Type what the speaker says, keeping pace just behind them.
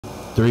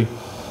3.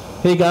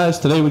 Hey guys,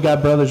 today we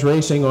got Brothers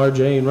Racing,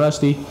 RJ and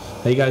Rusty.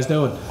 How you guys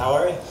doing? How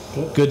are you?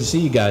 Good to see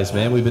you guys,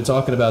 man. We've been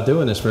talking about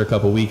doing this for a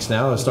couple weeks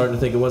now. I was starting to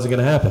think it wasn't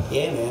going to happen.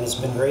 Yeah, man, it's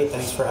been great.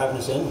 Thanks for having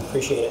us in.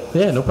 Appreciate it.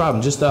 Yeah, no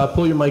problem. Just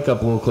pull your mic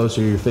up a little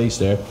closer to your face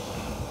there.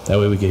 That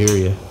way we can hear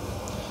you.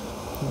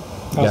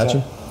 Got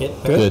you?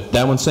 Yep. Good.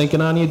 That one's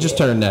syncing on you? Just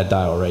turn that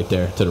dial right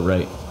there to the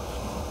right.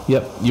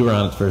 Yep, you were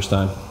on it the first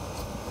time.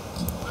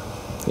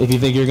 If you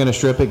think you're going to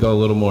strip it, go a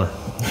little more.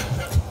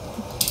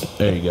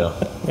 There you go.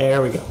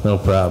 There we go. No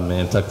problem,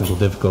 man. Technical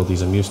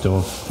difficulties, I'm used to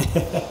them.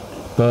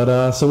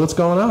 But, so what's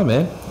going on,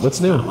 man? What's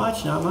new? Not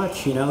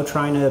much. You know,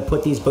 trying to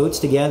put these boats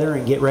together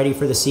and get ready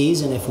for the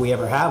season if we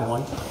ever have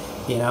one.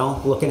 You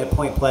know, looking at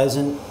Point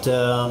Pleasant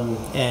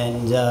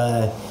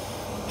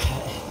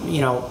you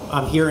know,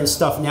 I'm hearing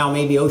stuff now,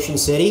 maybe Ocean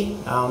City.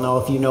 I don't know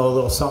if you know a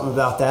little something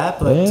about that,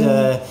 but,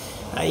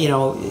 you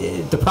know,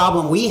 the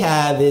problem we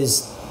have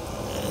is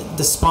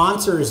the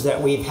sponsors that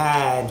we've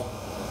had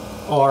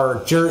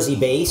are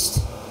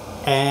Jersey-based,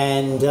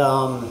 and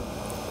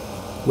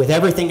with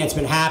everything that's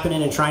been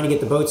happening and trying to get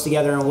the boats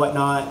together and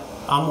whatnot,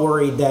 I'm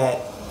worried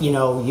that, you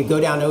know, you go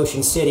down to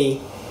Ocean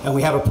City and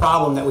we have a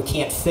problem that we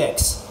can't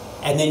fix,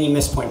 and then you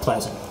miss Point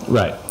Pleasant.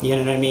 Right. You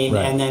know what I mean?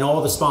 Right. And then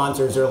all the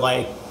sponsors are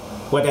like,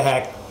 what the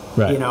heck?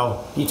 Right. You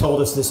know, you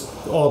told us this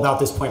all about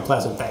this Point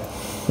Pleasant thing.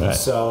 Right.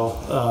 So,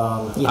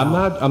 you know.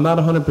 I'm not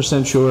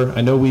 100% sure.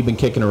 I know we've been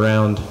kicking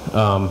around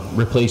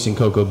replacing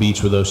Cocoa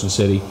Beach with Ocean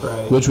City,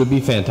 which would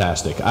be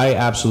fantastic. I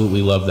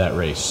absolutely love that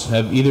race.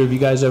 Have either of you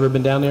guys ever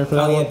been down there for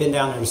that one? Oh, yeah, I've been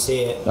down there to see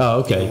it.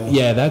 Oh, okay.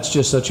 Yeah, that's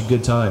just such a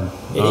good time.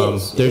 It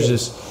is. There's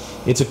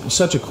it's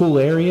such a cool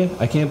area.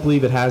 I can't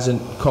believe it hasn't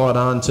caught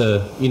on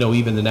to, you know,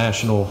 even the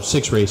National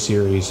 6 Race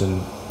Series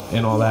and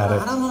all that.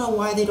 I don't know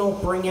why they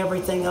don't bring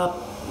everything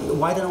up.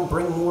 Why they don't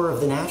bring more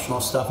of the national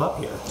stuff up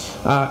here?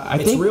 I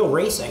it's think real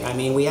racing. I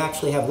mean, we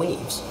actually have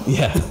waves.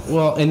 Yeah,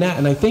 well, and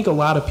I think a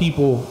lot of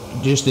people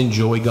just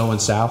enjoy going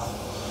south.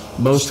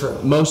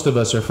 Most of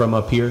us are from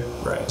up here,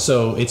 right?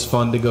 So it's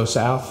fun to go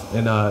south,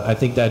 and I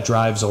think that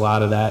drives a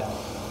lot of that.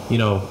 You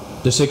know,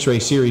 the 6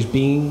 Race Series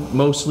being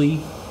mostly,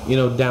 you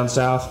know, down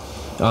south.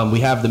 We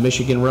have the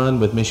Michigan run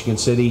with Michigan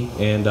City,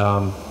 and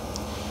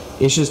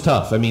it's just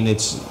tough. I mean,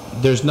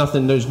 there's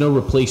no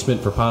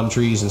replacement for palm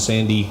trees and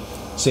sandy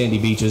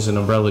beaches and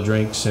umbrella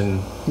drinks, and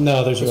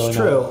no, there's really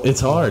not. It's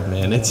hard,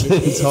 man.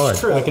 It's hard.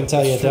 True. I can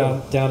tell you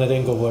down at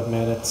Inglewood,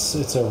 man,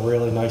 it's a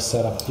really nice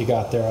setup you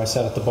got there. I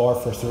sat at the bar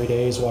for 3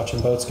 days watching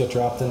boats get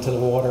dropped into the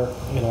water,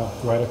 you know,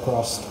 right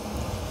across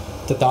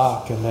the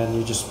dock, and then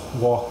you just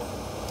walk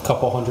a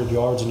couple hundred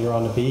yards and you're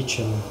on the beach,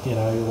 and you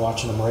know, you're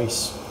watching them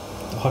race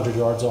 100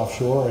 yards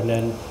offshore, and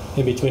then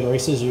in between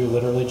races you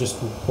literally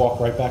just walk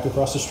right back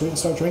across the street and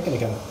start drinking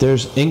again.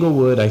 There's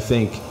Inglewood, I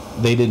think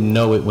they didn't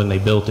know it when they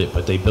built it,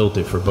 but they built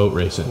it for boat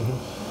racing.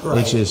 Mm-hmm.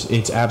 Right.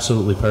 It's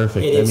absolutely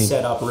perfect. It is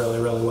set up really,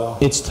 really well.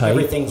 It's tight.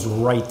 Everything's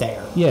right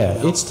there. Yeah,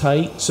 you know? It's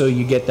tight, so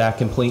you get that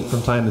complaint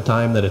from time to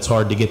time that it's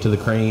hard to get to the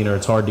crane or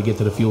it's hard to get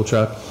to the fuel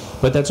truck.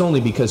 But that's only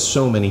because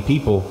so many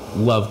people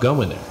love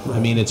going there. Right. I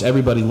mean,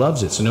 everybody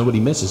loves it, so nobody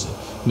misses it.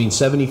 I mean,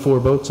 74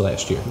 boats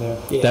last year.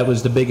 Yeah. That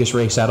was the biggest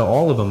race out of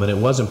all of them, and it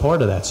wasn't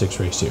part of that 6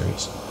 Race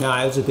Series. No,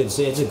 it's a good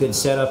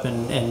setup,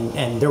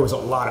 and there was a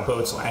lot of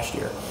boats last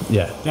year.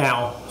 Yeah.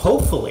 Now,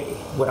 hopefully,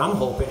 what I'm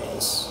hoping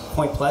is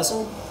Point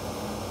Pleasant,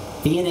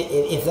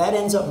 if that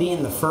ends up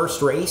being the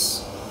first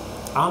race,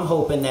 I'm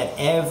hoping that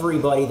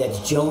everybody that's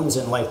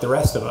jonesing like the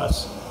rest of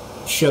us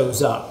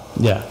shows up.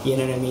 Yeah. You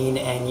know what I mean?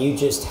 And you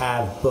just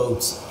have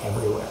boats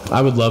everywhere.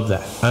 I would love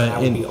that.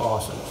 That would be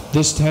awesome.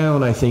 This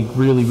town, I think,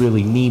 really,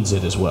 really needs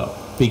it as well,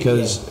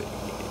 because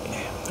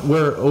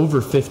we're over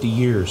 50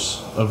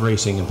 years of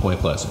racing in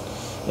Point Pleasant.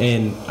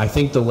 And I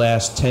think the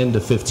last 10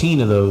 to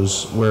 15 of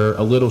those were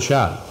a little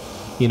shoddy.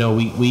 You know,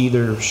 we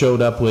either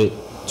showed up with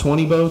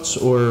 20 boats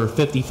or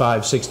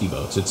 55, 60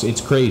 boats.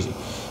 It's crazy.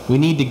 We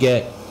need to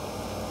get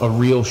a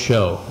real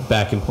show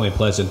back in Point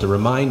Pleasant to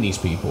remind these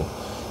people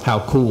how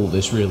cool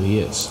this really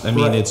is. I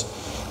mean, it's,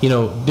 you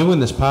know, doing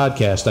this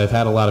podcast, I've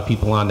had a lot of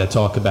people on that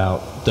talk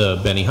about the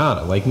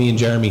Benihana. Like me and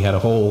Jeremy had a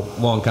whole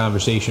long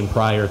conversation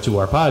prior to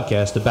our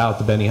podcast about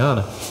the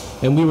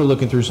Benihana, and we were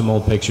looking through some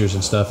old pictures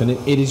and stuff, and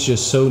it is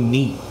just so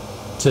neat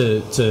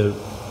to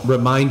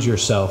remind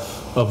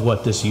yourself of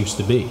what this used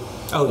to be.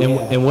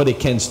 And what it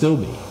can still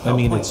be. I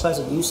mean, Point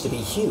Pleasant used to be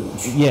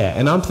huge. Yeah,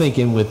 and I'm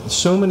thinking with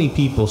so many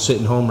people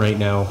sitting home right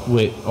now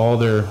with all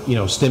their, you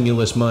know,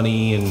 stimulus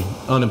money and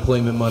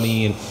unemployment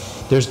money, and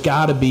there's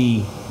got to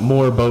be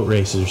more boat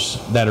racers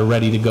that are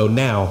ready to go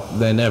now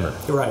than ever.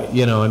 Right.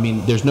 You know, I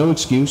mean, there's no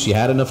excuse. You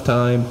had enough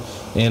time,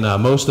 and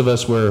most of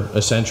us were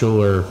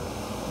essential or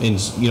in,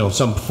 you know,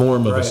 some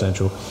form of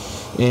essential.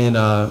 And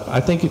I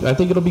think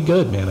it'll be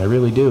good, man. I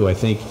really do. I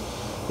think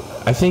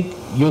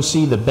you'll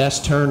see the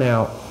best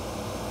turnout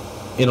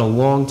in a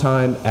long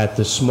time at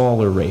the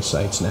smaller race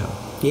sites now.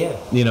 Yeah.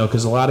 You know,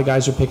 because a lot of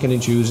guys are picking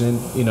and choosing,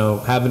 you know,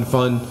 having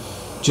fun,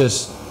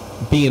 just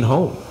being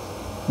home.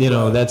 You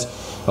know, that's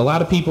a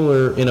lot of people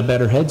are in a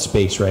better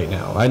headspace right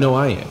now. I know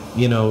I am.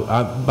 You know,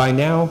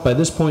 by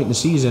this point in the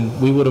season,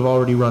 we would have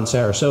already run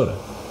Sarasota.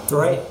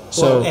 Right.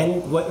 So well,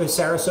 and what was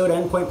Sarasota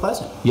and Point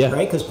Pleasant? Yeah.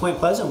 Right, because Point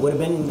Pleasant would have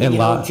been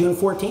And June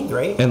 14th,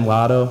 right? and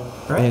Lotto,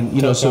 Right.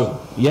 and so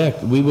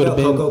we would have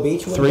been Cocoa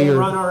Beach would have been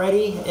run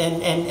already,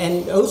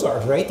 and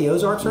Ozarks, right? The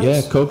Ozarks race.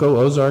 Yeah, Cocoa,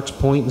 Ozarks,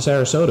 Point, and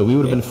Sarasota. We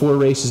would have been 4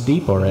 races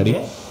deep already,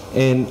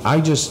 and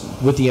I just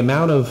with the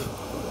amount of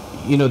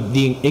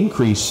the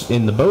increase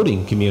in the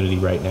boating community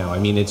right now. I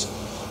mean, it's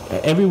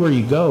everywhere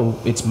you go,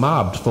 it's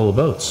mobbed full of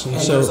boats. And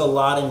so there's a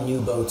lot of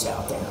new boats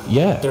out there.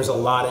 Yeah. There's a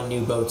lot of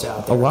new boats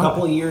out there. A lot.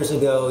 Couple of years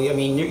ago, I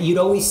mean, you'd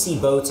always see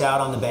boats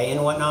out on the bay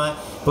and whatnot,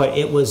 but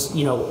it was,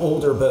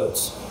 older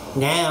boats.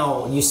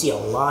 Now you see a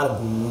lot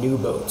of new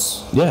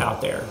boats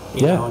out there,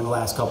 in the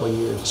last couple of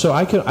years. So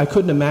I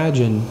couldn't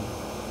imagine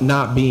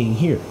not being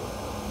here.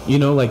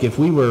 Like if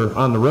we were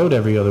on the road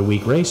every other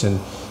week racing,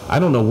 I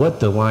don't know what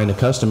the line of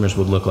customers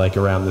would look like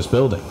around this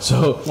building.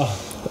 So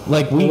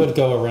like we would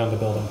go around the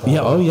building. Probably.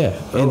 Yeah, oh yeah.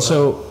 And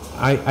so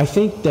I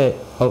think that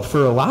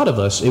for a lot of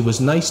us, it was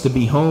nice to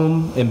be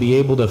home and be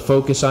able to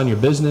focus on your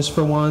business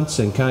for once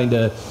and kind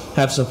of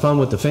have some fun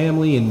with the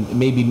family and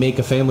maybe make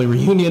a family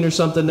reunion or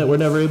something that we're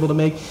never able to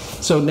make.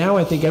 So now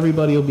I think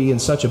everybody will be in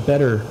such a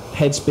better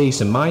headspace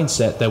and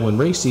mindset that when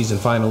race season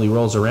finally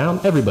rolls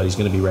around, everybody's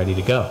going to be ready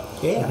to go.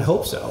 Yeah, I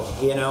hope so.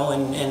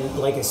 And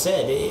like I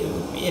said,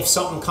 if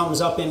something comes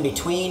up in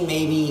between,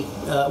 maybe,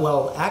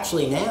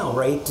 actually now,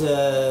 right,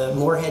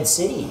 Morehead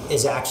City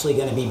is actually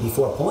going to be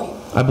before Point.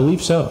 I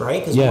believe so.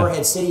 Right? Because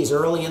Morehead City is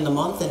early in the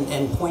month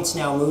and Point's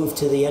now moved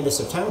to the end of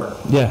September.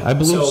 Yeah, I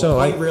believe so. So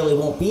Point really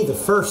won't be the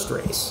first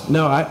race.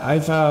 No,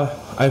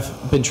 I've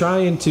been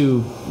trying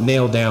to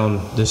nail down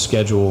the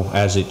schedule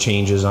as it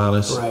changes on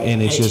us, right.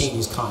 And it's it just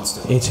changes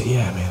constantly.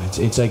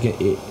 It's like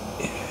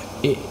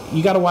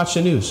you got to watch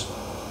the news.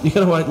 You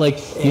gotta watch,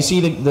 you see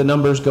the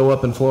numbers go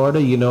up in Florida.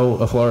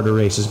 A Florida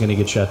race is going to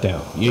get shut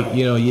down.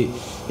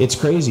 It's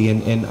crazy,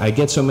 and I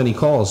get so many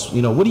calls.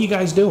 What are you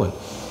guys doing?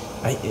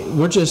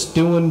 We're just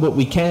doing what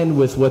we can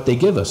with what they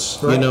give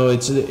us. Right.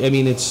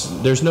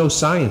 There's no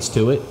science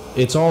to it.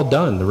 It's all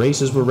done. The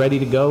races were ready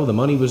to go. The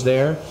money was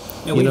there.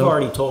 And we've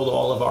already told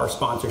all of our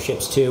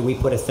sponsorships too. We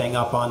put a thing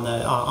up on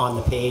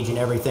the page and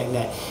everything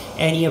that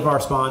any of our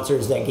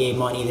sponsors that gave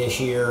money this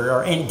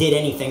year and did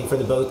anything for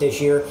the boat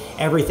this year,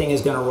 everything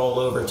is going to roll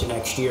over to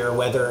next year.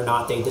 Whether or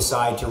not they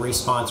decide to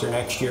responsor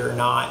next year or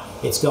not,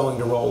 it's going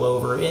to roll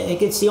over.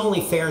 It's the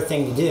only fair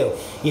thing to do.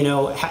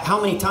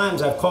 How many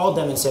times I've called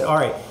them and said, all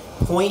right,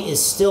 Point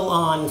is still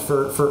on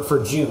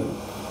for June.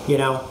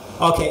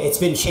 Okay, it's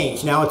been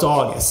changed. Now it's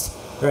August.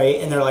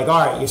 Right, and they're like,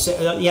 all right, you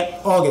said,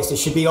 yep, August. It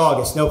should be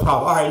August, no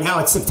problem. All right, now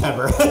it's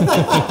September,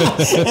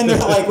 and they're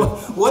like, well,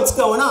 what's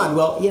going on?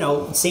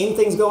 Well, same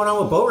thing's going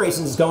on with boat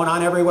racing is going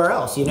on everywhere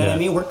else. You know what I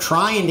mean? We're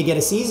trying to get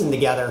a season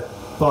together,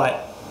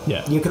 but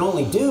you can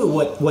only do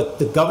what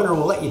the governor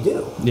will let you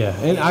do. Yeah,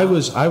 and I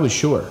was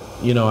sure.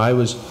 I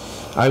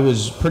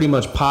was pretty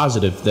much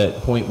positive that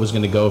Point was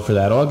going to go for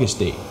that August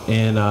date,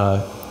 and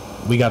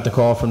we got the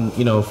call from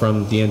the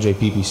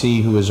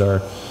NJPPC, who is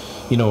our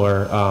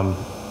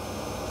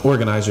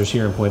organizers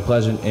here in Point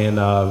Pleasant,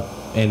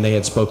 and they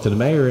had spoke to the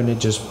mayor, and it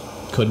just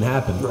couldn't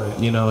happen. Right.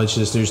 It's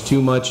just there's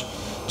too much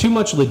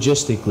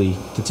logistically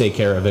to take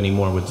care of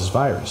anymore with this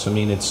virus.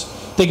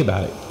 Think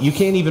about it. You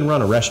can't even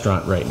run a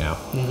restaurant right now.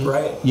 Mm-hmm.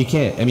 Right. You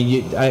can't.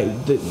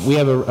 We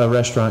have a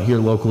restaurant here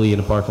locally in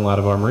the parking lot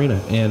of our marina,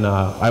 and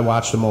I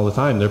watch them all the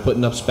time. They're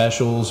putting up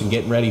specials and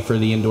getting ready for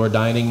the indoor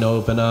dining to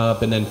open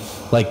up, and then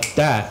like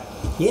that.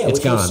 Yeah, it's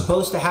which gone. was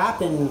supposed to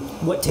happen,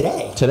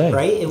 today? Today.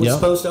 Right? It was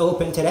supposed to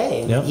open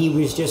today. And he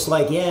was just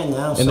like,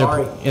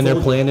 sorry. They're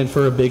planning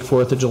for a big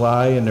 4th of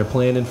July, and they're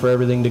planning for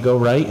everything to go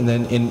right, and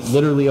then in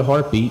literally a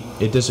heartbeat,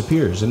 it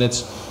disappears. And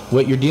it's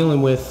what you're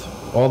dealing with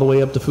all the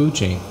way up the food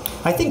chain.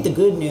 I think the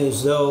good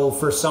news, though,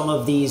 for some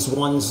of these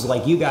ones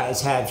like you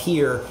guys have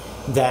here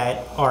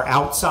that are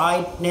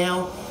outside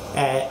now,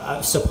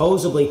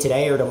 supposedly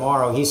today or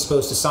tomorrow, he's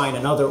supposed to sign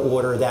another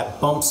order that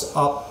bumps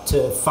up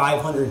to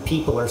 500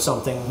 people or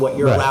something, what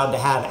you're allowed to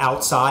have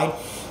outside.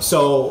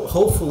 So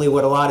hopefully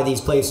what a lot of these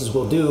places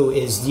will do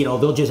is,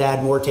 they'll just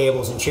add more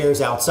tables and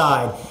chairs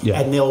outside,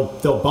 and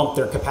they'll bump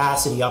their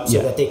capacity up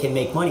so that they can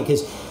make money.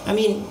 Because,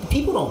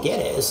 people don't get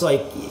it. It's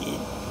like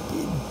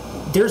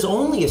there's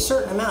only a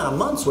certain amount of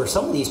months where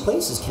some of these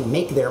places can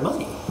make their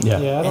money.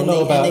 Yeah, I don't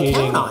know about they eating.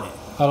 count on it.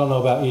 I don't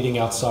know about eating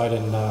outside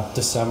in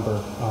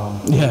December.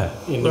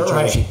 In New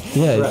Right. Jersey.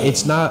 Yeah, Right.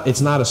 it's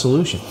not a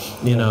solution,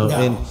 No.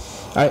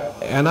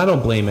 And I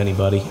don't blame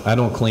anybody. I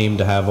don't claim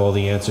to have all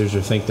the answers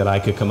or think that I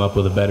could come up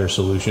with a better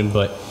solution,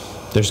 but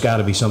there's got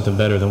to be something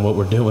better than what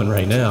we're doing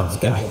right now. There's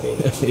got to be.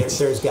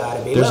 There's got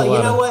to be. There's Well,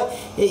 you know what?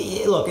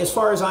 Look, as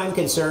far as I'm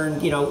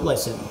concerned,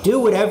 listen, do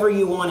whatever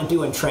you want to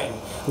do in Trenton.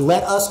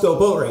 Let us go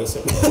boat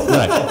racing.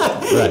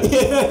 Right. You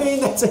know what I mean?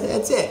 That's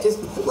it.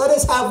 Just let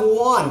us have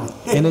one.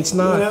 And it's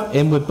not.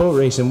 And with boat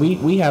racing,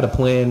 we had a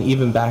plan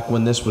even back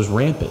when this was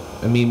rampant.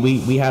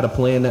 We had a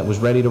plan that was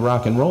ready to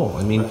rock and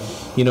roll.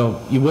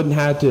 You wouldn't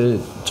have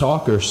to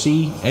talk or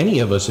see any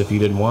of us if you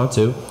didn't want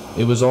to.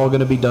 It was all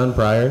going to be done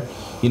prior.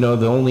 You know,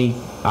 the only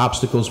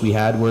obstacles we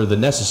had were the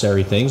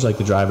necessary things like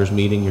the driver's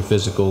meeting, your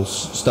physicals,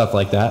 stuff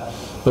like that.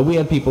 But we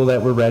had people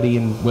that were ready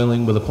and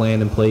willing with a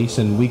plan in place,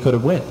 and we could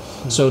have went.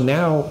 So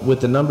now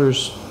with the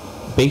numbers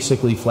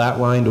basically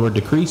flatlined or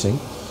decreasing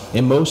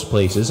in most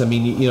places, I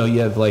mean, you know,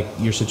 you have like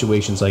your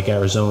situations like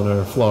Arizona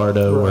or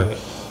Florida, Right. or,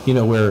 you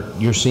know, where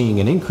you're seeing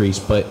an increase,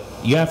 but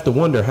you have to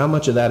wonder how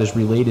much of that is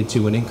related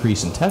to an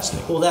increase in testing.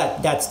 Well,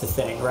 that's the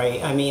thing,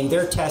 right? I mean,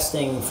 they're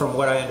testing, from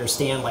what I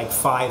understand, like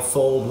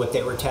 5-fold what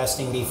they were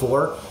testing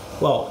before.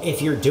 Well,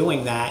 if you're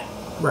doing that,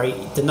 right,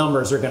 the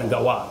numbers are going to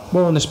go up.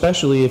 Well, and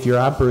especially if you're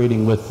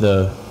operating with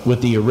the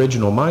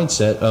original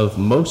mindset of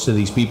most of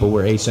these people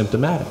were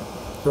asymptomatic.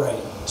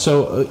 Right.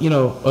 So, you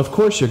know, of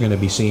course you're going to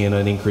be seeing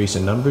an increase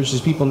in numbers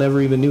because people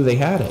never even knew they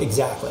had it.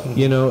 Exactly.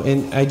 You know,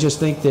 and I just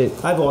think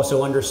that... I've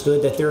also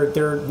understood that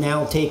they're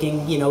now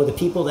taking, you know, the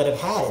people that have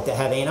had it, that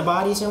have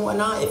antibodies and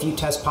whatnot, if you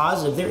test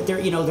positive,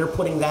 they're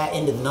putting that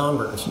into the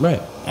numbers.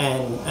 Right.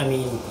 And, I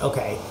mean,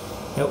 okay,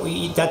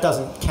 that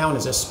doesn't count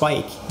as a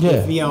spike. Yeah,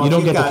 If, you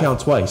don't get to count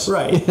twice.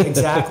 Right,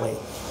 exactly.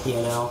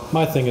 You know?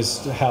 My thing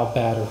is, how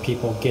bad are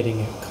people getting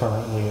it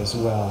currently as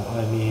well?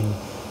 I mean,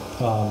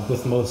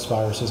 with most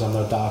viruses, I'm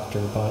no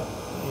doctor, but,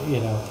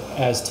 you know,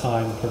 as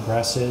time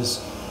progresses,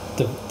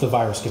 the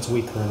virus gets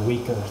weaker and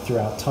weaker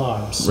throughout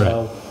time.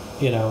 So,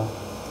 you know,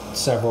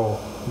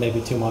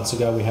 maybe 2 months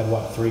ago, we had,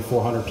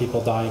 300-400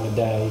 people dying a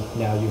day.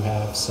 Now you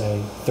have, say,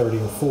 30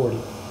 or 40.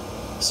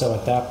 So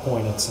at that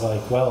point, it's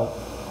like, well,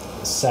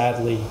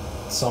 sadly,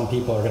 some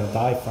people are going to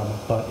die from it.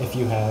 But if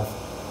you have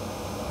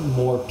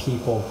more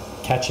people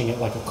catching it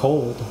like a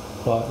cold,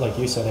 but like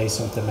you said,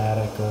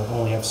 asymptomatic or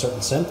only have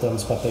certain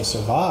symptoms, but they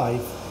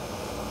survive,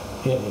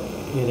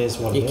 it is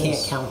what it is. You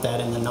can't count that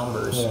in the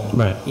numbers. Yeah.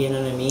 Right. You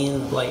know what I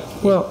mean? Like,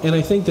 Well, and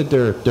I think that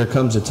there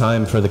comes a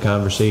time for the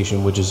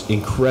conversation, which is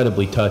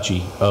incredibly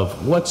touchy,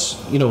 of what's,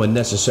 you know, a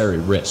necessary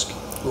risk.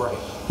 right.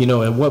 You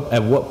know,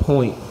 at what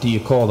point do you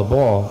call the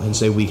ball and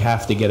say we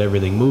have to get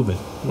everything moving?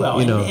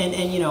 Well, you know,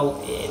 and you know,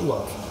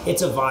 look,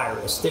 it's a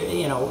virus.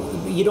 You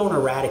know, you don't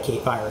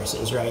eradicate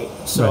viruses, right?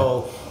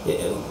 So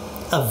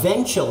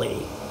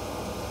eventually,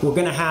 we're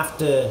going to have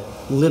to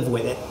live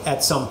with it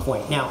at some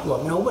point. Now,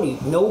 look,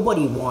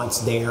 nobody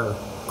wants their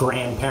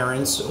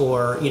grandparents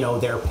or, you know,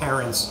 their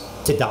parents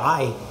to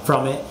die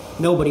from it.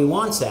 Nobody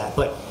wants that.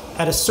 But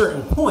at a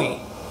certain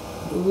point,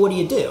 what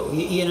do?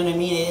 You know what I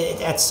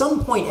mean? At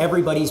some point,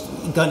 everybody's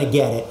going to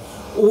get it,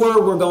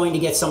 or we're going to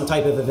get some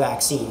type of a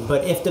vaccine.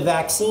 But if the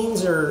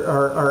vaccines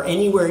are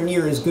anywhere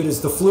near as good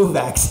as the flu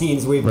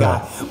vaccines we've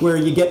got, where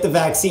you get the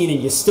vaccine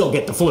and you still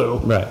get the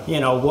flu, you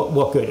know,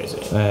 what good is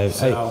it? My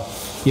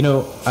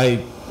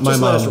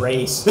just mom, let us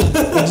race.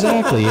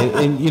 Exactly,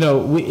 and you know,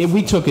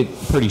 we took it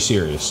pretty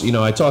serious. You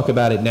know, I talk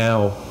about it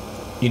now,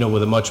 you know,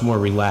 with a much more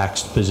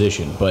relaxed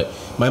position. But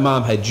my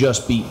mom had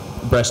just beat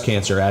breast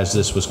cancer as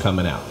this was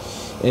coming out.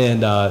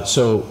 And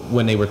so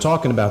when they were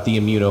talking about the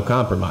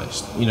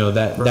immunocompromised, you know,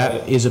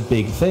 that is a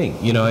big thing.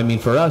 You know, I mean,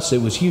 for us,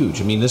 it was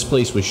huge. I mean, this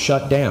place was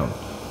shut down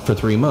for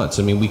 3 months.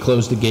 I mean, we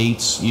closed the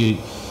gates.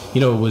 You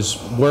know, it was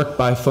work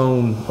by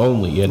phone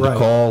only. You had to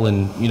call,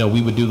 and, you know,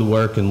 we would do the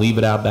work and leave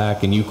it out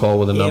back, and you call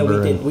with a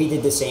number. We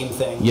did the same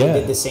thing. Yeah. We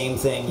did the same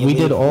thing. We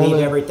did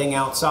leave everything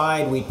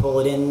outside. We pull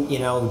it in, you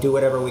know, do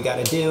whatever we got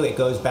to do. It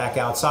goes back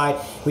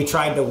outside. We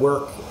tried to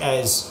work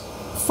as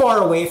far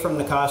away from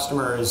the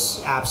customer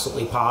as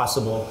absolutely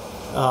possible.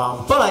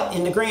 But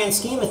in the grand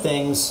scheme of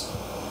things,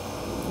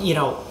 you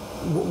know,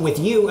 with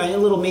you,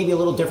 and maybe a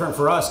little different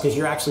for us because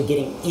you're actually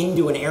getting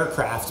into an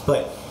aircraft,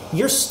 but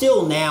you're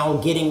still now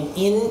getting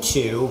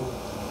into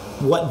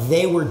what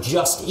they were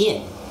just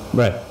in.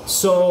 Right.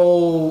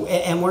 So,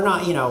 and we're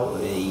not, you know,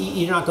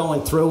 you're not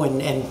going through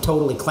and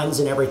totally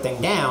cleansing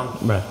everything down.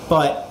 Right.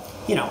 But,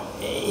 you know,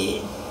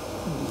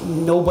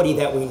 nobody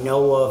that we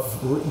know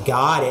of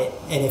got it,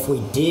 and if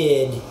we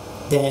did,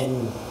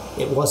 then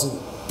it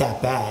wasn't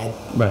that bad.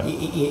 Right.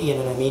 You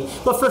know what I mean?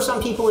 But for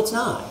some people, it's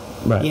not.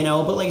 Right. You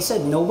know, but like I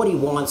said, nobody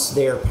wants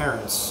their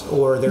parents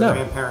or their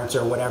grandparents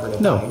or whatever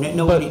to die.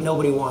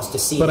 Nobody wants to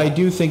see that. But I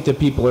do think that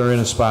people are in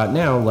a spot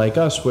now, like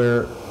us,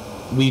 where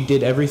we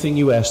did everything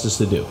you asked us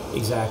to do.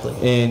 Exactly.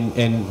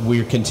 And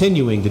we're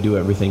continuing to do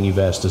everything you've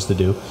asked us to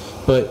do.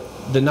 But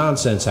the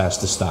nonsense has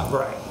to stop.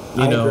 Right.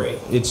 You know, agree.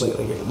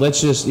 Completely agree.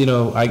 Let's just, you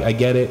know, I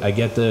get it. I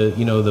get the,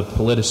 you know, the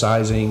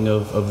politicizing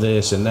of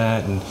this and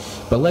that,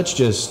 but let's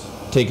just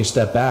take a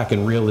step back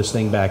and reel this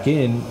thing back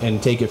in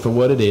and take it for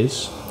what it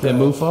is and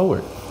move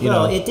forward. You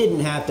know? It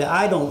didn't have to.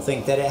 I don't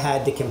think that it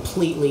had to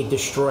completely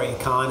destroy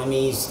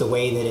economies the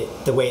way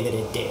that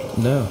it did.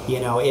 No. You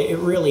know, it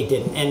really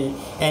didn't.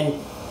 And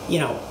you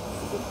know,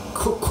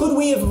 could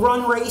we have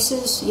run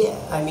races? Yeah.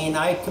 I mean,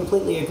 I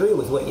completely agree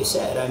with what you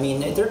said. I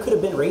mean, there could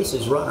have been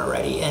races run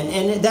already,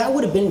 and that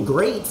would have been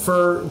great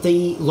for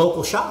the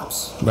local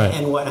shops. Right.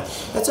 And whatnot.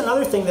 That's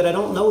another thing that I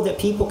don't know that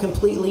people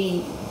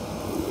completely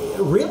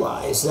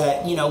realize,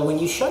 that, you know, when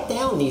you shut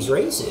down these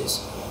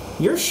races,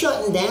 you're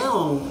shutting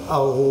down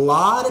a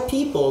lot of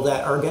people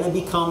that are going to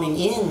be coming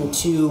in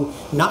to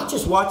not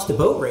just watch the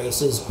boat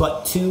races,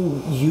 but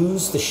to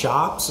use the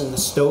shops and the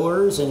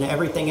stores and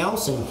everything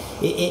else, and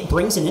it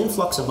brings an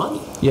influx of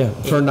money. Yeah,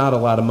 for not a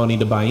lot of money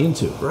to buy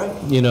into. Right.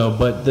 You know,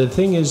 but the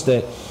thing is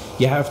that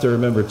you have to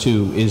remember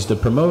too is the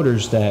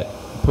promoters that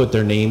put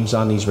their names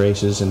on these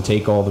races and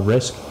take all the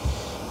risk,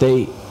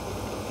 they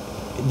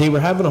were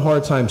having a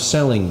hard time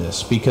selling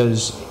this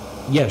because,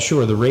 yeah,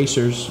 sure, the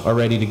racers are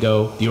ready to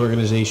go, the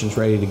organization's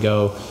ready to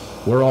go,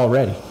 we're all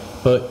ready.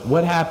 But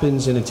what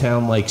happens in a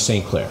town like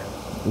St. Clair,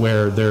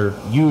 where their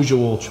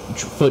usual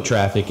foot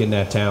traffic in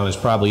that town is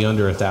probably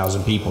under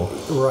 1,000 people,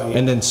 Right.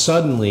 and then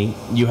suddenly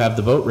you have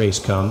the boat race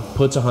come,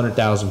 puts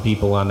 100,000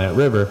 people on that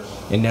river,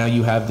 and now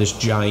you have this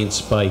giant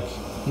spike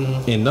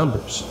in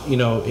numbers. You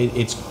know,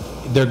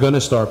 they're going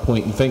to start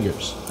pointing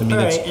fingers. I mean,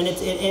 right,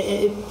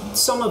 and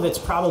some of it's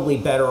probably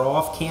better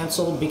off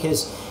canceled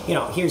because, you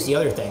know, here's the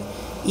other thing.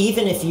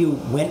 Even if you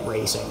went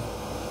racing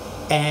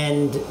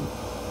and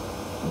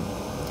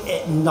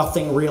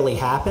nothing really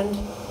happened,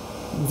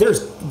 there's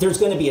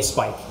going to be a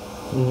spike,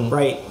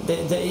 right?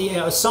 You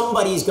know,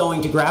 somebody's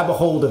going to grab a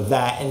hold of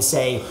that and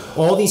say,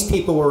 all these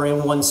people were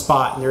in one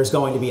spot and there's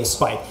going to be a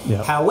spike.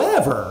 Yeah.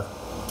 However,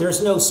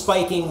 there's no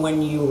spiking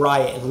when you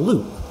riot and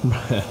loop.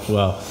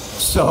 Well,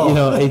 So you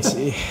know,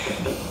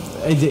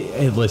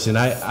 listen,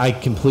 I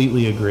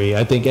completely agree.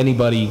 I think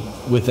anybody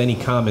with any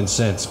common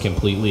sense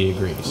completely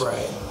agrees.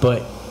 Right.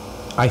 But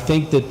I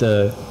think that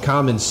the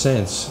common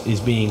sense is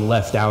being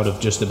left out of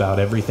just about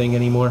everything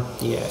anymore.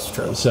 Yeah, it's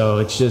true. So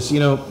it's just, you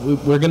know,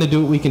 we're going to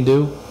do what we can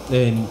do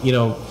and, you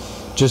know,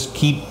 just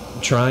keep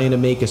trying to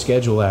make a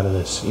schedule out of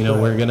this. You know,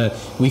 Right.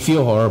 we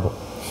feel horrible.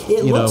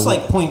 It You looks know,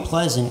 like Point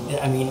Pleasant.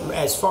 I mean,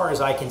 as far as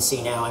I can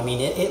see now, I mean,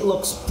 it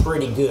looks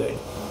pretty good.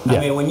 I Yeah.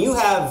 mean, when you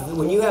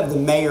have the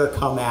mayor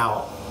come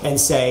out and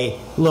say,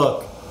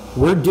 "Look,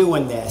 we're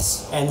doing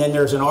this," and then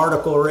there's an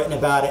article written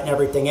about it and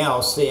everything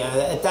else, you know,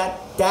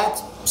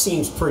 that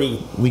seems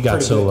pretty. We got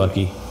pretty so good.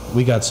 lucky.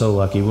 We got so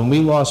lucky. When we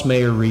lost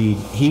Mayor Reed,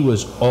 he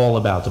was all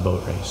about the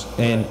boat race.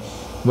 And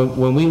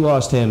when we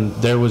lost him,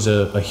 there was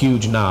a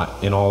huge knot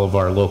in all of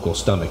our local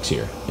stomachs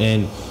here.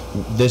 And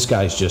this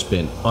guy's just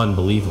been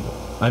unbelievable.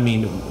 I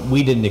mean,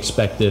 we didn't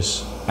expect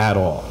this at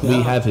all. No.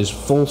 We have his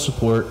full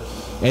support.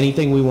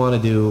 Anything we want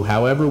to do,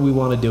 however we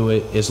want to do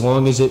it, as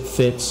long as it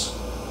fits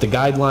the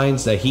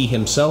guidelines that he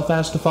himself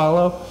has to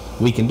follow,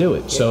 we can do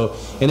it. Yeah. So,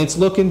 and it's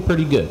looking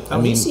pretty good. I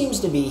mean, he seems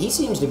to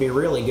be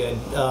really good.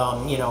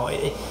 You know,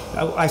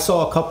 I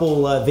saw a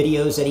couple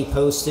videos that he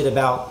posted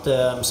about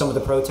some of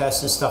the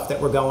protests and stuff that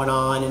were going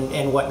on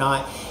and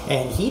whatnot.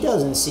 And he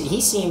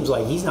seems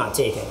like he's not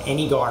taking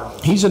any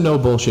garbage. he's a no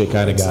bullshit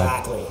kind of guy.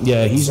 Exactly.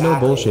 Yeah, he's no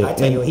bullshit. I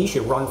tell you, And- he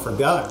should run for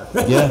governor.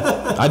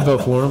 yeah, I'd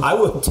vote for him. I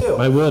would too.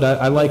 I would.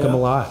 I like him Yeah.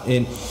 a lot,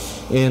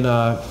 and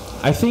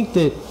I think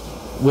that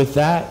with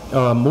that,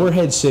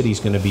 Morehead City's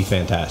going to be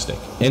fantastic.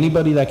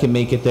 Anybody that can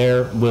make it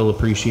there will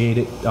appreciate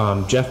it.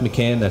 Jeff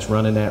McCann, that's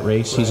running that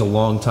race, he's a Right.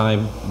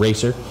 long-time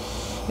racer,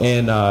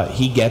 and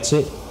he gets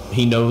it.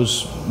 He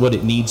knows what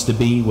it needs to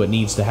be, what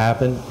needs to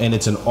happen, and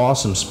it's an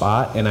awesome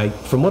spot. And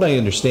from what I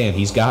understand,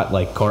 he's got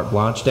like carte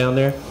blanche down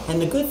there.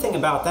 And the good thing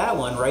about that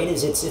one, right,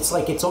 is it's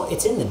like it's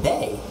in the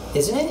bay,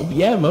 isn't it?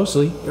 Yeah,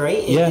 mostly.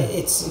 Right? Yeah.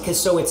 It's because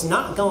so it's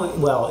not going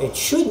well. It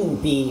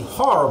shouldn't be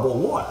horrible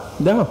water.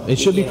 No, it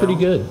should be You pretty know?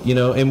 good, you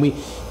know, and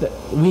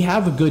we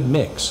have a good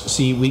mix.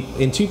 See,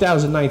 in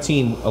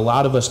 2019, a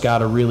lot of us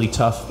got a really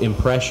tough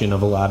impression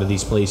of a lot of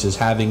these places,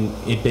 having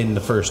it been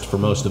the first for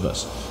most of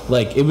us.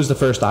 Like, it was the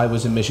first I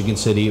was in Michigan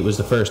City, it was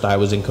the first I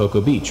was in Cocoa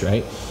Beach,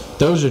 right?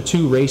 Those are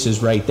two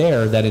races right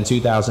there that in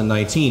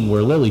 2019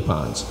 were lily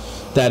ponds.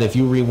 That if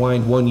you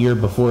rewind 1 year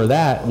before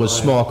that was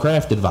Right. small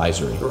craft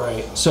advisory.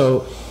 Right.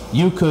 So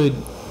you could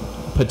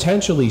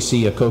potentially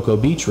see a Cocoa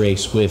Beach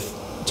race with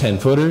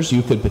 10-footers.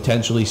 You could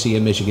potentially see a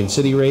Michigan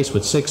City race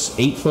with 6,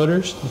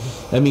 8-footers.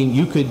 I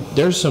mean,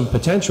 there's some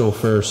potential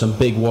for some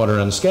big water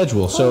on the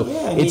schedule. So yeah.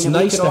 I it's mean,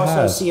 nice to we could also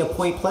have. see a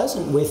Point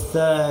Pleasant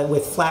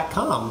with flat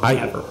calm.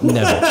 Never.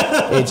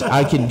 Never.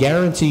 I can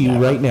guarantee you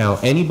right now,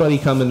 anybody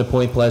coming to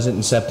Point Pleasant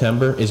in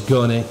September is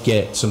gonna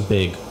get some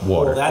big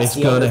water. Well, that's It's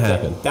the gonna other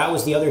happen. thing. That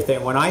was the other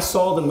thing. When I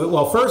saw the move,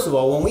 well, first of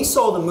all, when we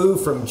saw the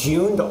move from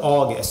June to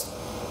August,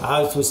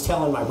 I was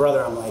telling my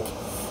brother, I'm like,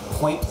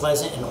 Point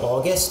Pleasant in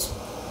August?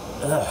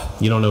 Ugh.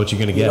 You don't know what you're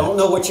gonna You get. don't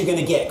know what you're going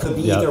to get. Could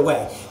be Yep. either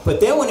way.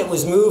 But then when it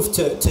was moved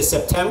to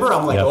September,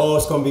 I'm like, Yep. oh,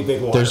 it's going to be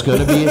big water. There's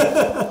going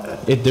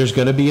to be there's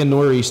going to be a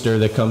nor'easter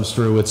that comes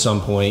through at some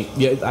point.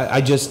 Yeah,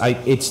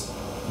 it's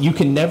you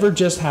can never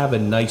just have a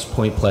nice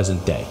Point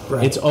Pleasant day.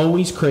 Right. It's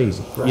always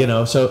crazy, Right. you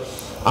know. So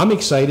I'm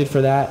excited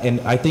for that,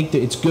 and I think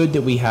that it's good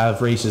that we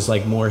have races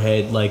like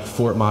Moorhead, like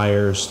Fort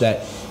Myers,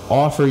 that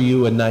offer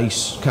you a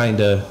nice kind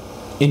of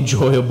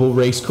enjoyable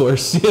race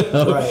course, you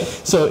know. Right.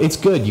 So it's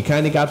good. You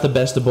kind of got the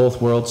best of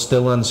both worlds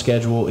still on the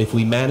schedule. If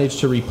we manage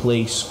to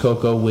replace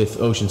Cocoa with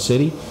Ocean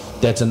City,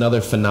 that's another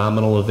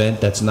phenomenal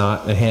event. That's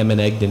not a ham and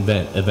egged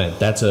event.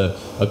 That's a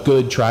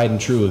good tried and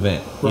true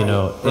event, you Right,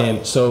 know. right.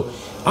 And so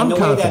I'm the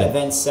confident. way that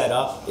event's set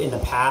up in the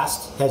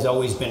past has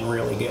always been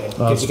really good Oh,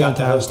 because it's you got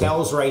fantastic. the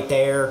hotels right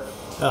there.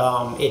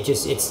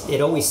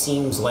 It always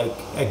seems like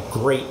a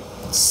great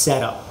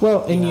setup.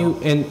 Well, and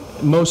know?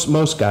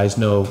 most guys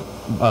know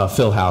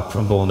Phil Houck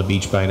from Bull on the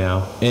Beach by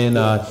now, and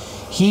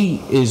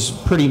he is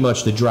pretty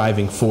much the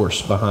driving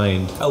force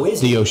behind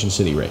the Ocean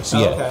City race.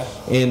 Oh, yeah, okay.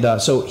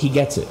 And so he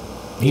gets it.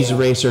 He's a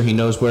racer. He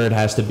knows where it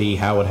has to be,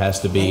 how it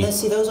has to be. And then,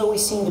 see, those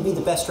always seem to be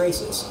the best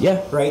races.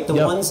 Yeah. Right? The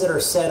ones that are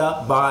set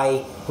up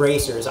by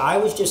racers. I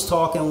was just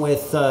talking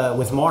with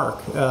Mark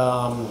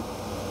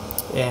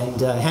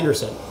and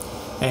Henderson,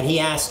 and he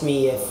asked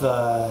me if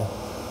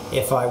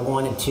I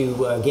wanted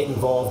to get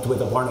involved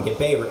with a Barnegat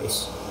Bay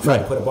race. Try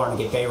to put a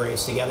Barnegat Bay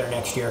race together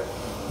next year.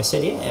 I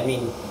said, yeah, I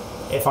mean,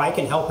 if I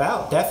can help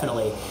out,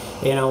 definitely.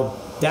 You know,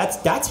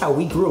 that's how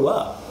we grew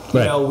up. You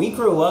know, we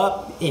grew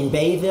up in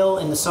Bayville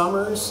in the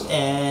summers,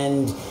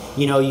 and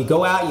you know, you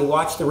go out, you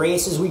watch the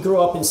races. We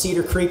grew up in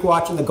Cedar Creek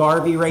watching the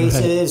Garvey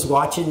races,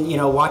 watching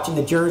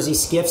the Jersey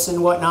skiffs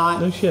and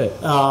whatnot. No shit.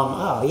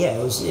 Oh yeah,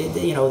 it was.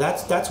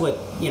 That's what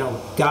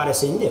got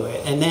us into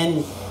it. And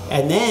then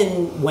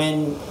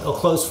when a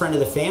close friend of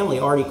the family,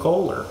 Artie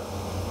Kohler,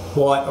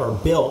 bought or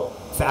built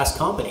Fast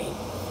Company,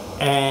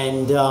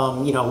 and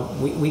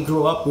we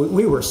grew up.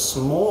 We were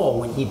small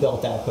when he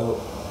built that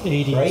boat.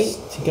 80s. Right?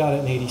 He got it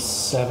in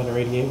 87 or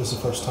 88 was the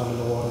first time in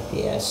the water.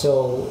 Yeah,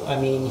 so, I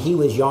mean, he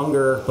was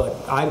younger, but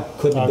I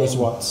couldn't have been...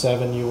 I was,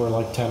 7? You were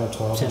like 10 or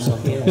 12 or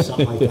something. Yeah,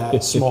 something like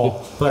that.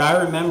 Small. But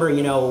I remember, if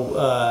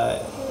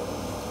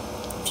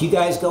you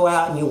guys go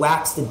out and you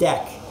wax the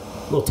deck,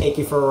 we'll take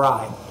you for a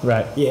ride.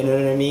 Right. You know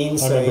what I mean?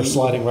 I remember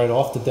sliding right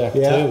off the deck,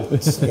 too.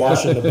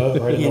 Washing the boat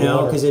right in the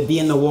water. Because it'd be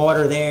in the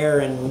water there,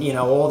 and,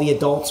 all the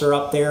adults are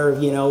up there,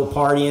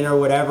 partying or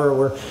whatever.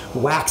 We're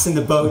waxing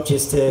the boat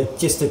just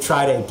to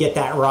try to get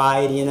that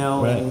ride,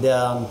 Right.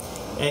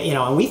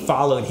 And we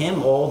followed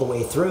him all the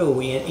way through.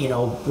 We,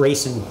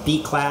 racing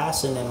B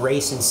class and then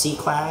racing C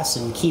class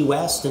and Key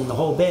West and the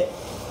whole bit.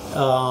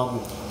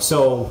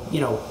 So,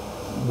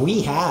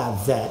 we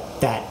have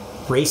that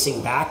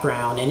racing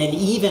background, and then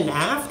even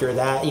after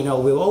that, we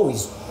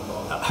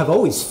have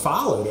always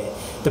followed it.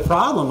 The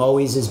problem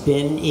always has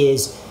been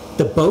is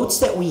the boats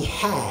that we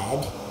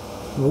had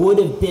would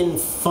have been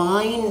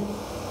fine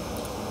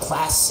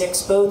class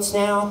 6 boats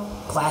now,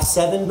 class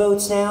 7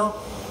 boats now,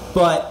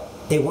 but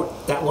they weren't.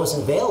 That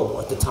wasn't available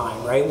at the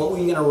time, right? What were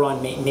you going to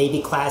run? Maybe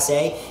class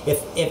A.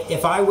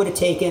 If I would have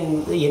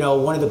taken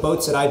one of the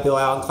boats that I built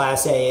out in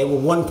class A, it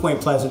was 1 Point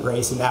Pleasant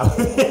race, and that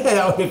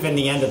would have been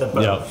the end of the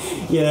boat. Yeah.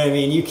 You know what I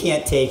mean? You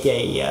can't take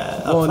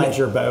a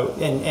pleasure boat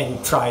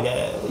and try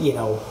to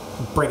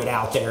bring it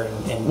out there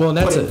and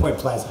put it in Point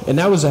Pleasant. And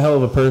that was a hell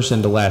of a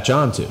person to latch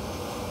on to.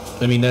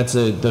 I mean, that's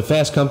the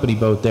Fast Company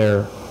boat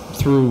there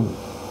through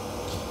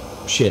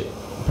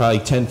probably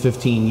 10,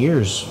 15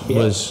 years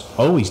was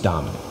always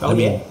dominant. Oh, I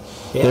mean,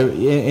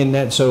 and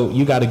that, so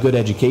you got a good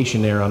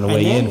education there on the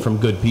way in from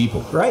good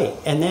people. Right.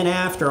 And then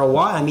after a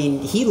while, I mean,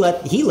 he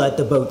let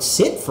the boat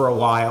sit for a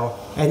while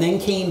and then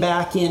came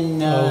back in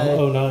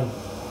 09.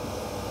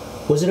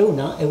 Was it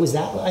 09? It was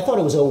that. I thought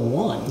it was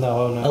 01.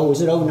 No, 09. Oh,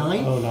 was it 09?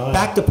 09.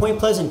 Back to Point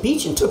Pleasant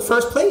Beach and took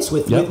first place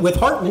with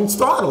Hartman's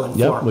throttling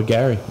for him. With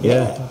Gary.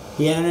 Yeah.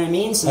 You know what I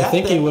mean? So I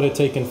think he would have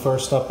taken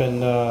first up in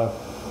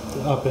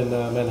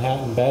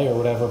Manhattan Bay or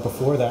whatever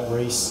before that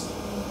race,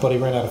 but he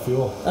ran out of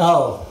fuel.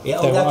 Oh, yeah.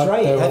 Oh, that's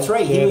right. That's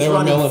right. He was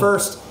running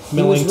first.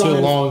 Milling too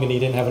long, and he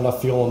didn't have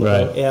enough fuel in the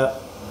boat. Yeah.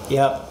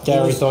 Yep.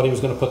 Gary thought he was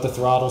going to put the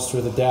throttles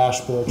through the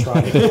dashboard,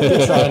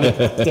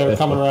 they were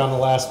coming around the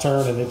last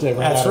turn, and they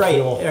ran out of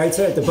fuel. That's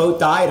right. The boat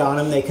died on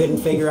them. They couldn't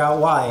figure out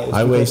why. It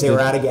was because they were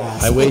out of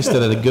gas. I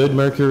wasted a good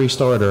Mercury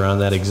starter on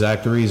that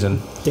exact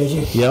reason. Did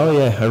you? Yeah, oh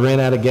yeah. I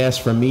ran out of gas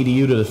from me to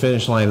you to the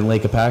finish line in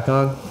Lake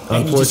Apacon.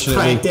 And you just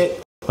cranked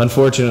it.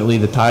 Unfortunately,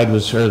 the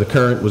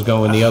current was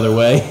going the other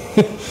way,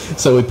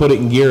 so we put it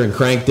in gear and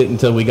cranked it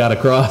until we got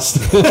across.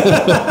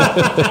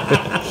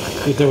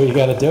 You do what you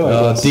got to do.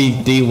 I guess.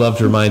 Dee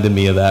loved reminding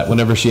me of that.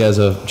 Whenever she has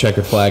a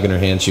checkered flag in her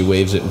hand, she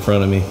waves it in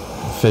front of me,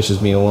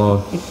 fishes me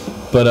along.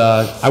 But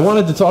I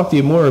wanted to talk to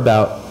you more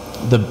about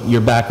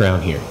your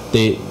background here.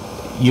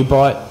 You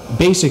bought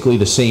basically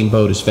the same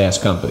boat as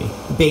Fast Company.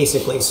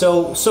 Basically,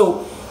 so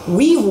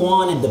we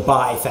wanted to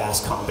buy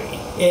Fast Company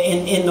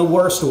in the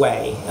worst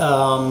way,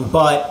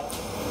 but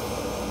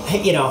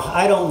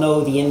I don't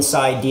know the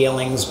inside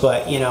dealings,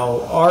 but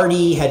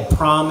Artie had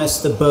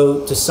promised the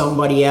boat to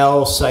somebody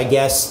else, I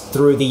guess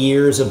through the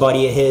years, a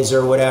buddy of his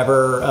or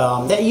whatever,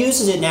 that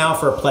uses it now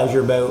for a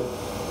pleasure boat,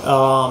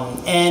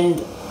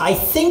 and I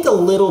think a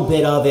little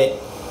bit of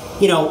it,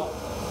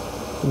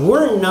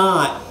 we're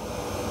not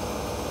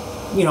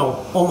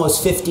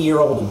almost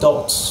 50-year-old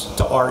adults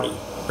to Artie.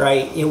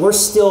 Right, we're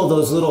still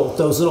those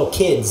little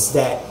kids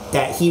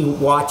that he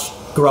watched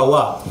grow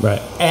up.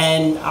 Right,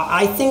 and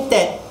I think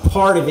that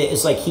part of it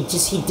is like he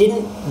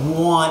didn't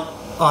want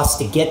us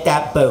to get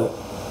that boat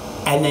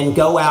and then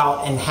go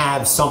out and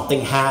have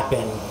something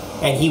happen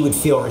and he would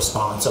feel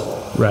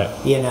responsible. Right.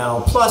 You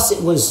know, plus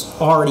it was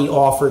already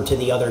offered to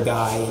the other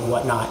guy and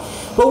whatnot.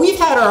 But we've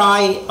had our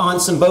eye on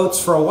some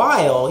boats for a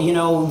while. You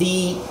know,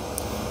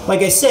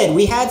 like I said,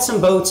 we had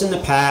some boats in the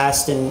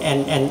past, and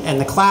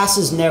the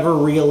classes never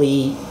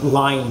really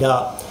lined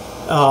up.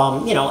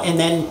 You know, and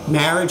then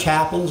marriage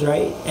happens,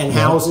 right? And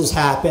houses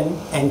happen,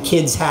 and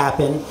kids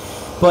happen.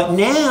 But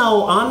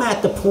now I'm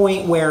at the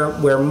point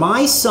where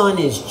my son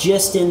is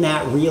just in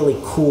that really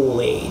cool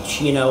age.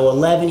 You know,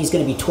 11, he's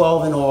going to be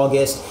 12 in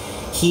August.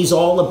 He's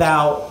all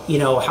about, you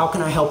know, how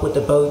can I help with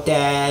the boat,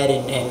 Dad?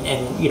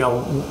 And you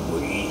know,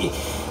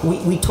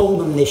 we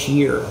told him this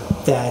year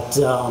that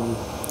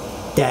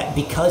that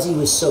because he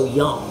was so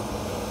young,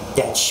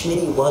 that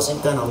Schmitty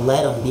wasn't going to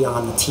let him be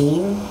on the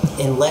team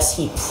unless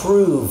he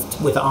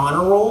proved with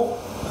honor roll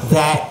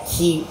that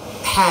he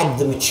had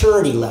the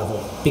maturity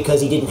level,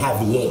 because he didn't have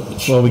the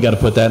age. Well, we got to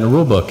put that in the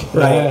rule book,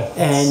 right?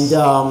 And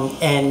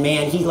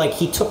man,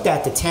 he took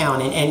that to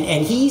town,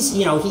 and he's,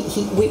 you know,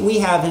 we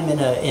have him in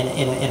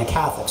a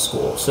Catholic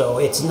school, so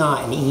it's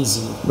not an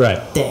easy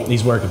thing.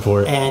 He's working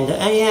for it, and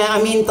yeah,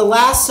 I mean, the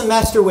last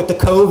semester with the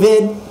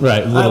COVID,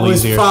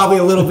 was easier. Probably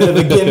a little bit of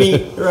a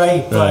gimme,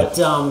 right?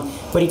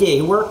 But he did.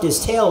 He worked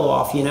his tail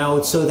off, you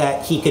know, so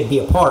that he could be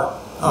a part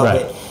of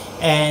it.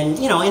 And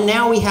you know, and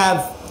now we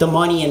have the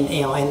money, and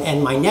you know,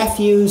 and my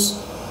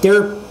nephews,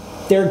 they're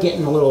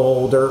getting a little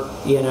older,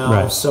 you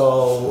know.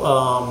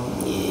 So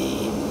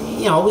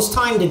you know, it was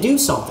time to do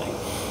something.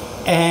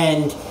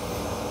 And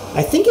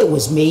I think it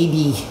was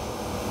maybe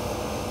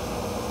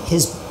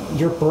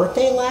your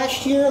birthday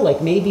last year,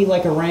 like maybe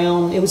like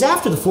around. It was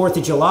after the 4th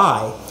of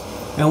July,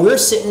 and we were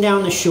sitting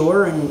down the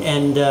shore,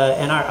 and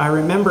I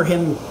remember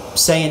him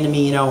saying to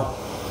me, you know,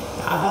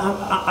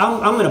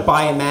 I'm going to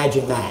buy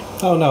Imagine That.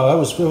 Oh no, it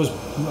was.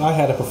 I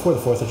had it before the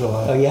 4th of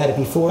July. Oh, you had it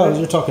before? Oh,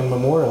 you're talking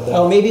Memorial Day.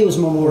 Oh, maybe it was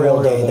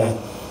Memorial Day then.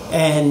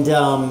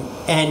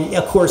 And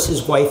of course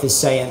his wife is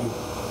saying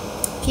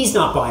he's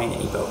not buying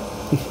any boat.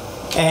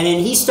 And then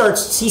he's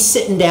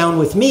sitting down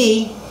with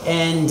me,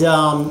 and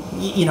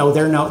you know,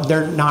 they're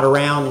not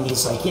around, and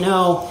he's like, you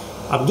know,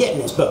 I'm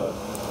getting this boat.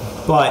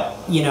 But,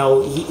 you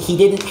know, he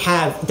didn't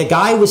have, the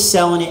guy was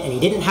selling it, and he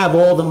didn't have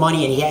all the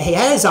money, and he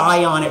had his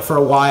eye on it for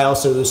a while,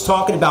 so he was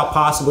talking about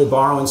possibly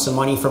borrowing some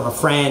money from a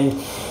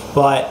friend,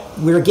 but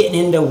we were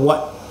getting into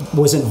what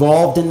was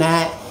involved in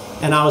that,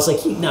 and I was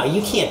like, no,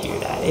 you can't do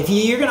that. If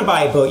you're going to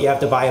buy a boat, you have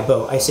to buy a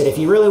boat. I said, if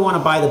you really want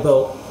to buy the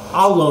boat,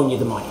 I'll loan you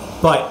the money,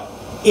 but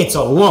it's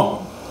a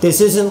loan.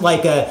 This isn't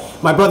like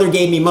my brother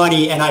gave me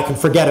money and I can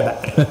forget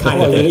about it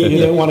kind of thing. You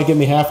didn't want to give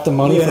me half the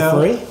money for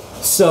free?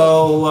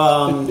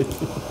 So,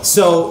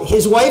 so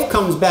his wife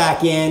comes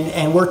back in,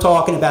 and we're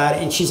talking about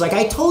it, and she's like,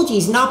 I told you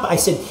he's not. I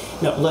said,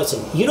 no,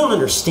 listen, you don't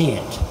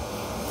understand.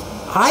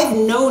 I've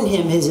known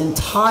him his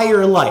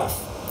entire life.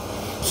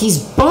 He's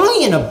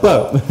buying a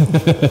boat.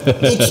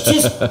 It's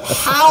just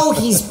how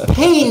he's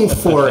paying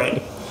for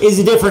it is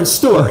a different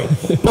story.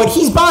 But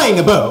he's buying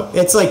a boat.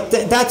 It's like,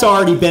 that's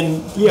already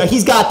been, you know,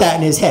 he's got that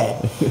in his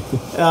head.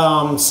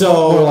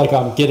 So more like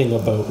I'm getting a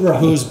boat. Right.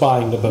 Who's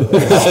buying the boat?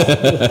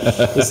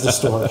 Is the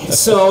story.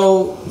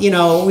 So, you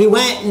know, we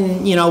went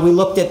and, you know, we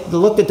looked at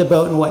the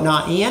boat and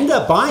whatnot. And he ended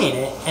up buying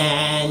it,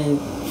 and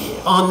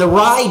on the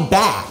ride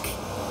back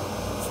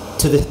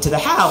to the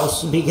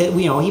house, because,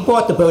 you know, he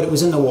bought the boat, it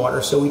was in the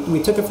water, so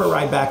we took it for a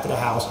ride back to the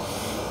house,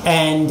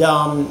 and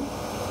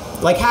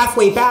like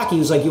halfway back, he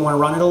was like, you want to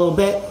run it a little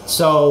bit?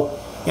 So,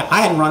 yeah,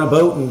 I hadn't run a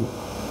boat in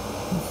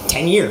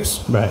 10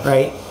 years,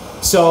 right?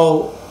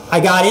 So I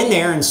got in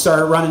there and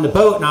started running the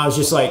boat, and I was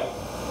just like,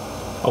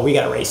 oh, we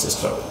got to race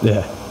this boat.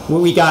 Yeah.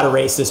 We got to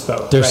race this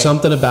boat. There's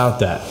something about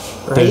that.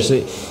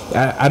 Right?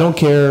 I don't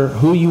care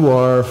who you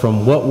are,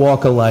 from what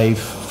walk of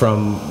life,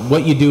 from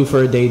what you do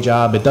for a day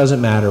job, it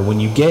doesn't matter. When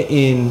you get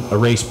in a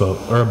race boat,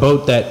 or a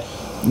boat that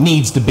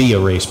needs to be a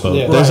race boat.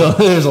 Yeah.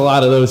 There's a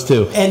lot of those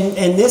too.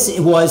 And this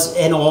was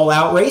an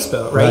all-out race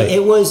boat, right?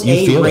 It was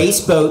a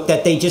race boat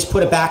that they just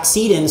put a back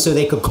seat in so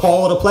they could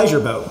call it a pleasure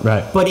boat.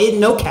 Right. But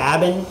no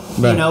cabin.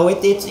 Right. You know,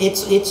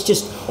 it's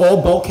just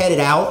all bulkheaded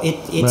out.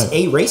 It's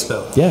a race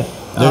boat. Yeah.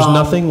 There's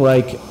nothing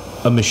like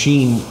a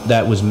machine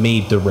that was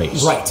made to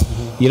race. Right.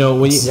 You know,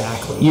 when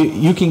exactly.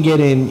 You can get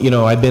in, you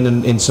know, I've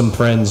been in some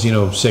friends, you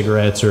know,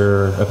 Cigarettes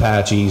or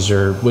Apaches,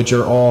 which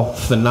are all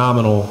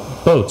phenomenal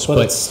boats, but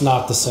it's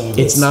not the same.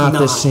 It's not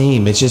the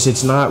same. It's just,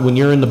 it's not, when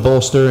you're in the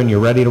bolster and you're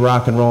ready to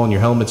rock and roll and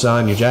your helmet's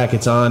on, your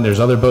jacket's on, there's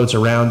other boats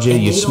around you,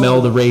 you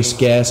smell the race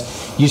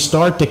gas, you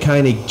start to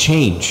kind of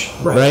change,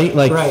 right?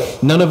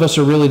 Like, none of us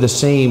are really the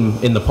same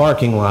in the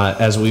parking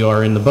lot as we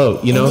are in the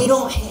boat, you know? And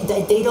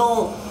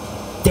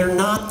they're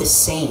not the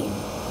same.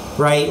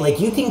 Right, like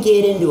you can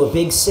get into a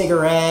big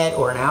Cigarette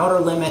or an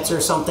Outer Limits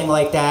or something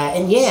like that,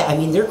 and yeah, I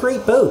mean, they're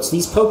great boats.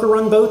 These poker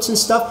run boats and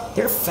stuff,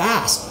 they're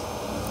fast.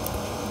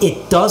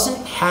 It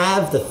doesn't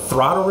have the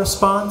throttle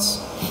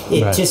response.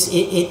 It's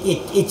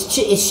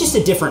just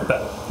a different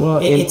boat. Well,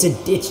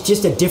 it's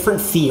just a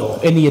different feel.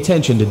 And the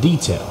attention to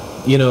detail.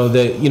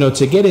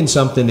 to get in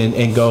something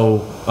and go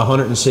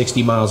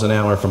 160 miles an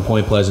hour from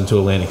Point Pleasant to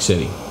Atlantic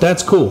City,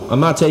 that's cool. I'm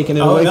not taking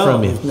it away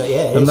from you. No,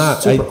 yeah, I'm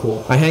not. Super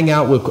cool. I hang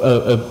out with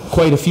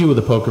quite a few of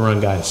the Poker Run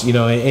guys,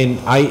 and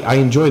I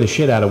enjoy the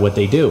shit out of what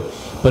they do,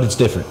 but it's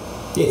different.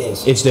 It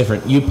is. It's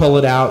different. You pull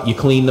it out, you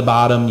clean the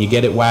bottom, you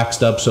get it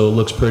waxed up so it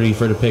looks pretty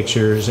for the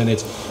pictures, and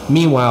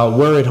meanwhile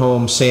we're at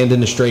home sanding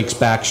the strakes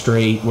back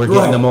straight. We're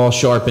getting them all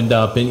sharpened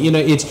up, and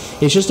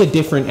it's just a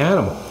different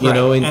animal, you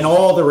know. And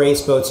all the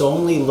race boats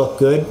only look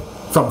good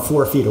from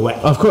 4 feet away.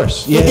 Of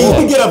course, yeah.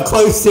 You get up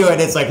close to it,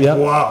 it's like,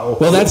 wow.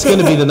 Well, that's going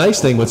to be the nice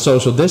thing with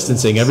social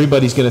distancing.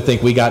 Everybody's going to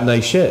think we got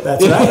nice shit.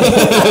 That's right.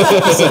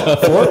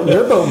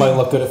 Your boat might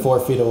look good at 4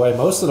 feet away.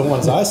 Most of the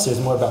ones I see is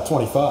more about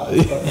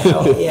 25.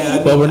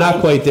 Well, we're not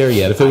quite there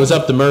yet. If it was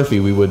up to Murphy,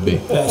 we would be.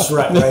 That's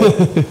right.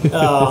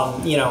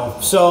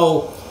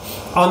 So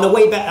on the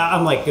way back,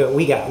 I'm like,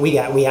 we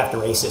have to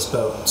race this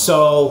boat.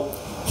 So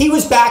he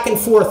was back and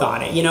forth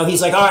on it.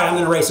 He's like, all right, I'm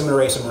going to race.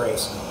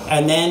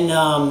 And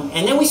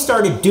then we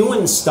started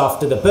doing stuff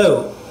to the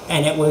boat,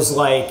 and it was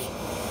like,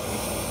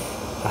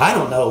 I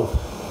don't know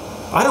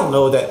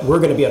that we're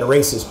going to be able to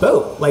race this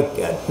boat. Like,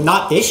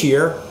 not this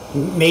year,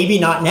 maybe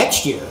not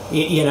next year,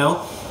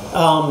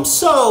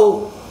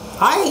 So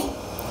I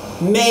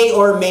may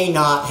or may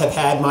not have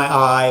had my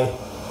eye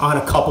on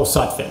a couple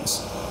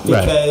Sutphins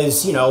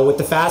because, with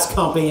the Fast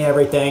Company and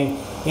everything,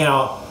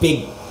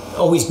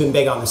 always been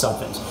big on the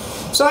Sutphins.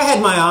 So I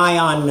had my eye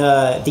on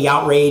the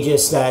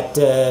Outrageous that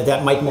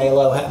Mike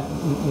Mello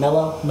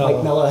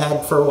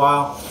had for a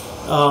while,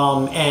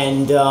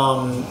 and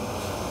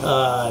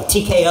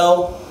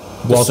TKO,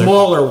 the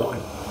smaller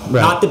one,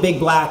 not the big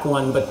black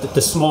one, but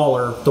the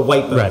smaller, the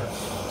white boat. Right.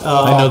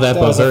 I know that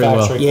boat very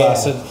well.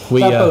 Class, and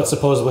that boat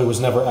supposedly was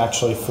never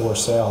actually for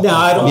sale. No,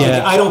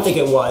 I don't think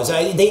it was.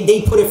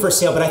 They put it for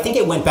sale, but I think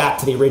it went back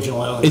to the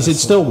original owner. Is it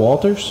still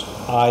Walters?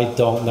 I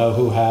don't know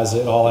who has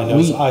it. All I know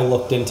is I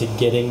looked into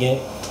getting it,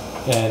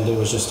 and it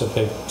was just a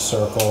big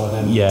circle,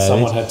 and then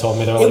someone had told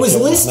me it was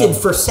listed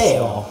for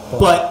sale,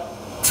 but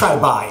try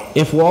to buy it.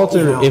 If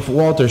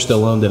Walter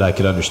still owned it, I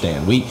could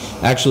understand.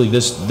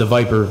 The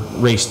Viper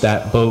raced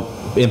that boat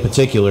in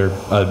particular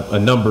a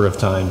number of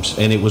times,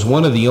 and it was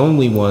one of the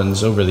only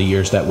ones over the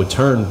years that would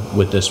turn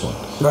with this one.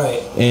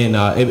 Right. And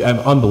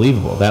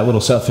unbelievable. That little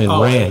Sutphin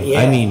ran.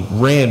 Yeah. I mean,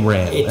 ran.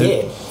 It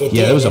did.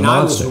 It was a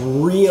monster. I was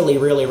really,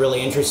 really,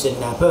 really interested in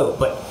that boat,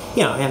 but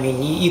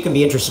you can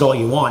be interested all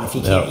you want. If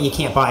you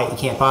can't buy it, you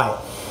can't buy it.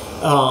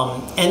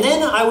 And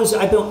then I was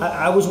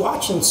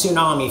watching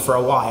Tsunami for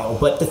a while,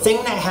 but the thing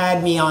that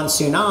had me on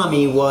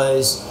Tsunami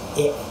was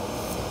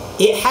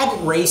it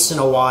hadn't raced in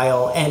a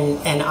while,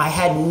 and I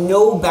had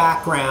no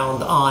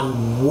background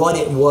on what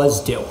it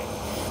was doing.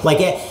 Like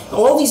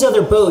all these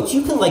other boats,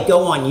 you can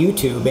go on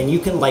YouTube and you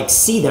can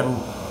see them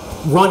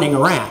running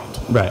around.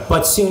 Right.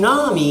 But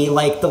Tsunami,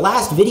 the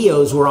last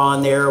videos were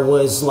on there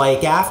was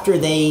after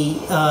they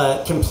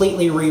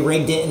completely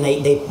re-rigged it and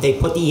they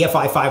put the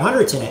EFI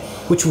 500s in it,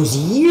 which was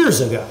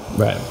years ago.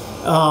 Right.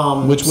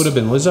 Which would have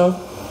been Lizzo?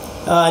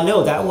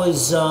 No, that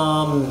was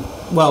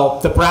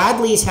the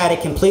Bradleys had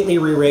it completely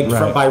re-rigged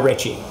by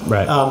Ritchie,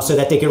 right? So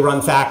that they could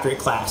run factory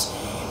class,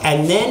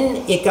 and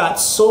then it got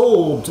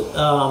sold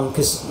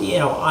because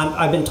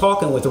I've been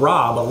talking with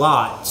Rob a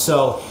lot,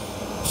 so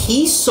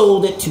he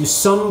sold it to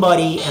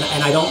somebody,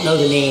 and I don't know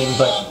the name,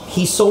 but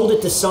he sold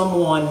it to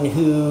someone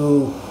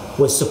who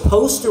was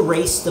supposed to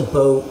race the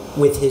boat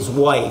with his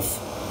wife.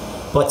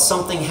 But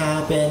something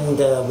happened.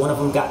 One of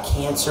them got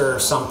cancer or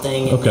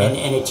something,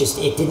 and it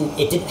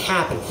didn't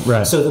happen.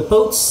 Right. So the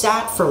boat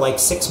sat for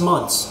 6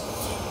 months,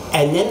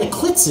 and then the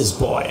Klitzes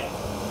bought it,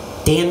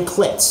 Dan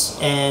Klitz,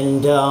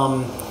 and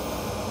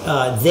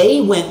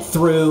they went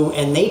through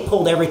and they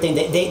pulled everything.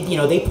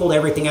 They pulled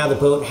everything out of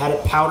the boat and had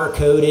it powder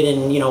coated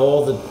and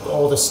all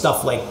the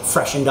stuff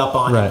freshened up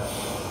on it.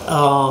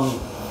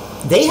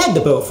 They had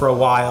the boat for a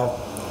while,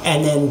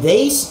 and then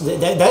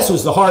that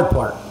was the hard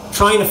part.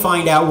 Trying to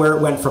find out where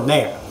it went from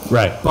there.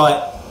 Right.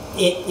 But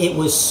it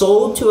was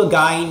sold to a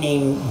guy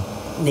named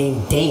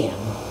Dan,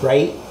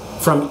 right?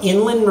 From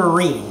Inland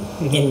Marine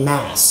in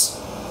Mass.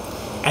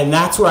 And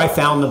that's where I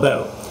found the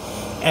boat.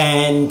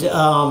 And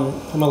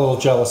I'm a little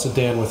jealous of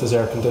Dan with his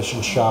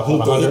air-conditioned shop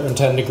on a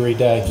 110-degree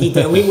day. He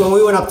did. When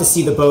we went up to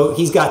see the boat,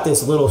 he's got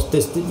this little...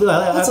 It's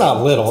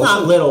not little. It's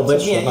not little, but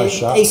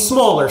a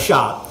smaller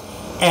shop.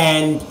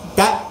 And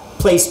that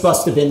place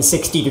must have been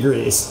 60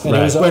 degrees. And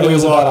it was about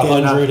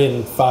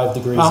 105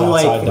 degrees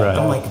outside.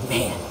 I'm like,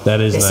 man,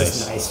 this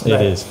is nice.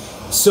 It is.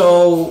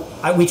 So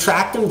we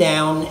tracked him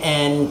down,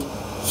 and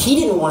he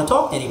didn't want to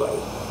talk to anybody.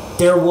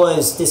 There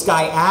was this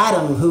guy,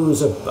 Adam,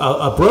 who's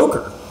a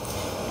broker.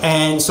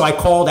 And so I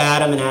called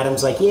Adam, and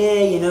Adam's like,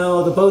 yeah,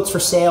 the boat's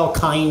for sale,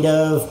 kind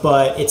of,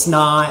 but it's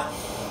not.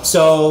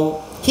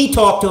 So he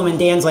talked to him, and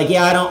Dan's like,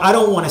 yeah, I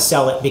don't want to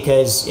sell it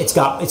because it's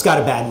got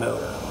a bad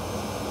motor.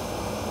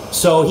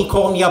 So he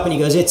called me up and he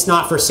goes, it's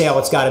not for sale,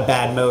 it's got a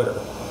bad motor.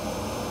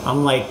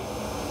 I'm like,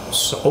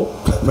 so?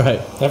 Right.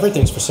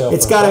 Everything's for sale.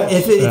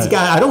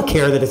 I don't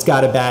care that it's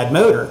got a bad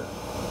motor.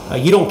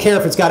 You don't care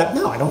if it's got a,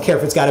 no, I don't care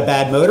if it's got a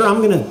bad motor.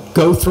 I'm going to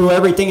go through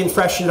everything and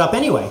freshen it up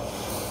anyway.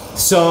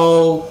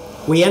 So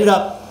he ended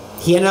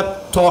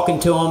up talking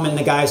to him, and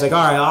the guy's like,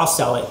 all right, I'll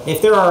sell it.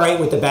 If they're all right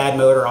with the bad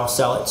motor, I'll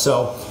sell it.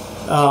 So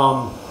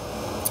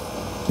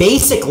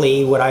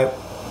basically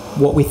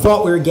what we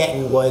thought we were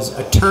getting was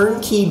a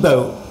turnkey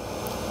boat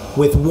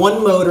with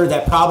one motor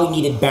that probably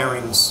needed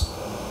bearings.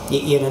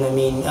 You know what I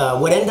mean?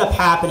 What ended up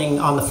happening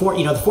on the the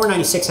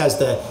 496 has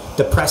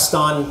the pressed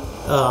on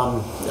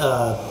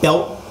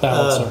belt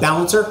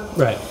balancer.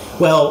 Right.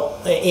 Well,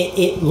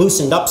 it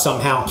loosened up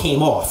somehow,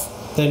 came off.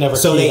 They never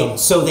So keyed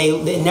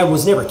them. it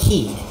was never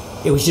keyed.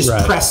 It was just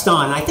Right. pressed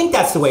on. I think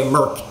that's the way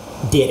Merck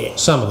did it.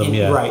 Some of them,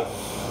 yeah. Right.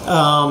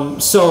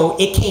 So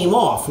it came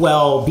off.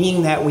 Well,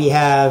 being that we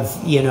have,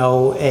 an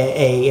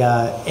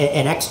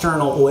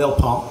external oil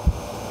pump,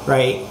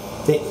 right?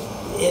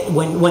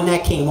 When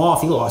that came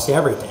off, he lost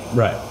everything.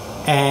 Right.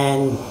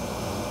 And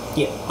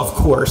yeah, of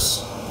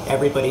course,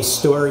 everybody's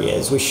story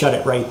is we shut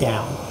it right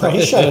down. Right,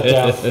 he shut it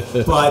down.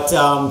 But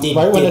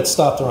when it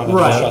stopped running.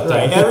 Right, shut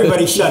right. down.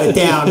 Everybody shut it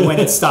down when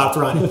it stopped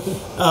running.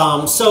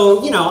 So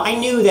I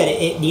knew that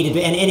it needed,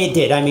 and it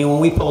did. I mean, when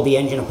we pulled the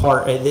engine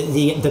apart,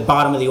 the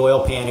bottom of the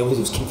oil pan, it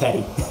was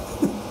confetti.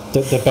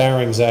 The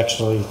bearings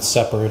actually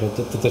separated.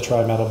 The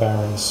tri-metal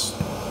bearings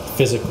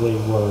physically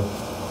were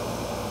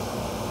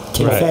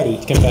Confetti.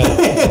 Right.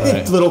 Confetti.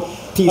 Right. Little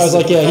pieces. I was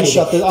like, of yeah, he confetti.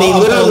 shut the. They I'm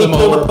literally pulling the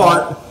pulled motor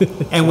apart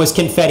and was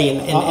confetti in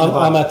the I'm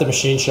bottom. at the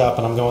machine shop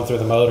and I'm going through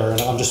the motor and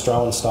I'm just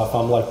throwing stuff.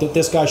 I'm like, did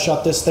this guy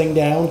shut this thing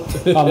down?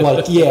 I'm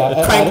like, yeah.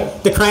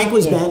 The crank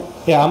was bent.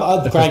 Yeah,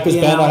 the crank was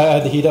You bent. know? I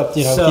had to heat up,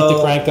 heat So-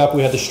 the crank up.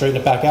 We had to straighten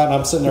it back out. And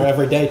I'm sitting there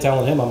every day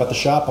telling him, I'm at the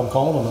shop, I'm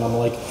calling him, and I'm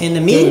like, In the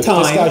 "Dude,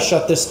 meantime- this guy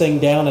shut this thing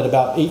down at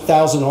about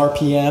 8,000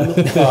 RPM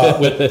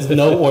with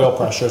no oil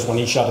pressures when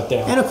he shut it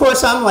down. And of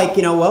course, I'm like,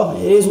 well,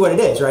 it is what it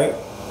is, right?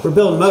 We're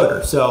building a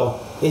motor, so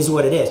it is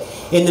what it is.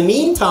 In the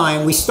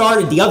meantime, we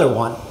started the other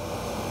one,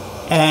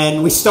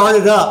 and we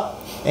started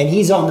up, and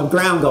he's on the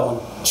ground going,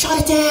 shut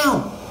it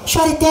down,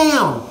 shut it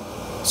down.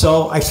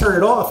 So I turned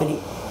it off, and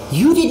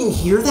you didn't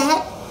hear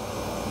that?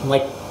 I'm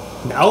like,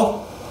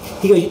 no.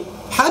 He goes,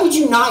 how did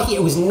you not hear?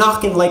 It was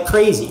knocking like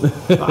crazy.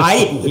 I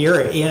didn't hear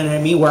it, you know what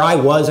I mean? Where I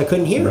was, I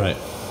couldn't hear Right.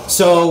 it.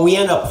 So we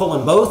ended up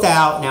pulling both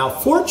out. Now,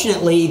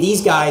 fortunately, these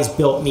guys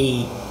built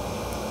me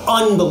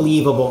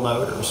unbelievable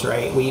motors,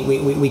 right?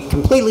 We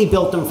completely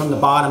built them from the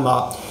bottom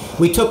up.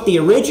 We took the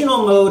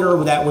original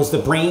motor that was the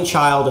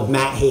brainchild of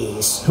Matt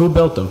Hayes. Who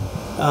built them?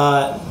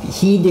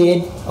 He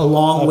did,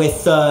 along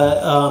with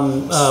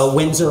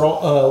Windsor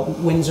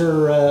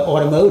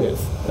Automotive.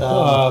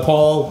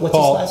 Paul, what's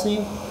Paul. his last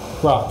name?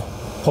 Rock.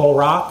 Paul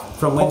Rock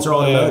from Windsor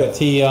Automotive.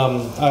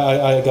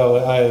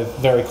 I'm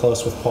very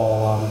close with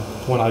Paul.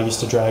 When I used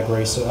to drag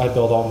race, I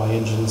build all my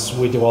engines.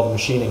 We do all the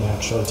machining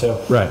actually too.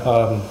 Right.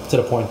 To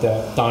the point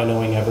that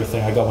dynoing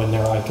everything, I go in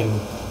there, I can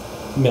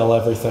mill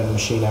everything,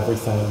 machine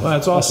everything, Well,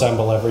 that's awesome.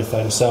 assemble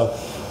everything. So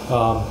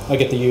I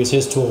get to use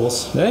his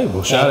tools. Hey,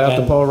 well, shout out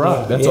to Paul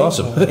Rock. That's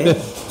awesome. Yeah.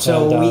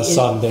 So and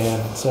son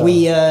Dan. So.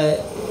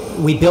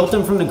 We built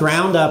them from the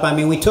ground up. I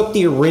mean, we took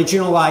the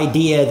original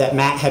idea that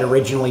Matt had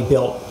originally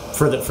built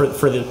for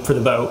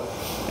the boat,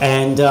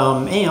 and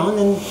and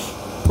then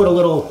put a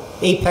little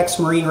Apex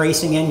Marine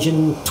Racing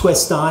engine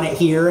twist on it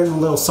here and a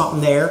little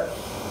something there.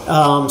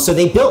 So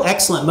they built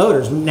excellent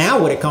motors. Now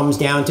what it comes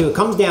down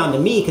to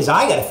me because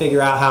I got to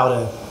figure out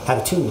how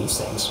to tune these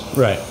things.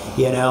 Right.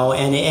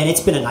 And it's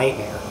been a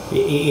nightmare.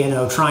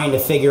 Trying to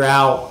figure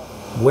out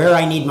where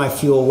I need my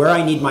fuel, where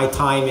I need my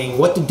timing,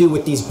 what to do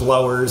with these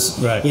blowers.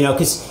 Right.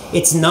 Because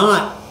it's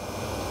not.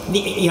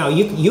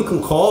 You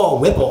can call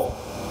Whipple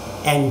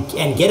and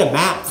get a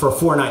map for a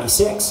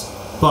 496,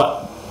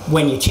 but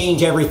when you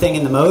change everything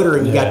in the motor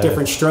and you got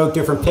different stroke,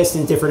 different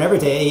pistons, different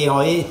everything,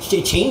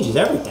 it changes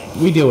everything.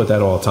 We deal with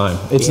that all the time.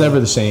 It's never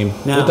the same.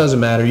 No. It doesn't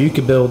matter. You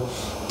could build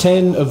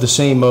 10 of the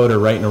same motor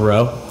right in a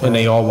row, and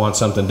they all want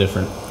something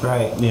different.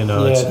 Right.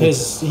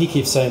 He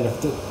keeps saying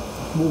that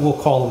we'll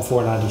call them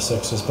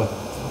 496s, but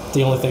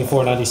the only thing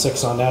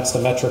 496 on that's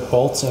the metric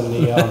bolts and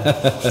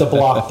the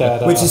block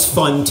that Which is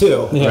fun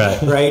too.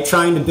 Yeah. Right.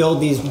 Trying to build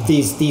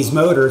these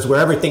motors where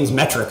everything's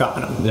metric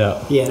on them.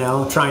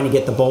 Yeah. Trying to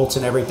get the bolts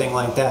and everything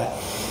like that.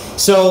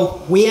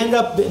 So we end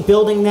up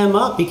building them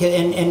up because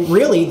and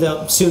really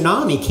the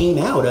tsunami came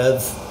out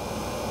of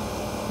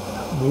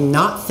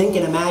not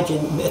thinking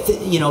imagine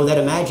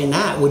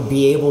that would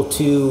be able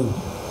to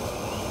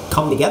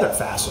come together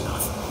fast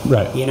enough.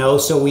 Right.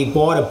 So we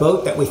bought a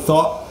boat that we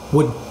thought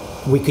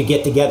we could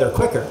get together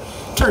quicker.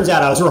 Turns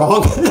out I was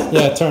wrong.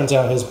 Yeah, it turns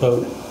out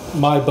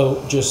my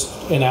boat,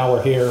 just an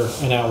hour here,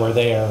 an hour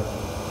there,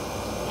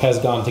 has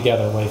gone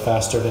together way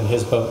faster than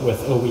his boat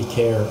with a week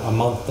here, a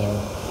month there.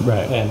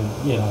 Right. And,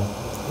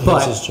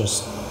 But his is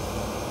just...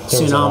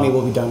 tsunami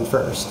will be done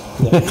first.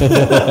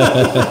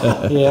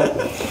 Yeah.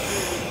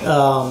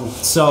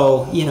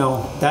 So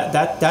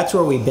that's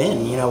where we've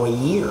been. A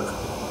year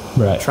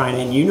Right. trying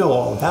to, and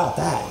all about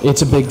that.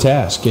 It's a big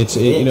task. It's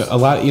is. a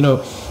lot.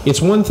 It's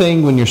one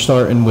thing when you're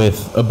starting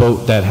with a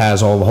boat that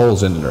has all the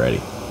holes in it already.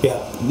 Yeah.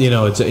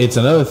 It's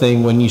another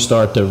thing when you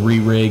start to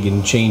re-rig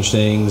and change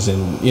things,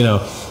 and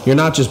you're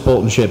not just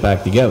bolting shit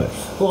back together.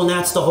 Well, and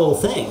that's the whole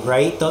thing,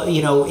 right? The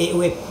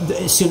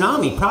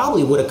Tsunami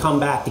probably would have come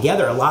back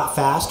together a lot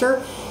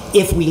faster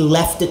if we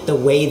left it the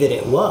way that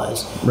it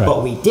was, right.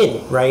 But we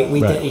didn't, right?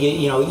 Right.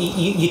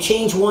 You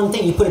change one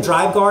thing, you put a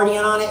drive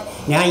guardian on it,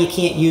 now you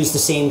can't use the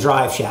same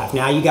drive shaft.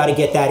 Now you got to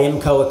get that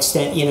IMCO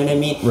extent, you know what I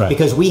mean? Right.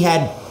 Because we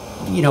had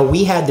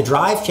the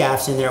drive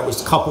shafts in there. It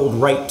was coupled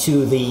right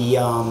to the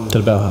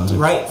bell housing.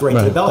 Right to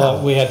the bell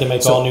housing. We had to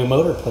make all new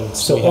motor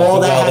plates. So all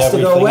that has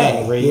to go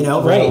away,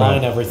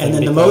 realign everything. And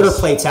then the motor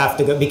plates have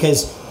to go,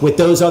 because with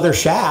those other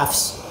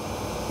shafts,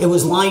 it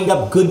was lined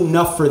up good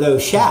enough for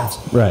those shafts.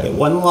 Right. It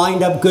wasn't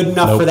lined up good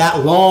enough for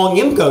that long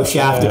IMCO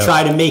shaft to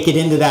try to make it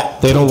into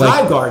that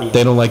drive guardian.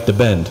 They don't like the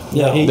bend.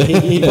 Yeah, he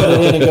put it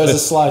in and goes to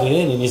slide it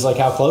in, and he's like,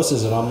 "How close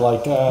is it?" I'm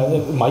like,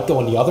 "It might go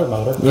in the other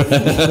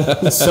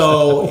motor."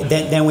 So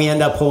then we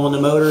end up pulling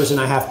the motors, and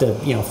I have to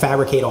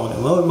fabricate all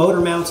the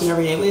motor mounts and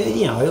everything.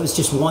 It was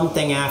just one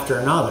thing after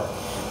another.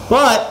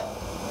 But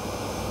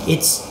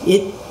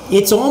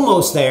it's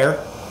almost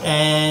there,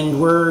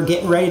 and we're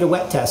getting ready to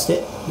wet test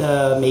it.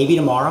 Maybe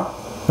tomorrow.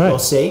 Right. We'll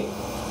see.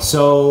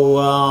 So,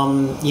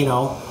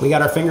 we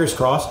got our fingers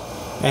crossed,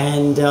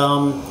 and,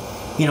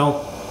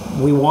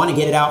 we want to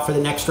get it out for the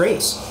next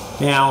race.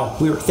 Now,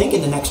 we were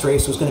thinking the next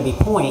race was going to be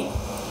Point,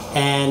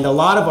 and a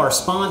lot of our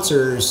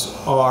sponsors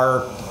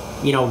are,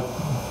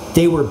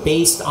 they were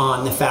based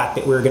on the fact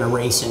that we were going to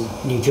race in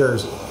New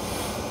Jersey.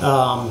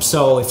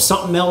 So if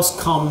something else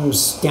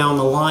comes down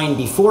the line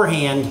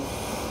beforehand,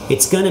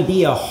 it's going to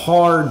be a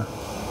hard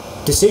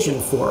decision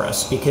for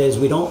us, because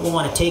we don't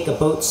want to take a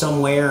boat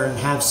somewhere and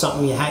have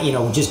something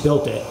we just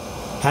built it,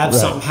 have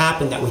something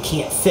happen that we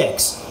can't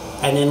fix,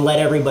 and then let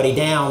everybody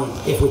down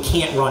if we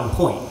can't run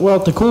Point. Well,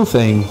 the cool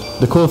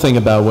thing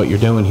about what you're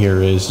doing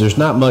here is there's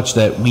not much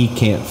that we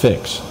can't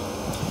fix,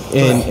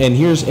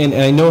 and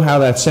I know how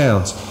that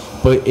sounds,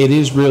 but it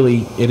is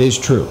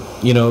true.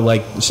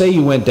 Like, say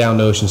you went down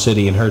to Ocean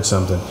City and heard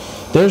something.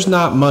 There's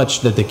not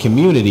much that the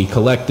community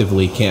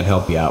collectively can't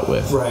help you out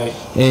with. Right.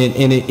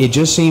 And it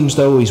just seems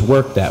to always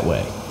work that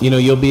way.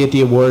 You'll be at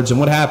the awards, and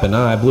what happened?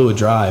 I blew a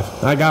drive.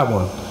 I got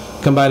one.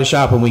 Come by the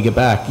shop when we get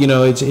back.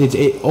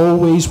 It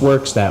always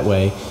works that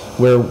way,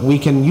 where we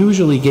can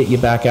usually get you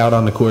back out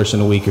on the course in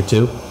a week or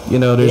two.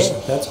 There's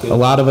that's good. A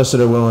lot of us that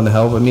are willing to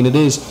help. I mean, it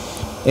is.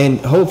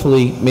 And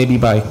hopefully, maybe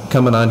by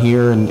coming on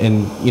here and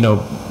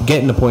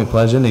getting to Point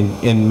Pleasant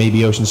and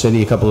maybe Ocean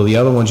City, a couple of the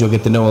other ones, you'll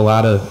get to know a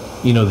lot of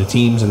the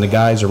teams and the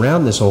guys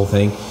around this whole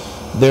thing.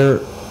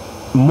 They're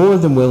more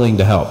than willing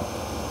to help.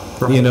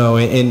 Right.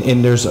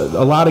 And there's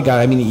a lot of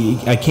guys. I mean,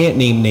 I can't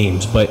name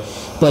names, but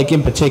like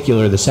in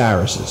particular the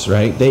Saracens,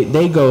 right?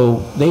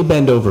 They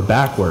bend over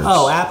backwards.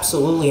 Oh,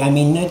 absolutely. I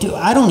mean,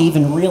 I don't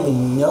even really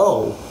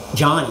know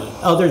Johnny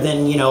other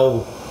than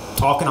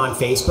talking on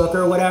Facebook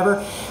or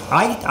whatever.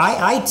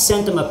 I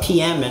sent him a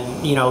PM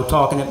and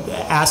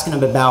asking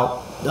him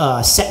about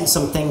setting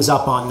some things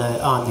up on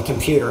the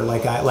computer,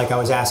 like I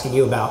was asking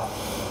you about,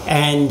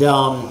 and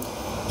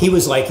he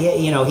was like,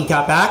 yeah, he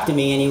got back to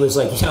me and he was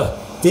like,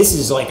 this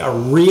is like a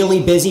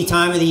really busy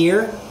time of the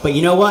year, but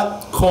you know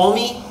what? Call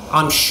me.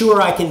 I'm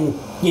sure I can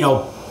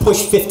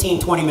push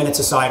 15-20 minutes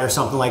aside or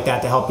something like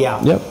that to help you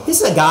out. Yep.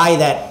 This is a guy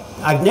that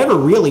I've never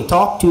really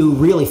talked to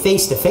really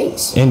face to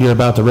face. And you're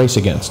about to race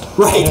against.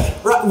 Right.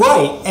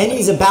 And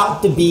he's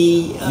about to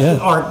be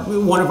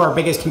one of our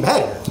biggest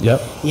competitors.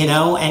 Yep.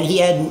 And he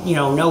had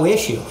no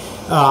issue.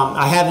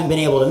 I haven't been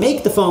able to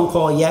make the phone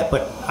call yet,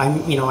 but I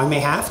may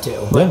have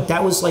to. But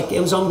that was it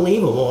was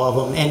unbelievable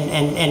of him.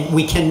 And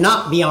we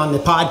cannot be on the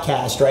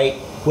podcast, right,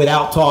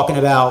 without talking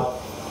about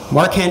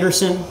Mark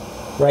Henderson.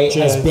 Right,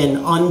 has been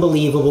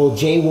unbelievable.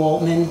 Jay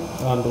Waltman,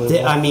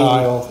 unbelievable. I mean,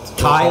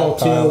 Kyle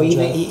too. Kyle,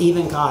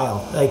 even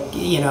Kyle.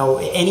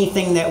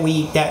 Anything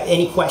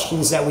any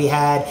questions that we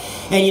had,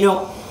 and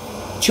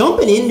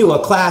jumping into a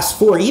Class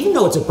 4, even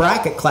though it's a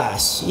bracket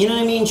class,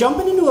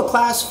 jumping into a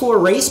Class 4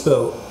 race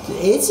boat,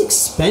 it's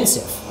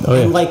expensive. Oh,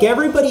 yeah. And like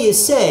everybody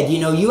has said,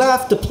 you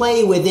have to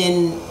play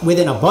within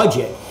a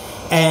budget,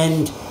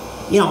 and.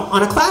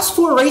 On a Class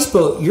 4 race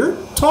boat, you're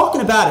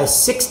talking about a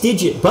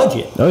 6-digit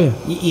budget. Oh, yeah.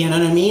 You know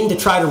what I mean? To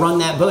try to run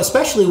that boat,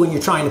 especially when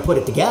you're trying to put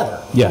it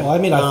together. Yeah. Well, I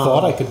mean, I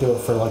thought I could do it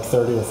for like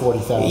 30 or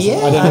 40,000. Yeah.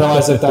 I didn't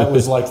realize that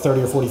was like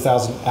 30 or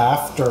 40,000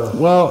 after.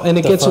 Well, and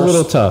it gets a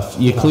little tough.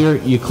 You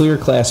clear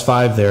Class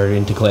 5 there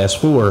into Class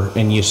 4,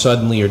 and you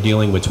suddenly are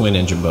dealing with twin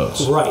engine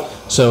boats. Right.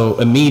 So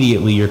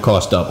immediately your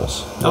cost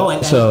doubles. Oh,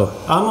 and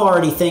I'm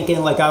already thinking,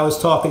 like I was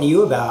talking to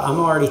you about, I'm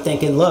already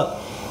thinking, look,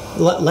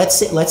 let's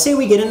say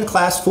we get into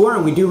Class 4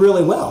 and we do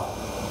really well.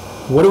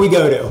 What do we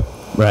go to?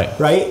 Right?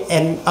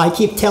 And I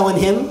keep telling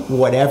him,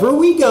 whatever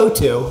we go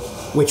to,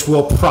 which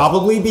will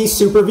probably be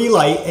Super V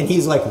Light, and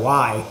he's like,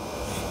 why?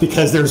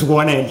 Because there's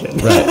one engine.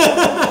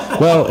 Right.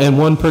 Well, and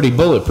one pretty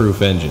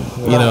bulletproof engine.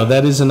 Right.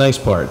 That is a nice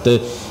part. The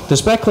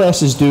spec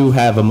classes do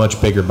have a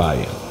much bigger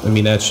buy-in. I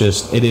mean, it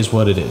is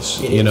what it is.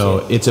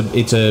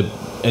 It's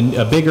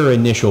a bigger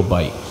initial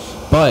bite.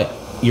 But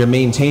you're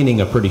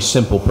maintaining a pretty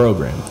simple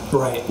program.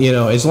 Right. You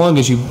know, as long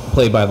as you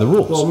play by the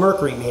rules. Well,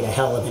 Mercury made a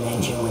hell of an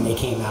engine when they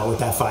came out with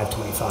that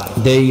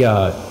 525.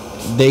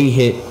 They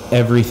hit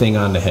everything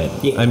on the head.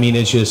 Yeah. I mean,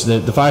 it's just the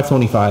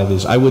 525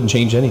 is, I wouldn't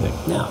change anything.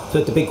 No,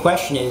 but the big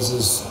question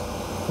is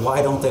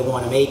why don't they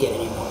want to make it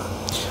anymore?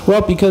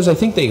 Well, because I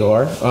think they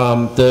are.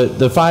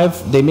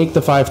 They make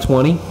the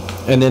 520,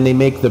 and then they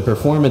make the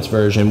performance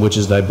version, which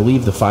is, I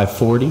believe, the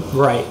 540.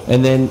 Right.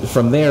 And then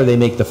from there, they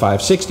make the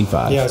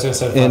 565. Yeah, I was going to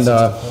say And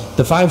 565.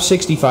 the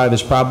 565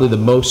 is probably the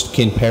most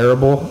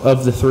comparable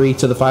of the three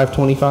to the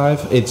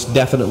 525. It's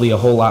definitely a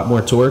whole lot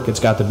more torque. It's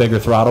got the bigger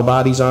throttle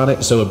bodies on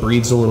it, so it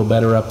breathes a little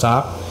better up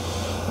top.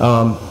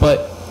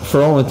 But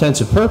for all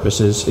intents and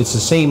purposes, it's the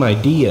same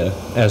idea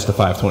as the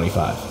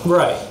 525.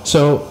 Right.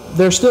 So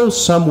they're still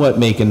somewhat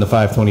making the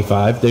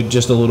 525. They're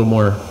just a little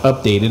more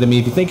updated. I mean,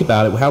 if you think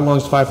about it, how long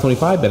has the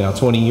 525 been out?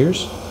 20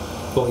 years?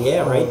 Well,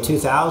 yeah, right.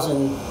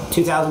 2000,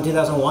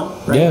 2001,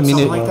 right? Yeah, I mean,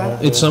 something like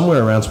that. it's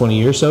somewhere around 20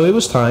 years. So it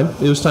was time.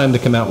 It was time to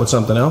come out with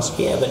something else.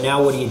 Yeah, but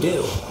now what do you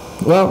do?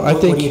 Well, I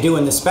think What do you do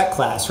in the spec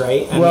class,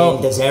 right? I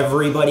mean, does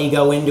everybody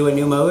go into a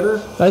new motor?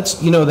 that's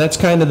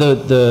kind of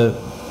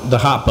the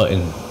hot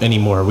button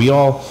anymore. We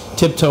all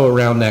tiptoe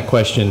around that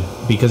question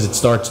because it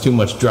starts too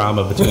much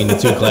drama between the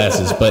two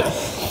classes. But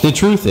the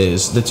truth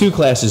is, the two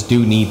classes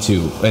do need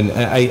to. And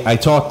I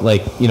talk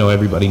like,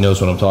 everybody knows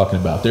what I'm talking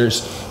about.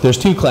 There's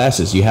two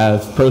classes. You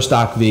have Pro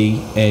Stock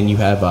V and you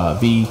have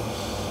V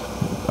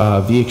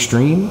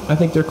Extreme, I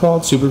think they're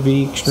called, Super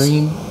V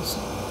Extreme.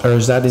 Or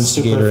is that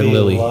Instigator Super V and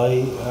Lily?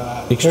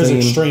 Light, Extreme.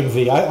 there's Extreme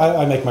V.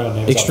 I make my own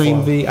names. Extreme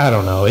up for 'em. V? I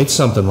don't know. It's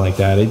something like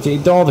that.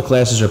 All the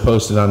classes are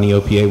posted on the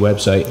OPA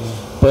website.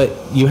 But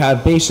you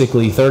have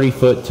basically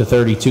 30-foot to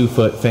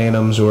 32-foot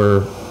Phantoms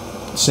or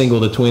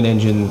single to twin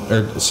engine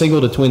or single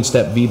to twin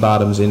step V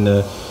bottoms in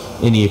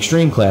the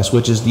Extreme class,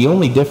 which is the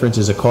only difference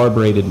is a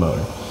carbureted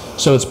motor.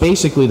 So it's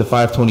basically the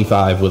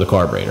 525 with a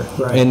carburetor.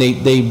 Right. And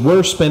they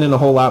were spinning a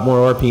whole lot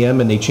more RPM,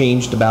 and they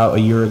changed about a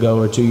year ago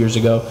or 2 years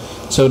ago.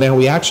 So now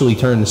we actually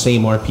turn the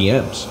same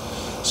RPMs.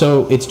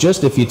 So it's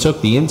just if you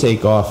took the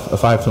intake off a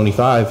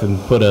 525 and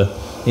put a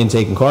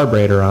intake and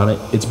carburetor on it,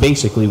 it's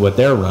basically what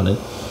they're running.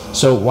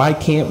 So why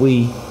can't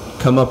we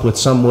come up with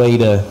some way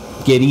to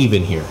get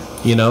even here?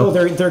 Well,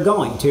 they're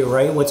going to,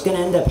 right? What's going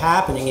to end up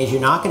happening is you're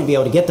not going to be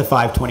able to get the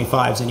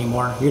 525s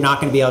anymore. You're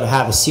not going to be able to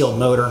have a sealed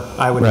motor,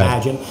 I would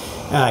imagine.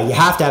 You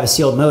have to have a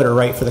sealed motor,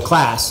 right, for the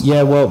class.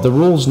 Yeah, well, the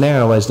rules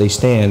now as they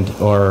stand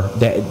are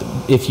that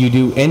if you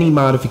do any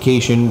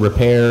modification,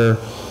 repair,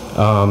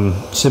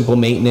 simple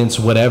maintenance,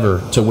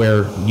 whatever, to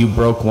where you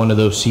broke one of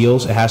those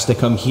seals, it has to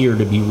come here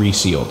to be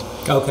resealed.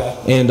 Okay.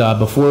 And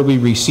before we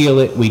reseal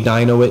it, we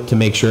dyno it to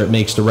make sure it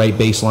makes the right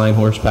baseline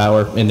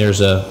horsepower. And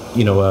there's a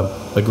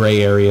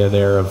gray area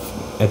there of,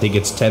 I think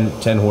it's 10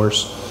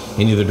 horse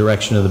in either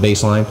direction of the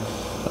baseline.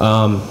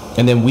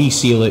 And then we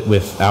seal it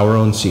with our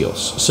own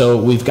seals. So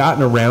we've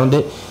gotten around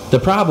it. The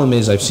problem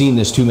is I've seen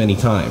this too many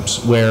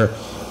times where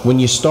when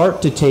you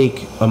start to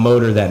take a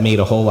motor that made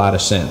a whole lot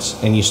of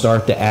sense and you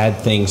start to add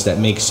things that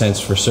make sense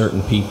for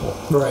certain people,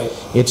 right,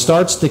 it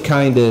starts to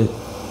kind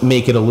of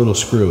make it a little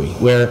screwy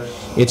where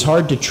it's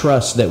hard to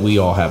trust that we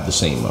all have the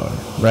same motor,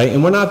 right?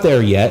 And we're not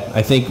there yet.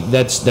 I think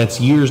that's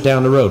years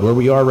down the road. Where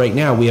we are right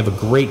now, we have a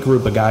great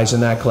group of guys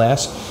in that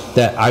class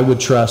that I would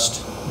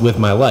trust with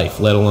my life,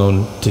 let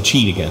alone to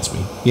cheat against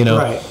me,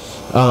 Right.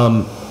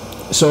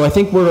 So I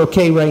think we're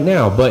okay right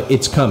now, but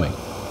it's coming.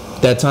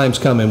 That time's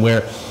coming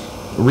where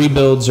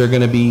rebuilds are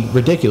going to be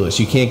ridiculous.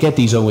 You can't get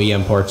these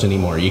OEM parts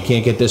anymore. You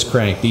can't get this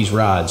crank, these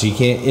rods. You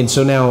can't, and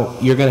so now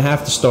you're going to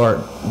have to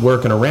start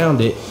working around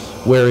it.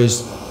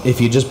 Whereas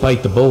if you just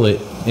bite the bullet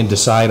and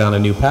decide on a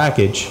new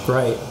package,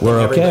 right, we're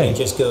then everybody okay.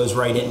 just goes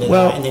right into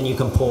that, and then you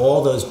can pull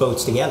all those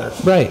boats together.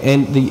 Right,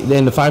 and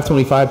the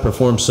 525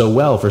 performs so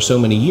well for so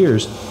many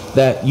years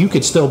that you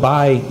could still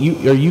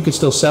you could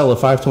still sell a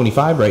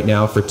 525 right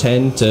now for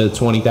 $10,000 to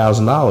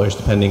 $20,000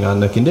 depending on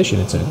the condition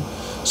it's in.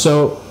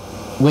 So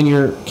when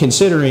you're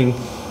considering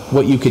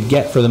what you could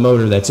get for the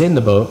motor that's in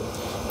the boat,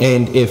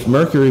 and if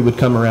Mercury would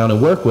come around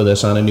and work with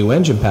us on a new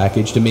engine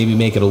package to maybe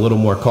make it a little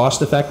more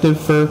cost effective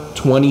for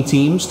 20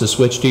 teams to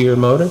switch to your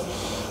motor,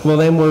 well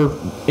then we're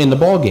in the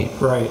ball game.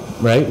 Right.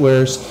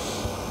 Whereas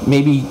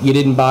maybe you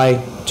didn't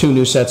buy 2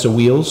 new sets of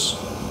wheels,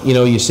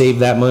 you saved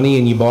that money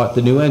and you bought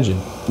the new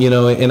engine.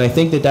 And I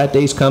think that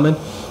day's coming.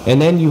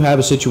 And then you have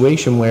a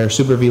situation where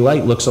Super V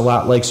Light looks a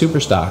lot like Super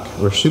Stock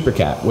or Super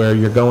Cat, where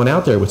you're going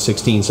out there with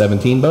 16,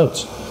 17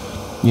 boats.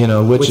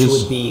 Which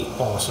would be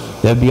awesome.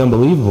 That'd be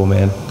unbelievable,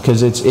 man.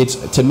 Because it's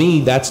to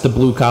me that's the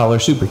blue collar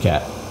Super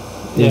Cat.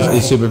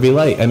 Is Super V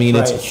Light. I mean,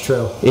 it's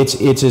true. It's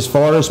as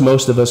far as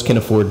most of us can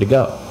afford to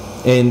go,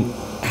 and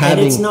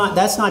it's not.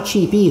 That's not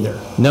cheap either.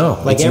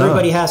 No, like it's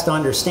everybody not. has to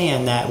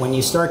understand that when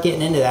you start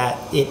getting into that,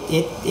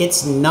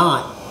 it's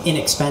not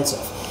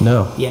inexpensive.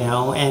 No.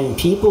 And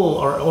people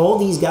all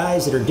these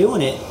guys that are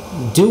doing it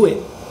do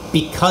it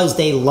because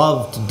they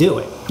love to do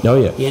it. Oh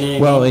yeah. You know what I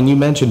well, mean? and you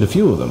mentioned a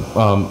few of them,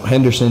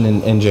 Henderson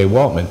and Jay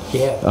Waltman.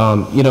 Yeah.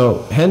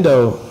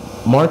 Hendo,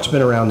 Mark's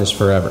been around this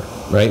forever.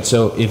 right?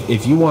 So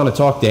if you want to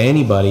talk to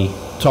anybody,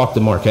 talk to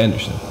Mark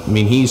Henderson. I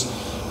mean, he's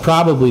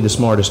probably the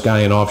smartest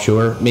guy in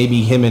offshore.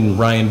 Maybe him and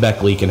Ryan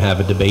Beckley can have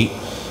a debate.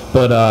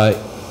 But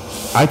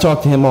I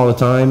talk to him all the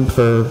time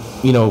for,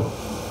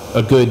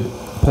 a good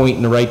point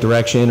in the right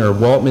direction. Or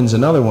Waltman's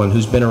another one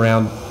who's been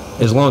around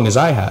as long as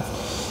I have.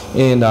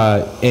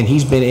 And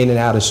he's been in and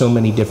out of so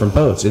many different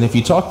boats. And if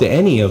you talk to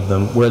any of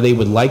them, where they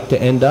would like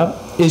to end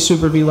up is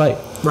Super V Light.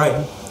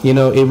 Right.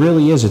 It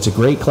really is. It's a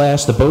great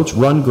class. The boats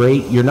run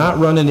great. You're not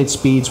running at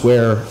speeds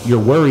where you're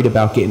worried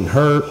about getting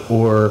hurt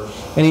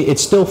and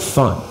it's still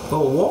fun.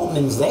 Well,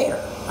 Waltman's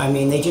there. I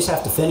mean, they just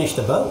have to finish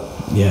the boat.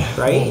 Yeah.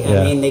 Right?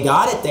 Yeah. I mean, they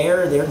got it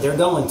there. They're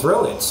going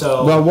through it.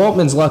 So. Well,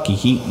 Waltman's lucky.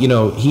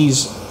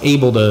 He's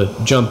able to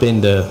jump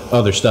into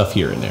other stuff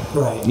here and there.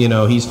 Right.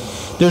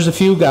 There's a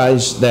few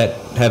guys that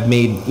have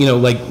made,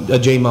 like a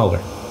Jay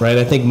Muller, right?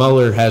 I think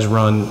Muller has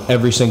run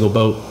every single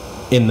boat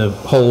in the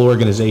whole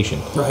organization.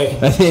 Right.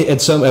 I think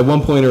at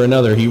one point or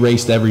another, he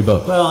raced every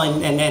boat. Well,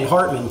 and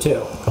Hartman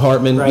too.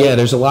 Hartman, right? Yeah,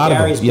 there's a lot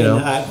Gary's of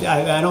them.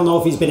 I don't know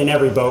if he's been in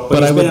every boat,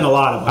 but he's been in a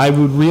lot of them. I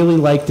would really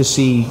like to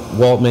see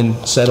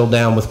Waltman settle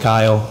down with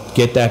Kyle,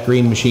 get that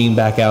green machine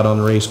back out on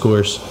the race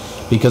course,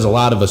 because a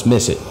lot of us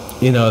miss it.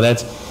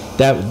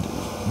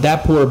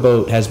 That poor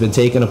boat has been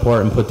taken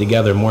apart and put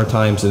together more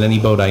times than any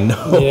boat I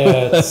know.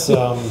 Yeah, it's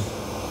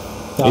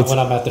when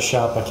I'm at the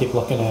shop, I keep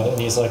looking at it,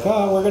 and he's like,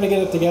 "Oh, we're gonna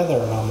get it together,"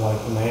 and I'm like,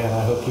 "Man,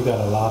 I hope you got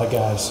a lot of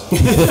guys."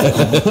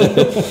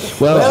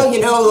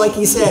 Well, like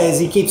he says,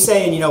 he keeps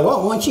saying,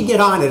 well, once you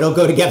get on it, it'll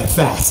go together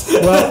fast.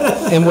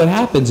 Well, and what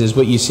happens is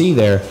what you see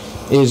there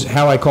is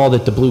how I called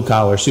it the blue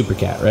collar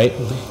supercat, right?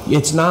 Mm-hmm.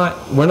 It's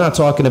not. We're not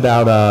talking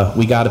about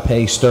we got to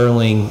pay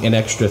Sterling an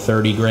extra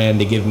 $30,000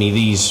 to give me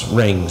these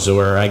rings,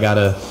 or I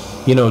gotta,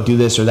 do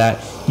this or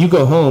that. You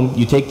go home,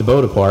 you take the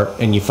boat apart,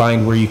 and you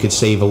find where you could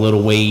save a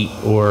little weight,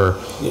 or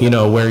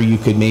where you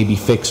could maybe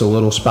fix a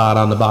little spot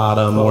on the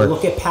bottom. Well, or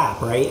look at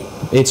Pap, right?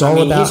 It's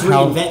all about he's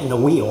reinventing the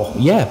wheel.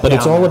 Yeah, but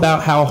it's all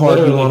about how hard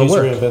you want to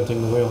work. He's reinventing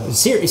the wheel.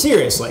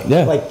 Seriously.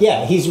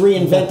 Yeah. He's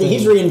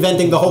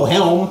reinventing the whole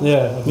helm.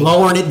 Yeah.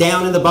 Lowering it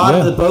down in the bottom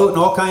of the boat and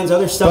all kinds of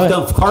other stuff.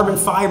 Done carbon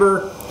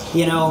fiber.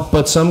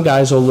 But some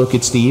guys will look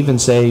at Steve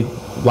and say,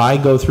 why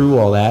go through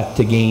all that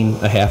to gain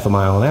a half a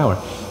mile an hour?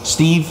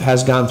 Steve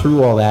has gone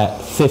through all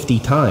that 50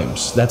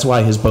 times. That's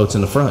why his boat's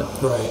in the front.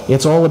 Right.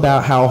 It's all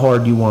about how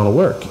hard you want to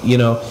work.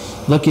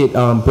 Look at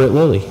Britt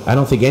Lilly. I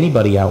don't think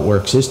anybody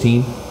outworks his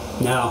team.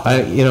 No.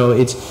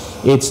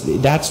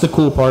 That's the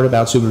cool part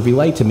about Super V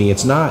Light to me.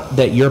 It's not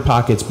that your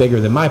pocket's bigger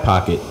than my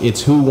pocket.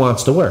 It's who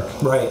wants to work.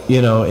 Right.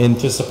 And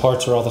just the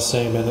parts are all the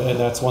same, and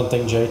that's one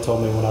thing Jay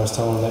told me when I was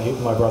telling him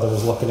that my brother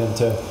was looking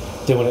into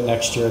doing it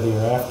next year or the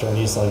year after, and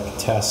he's like,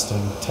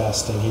 testing.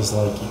 He's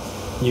like,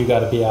 you got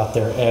to be out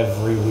there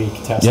every week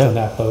testing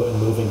that boat and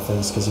moving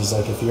things, because he's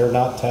like, if you're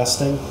not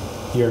testing,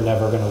 you're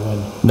never going to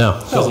win. No.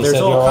 There's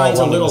all kinds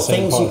of little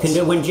things you can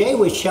do. When Jay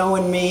was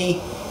showing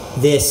me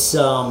this,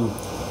 the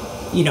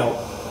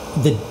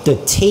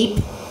tape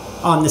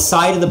on the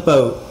side of the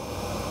boat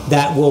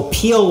that will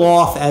peel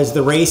off as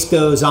the race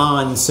goes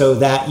on, so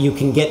that you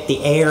can get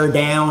the air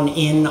down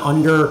in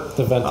under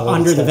the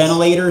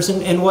ventilators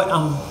and what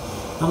I'm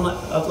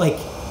like,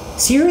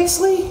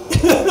 seriously?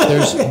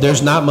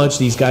 there's not much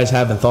these guys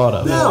haven't thought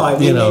of. No, I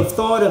mean, they've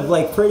thought of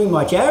like pretty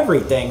much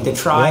everything to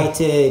try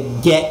to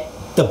get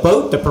the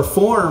boat to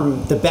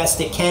perform the best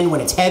it can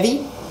when it's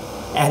heavy,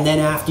 and then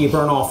after you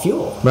burn off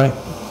fuel. Right.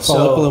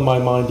 So it blew my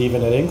mind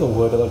even at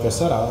Inglewood. Like I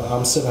said,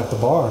 I'm sitting at the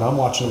bar and I'm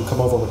watching them come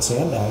over with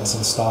sandbags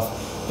and stuff,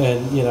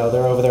 and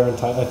they're over there in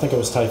I think it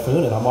was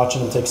Typhoon, and I'm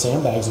watching them take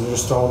sandbags and they're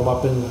just throwing them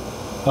up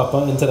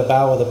into the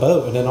bow of the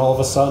boat, and then all of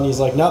a sudden he's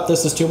like, nope,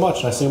 this is too much,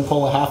 and I see him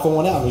pull a half of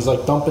one out, and he's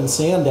like dumping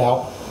sand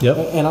out. Yep.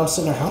 And I'm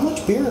sitting there, how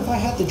much beer have I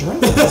had to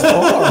drink at this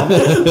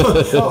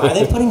bar? Are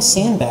they putting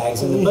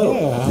sandbags in the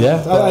boat?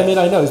 Yeah. I mean,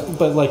 I know,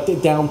 but like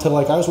down to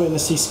like I was waiting to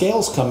see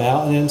scales come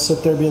out, and then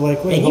sit there and be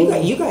like, wait.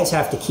 And you guys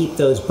have to keep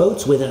those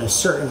boats within a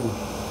certain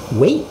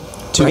weight,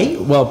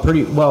 right? Well,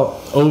 pretty well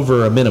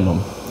over a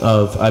minimum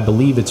of, I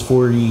believe it's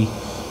 200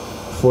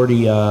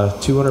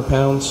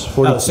 pounds.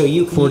 40, so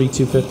you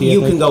 250.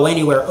 You can go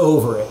anywhere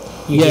over it.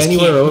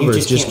 Anywhere over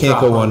it, just can't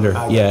go under.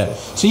 Yeah.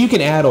 So you can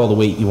add all the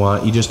weight you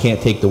want. You just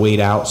can't take the weight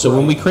out. So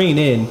when we crane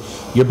in,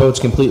 your boat's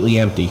completely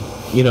empty.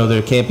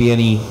 There can't be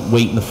any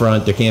weight in the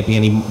front. There can't be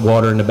any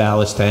water in the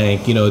ballast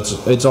tank.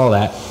 It's all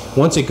that.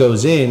 Once it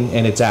goes in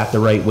and it's at the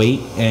right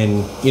weight,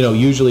 and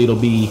usually it'll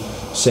be,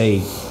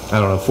 say, I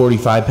don't know,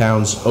 45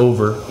 pounds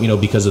over,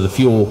 because of the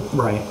fuel.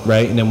 Right.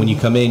 Right. And then when you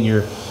come in,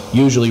 you're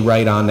usually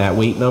right on that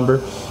weight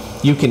number.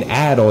 You can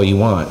add all you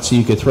want. So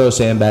you could throw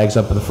sandbags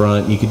up in the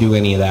front. You could do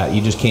any of that.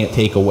 You just can't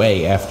take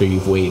away after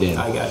you've weighed in.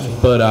 I got you.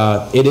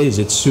 But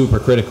it's super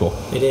critical.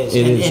 It is.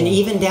 And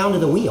even down to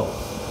the wheel.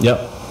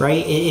 Yep.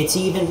 Right? It's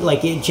even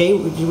like they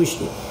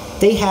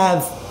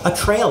have a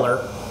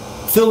trailer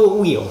filled with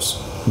wheels.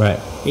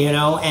 Right.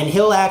 And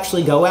he'll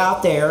actually go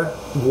out there,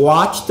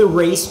 watch the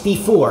race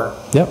before,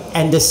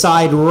 and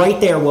decide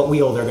right there what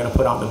wheel they're going to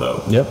put on the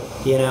boat. Yep.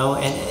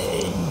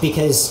 And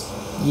because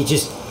you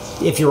just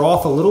if you're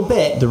off a little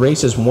bit. The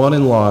race is won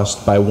and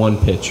lost by one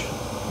pitch.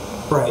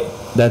 Right.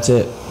 That's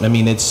it. I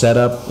mean, it's set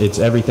up. It's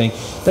everything.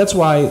 That's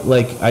why,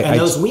 like, and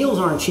those wheels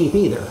aren't cheap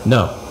either.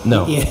 No,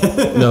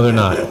 Yeah. no, they're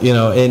not. You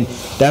know, and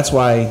that's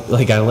why,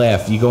 like, I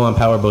laugh. You go on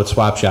Powerboat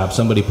Swap Shop.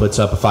 Somebody puts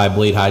up a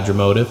 5-blade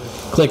Hydromotive.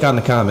 Click on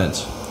the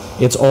comments.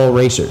 It's all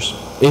racers.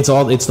 It's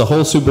the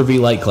whole Super V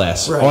light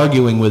class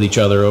arguing with each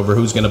other over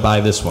who's going to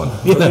buy this one.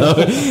 You know,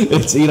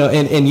 it's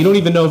and you don't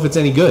even know if it's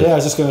any good. Yeah, I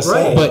was just going to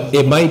say, but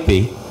it might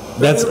be.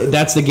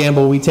 That's the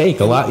gamble we take.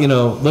 A lot, you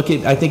know. Look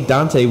at, I think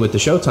Dante with the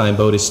Showtime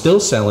boat is still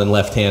selling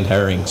left-hand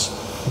herrings.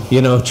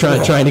 You know,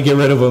 trying to get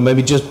rid of them.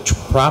 Maybe just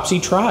props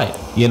he tried.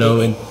 You know,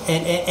 and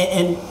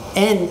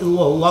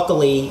well,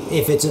 luckily,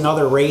 if it's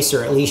another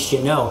racer, at least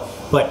you know.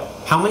 But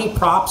how many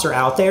props are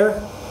out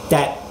there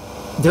that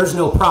there's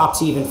no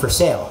props even for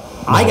sale?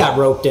 No. I got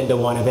roped into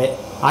one of it.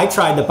 I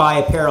tried to buy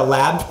a pair of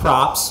labbed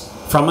props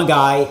from a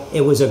guy.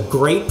 It was a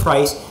great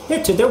price.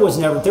 There was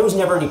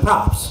never any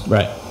props.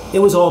 Right. It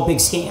was all a big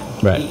scam.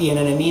 Right. You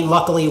know what I mean?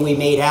 Luckily, we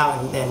made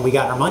out and we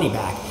got our money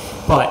back.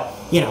 But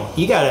you know,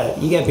 you gotta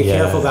be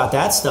careful about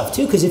that stuff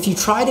too, because if you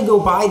try to go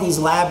buy these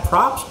lab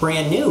props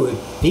brand new,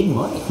 big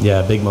money.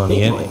 Yeah, big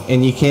money.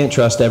 And you can't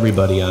trust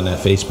everybody on that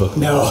Facebook.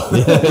 No.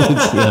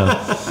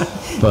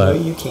 But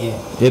no, you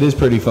can't. It is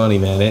pretty funny,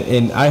 man.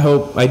 And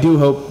I do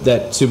hope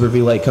that Super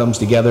V Light comes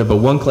together. But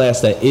one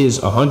class that is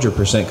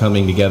 100%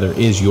 coming together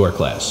is your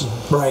class.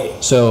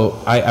 Right. So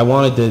I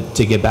wanted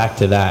to get back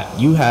to that.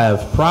 You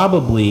have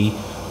probably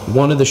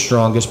one of the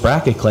strongest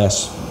bracket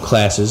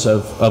classes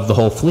of the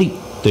whole fleet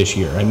this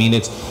year. I mean,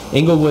 it's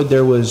Inglewood.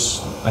 There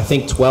was, I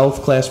think,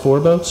 12 Class 4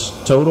 boats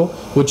total,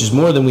 which is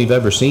more than we've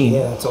ever seen.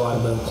 Yeah, that's a lot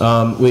of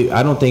boats.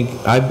 I don't think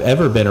I've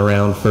ever been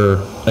around for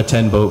a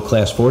 10-boat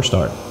Class 4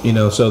 start. You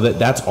know, so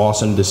that's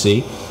awesome to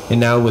see. And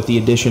now with the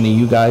addition of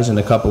you guys and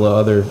a couple of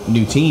other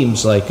new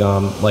teams like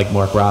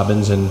Mark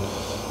Robbins and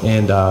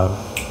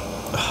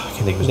I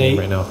can't think of his name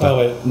right now.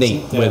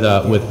 Nate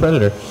with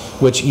Predator,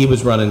 which he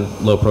was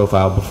running low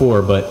profile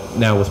before, but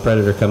now with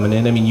Predator coming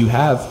in, I mean, you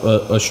have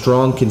a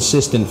strong,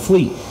 consistent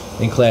fleet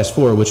in Class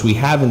 4, which we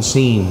haven't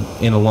seen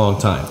in a long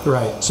time.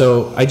 Right.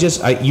 So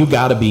you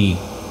got to be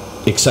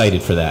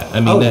excited for that. I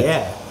mean,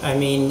 yeah. I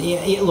mean,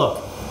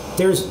 look,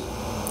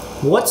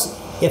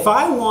 if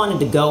I wanted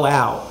to go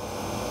out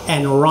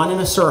and run in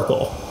a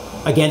circle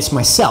against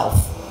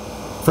myself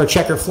for a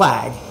checkered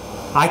flag,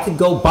 I could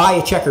go buy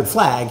a checkered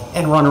flag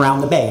and run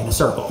around the bay in a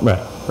circle.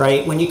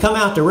 Right? When you come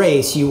out to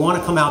race, you want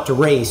to come out to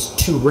race.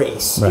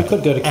 Right. You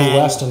could go to Key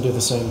West and do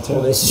the same too.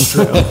 Well, this is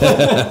true.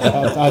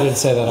 I didn't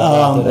say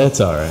that.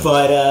 That's all right.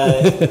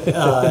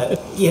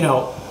 But you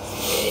know,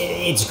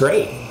 it's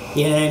great.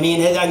 You know what I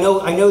mean? I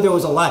know there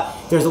was a lot.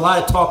 There's a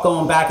lot of talk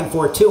going back and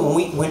forth too.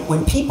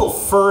 When people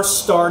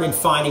first started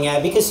finding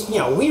out, because you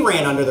know we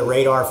ran under the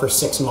radar for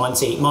 6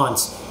 months, 8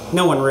 months.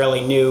 No one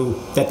really knew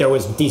that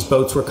these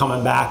boats were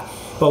coming back.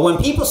 But when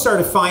people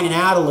started finding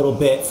out a little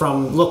bit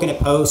from looking at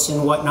posts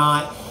and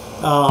whatnot,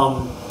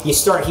 you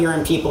start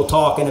hearing people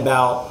talking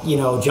about, you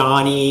know,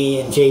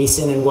 Johnny and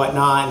Jason and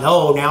whatnot,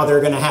 and now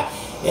they're going to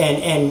have,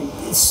 and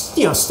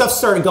you know, stuff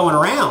started going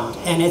around,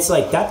 and it's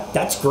like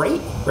that's great,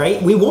 right?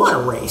 We want to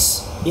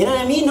race, you know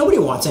what I mean? Nobody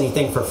wants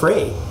anything for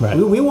free. Right.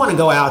 We want to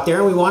go out there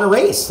and we want to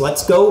race.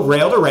 Let's go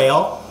rail to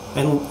rail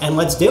and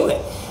let's do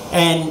it.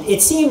 And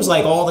it seems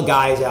like all the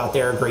guys out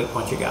there are a great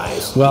bunch of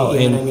guys. Well,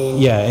 you know what I mean?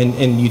 Yeah,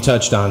 and you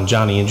touched on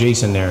Johnny and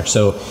Jason there.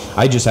 So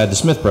I just had the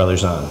Smith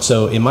brothers on.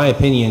 So in my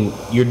opinion,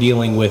 you're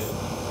dealing with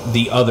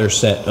the other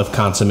set of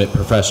consummate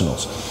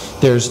professionals.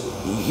 There's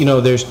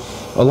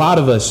a lot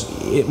of us,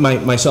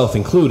 myself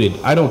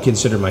included, I don't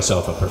consider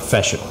myself a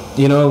professional.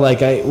 You know, like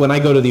when I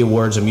go to the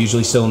awards, I'm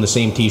usually still in the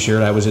same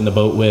T-shirt I was in the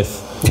boat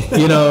with.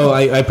 You know,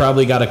 I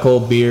probably got a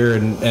cold beer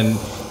and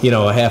you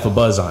know, a half a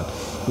buzz on.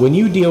 When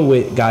you deal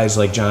with guys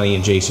like Johnny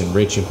and Jason,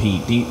 Rich and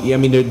Pete, I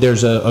mean,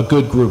 there's a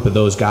good group of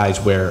those guys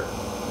where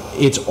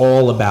it's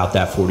all about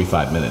that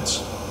 45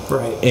 minutes.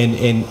 Right.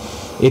 And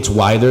it's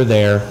why they're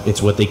there.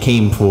 It's what they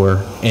came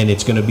for, and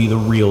it's going to be the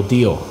real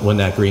deal when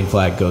that green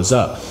flag goes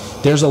up.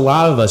 There's a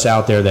lot of us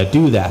out there that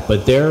do that,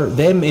 but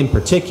them in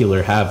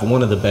particular have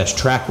one of the best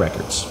track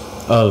records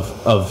of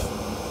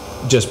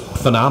just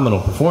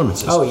phenomenal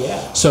performances. Oh,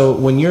 yeah. So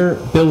when you're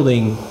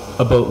building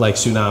a boat like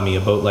Tsunami,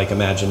 a boat like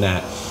Imagine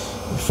That,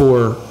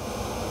 for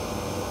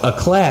a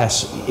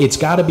class, it's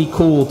got to be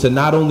cool to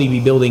not only be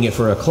building it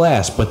for a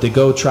class, but to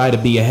go try to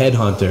be a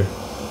headhunter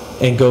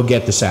and go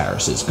get the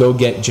Sarases, go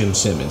get Jim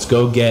Simmons,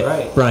 go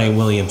get Brian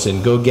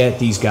Williamson, go get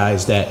these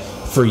guys that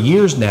for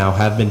years now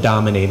have been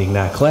dominating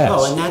that class.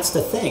 Oh, and that's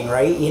the thing,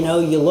 right? You know,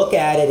 you look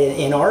at it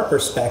in our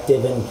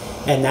perspective,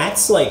 and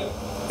that's like,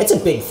 it's a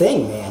big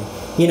thing, man.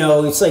 You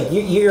know, it's like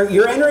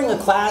you're entering a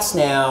class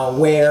now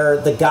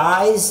where the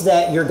guys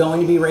that you're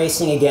going to be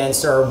racing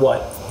against are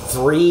what?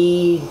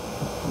 3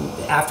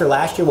 after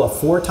last year,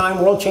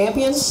 4-time world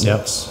champions?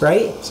 Yep.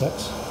 Right?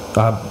 6.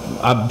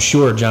 I'm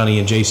sure Johnny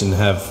and Jason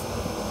have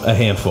a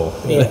handful.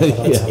 Yeah,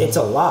 it's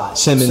a lot.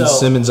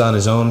 Simmons on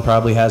his own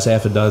probably has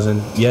half a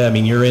dozen. Yeah, I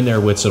mean, you're in there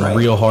with some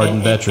real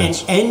hardened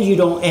veterans. And you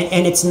don't,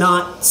 and it's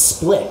not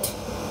split.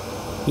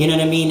 You know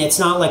what I mean? It's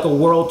not like a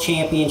world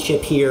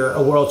championship here,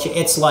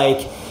 it's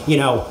like,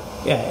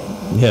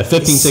 Yeah,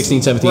 15,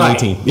 16, 17, right,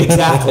 18.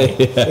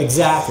 Exactly. Yeah.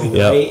 Exactly.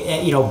 Yep. Right.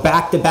 And,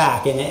 back to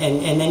back.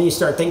 And then you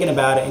start thinking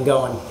about it and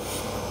going,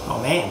 oh,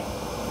 man,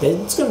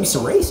 it's going to be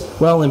some racing.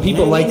 Well, and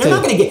people like they're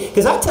not going to get,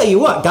 because I tell you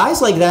what,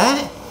 guys like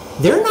that,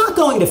 they're not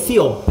going to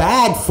feel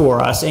bad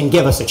for us and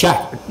give us a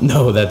check.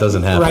 No, that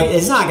doesn't happen. Right,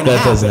 it's not going to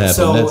happen. That doesn't happen.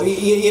 So,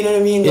 you know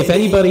what I mean? If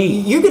anybody...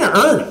 You're going to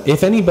earn it.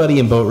 If anybody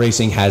in boat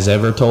racing has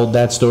ever told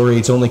that story,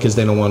 it's only because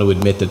they don't want to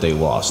admit that they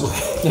lost.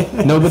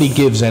 Nobody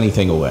gives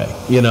anything away,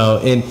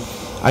 and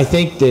I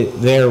think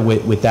that there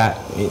with that,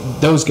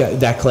 those guys,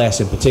 that class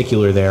in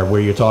particular there,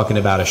 where you're talking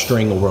about a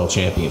string of world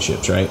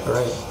championships, right?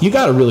 Right. You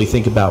got to really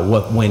think about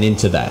what went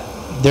into that.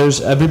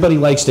 Everybody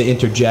likes to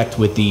interject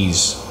with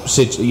these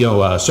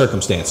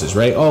circumstances,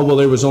 right? Oh, well,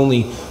 there was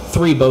only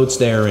 3 boats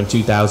there in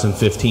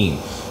 2015.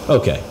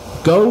 Okay,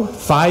 go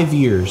 5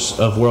 years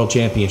of world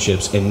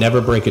championships and never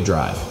break a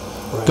drive.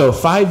 Right. Go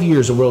 5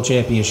 years of world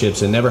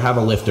championships and never have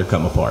a lifter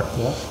come apart.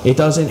 Yeah. It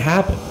doesn't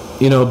happen.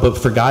 But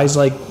for guys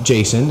like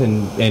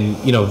Jason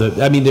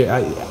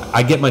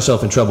I get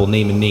myself in trouble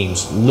naming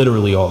names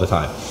literally all the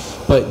time.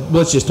 But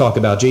let's just talk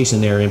about Jason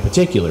there in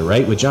particular,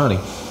 right? With Johnny,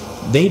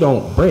 they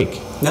don't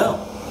break.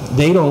 No,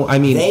 they don't.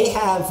 They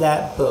have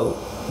that boat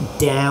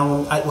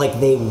down, like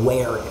they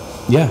wear it.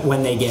 Yeah.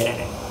 When they get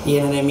in it, you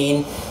know what I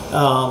mean.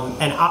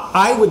 And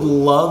I would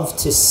love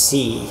to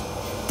see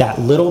that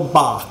little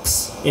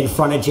box in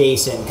front of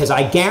Jason, because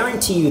I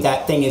guarantee you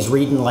that thing is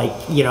reading like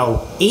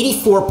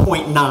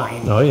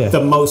 84.9. Oh yeah,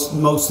 the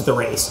most of the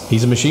race.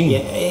 He's a machine. Yeah,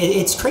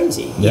 it's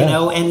crazy,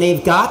 and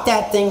they've got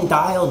that thing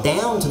dialed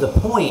down to the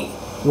point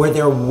where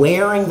they're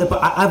wearing the.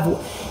 I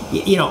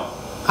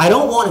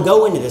don't want to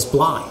go into this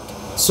blind,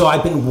 so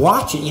I've been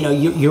watching.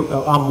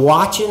 I'm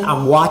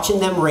watching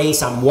them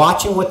race. I'm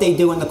watching what they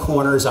do in the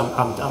corners.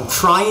 I'm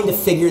trying to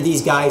figure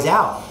these guys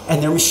out,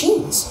 and they're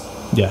machines.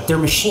 Yeah, they're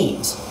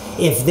machines.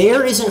 If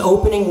there is an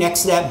opening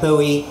next to that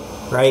buoy,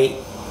 right,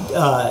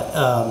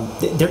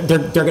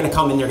 they're going to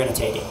come and they're going to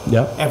take it.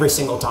 Yep. Every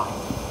single time.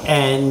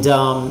 And,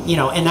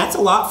 and that's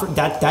a lot for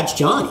that. That's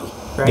Johnny,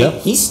 right?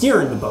 Yep. He's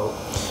steering the boat.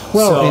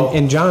 Well,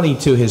 and Johnny,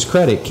 to his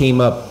credit,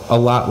 came up a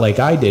lot like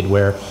I did,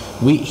 where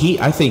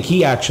I think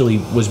he actually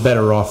was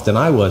better off than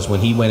I was when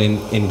he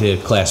went into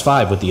Class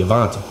 5 with the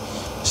Avanti.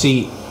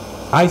 See,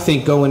 I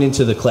think going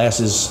into the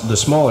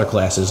smaller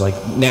classes, like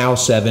now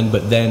 7,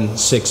 but then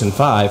 6 and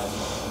 5,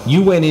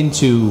 you went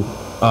into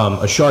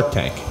a Shark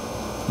Tank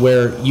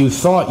where you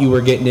thought you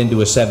were getting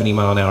into a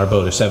 70-mile-an-hour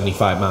boat, a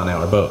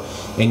 75-mile-an-hour boat,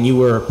 and you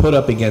were put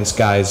up against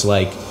guys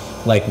like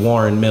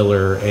Warren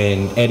Miller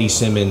and Eddie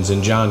Simmons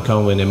and John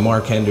Cohen and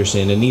Mark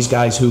Henderson, and these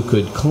guys who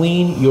could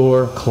clean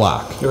your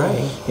clock.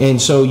 Right.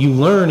 And so you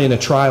learn in a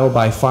trial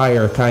by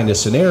fire kind of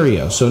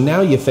scenario. So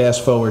now you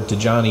fast forward to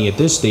Johnny at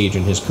this stage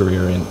in his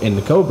career in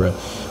the Cobra,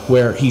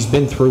 where he's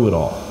been through it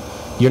all.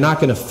 You're not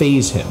going to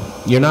phase him.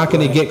 You're not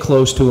going to get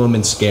close to him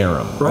and scare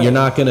him. Right. You're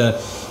not going to,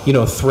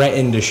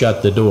 threaten to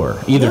shut the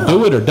door. Either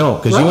do it or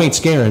don't, because you ain't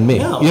scaring me.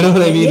 No. You know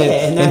what I mean?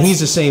 Yeah, and he's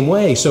the same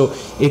way. So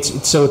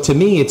to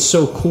me, it's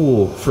so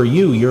cool for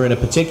you. You're in a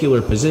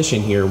particular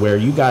position here where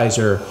you guys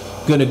are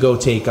going to go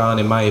take on,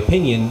 in my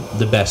opinion,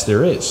 the best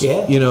there is.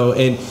 Yeah.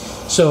 And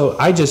so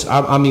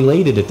I'm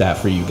elated at that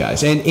for you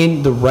guys, and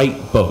in the right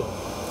boat.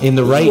 In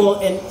the right. Well,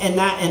 and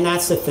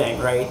that's the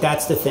thing, right?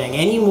 That's the thing.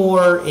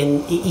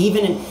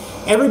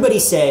 Everybody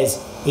says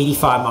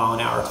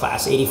 85-mile-an-hour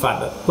class,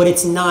 85, but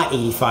it's not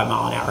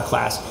 85-mile-an-hour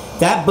class.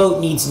 That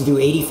boat needs to do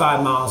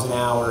 85 miles an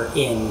hour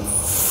in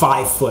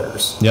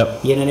 5-footers.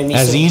 Yep. You know what I mean?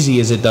 As easy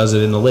as it does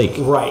it in the lake.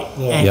 Right.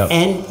 Yeah.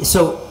 And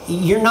so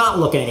you're not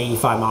looking at an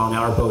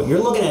 85-mile-an-hour boat. You're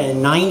looking at a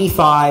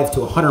 95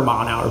 to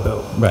 100-mile-an-hour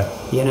boat. Right.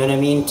 You know what I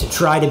mean? To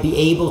try to be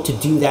able to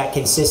do that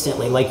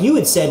consistently. Like you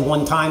had said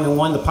one time in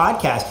one of the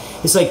podcasts,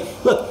 it's like,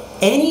 look,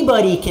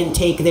 anybody can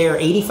take their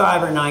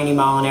 85 or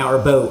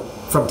 90-mile-an-hour boat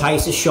from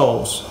Tice's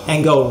Shoals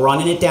and go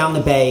running it down the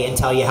bay and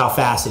tell you how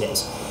fast it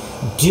is.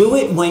 Do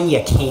it when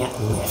you can't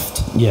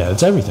lift. Yeah,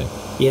 it's everything.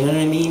 You know what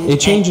I mean? It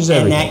changes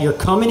everything. And that you're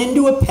coming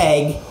into a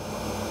peg,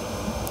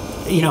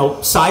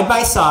 side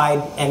by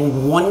side,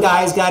 and one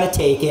guy's got to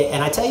take it.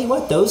 And I tell you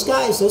what, those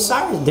guys, those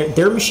sirens,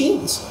 they're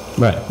machines.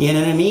 Right. You know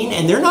what I mean?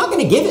 And they're not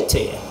going to give it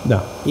to you.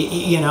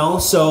 No.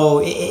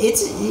 So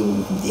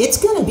it's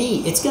going to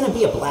be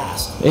a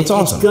blast. It's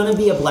awesome. It's going to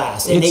be a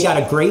blast. And they got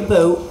a great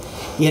boat.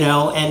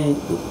 And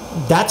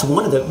that's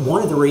one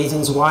of the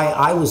reasons why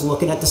I was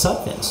looking at the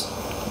Sutphins.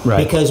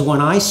 Right. Because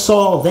when I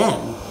saw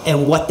them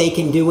and what they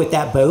can do with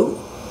that boat,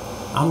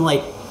 I'm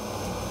like,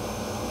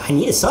 I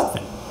need a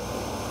Sutphin,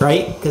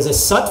 right? Because a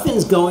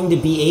Sutphin's going to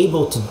be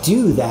able to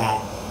do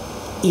that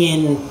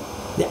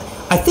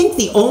I think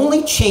the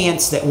only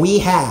chance that we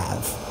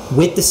have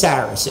with the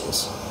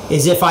Saracens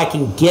is if I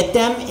can get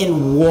them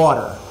in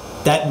water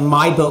that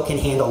my boat can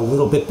handle a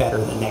little bit better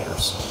than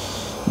theirs.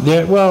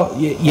 Yeah.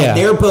 And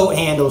their boat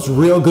handles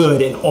real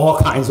good in all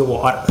kinds of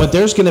water. But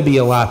there's going to be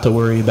a lot to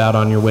worry about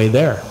on your way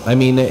there. I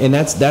mean, and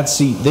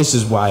this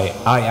is why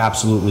I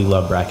absolutely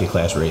love bracket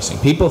class racing.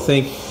 People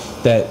think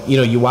that,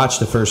 you watch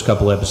the first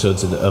couple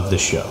episodes of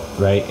this show,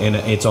 right? And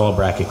it's all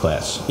bracket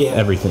class,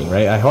 everything,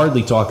 right? I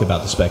hardly talk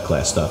about the spec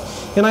class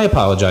stuff, and I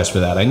apologize for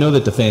that. I know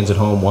that the fans at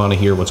home want to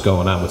hear what's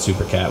going on with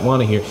Supercat,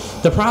 want to hear.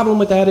 The problem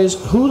with that is,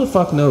 who the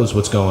fuck knows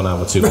what's going on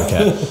with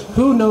Supercat?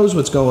 Who knows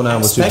what's going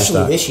on with Superstock?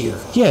 Especially this year.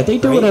 Yeah, they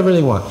do whatever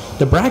they want.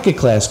 The bracket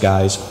class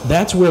guys,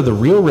 that's where the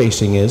real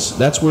racing is.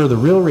 That's where the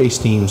real race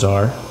teams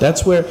are.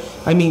 That's where,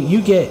 I mean,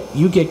 you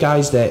get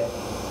guys that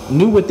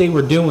knew what they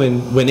were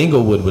doing when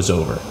Inglewood was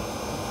over.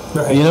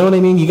 Right. You know what I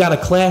mean? You got a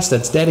class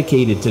that's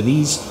dedicated to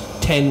these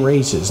 10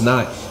 races,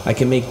 not I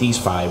can make these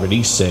 5 or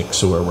these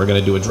 6, or we're going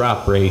to do a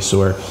drop race,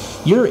 or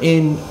you're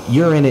in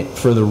it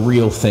for the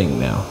real thing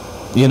now.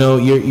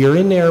 You're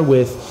in there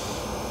with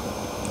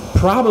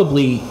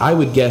probably, I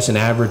would guess, an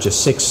average of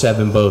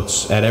 6-7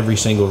 boats at every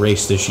single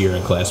race this year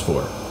in Class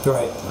 4.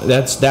 Right.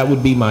 That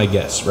would be my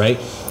guess, right?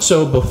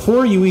 So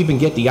before you even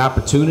get the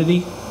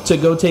opportunity to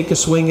go take a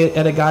swing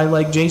at a guy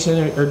like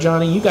Jason or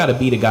Johnny, you got to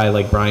beat a guy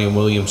like Brian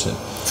Williamson.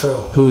 True.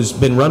 Who's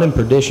been running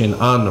Perdition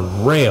on the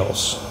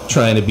rails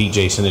trying to beat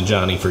Jason and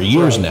Johnny for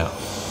years now.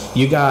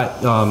 You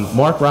got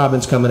Mark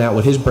Robbins coming out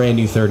with his brand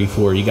new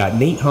 34. You got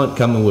Nate Hunt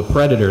coming with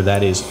Predator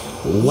that is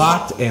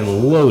locked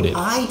and loaded.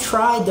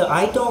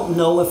 I don't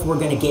know if we're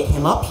going to get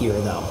him up here,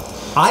 though.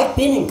 I've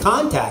been in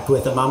contact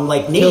with him. I'm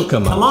like, Nate,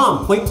 come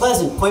on, Point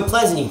Pleasant.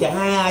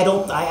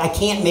 I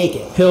can't make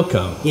it. He'll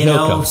come.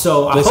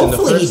 So Listen,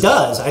 hopefully he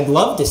does. I'd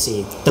love to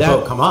see the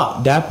boat come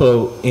up. That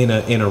boat in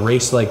a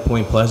race like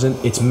Point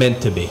Pleasant, it's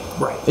meant to be.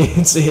 Right.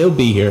 He'll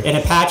be here. In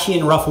Apache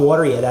and rough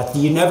water, you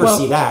never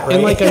see that, right?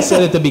 And like I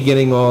said at the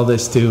beginning of all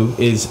this too,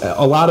 is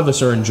a lot of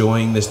us are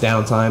enjoying this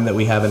downtime that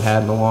we haven't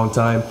had in a long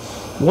time.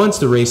 Once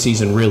the race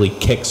season really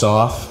kicks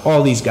off,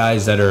 all these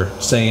guys that are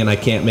saying I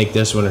can't make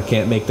this one or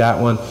can't make that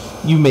one,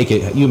 you make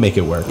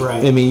it work.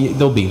 Right. I mean,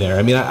 they'll be there.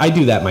 I mean, I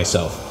do that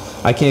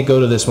myself. I can't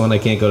go to this one, I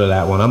can't go to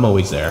that one. I'm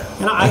always there.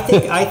 And I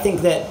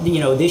think that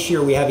this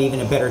year we have even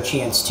a better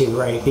chance too,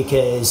 right?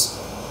 Because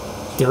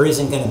there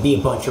isn't going to be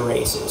a bunch of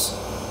races,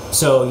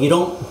 so you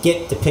don't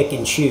get to pick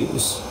and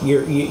choose.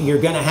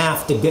 You're going to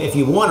have to go, if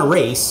you want to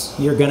race,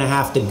 you're going to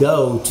have to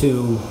go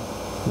to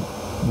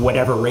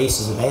whatever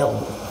race is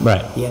available.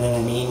 Right. You know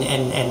what I mean?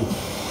 And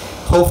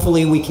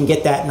hopefully we can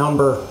get that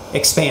number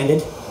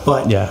expanded.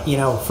 But,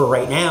 for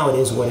right now, it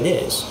is what it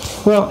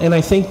is. Well, and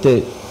I think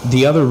that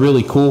the other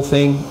really cool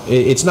thing,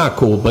 it's not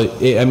cool,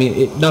 but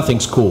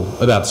nothing's cool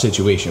about the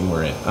situation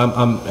we're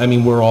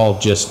in. We're all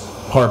just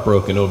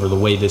heartbroken over the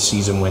way this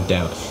season went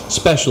down,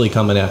 especially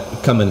coming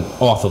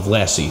off of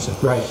last season.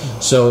 Right.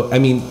 So,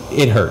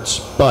 it hurts.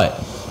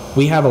 But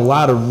we have a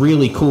lot of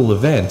really cool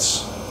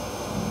events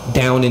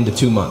down into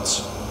 2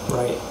 months.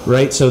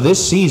 Right? So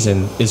this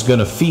season is going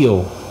to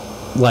feel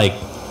like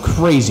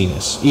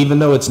craziness, even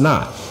though it's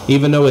not.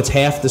 Even though it's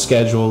half the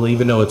schedule,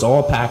 even though it's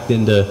all packed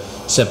into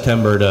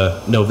September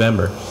to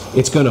November,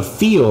 it's going to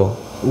feel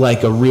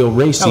like a real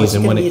race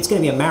season. It's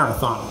going to be a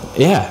marathon.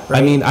 Yeah.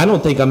 Right? I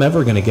don't think I'm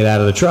ever going to get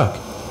out of the truck.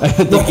 I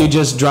think you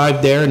just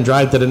drive there and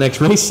drive to the next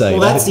race site.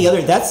 Well, that's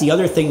the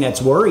other thing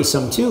that's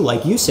worrisome too.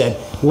 Like you said,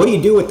 what do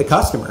you do with the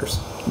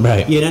customers?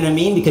 Right. You know what I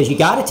mean? Because you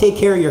got to take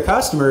care of your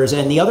customers.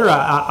 And the other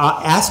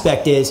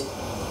aspect is,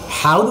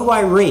 how do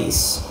I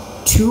race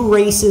 2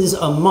 races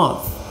a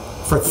month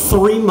for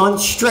 3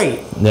 months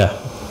straight? Yeah.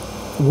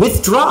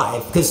 With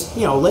drive, because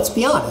let's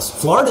be honest,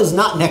 Florida's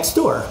not next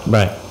door.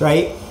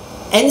 Right.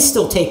 And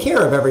still take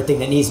care of everything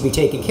that needs to be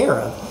taken care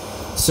of.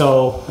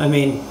 So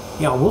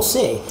we'll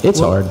see. It's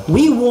hard.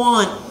 We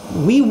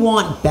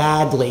want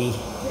badly,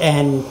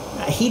 and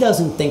he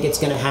doesn't think it's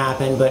going to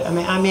happen. But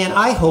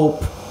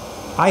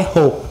I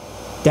hope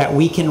that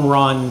we can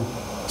run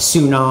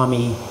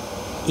Tsunami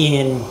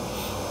in,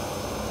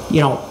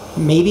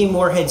 maybe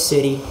Morehead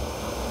City,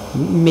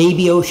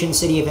 maybe Ocean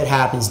City if it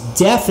happens.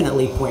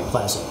 Definitely Point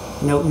Pleasant.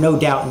 No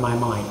doubt in my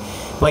mind.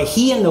 But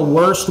he, in the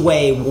worst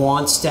way,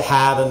 wants to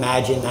have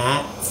Imagine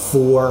That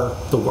for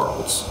the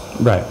Worlds.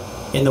 Right.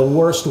 In the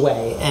worst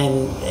way.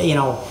 And,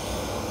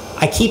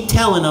 I keep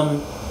telling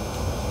him,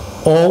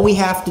 all we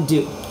have to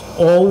do,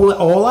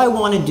 all I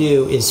want to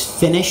do is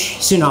finish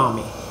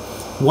Tsunami.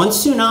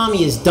 Once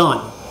Tsunami is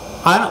done,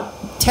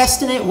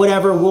 testing it,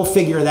 whatever, we'll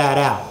figure that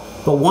out.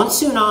 But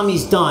once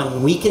Tsunami's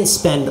done, we can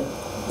spend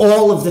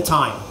all of the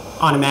time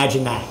on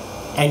Imagine That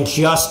and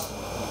just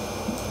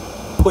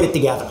put it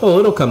together. Oh,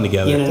 it'll come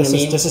together. You know what I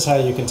mean? This is how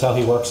you can tell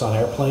he works on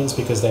airplanes,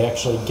 because they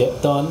actually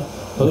get done.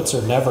 Boats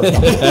are never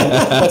done.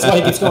 That's why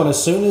he keeps going,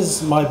 as soon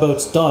as my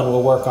boat's done,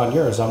 we'll work on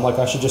yours. I'm like,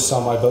 I should just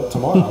sell my boat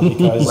tomorrow,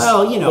 because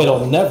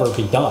it'll never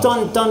be done.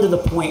 Done to the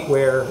point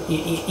where,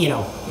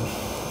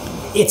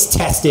 it's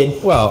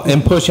tested. Well,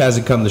 and push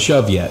hasn't come to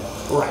shove yet.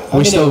 Right.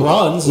 We still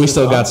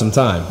got some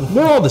time.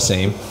 We're all the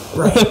same.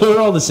 Right. We're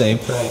all the same.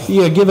 Right.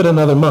 Yeah, give it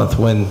another month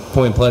when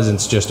Point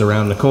Pleasant's just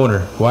around the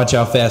corner. Watch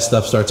how fast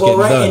stuff starts getting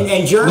done.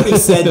 And Jeremy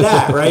said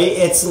that, right?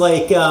 It's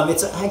like,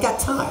 I got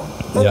time.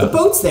 The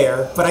boat's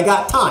there, but I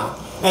got time.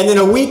 And then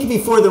a week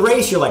before the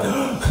race, you're like,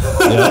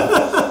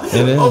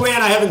 Oh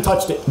man, I haven't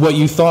touched it. What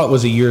you thought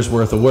was a year's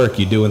worth of work,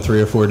 you do in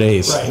 3 or 4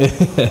 days. Right.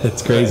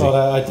 It's crazy. Well,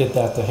 I did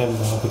that to him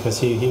though, because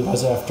he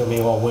was after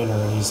me all winter,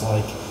 and he's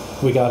like,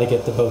 "We got to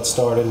get the boat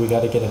started. We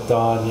got to get it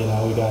done. You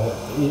know,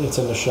 it's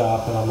in the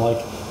shop." And I'm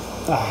like,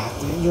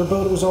 your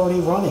boat was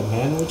already running,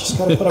 man. We just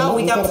got to put them.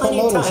 We got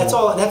plenty of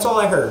time. That's all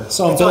I heard.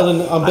 So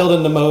I'm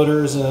building the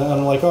motors, and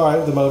I'm like, all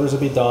right, the motors will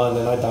be done,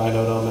 and I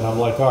dynoed them, and I'm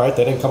like, all right,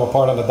 they didn't come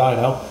apart on the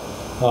dyno,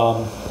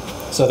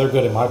 so they're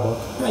good in my book.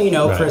 Well, you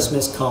know, right.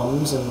 Christmas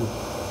comes, and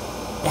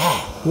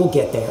we'll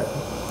get there.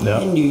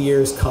 Yep. And New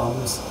Year's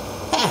comes.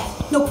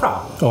 No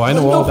problem. Oh, I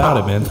know all about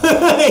it, man.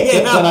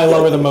 Then I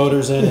lower the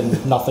motors in,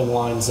 and nothing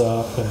lines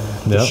up, and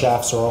the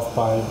shafts are off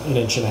by 1.5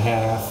 inches,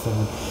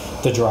 and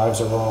the drives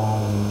are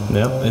wrong.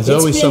 Yep, it's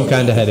always some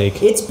kind of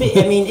headache. It's been,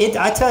 I mean,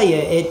 I tell you,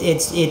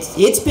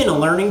 it's been a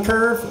learning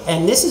curve,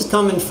 and this is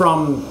coming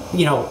from,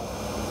 you know,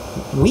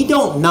 we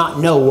don't not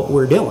know what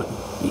we're doing.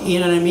 You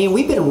know what I mean?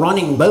 We've been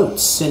running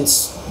boats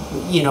since,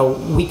 you know,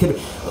 we could.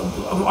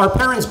 Our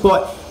parents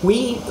bought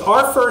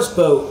our first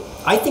boat.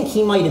 I think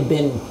he might have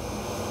been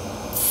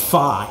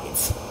 5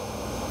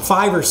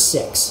 or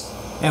 6,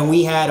 and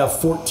we had a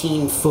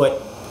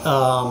 14-foot,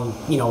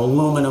 you know,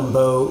 aluminum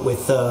boat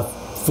with a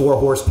 4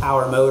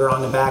 horsepower motor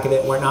on the back of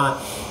it,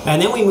 whatnot.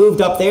 And then we moved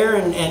up there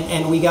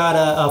and we got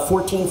a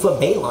 14-foot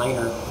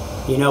Bayliner,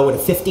 you know, with a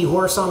 50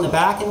 horse on the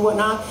back and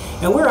whatnot.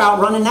 And we're out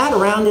running that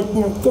around at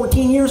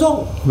 14 years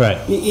old. Right.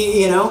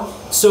 You know?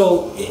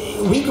 So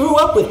we grew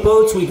up with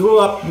boats. We grew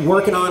up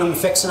working on them,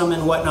 fixing them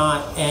and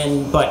whatnot.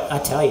 But I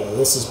tell you,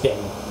 this has been,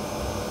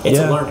 it's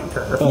a learning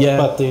curve.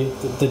 But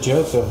the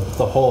joke of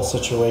the whole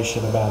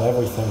situation about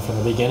everything from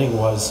the beginning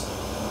was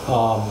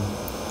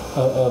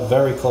a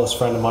very close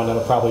friend of mine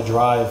that'll probably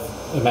drive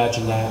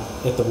Imagine That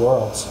at the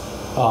Worlds,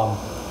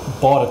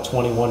 bought a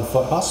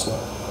 21-foot Hustler,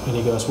 and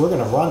he goes, "We're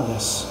going to run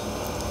this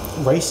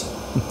racing."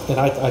 And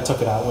I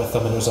took it out with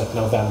him, and it was like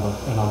November,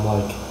 and I'm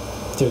like,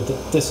 "Dude,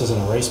 this isn't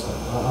a race boat."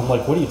 I'm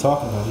like, "What are you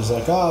talking about?" He's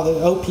like, "Oh, the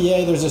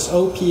OPA, there's this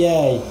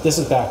OPA." This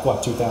is back,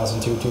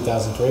 2002,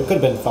 2003. It could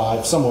have been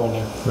 5, somewhere in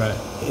there. Right.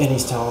 And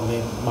he's telling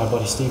me, my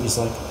buddy Steve, he's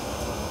like,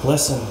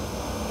 "Listen,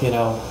 you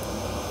know,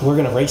 we're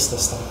going to race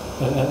this thing."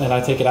 And I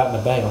take it out in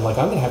the bay. I'm like,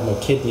 I'm going to have no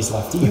kidneys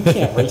left. You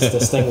can't race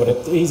this thing with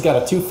it. He's got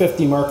a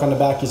 250 Merc on the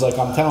back. He's like,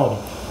 I'm telling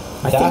you.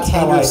 That's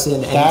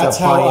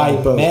how I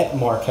met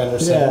Mark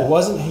Henderson. Yeah. It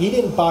wasn't. He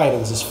didn't buy it. It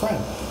was his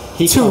friend.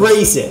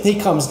 Race it. He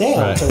comes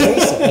down to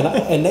race it,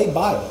 and they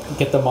buy it,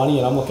 get the money.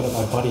 And I'm looking at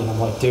my buddy, and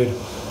I'm like, dude,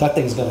 that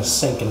thing's going to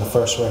sink in the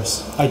first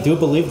race. I do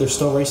believe they're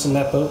still racing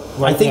that boat right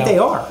now. I think they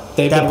are.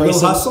 That blue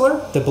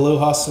Hustler? The blue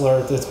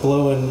Hustler that's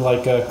blue and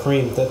like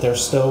cream, that they're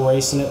still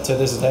racing it to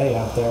this day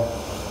out there.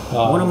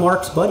 One of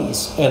Mark's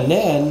buddies. And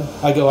then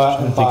I go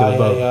out and buy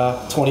a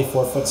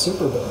 24-foot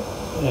super boat,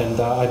 and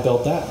I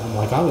build that. I'm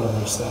like, I'm going to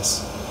race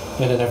this.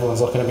 And then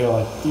everyone's looking at me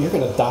like, you're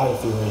going to die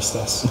if you race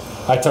this.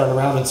 I turned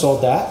around and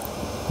sold that.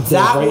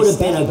 That would have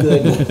been a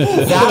good.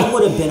 That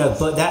would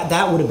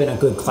have been a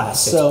good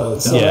Class 6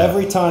 boat. So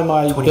every time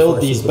I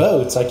build these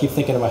boats, I keep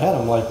thinking in my head,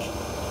 I'm like,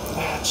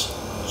 it's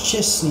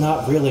just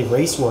not really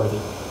race worthy.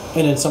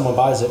 And then someone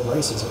buys it and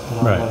races it, and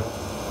I'm like,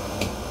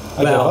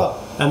 I give up.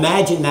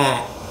 Imagine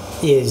That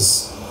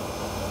is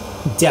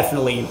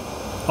definitely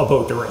a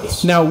boat to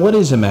race. Now, what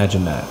is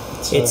Imagine That?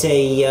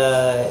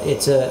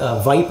 It's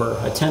a Viper,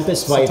 a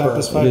Tempest Viper.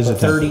 It is a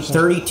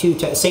 32,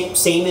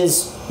 same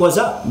as was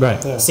up.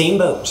 Right. Yeah. Same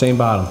boat. Same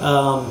bottom.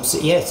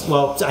 Yes.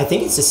 Well, I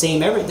think it's the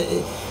same.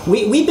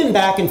 We've been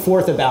back and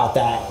forth about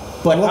that,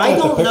 but I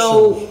don't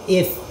know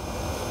if.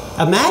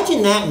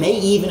 Imagine That may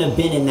even have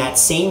been in that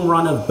same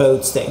run of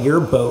boats that your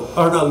boat.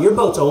 Or no, your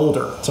boat's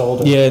older. It's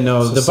older. Yeah,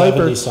 no, the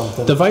Viper.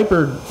 The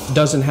Viper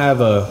doesn't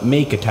have a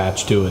make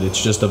attached to it.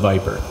 It's just a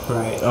Viper.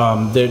 Right.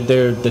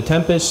 They're the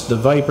Tempest, the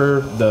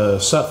Viper, the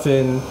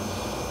Sutphin.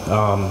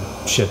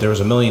 There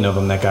was a million of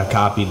them that got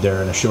copied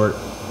there in a short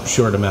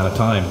amount of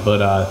time.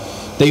 But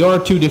they are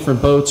 2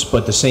 different boats,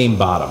 but the same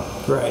bottom.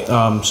 Right.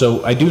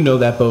 So I do know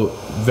that boat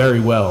very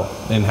well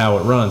and how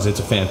it runs.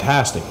 It's a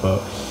fantastic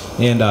boat.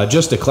 And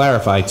just to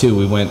clarify, too,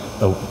 we went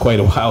quite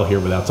a while here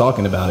without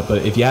talking about it,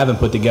 but if you haven't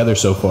put together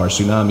so far,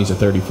 Tsunami's a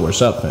 34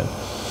 Sutphin.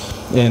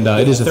 And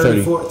it is a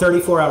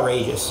 34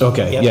 outrageous.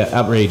 Okay, yep.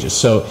 Outrageous.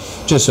 So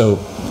just a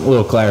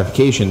little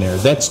clarification there.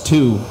 That's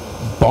 2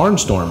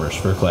 barnstormers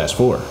for Class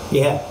 4.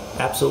 Yeah,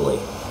 absolutely.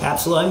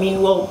 Absolutely. I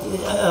mean, well,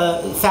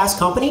 Fast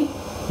Company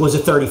was a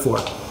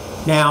 34.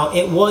 Now,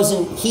 it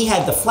wasn't, he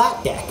had the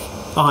flat deck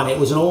on it. It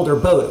was an older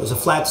boat. It was a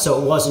flat,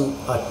 so it wasn't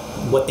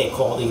what they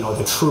called,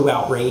 the true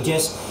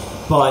outrageous.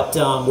 But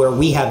where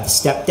we have the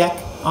step deck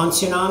on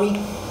Tsunami,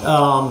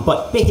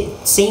 but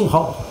same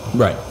hull.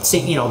 Right.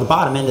 Same, the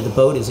bottom end of the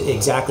boat is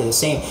exactly the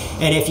same.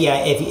 And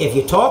if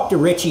you talk to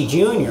Richie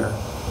Jr.,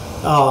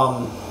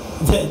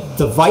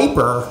 the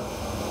Viper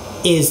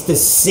is the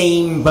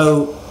same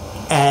boat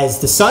as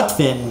the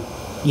Sutphin,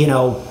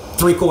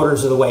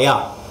 3/4 of the way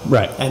up.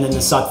 Right. And then the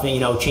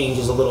Sutphin,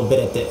 changes a little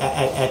bit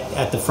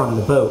at the front of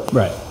the boat.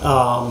 Right.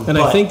 And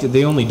I think that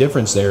the only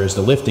difference there is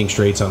the lifting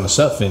straights on the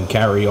Sutphin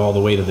carry all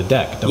the way to the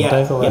deck, don't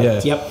they?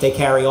 Correct. Yeah. Yep, they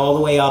carry all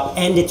the way up,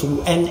 and the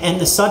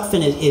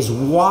Sutphin is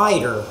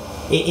wider.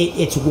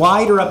 It's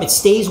wider up. It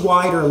stays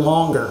wider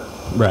longer.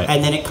 Right.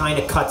 And then it kind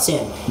of cuts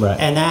in. Right.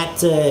 And that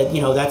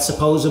that's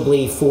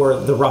supposedly for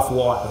the rough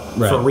water,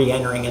 right. for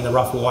re-entering in the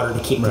rough water to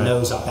keep right. the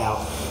nose up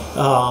out.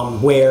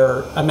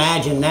 Where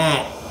imagine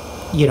that.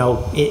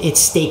 It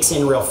stakes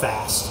in real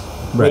fast,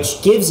 right.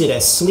 which gives it a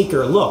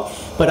sleeker look.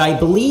 But I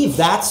believe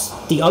that's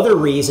the other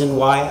reason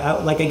why,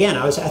 I think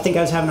I was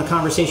having a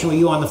conversation with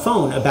you on the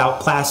phone about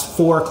Class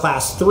 4,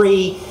 Class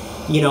 3,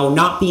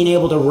 not being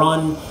able to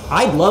run.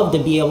 I'd love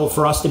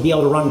for us to be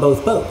able to run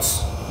both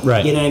boats.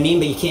 Right. You know what I mean?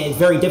 But you can't. It's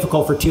very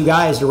difficult for two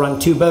guys to run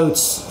two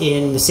boats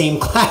in the same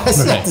class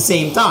right. at the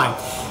same time.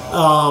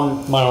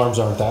 My arms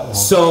aren't that long.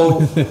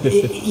 So,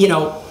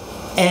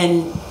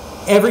 and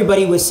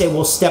everybody would say,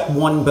 well, step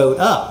one boat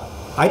up.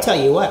 I tell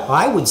you what,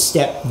 I would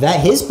step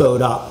his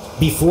boat up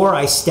before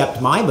I stepped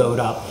my boat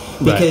up,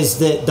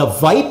 because right. the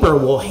Viper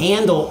will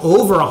handle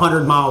over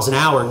 100 miles an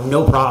hour,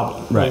 no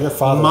problem. Right. Your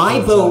father my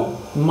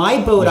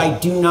boat, yeah. I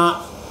do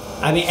not.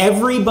 I mean,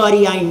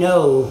 everybody I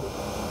know,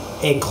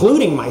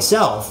 including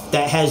myself,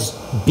 that has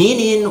been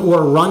in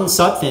or run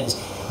Sutphins,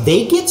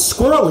 they get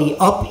squirrely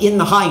up in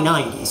the high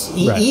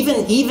 90s. Right.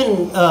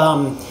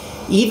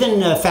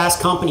 Even Fast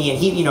Company, and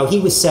he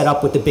was set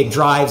up with the big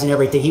drives and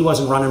everything. He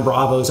wasn't running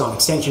Bravos on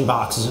extension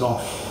boxes and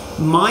all.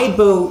 My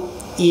boat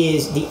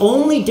is the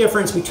only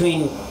difference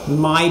between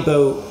my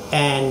boat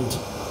and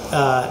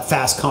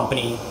Fast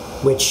Company,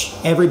 which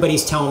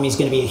everybody's telling me is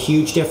going to be a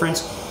huge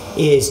difference,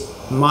 is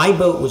my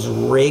boat was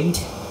rigged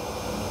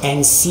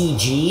and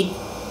CG'd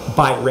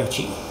by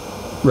Ritchie.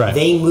 Right.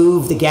 They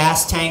moved the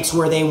gas tanks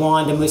where they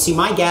wanted to move. See,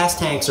 my gas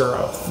tanks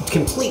are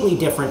completely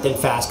different than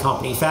Fast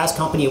Company. Fast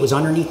Company, it was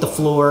underneath the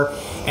floor,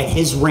 and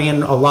his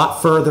ran a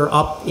lot further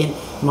up.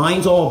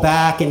 Mine's all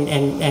back,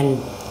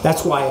 and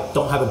that's why I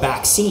don't have a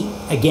back seat,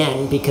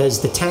 again,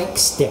 because the tank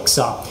sticks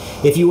up.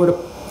 If you were to...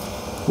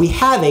 We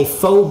have a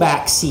faux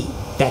back seat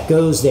that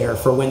goes there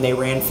for when they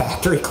ran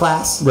factory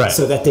class, right.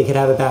 so that they could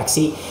have a back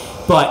seat.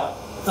 But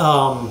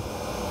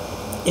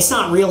it's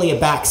not really a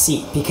back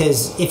seat,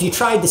 because if you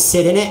tried to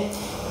sit in it,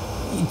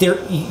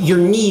 your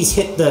knees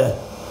hit the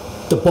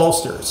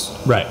bolsters,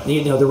 right?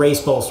 The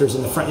race bolsters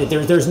in the front.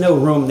 There's no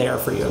room there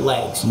for your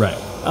legs, right?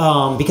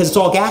 Because it's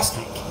all gas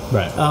tank,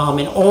 right?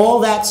 And all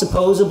that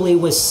supposedly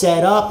was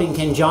set up in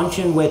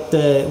conjunction with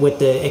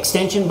the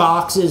extension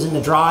boxes and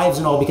the drives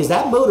and all, because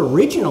that boat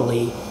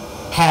originally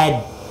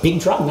had big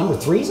drive number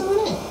 3s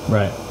on it,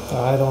 right?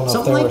 I don't know.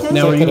 Something like that.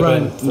 Now,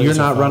 you're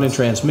not running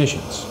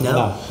transmissions.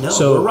 No.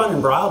 So we're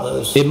running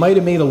Bravos. It might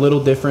have made a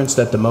little difference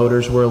that the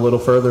motors were a little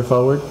further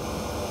forward,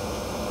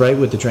 right,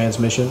 with the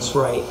transmissions.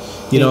 Right.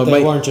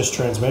 They weren't just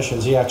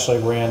transmissions. He actually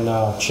ran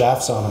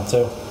shafts on them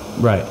too.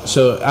 Right.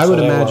 So I would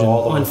imagine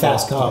on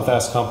Fast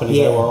Company,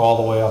 yeah. They were all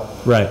the way up.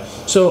 Right.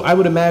 So I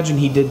would imagine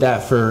he did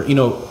that for,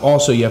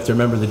 also you have to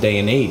remember the day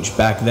and age.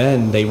 Back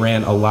then they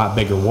ran a lot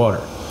bigger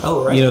water.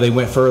 Oh, right. They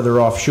went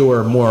further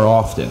offshore more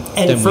often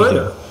and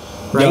further.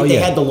 Right, Oh, they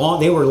yeah. had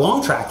they were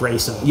long track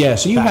racing. Yeah,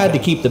 so you had to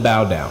keep the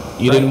bow down.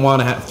 You right. didn't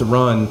want to have to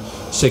run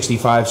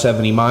 65,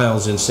 70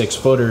 miles in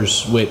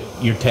 6-footers with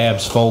your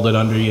tabs folded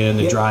under you and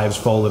the yep. drives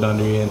folded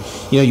under you. And,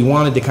 you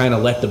wanted to kind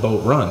of let the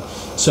boat run.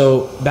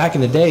 So back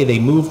in the day, they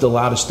moved a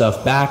lot of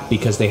stuff back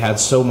because they had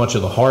so much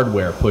of the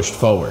hardware pushed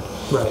forward.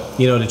 Right.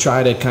 To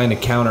try to kind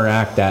of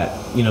counteract that,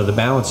 the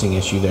balancing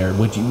issue there,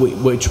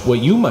 which what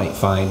you might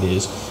find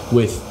is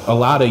with a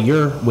lot of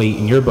your weight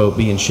in your boat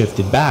being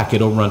shifted back,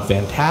 it'll run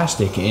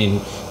fantastic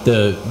in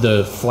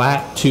the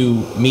flat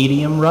to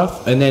medium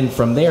rough, and then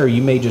from there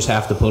you may just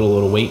have to put a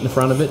little weight in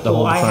front of it to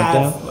hold the front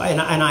down.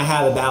 And I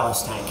have a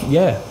ballast tank.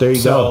 Yeah, there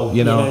you go.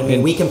 You know what I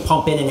mean? We can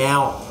pump in and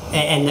out,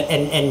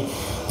 and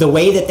the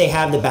way that they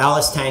have the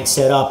ballast tank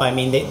set up, I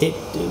mean,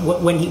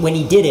 when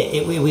he did it,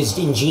 it was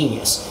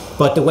ingenious.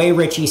 But the way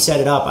Ritchie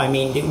set it up, I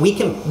mean, we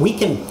can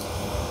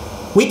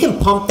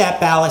pump that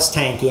ballast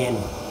tank in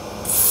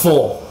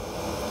full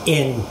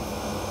in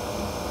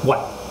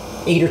what,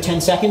 8 or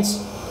 10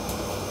 seconds?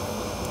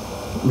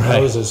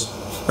 Right. Moses.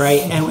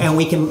 Right, and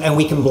we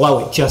can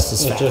blow it just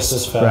as fast. Just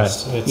as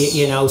fast.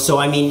 Right. So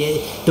I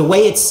mean, the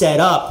way it's set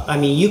up, I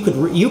mean, you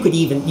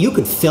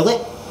could fill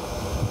it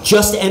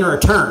just to enter a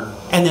turn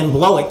and then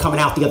blow it coming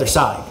out the other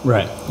side.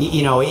 Right.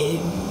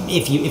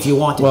 If you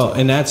wanted to. Well,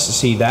 and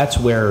that's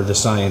where the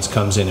science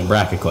comes in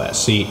bracket class.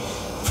 See,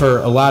 for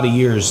a lot of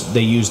years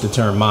they used the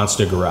term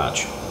monster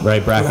garage,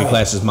 right? Bracket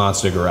class is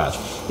monster garage.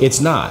 It's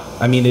not.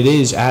 I mean, it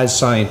is as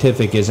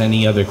scientific as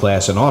any other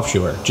class in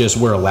offshore. Just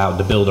we're allowed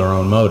to build our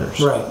own motors.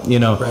 Right.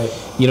 Right.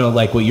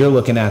 Like what you're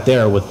looking at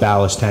there with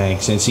ballast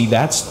tanks, and see,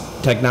 that's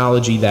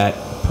technology that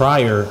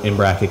prior in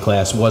bracket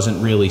class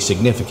wasn't really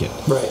significant.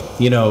 Right.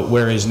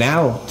 Whereas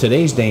now,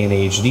 today's day and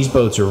age, these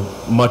boats are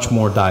much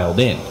more dialed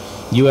in.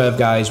 You have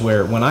guys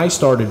where when I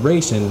started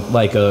racing,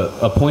 like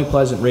a Point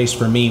Pleasant race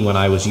for me when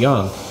I was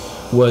young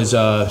was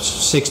a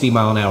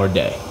 60-mile-an-hour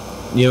day.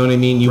 You know what I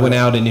mean? You went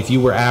out, and if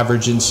you were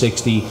averaging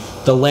 60,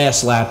 the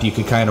last lap you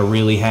could kind of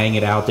really hang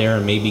it out there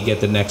and maybe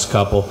get the next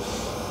couple.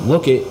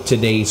 Look at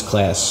today's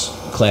class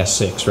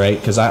 6, right?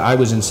 Because I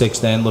was in 6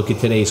 then. Look at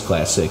today's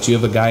class 6. You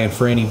have a guy in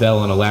Franny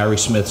Vell and a Larry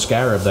Smith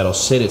Scarab that'll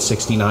sit at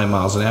 69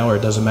 miles an hour.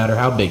 It doesn't matter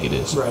how big it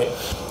is. Right.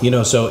 You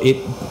know, so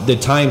the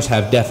times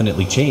have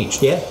definitely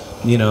changed. Yeah.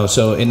 You know,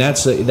 so and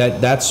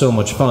that's so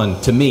much fun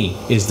to me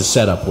is the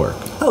setup work.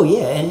 Oh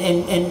yeah,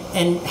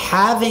 and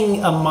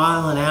having a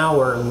mile an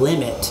hour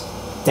limit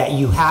that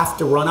you have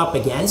to run up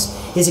against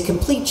is a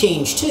complete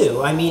change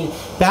too. I mean,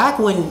 back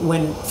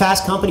when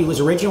Fast Company was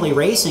originally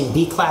racing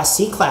B class,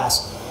 C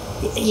class,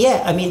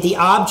 yeah, I mean the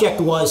object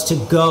was to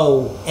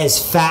go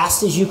as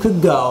fast as you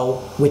could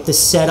go with the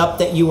setup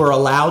that you were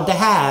allowed to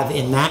have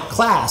in that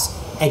class,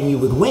 and you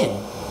would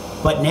win.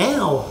 But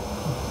now,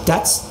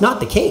 that's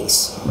not the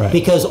case, right?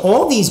 Because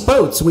all these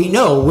boats we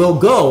know will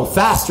go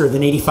faster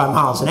than 85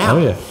 miles an hour,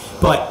 oh, yeah.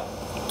 But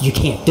you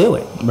can't do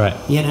it, right?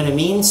 You know what I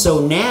mean?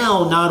 So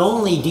now, not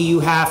only do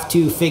you have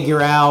to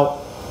figure out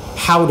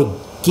how to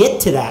get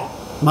to that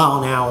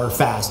mile an hour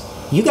fast,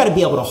 you got to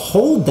be able to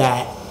hold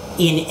that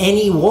in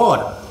any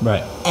water,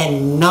 right,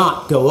 and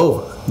not go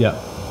over.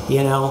 Yeah,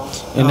 you know,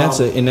 and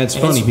that's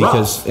funny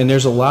because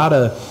there's a lot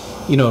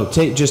of, you know,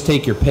 just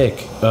take your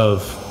pick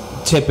of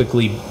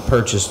typically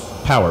purchased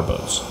power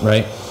boats,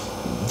 right?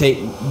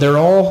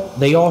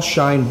 They all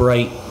shine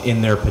bright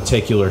in their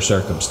particular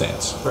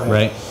circumstance,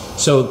 right?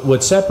 So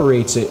what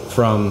separates it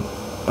from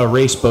a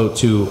race boat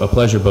to a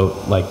pleasure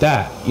boat like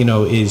that, you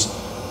know, is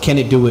can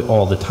it do it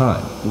all the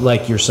time?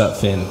 Like your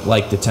Sutphin,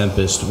 like the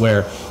Tempest,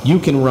 where you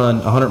can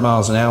run 100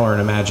 miles an hour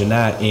and imagine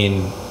that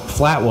in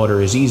flat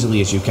water as easily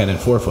as you can in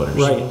 4-footers.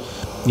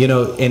 Right. You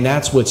know, and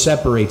that's what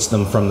separates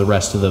them from the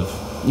rest of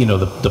the, you know,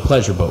 the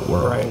pleasure boat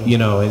world. Right. You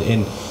know,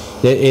 and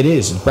it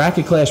is.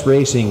 Bracket class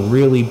racing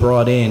really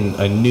brought in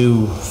a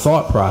new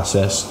thought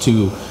process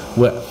to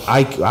what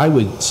I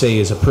would say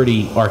is a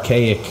pretty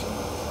archaic,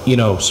 you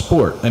know,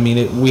 sport. I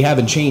mean, we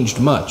haven't changed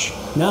much.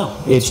 No,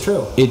 it's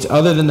true. It's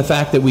other than the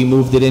fact that we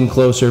moved it in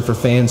closer for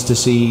fans to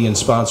see and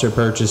sponsor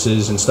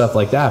purchases and stuff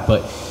like that.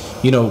 But,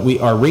 you know,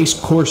 our race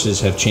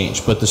courses have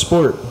changed, but the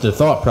sport, the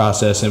thought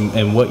process,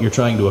 and what you're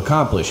trying to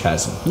accomplish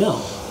hasn't.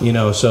 No. You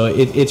know, so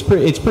it's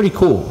pretty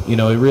cool. You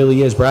know, it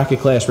really is. Bracket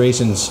class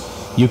racing's.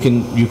 You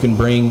can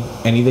bring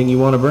anything you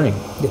want to bring.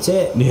 That's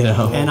it. You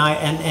know,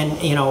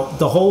 and you know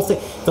the whole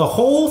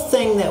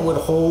thing that would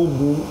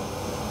hold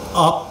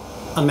up,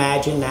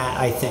 imagine that,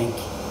 I think,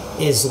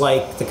 is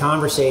like the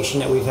conversation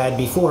that we've had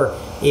before.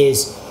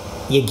 Is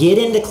you get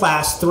into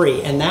class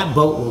 3 and that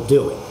boat will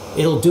do it.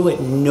 It'll do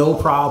it no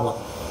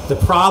problem. The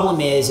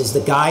problem is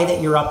the guy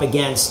that you're up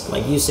against,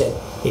 like you said,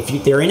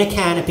 they're in a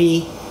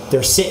canopy.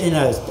 They're sitting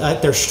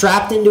they're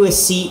strapped into a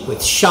seat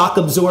with shock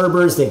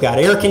absorbers. They've got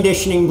air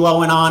conditioning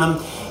blowing on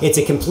them. It's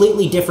a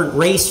completely different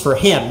race for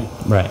him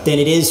than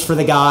it is for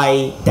the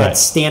guy that's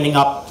standing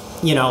up,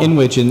 you know. In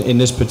which, in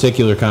this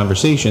particular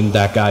conversation,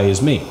 that guy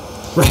is me.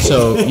 Right.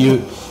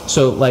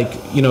 So like,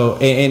 you know,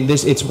 and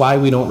this, it's why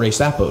we don't race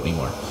that boat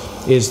anymore.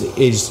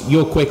 Is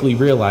you'll quickly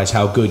realize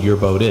how good your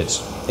boat is,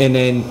 and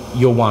then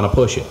you'll want to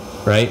push it,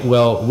 right?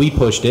 Well, we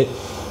pushed it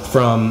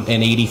from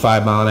an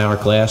 85 mile an hour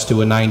class to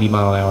a 90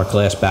 mile an hour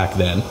class back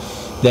then.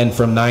 Then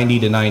from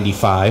 90 to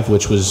 95,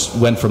 which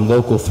went from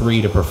local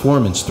 3 to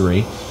performance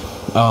 3.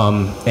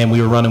 And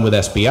we were running with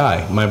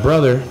SBI. My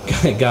brother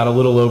got a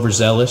little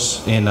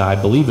overzealous in, I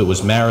believe it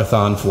was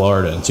Marathon,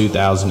 Florida in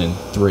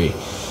 2003.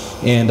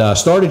 And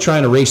started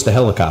trying to race the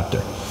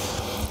helicopter.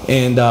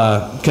 And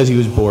because he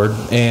was bored.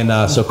 And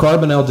so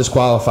Carbonell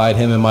disqualified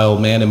him and my old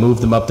man and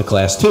moved him up to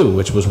class 2,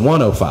 which was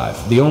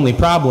 105. The only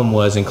problem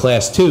was in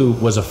class 2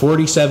 was a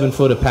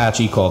 47-foot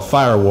Apache called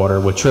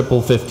Firewater with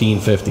triple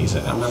 1550s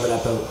in it. I remember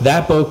that boat.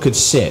 That boat could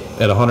sit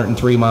at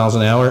 103 miles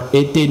an hour.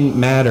 It didn't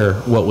matter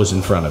what was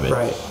in front of it.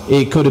 Right.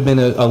 It could have been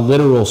a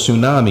literal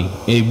tsunami.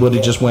 It would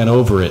have just went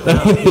over it.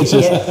 It's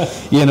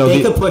just, you know,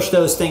 they could push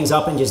those things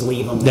up and just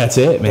leave them. That's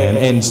it, man.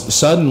 And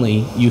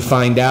suddenly you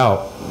find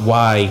out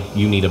why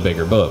you need a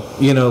bigger boat.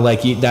 You know,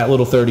 like that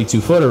little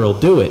 32-footer will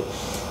do it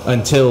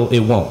until it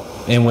won't.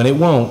 And when it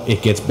won't,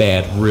 it gets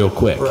bad real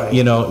quick. Right.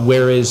 You know,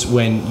 whereas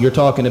when you're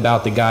talking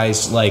about the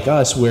guys like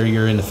us where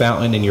you're in the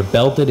fountain and you're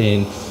belted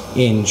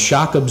in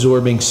shock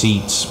absorbing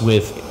seats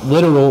with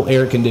literal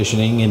air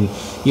conditioning and,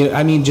 you know,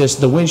 I mean,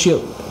 just the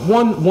windshield.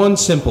 One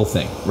simple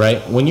thing,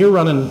 right? When you're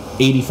running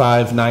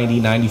 85, 90,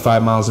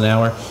 95 miles an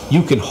hour,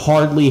 you can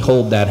hardly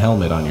hold that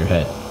helmet on your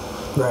head.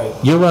 Right.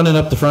 You're running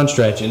up the front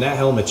stretch, and that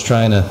helmet's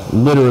trying to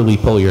literally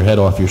pull your head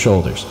off your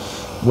shoulders.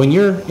 When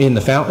you're in the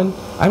fountain,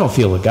 I don't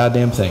feel a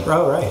goddamn thing.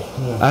 Oh, right.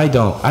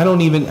 Yeah. I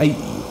don't even.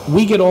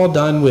 We get all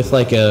done with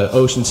like a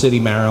Ocean City,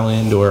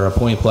 Maryland, or a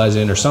Point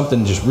Pleasant, or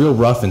something just real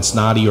rough and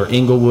snotty, or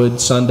Inglewood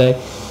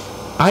Sunday.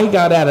 I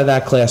got out of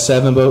that Class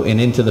 7 boat and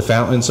into the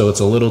fountain, so it's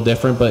a little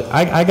different. But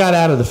I got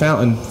out of the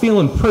fountain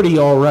feeling pretty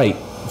all right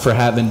for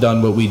having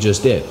done what we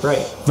just did.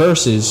 Right.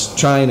 Versus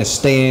trying to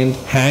stand,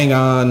 hang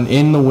on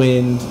in the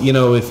wind. You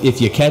know,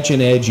 if you catch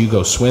an edge, you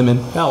go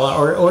swimming. No,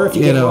 or if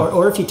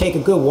you take a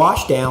good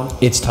wash down,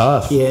 it's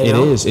tough. You It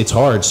know? is. It's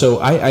hard. So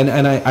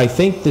I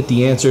think that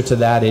the answer to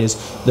that is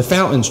the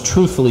fountains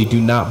truthfully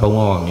do not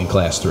belong in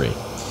Class 3.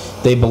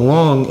 They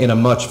belong in a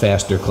much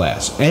faster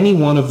class. Any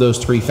one of those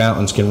 3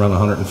 fountains can run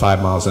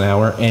 105 miles an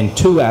hour, and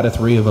 2 out of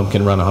 3 of them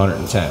can run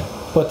 110.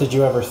 But did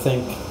you ever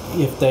think,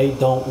 if they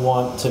don't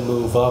want to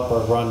move up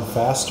or run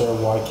faster,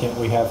 why can't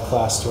we have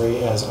Class 3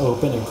 as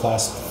open and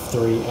Class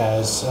 3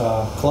 as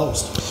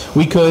closed?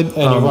 We could.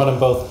 And you run them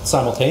both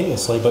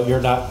simultaneously, but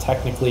you're not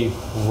technically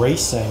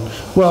racing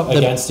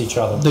against each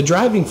other. The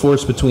driving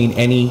force between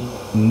any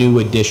new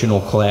additional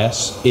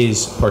class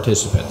is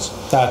participants.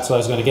 That's what I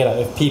was going to get at.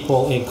 If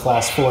people in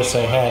Class 4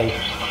 say, hey,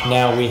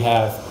 now we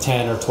have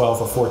 10 or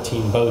 12 or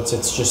 14 boats,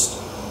 it's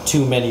just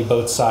too many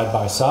boats side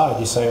by side,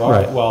 you say, all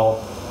right,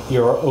 well,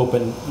 you're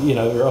open,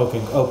 your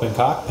open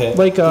cockpit.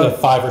 Like if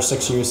 5 or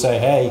 6 of you say,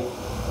 hey,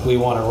 we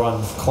want to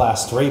run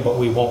Class 3, but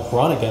we won't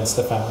run against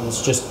the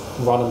fountains, just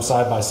run them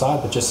side by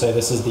side, but just say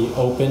this is the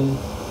open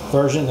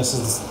version, this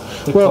is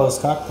the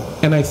closed cockpit.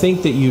 And I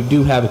think that you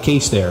do have a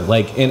case there.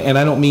 Like, and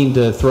I don't mean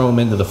to throw him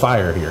into the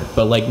fire here,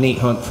 but like Nate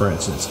Hunt, for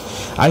instance.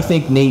 I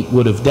think Nate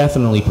would have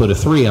definitely put a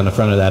 3 on the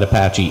front of that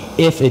Apache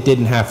if it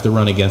didn't have to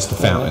run against the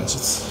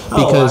fountains.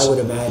 Because I would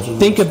imagine.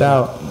 think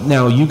about,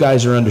 now you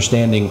guys are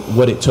understanding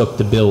what it took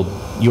to build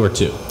your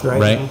 2,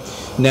 right?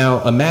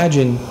 Now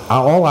imagine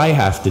all I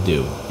have to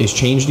do is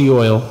change the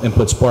oil and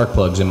put spark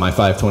plugs in my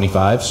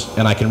 525s,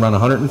 and I can run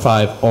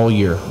 105 all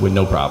year with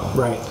no problem.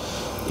 Right.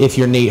 If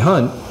you're Nate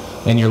Hunt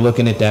and you're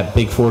looking at that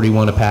big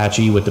 41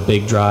 Apache with the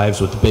big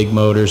drives, with the big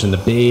motors, and the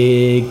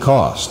big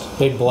cost.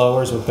 Big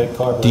blowers with big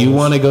carburetors. Do you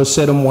want to go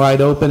sit them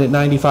wide open at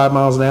 95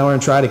 miles an hour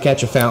and try to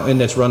catch a fountain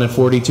that's running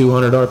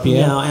 4,200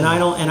 RPM? No, and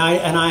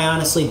I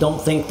honestly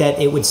don't think that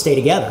it would stay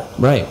together.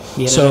 Right.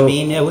 You know what I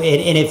mean?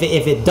 And if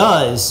it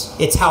does,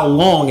 it's how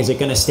long is it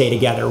going to stay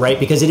together, right?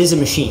 Because it is a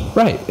machine.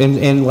 Right.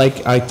 And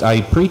like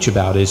I preach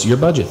about is your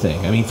budget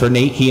thing. I mean, for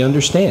Nate, he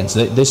understands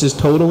that this is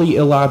totally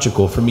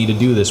illogical for me to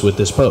do this with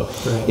this boat.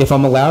 Right. If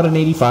I'm allowed an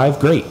 85,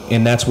 great.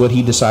 And that's what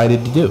he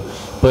decided to do.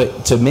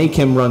 But to make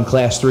him run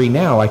Class 3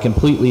 now, I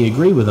completely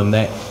agree with him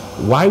that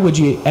why would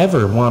you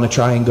ever want to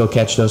try and go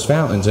catch those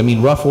fountains? I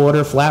mean, rough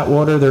water, flat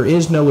water, there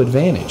is no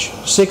advantage.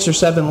 6 or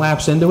 7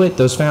 laps into it,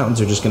 those fountains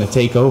are just going to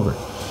take over.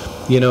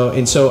 You know,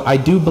 and so I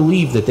do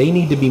believe that they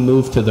need to be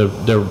moved to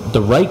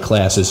the right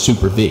class as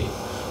Super V,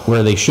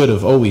 where they should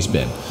have always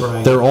been.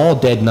 Right. They're all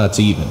dead nuts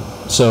even.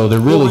 So they're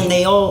really... Well, and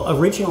they all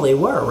originally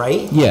were,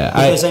 right? Yeah.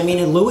 Because, I mean,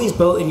 in Louis'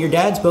 boat and your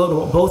dad's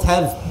boat both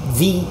have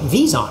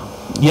V's on them.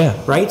 Yeah.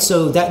 Right?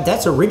 So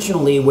that's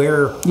originally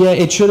where... Yeah,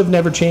 it should have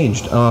never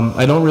changed.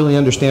 I don't really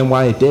understand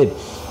why it did.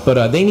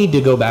 But they need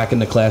to go back in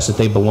the class that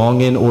they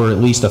belong in, or at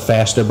least a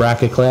faster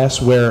bracket class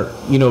where,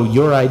 you know,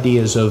 your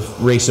ideas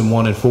of racing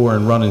 1 and 4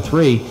 and running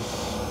 3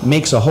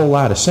 makes a whole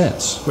lot of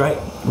sense. Right.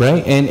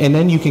 Right? And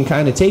then you can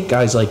kind of take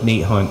guys like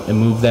Nate Hunt and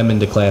move them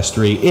into Class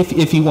 3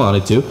 if he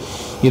wanted to.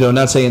 You know,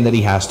 not saying that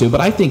he has to, but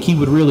I think he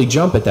would really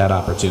jump at that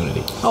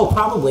opportunity. Oh,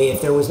 probably.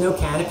 If there was no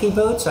canopy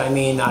boats, I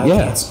mean, I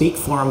can't speak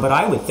for him, but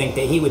I would think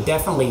that he would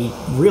definitely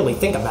really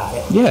think about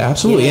it. Yeah,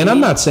 absolutely. You know and I'm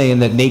not saying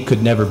that Nate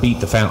could never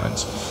beat the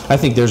fountains. I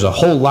think there's a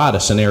whole lot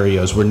of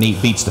scenarios where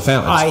Nate beats the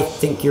fountains. I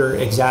think you're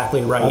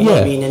exactly right. Yeah.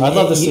 I mean, and I'd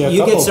love to see a you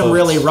couple get some boats.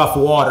 really rough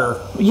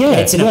water. Yeah, and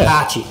it's an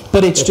Apache.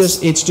 But it's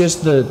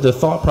just the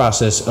thought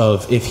process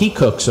of if he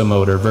cooks a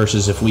motor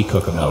versus if we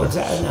cook a motor.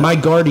 exactly. No. My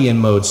Guardian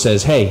mode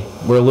says, hey,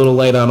 we're a little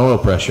light on oil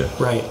pressure.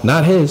 Right.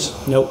 Not his.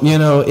 Nope. You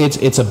know,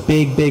 it's a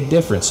big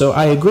difference. So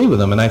I agree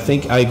with him, and I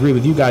think I agree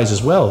with you guys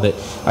as well that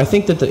I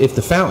think that if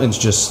the fountains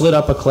just slid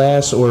up a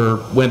class or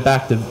went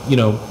back to, you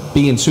know,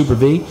 being Super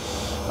V,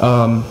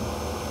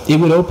 it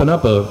would open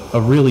up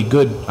a really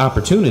good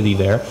opportunity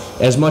there,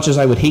 as much as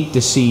I would hate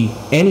to see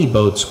any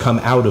boats come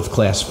out of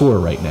Class 4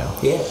 right now.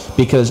 Yeah.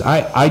 Because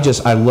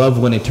I love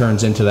when it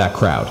turns into that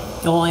crowd.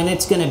 Oh, and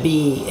it's going to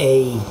be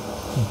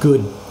a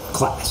good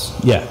class.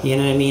 Yeah. You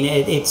know what I mean?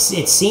 It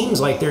seems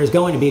like there's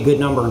going to be a good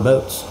number of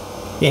boats.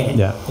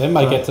 Yeah. It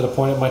might get to the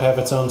point it might have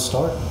its own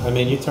start. I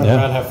mean, you turn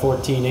around and have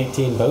 14,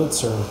 18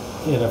 boats, or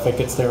you know, if it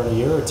gets there in a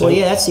year or two, well,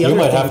 yeah, that's the other you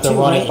might thing have to too,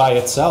 run right? it by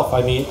itself.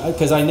 I mean,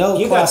 because I know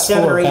You got Class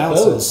 7 4 or 8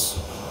 bounces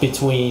boats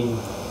between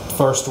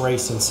first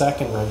race and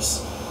second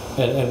race.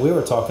 And we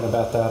were talking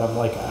about that. I'm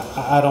like,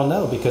 I don't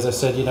know, because I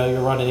said, you know,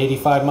 you're running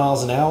 85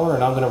 miles an hour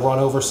and I'm going to run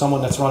over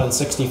someone that's running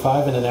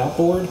 65 in an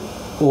outboard,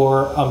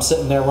 or I'm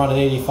sitting there running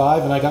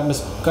 85 and I got Miss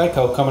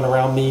Geico coming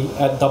around me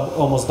at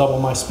almost double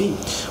my speed.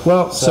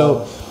 Well,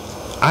 so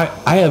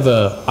I have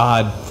a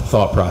odd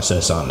thought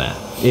process on that.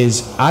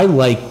 Is I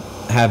like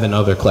having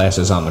other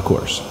classes on the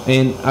course,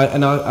 and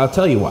I'll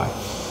tell you why.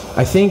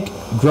 I think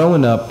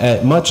growing up,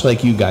 much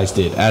like you guys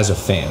did as a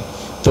fan,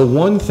 the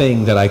one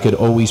thing that I could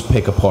always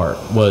pick apart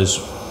was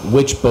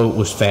which boat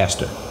was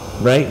faster.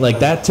 right? Like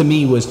that to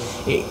me was,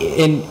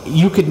 and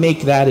you could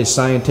make that as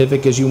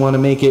scientific as you want to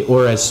make it,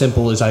 or as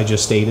simple as I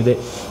just stated it.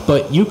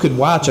 But you could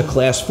watch a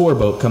Class 4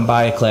 boat come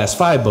by a Class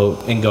 5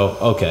 boat and go,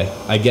 okay,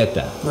 I get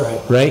that,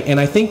 right? And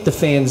I think the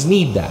fans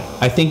need that.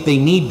 I think they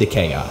need the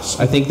chaos.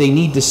 I think they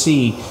need to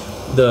see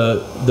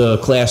the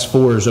Class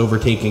 4s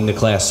overtaking the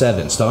Class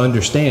 7s to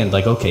understand,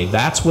 like, okay,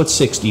 that's what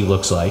 60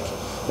 looks like,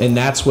 and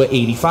that's what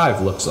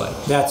 85 looks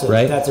like. That's a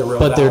real.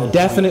 But there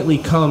definitely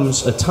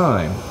comes a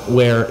time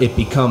where it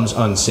becomes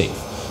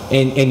unsafe,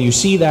 and you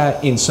see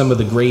that in some of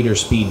the greater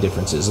speed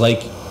differences.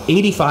 Like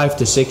 85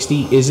 to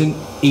 60 isn't,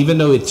 even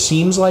though it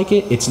seems like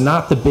it, it's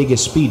not the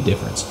biggest speed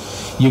difference.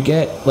 You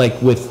get,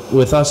 like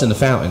with us in the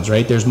fountains,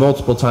 right? There's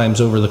multiple times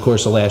over the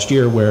course of last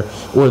year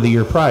or the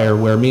year prior,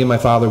 where me and my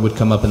father would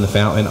come up in the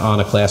fountain on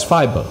a Class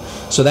 5 boat.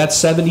 So that's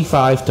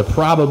 75 to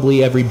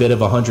probably every bit of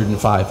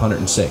 105,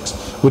 106,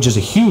 which is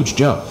a huge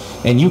jump.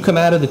 And you come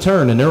out of the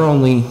turn and they're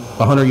only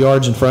 100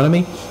 yards in front of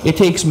me. It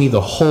takes me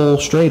the whole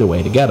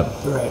straightaway to get them.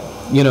 Right.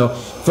 You know,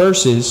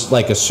 versus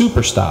like a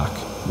super stock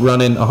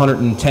running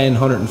 110,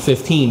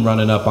 115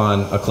 running up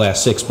on a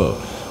Class 6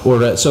 boat.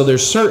 So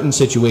there's certain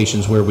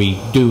situations where we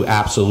do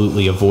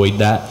absolutely avoid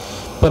that.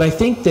 But I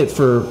think that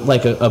for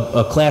like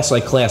a class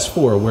like Class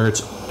 4, where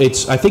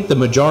it's I think the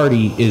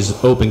majority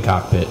is open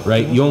cockpit,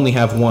 right? You only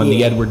have one,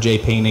 the Edward J.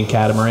 Payne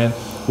catamaran,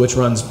 which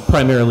runs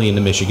primarily in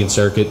the Michigan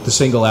circuit, the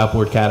single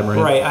outboard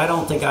catamaran. Right. I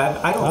don't think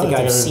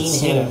I've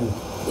seen him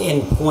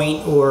in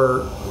point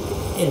or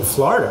in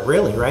Florida,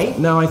 really, right?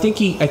 No, I think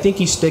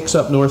he sticks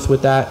up north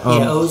with that.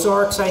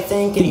 Ozarks, I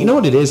think. You know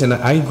what it is, and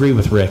I agree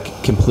with Rick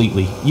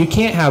completely. You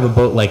can't have a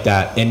boat like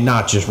that and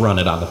not just run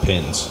it on the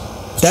pins.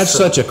 That's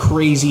such a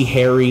crazy,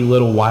 hairy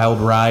little wild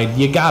ride.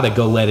 You gotta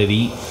go let it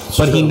eat.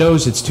 But he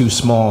knows it's too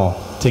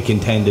small to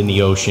contend in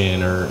the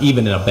ocean or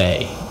even in a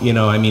bay. You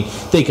know, I mean,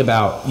 think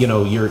about, you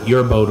know,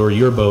 your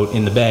boat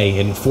in the bay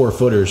in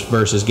 4-footers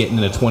versus getting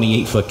in a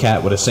 28-foot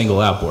cat with a single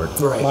outboard.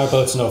 Right. My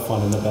boat's no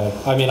fun in the bay.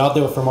 I mean, I'll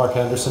do it for Mark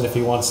Henderson if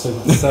he wants to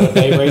set a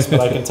bay race,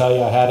 but I can tell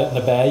you I had it in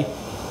the bay,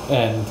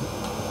 and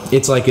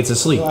it's like it's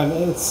asleep. I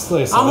mean, it's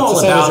the same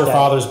as your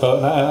father's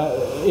boat,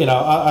 and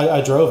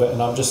I drove it,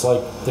 and I'm just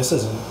like, this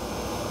isn't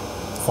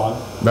fun.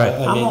 Right.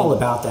 I'm all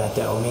about that,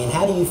 though. I mean,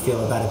 how do you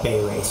feel about a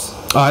bay race?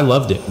 Oh, I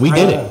loved it. We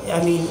did it.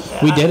 I mean,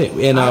 we did it.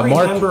 And I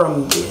remember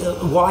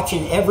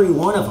watching every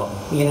one of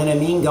them. You know what I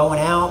mean? Going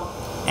out,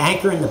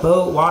 anchoring the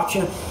boat,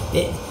 watching them.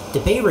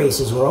 The bay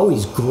races were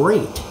always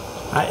great.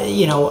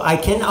 I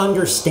can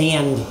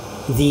understand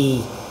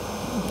the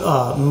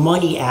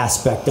money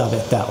aspect of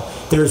it, though.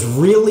 There's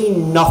really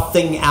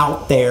nothing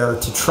out there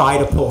to try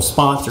to pull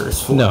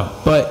sponsors for. No,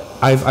 but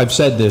I've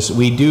said this.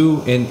 We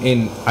do,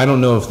 and I don't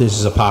know if this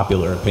is a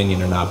popular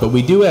opinion or not, but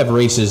we do have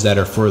races that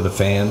are for the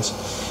fans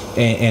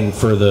and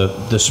for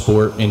the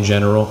sport in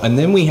general, and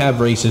then we have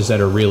races that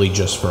are really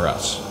just for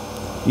us.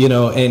 You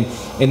know, and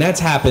that's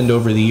happened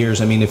over the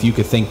years. I mean, if you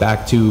could think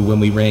back to when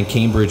we ran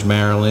Cambridge,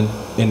 Maryland,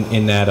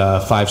 in that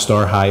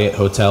 5-star Hyatt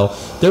hotel,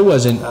 there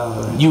wasn't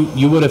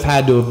you would have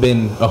had to have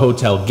been a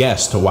hotel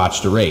guest to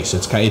watch the race.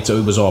 It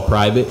was all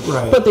private,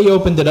 right. But they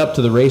opened it up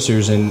to the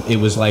racers, and it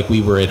was like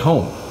we were at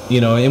home. You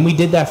know, and we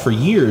did that for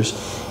years,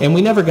 and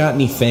we never got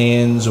any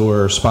fans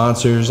or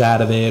sponsors out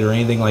of it or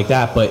anything like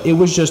that. But it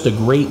was just a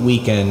great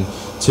weekend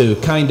to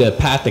kind of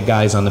pat the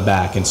guys on the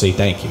back and say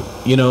thank you.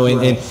 You know,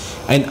 and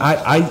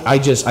I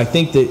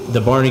think that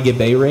the Barnegat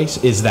Bay race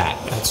is that.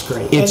 That's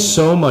great. It's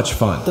so much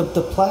fun.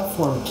 The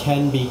platform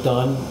can be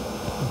done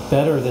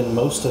better than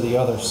most of the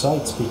other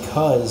sites,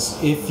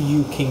 because if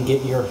you can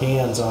get your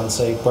hands on,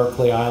 say,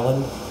 Berkeley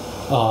Island,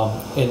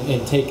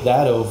 and take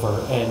that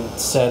over and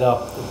set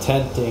up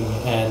tenting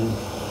and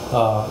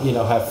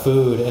have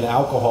food and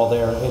alcohol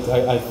there.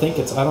 I think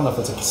I don't know if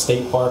it's a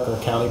state park or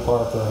a county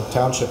park or a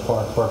township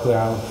park, Berkeley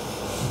Island,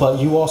 but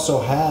you also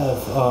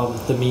have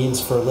the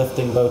means for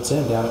lifting boats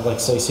in down at,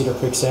 like, say, Cedar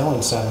Creek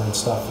Sailing Center and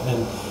stuff,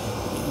 and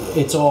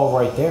it's all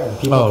right there. And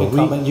people can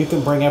come and you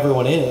can bring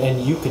everyone in,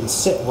 and you can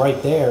sit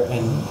right there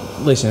and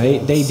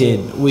listen. They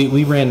did.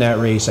 We ran that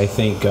race, I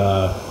think,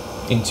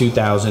 in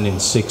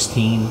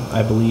 2016,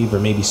 I believe, or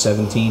maybe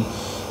 17,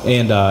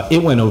 and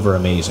it went over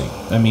amazing.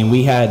 I mean,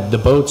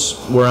 the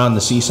boats were on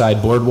the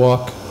Seaside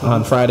Boardwalk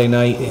on Friday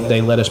night. Yeah.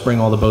 They let us bring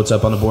all the boats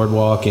up on the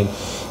boardwalk, and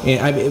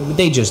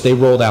they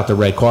rolled out the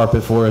red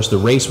carpet for us. The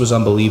race was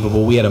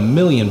unbelievable. We had 1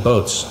 million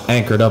boats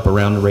anchored up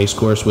around the race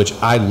course, which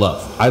I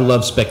love. I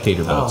love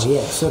spectator boats. Oh,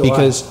 yeah, so do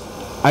because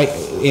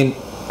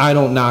I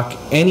don't knock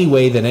any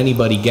way that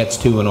anybody gets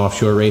to an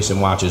offshore race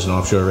and watches an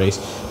offshore race.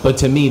 But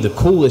to me, the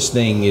coolest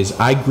thing is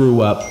I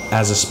grew up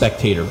as a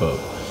spectator boat.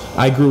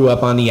 I grew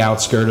up on the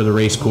outskirt of the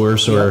race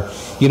course,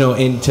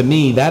 and to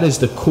me, that is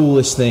the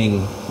coolest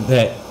thing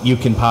that you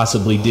can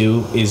possibly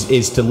do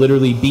is to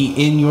literally be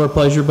in your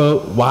pleasure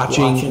boat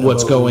watching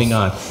what's going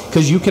on.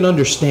 Because you can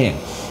understand.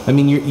 I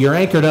mean, you're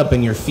anchored up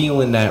and you're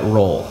feeling that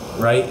roll,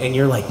 right? And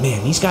you're like,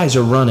 man, these guys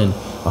are running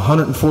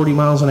 140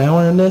 miles an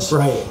hour in this.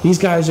 Right. These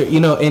guys are,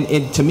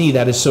 and to me,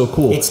 that is so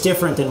cool. It's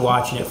different than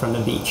watching it from the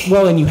beach.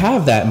 Well, and you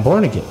have that in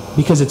Barnegat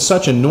because it's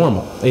such a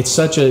normal. It's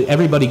such a,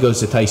 everybody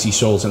goes to Ticey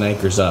Shoals and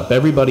anchors up.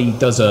 Everybody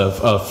does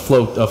a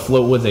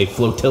float with a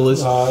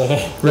flotillas,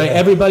 right? Yeah.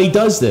 Everybody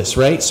does this,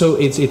 right? So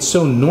it's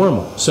so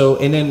normal. So,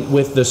 and then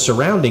with the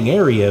surrounding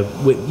area,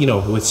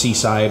 with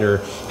Seaside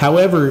or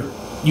however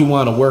you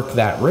want to work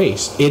that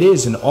race, it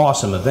is an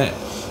awesome event.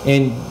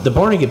 And the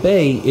Barnegat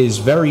Bay is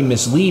very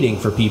misleading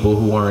for people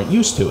who aren't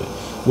used to it.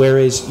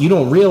 Whereas you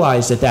don't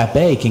realize that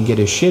bay can get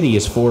as shitty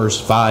as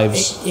 4s,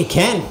 5s. It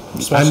can.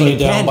 Especially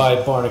down by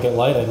Barnegat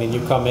Light. I mean,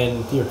 you're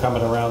coming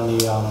around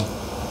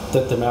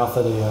the mouth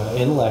of the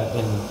inlet,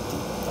 and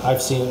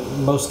I've seen it,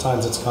 most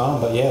times it's calm,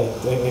 but yeah,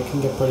 it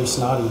can get pretty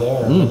snotty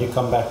there. And then you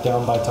come back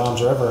down by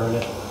Tom's River, and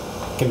it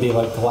can be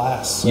like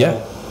glass. So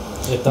yeah.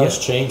 It does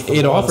change. From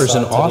it offers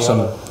an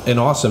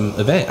awesome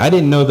event. I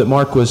didn't know that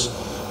Mark was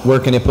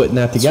working at putting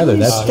that together.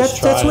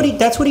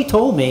 That's what he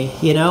told me,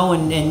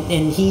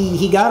 and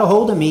he got a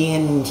hold of me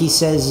and he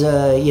says,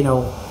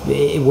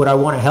 would I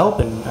want to help?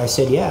 And I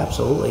said, yeah,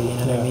 absolutely. You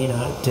know what I mean?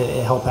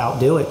 To help out,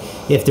 do it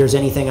if there's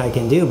anything I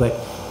can do. But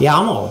yeah,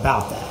 I'm all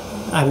about that.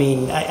 I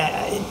mean,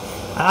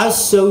 I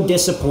was so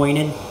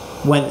disappointed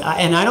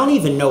and I don't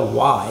even know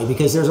why,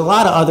 because there's a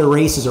lot of other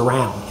races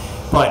around.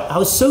 But I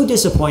was so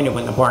disappointed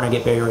when the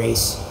Barnegat Bay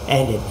race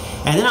ended.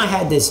 And then I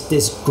had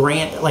this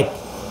grant, like,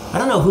 I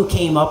don't know who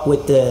came up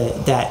with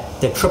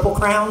the Triple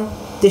Crown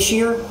this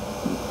year,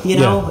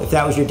 if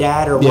that was your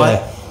dad or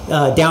what,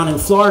 down in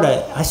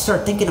Florida. I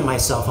started thinking to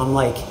myself, I'm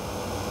like,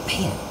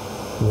 man,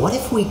 what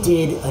if we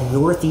did a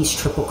Northeast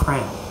Triple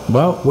Crown?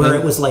 Well, where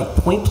it was like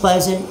Point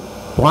Pleasant,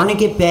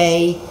 Barnegat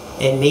Bay,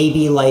 and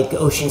maybe like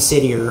Ocean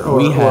City or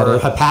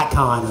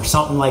Hapatcon or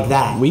something like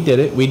that. We did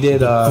it. We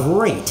did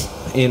great.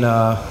 In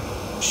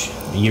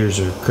years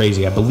are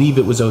crazy. I believe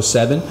it was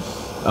 07.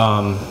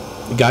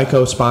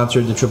 Geico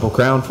sponsored the Triple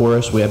Crown for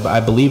us. I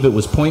believe it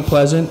was Point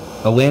Pleasant,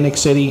 Atlantic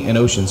City, and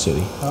Ocean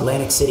City.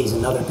 Atlantic City is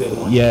another good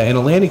one. Yeah, and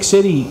Atlantic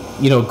City,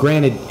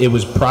 granted it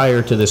was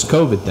prior to this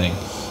COVID thing,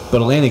 but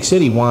Atlantic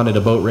City wanted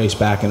a boat race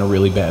back in a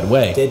really bad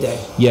way. Did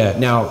they? Yeah.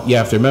 Now you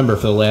have to remember,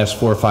 for the last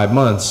 4 or 5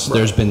 months,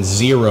 there's been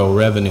zero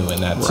revenue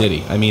in that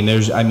city. I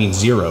mean,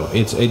 zero.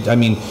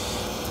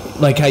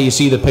 Like how you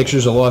see the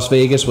pictures of Las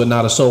Vegas with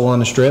not a soul on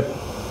the strip,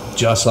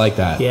 just like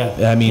that.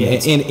 Yeah. I mean,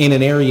 in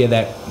an area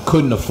that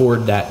couldn't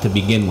afford that to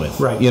begin with.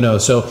 Right.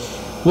 So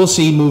we'll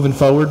see moving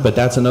forward, but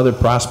that's another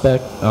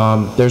prospect.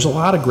 There's a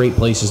lot of great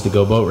places to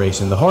go boat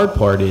racing. The hard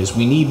part is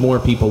we need more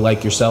people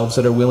like yourselves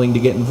that are willing to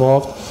get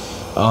involved.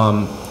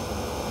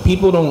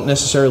 People don't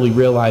necessarily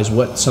realize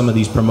what some of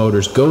these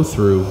promoters go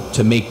through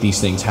to make these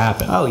things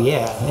happen. Oh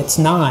yeah, it's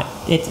not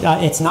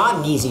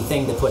an easy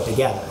thing to put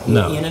together.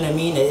 No. You know what I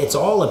mean? It's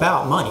all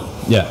about money.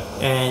 Yeah.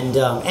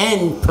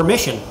 And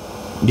permission.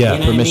 Yeah, you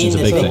know permission's a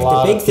big thing.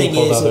 The big thing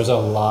is there's a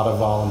lot of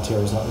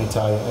volunteers, let me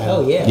tell you.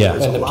 And, Yeah.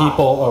 And the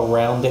people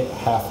around it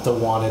have to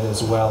want it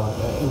as well,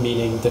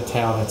 meaning the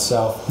town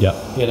itself. Yeah.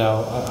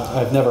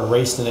 I've never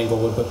raced in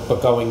Inglewood,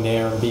 but going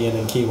there and being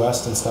in Key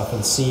West and stuff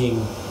and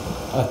seeing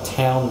a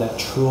town that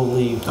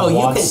truly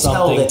wants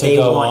something to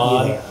go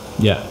on.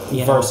 Yeah.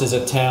 Versus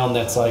a town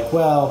that's like,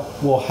 well,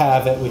 we'll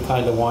have it. We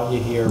kind of want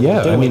you here.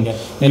 Yeah, we're doing it.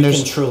 And you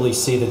can truly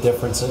see the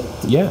difference.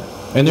 Yeah.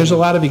 And there's a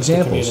lot of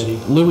examples.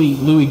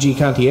 Louis G.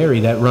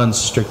 Contieri, that runs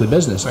Strictly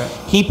Business. Right.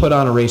 He put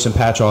on a race in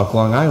Patchogue,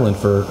 Long Island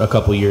for a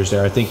couple of years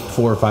there. I think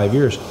 4 or 5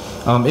 years.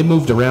 It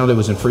moved around. It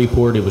was in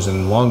Freeport. It was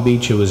in Long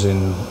Beach. It was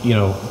in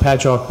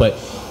Patchogue. But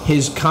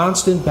his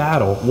constant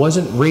battle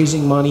wasn't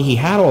raising money. He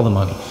had all the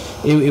money.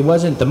 It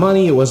wasn't the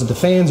money. It wasn't the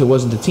fans. It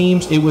wasn't the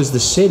teams. It was the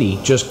city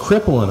just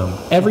crippling him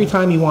every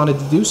time he wanted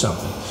to do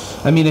something.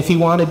 I mean, if he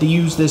wanted to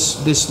use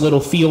this little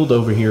field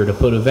over here to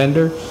put a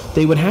vendor,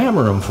 they would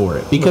hammer him for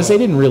it because they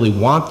didn't really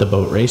want the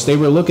boat race. They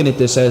were looking at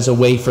this as a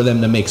way for them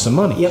to make some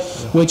money,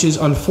 which is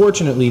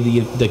unfortunately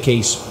the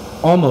case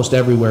almost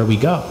everywhere we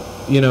go.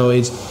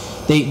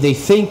 They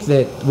think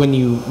that when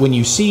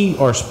you see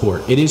our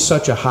sport, it is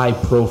such a high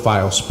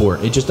profile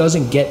sport. It just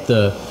doesn't get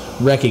the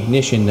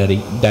recognition that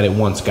it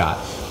once got.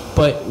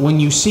 But when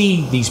you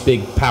see these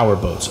big power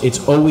boats,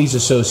 it's always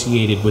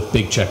associated with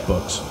big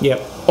checkbooks.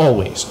 Yep.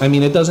 Always. I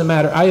mean, it doesn't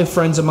matter. I have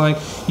friends of mine.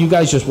 You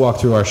guys just walk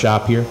through our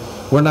shop here.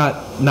 We're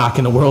not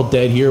knocking the world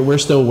dead here. We're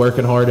still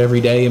working hard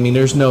every day. I mean,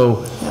 there's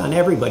no... Yeah, and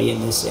everybody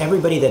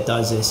that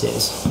does this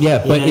is.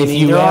 Yeah, but if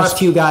you there are a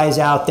few guys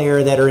out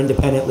there that are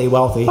independently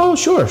wealthy. Oh,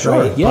 sure.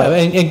 Right? Yeah,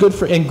 and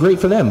great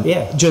for them.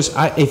 Yeah. Just,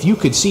 if you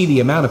could see the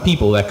amount of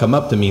people that come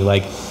up to me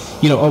like,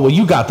 oh, well,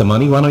 you got the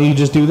money. Why don't you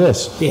just do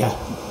this? Yeah.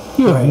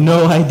 You have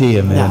no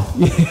idea, man.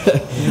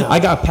 No. I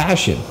got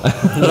passion.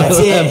 That's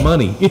I it. have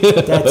money.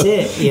 That's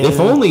it. If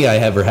only I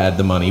ever had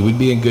the money, we'd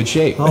be in good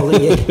shape.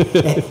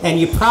 And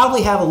you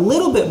probably have a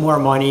little bit more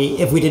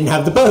money if we didn't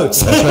have the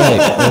boats.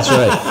 That's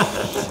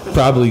right.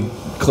 Probably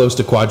close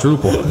to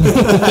quadruple.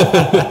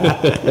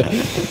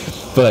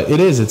 But it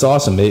is. It's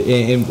awesome.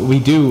 And we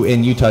do,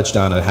 and you touched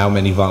on it, how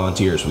many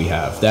volunteers we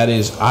have. That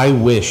is, I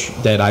wish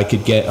that I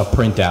could get a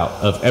printout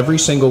of every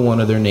single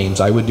one of their names.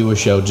 I would do a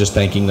show just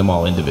thanking them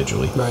all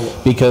individually. Right.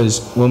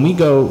 Because when we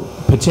go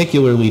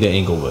particularly to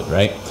Inglewood,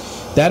 right,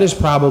 that is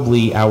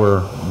probably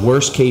our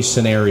worst case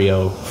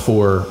scenario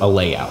for a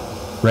layout.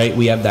 Right?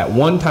 We have that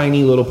one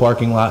tiny little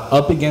parking lot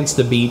up against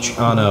the beach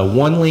on a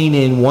 1 lane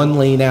in, 1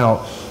 lane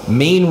out,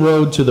 main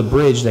road to the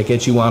bridge that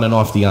gets you on and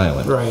off the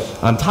island.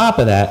 Right. On top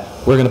of that,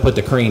 we're going to put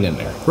the crane in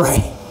there.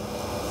 Right.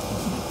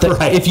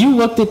 Right. If you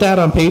looked at that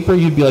on paper,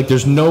 you'd be like,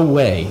 there's no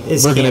way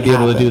we're going to be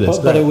able to do this.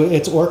 But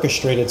it's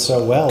orchestrated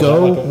so well.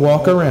 Go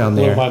walk around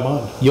there. Blew my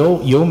mind.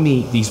 You'll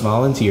meet these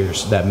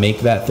volunteers that make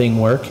that thing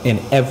work, and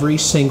every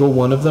single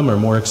one of them are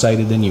more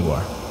excited than you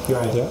are.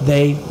 Right. Yeah.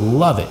 They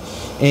love it.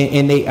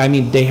 And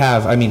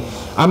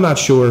I'm not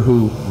sure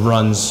who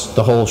runs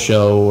the whole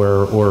show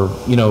or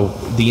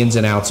the ins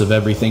and outs of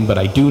everything, but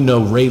I do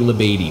know Ray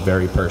LeBady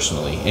very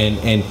personally,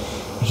 and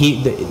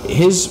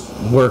his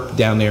work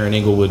down there in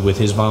Inglewood with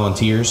his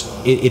volunteers,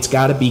 it's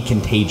got to be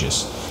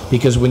contagious,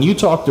 because when you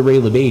talk to Ray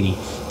LeBady,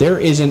 there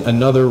isn't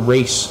another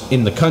race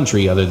in the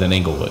country other than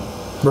Inglewood.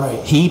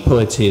 Right. He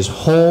puts his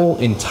whole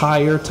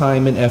entire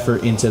time and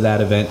effort into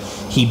that event.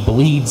 He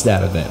bleeds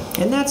that event.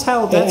 And that's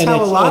how a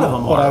lot of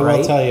them are, But I will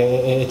right? tell you,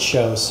 it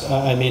shows.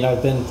 I mean,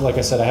 I've been, like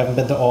I said, I haven't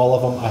been to all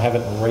of them. I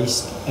haven't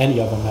raced any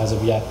of them as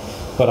of yet.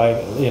 But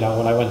when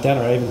I went down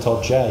there, I even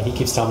told Jay. He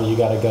keeps telling me you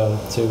got to go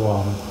to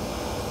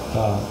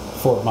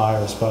Fort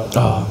Myers. But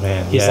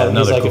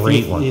another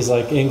great one. He's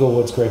like,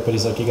 Inglewood's great, but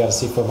he's like, you got to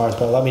see Fort Myers.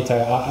 But let me tell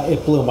you,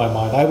 it blew my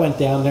mind. I went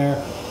down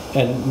there.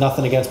 And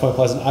nothing against Point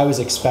Pleasant. I was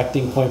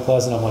expecting Point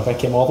Pleasant. I'm like, I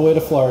came all the way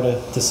to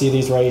Florida to see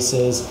these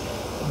races.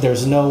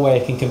 There's no way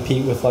I can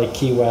compete with like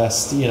Key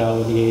West, in the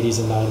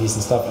 80s and 90s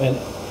and stuff. And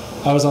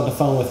I was on the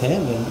phone with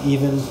him, and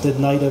even the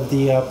night of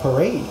the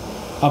parade,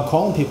 I'm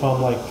calling people.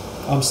 I'm like,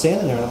 I'm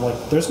standing there, and I'm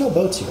like, there's no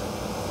boats here.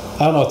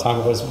 I don't know what time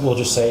it was. We'll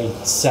just say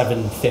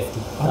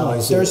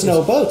 7:50. There's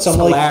no boats. I'm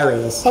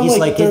hilarious. He's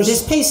like,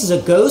 this place is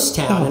a ghost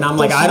town, and I'm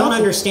like, I don't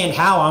understand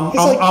how.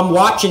 I'm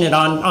watching it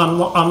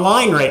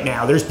online right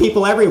now. There's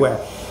people everywhere.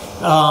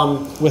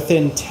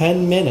 Within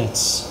 10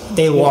 minutes,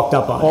 they walked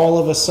up on it. All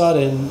of a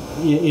sudden,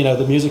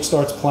 the music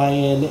starts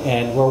playing,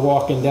 and we're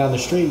walking down the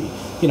street.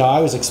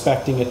 I was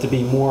expecting it to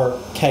be more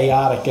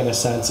chaotic in a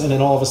sense, and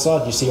then all of a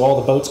sudden you see all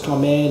the boats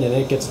come in, and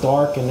it gets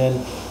dark, and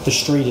then the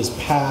street is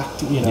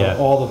packed.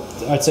 All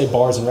the, I'd say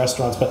bars and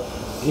restaurants, but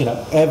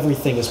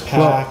everything is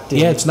packed.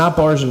 Well, it's not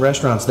bars and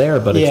restaurants there,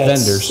 but it's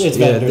vendors. It's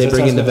vendors. They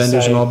bring in the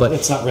vendors and all, but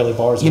it's not really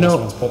bars and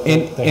restaurants. But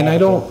and I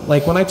don't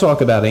like when I talk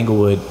about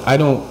Inglewood, I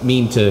don't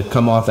mean to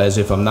come off as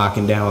if I'm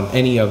knocking down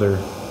any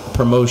other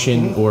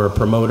promotion or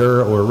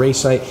promoter or race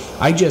site.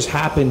 I just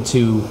happen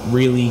to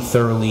really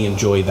thoroughly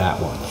enjoy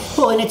that one.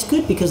 Well, and it's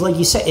good because, like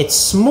you said, it's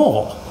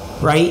small,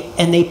 right?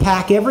 And they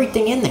pack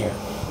everything in there.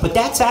 But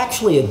that's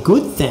actually a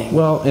good thing.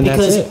 Well, and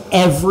because that's it.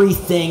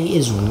 Everything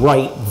is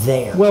right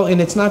there. Well,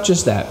 and it's not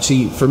just that.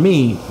 See, for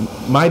me,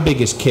 my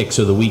biggest kicks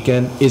of the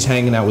weekend is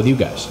hanging out with you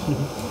guys,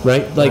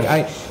 right? Like,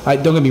 I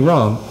don't get me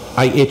wrong,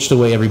 I itch the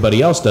way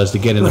everybody else does to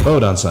get in the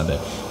boat on Sunday.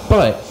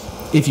 But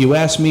if you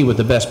ask me what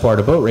the best part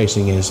of boat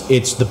racing is,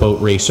 it's the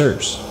boat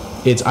racers.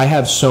 I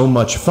have so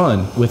much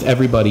fun with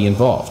everybody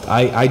involved.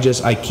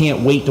 I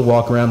can't wait to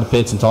walk around the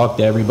pits and talk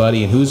to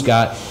everybody and who's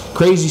got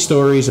crazy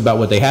stories about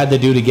what they had to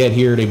do to get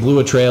here. They blew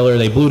a trailer,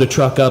 they blew the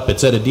truck up.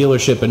 It's at a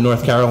dealership in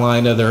North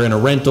Carolina. They're in a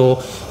rental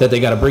that they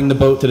got to bring the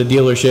boat to the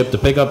dealership to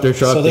pick up their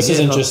truck. So this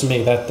isn't just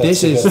me.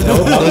 This is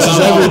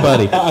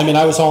everybody. I mean,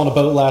 I was hauling a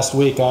boat last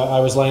week. I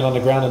was laying on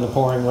the ground in the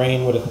pouring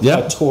rain with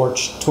a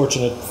torch,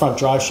 torching a front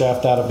drive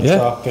shaft out of a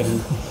truck,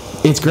 and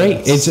it's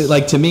great. It's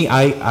like, to me,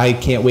 I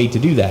can't wait to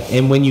do that.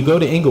 And when you go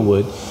to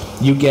Inglewood,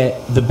 you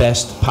get the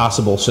best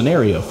possible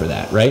scenario for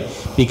that, right?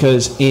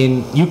 Because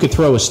you could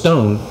throw a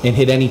stone and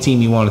hit any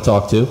team you want to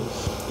talk to.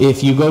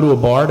 If you go to a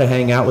bar to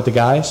hang out with the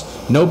guys,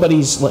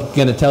 nobody's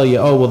going to tell you,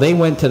 oh, well, they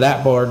went to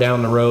that bar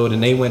down the road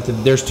and they went to,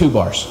 there's 2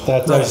 bars. I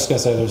was just going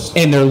to say there's.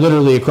 And they're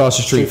literally across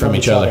the street from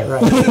each other.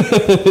 Right.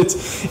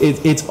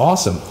 It's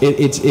awesome.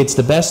 It's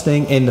the best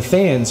thing, and the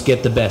fans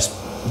get the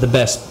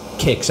best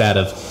kicks out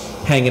of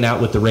hanging out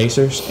with the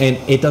racers, and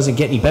it doesn't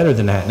get any better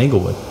than that in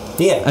Inglewood.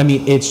 Yeah. I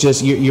mean, it's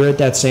just you're at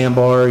that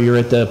sandbar, you're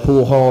at the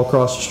pool hall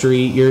across the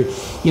street,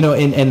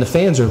 and the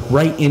fans are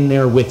right in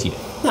there with you.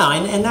 No,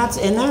 and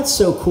that's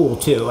so cool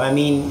too. I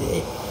mean,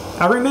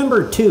 I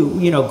remember too,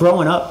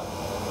 growing up,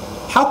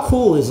 how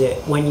cool is it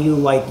when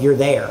you're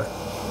there,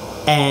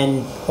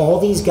 and all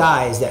these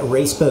guys that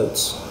race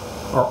boats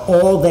are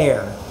all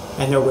there,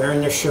 and they're wearing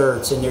their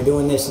shirts, and they're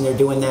doing this and they're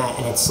doing that,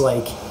 and it's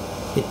like,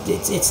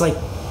 it's like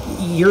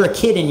you're a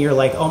kid and you're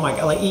like, oh my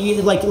god,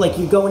 like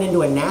you're going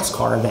into a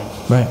NASCAR event,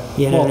 right?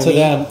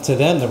 To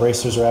them, the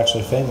racers are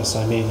actually famous.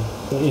 I mean,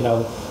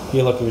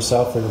 you look at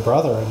yourself or your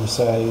brother and you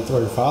say, or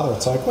your father,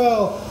 it's like,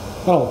 well,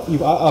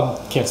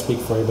 I can't speak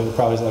for you, but you're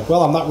probably like,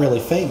 well, I'm not really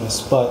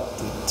famous, but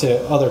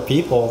to other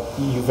people,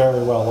 you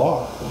very well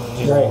are.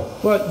 Right.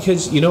 Well,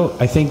 because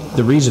I think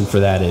the reason for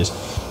that is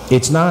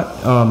it's not.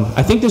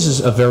 I think this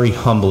is a very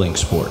humbling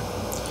sport.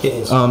 It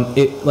is.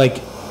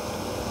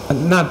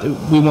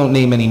 We won't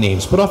name any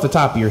names, but off the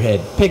top of your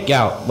head, pick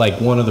out like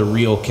one of the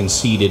real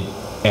conceited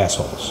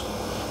assholes.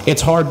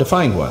 It's hard to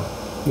find one.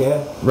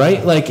 Yeah.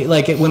 Right?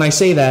 Like when I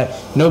say that,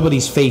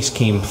 nobody's face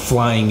came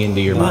flying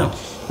into your mind.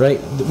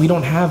 Right? We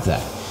don't have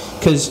that.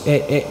 Because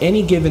at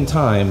any given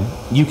time,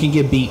 you can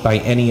get beat by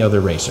any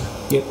other racer.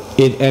 Yep.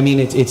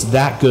 It's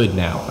that good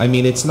now. I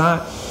mean, it's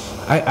not...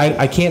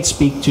 I can't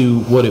speak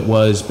to what it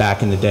was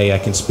back in the day. I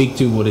can speak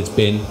to what it's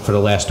been for the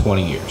last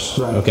 20 years.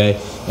 Right.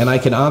 Okay? And I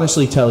can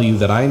honestly tell you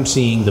that I'm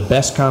seeing the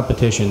best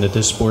competition that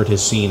this sport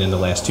has seen in the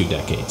last 2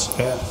 decades.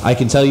 Yeah. I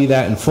can tell you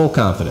that in full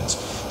confidence.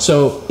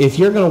 So if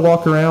you're going to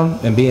walk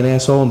around and be an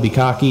asshole and be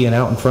cocky and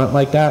out in front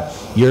like that,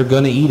 you're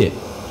going to eat it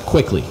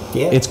quickly.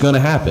 Yeah. It's going to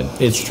happen.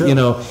 It's true. You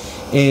know...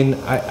 And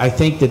I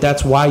think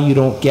that's why you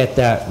don't get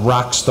that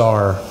rock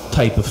star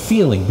type of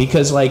feeling,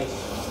 because like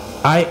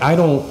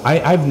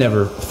I've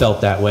never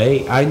felt that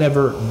way. I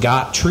never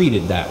got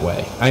treated that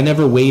way. I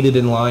never waited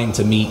in line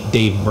to meet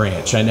Dave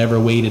Branch. I never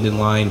waited in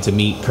line to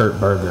meet Kurt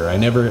Berger. I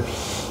never,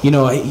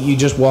 you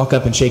just walk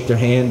up and shake their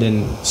hand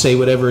and say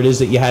whatever it is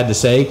that you had to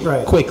say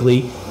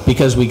quickly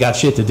because we got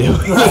shit to do.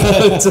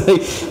 It's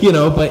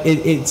like, but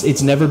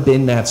it's never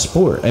been that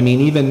sport. I mean,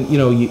 even,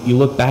 you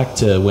look back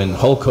to when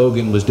Hulk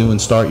Hogan was doing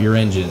Start Your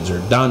Engines, or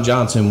Don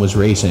Johnson was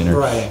racing,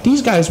 or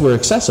these guys were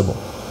accessible.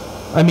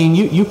 I mean,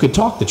 you could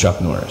talk to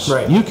Chuck Norris.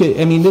 Right. You could.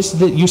 I mean,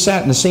 you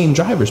sat in the same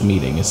drivers'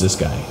 meeting as this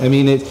guy. I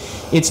mean,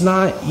 it's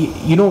not.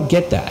 You don't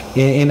get that,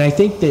 and I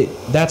think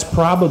that's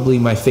probably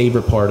my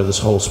favorite part of this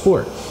whole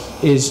sport,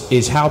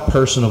 is how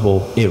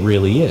personable it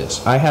really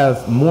is. I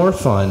have more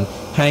fun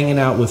hanging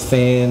out with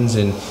fans,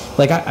 and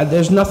like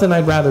there's nothing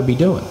I'd rather be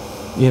doing.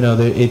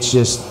 It's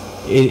just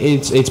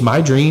it's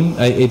my dream.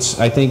 I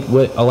think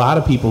what a lot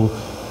of people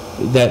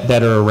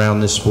that are around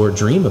this sport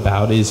dream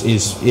about is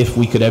if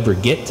we could ever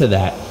get to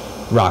that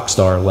rock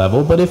star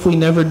level. But if we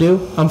never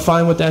do, I'm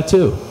fine with that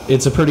too.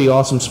 It's a pretty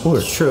awesome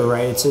sport. It's true,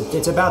 right?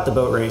 It's about the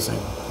boat racing.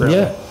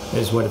 Really,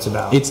 is what it's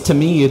about. To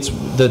me, it's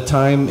the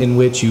time in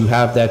which you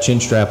have that chin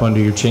strap under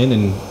your chin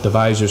and the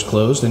visor's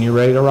closed and you're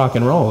ready to rock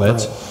and roll.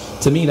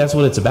 To me, that's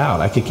what it's about.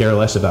 I could care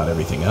less about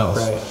everything else.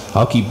 Right.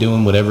 I'll keep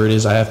doing whatever it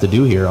is I have to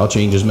do here. I'll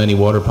change as many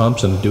water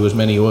pumps and do as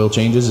many oil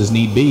changes as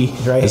need be,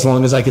 as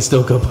long as I can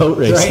still go boat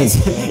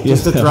racing. Right.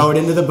 Just to throw it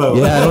into the boat.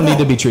 Yeah, I don't need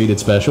to be treated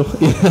special.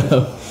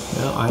 No,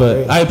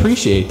 but I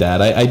appreciate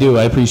that. I do.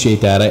 I appreciate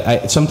that.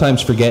 I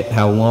sometimes forget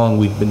how long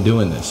we've been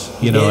doing this.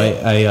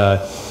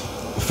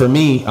 For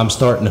me, I'm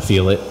starting to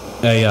feel it.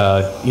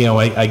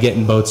 I get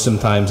in boats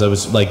sometimes. I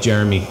was like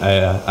Jeremy.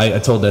 I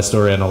told that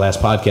story on the last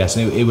podcast,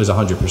 and it was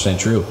 100%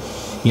 true.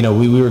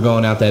 We were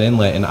going out that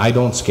inlet, and I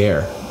don't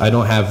scare. I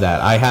don't have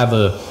that. I have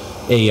a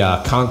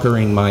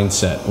conquering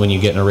mindset when you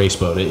get in a race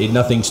boat.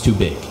 Nothing's too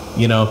big.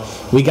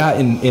 We got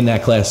in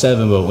that Class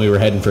 7 boat. We were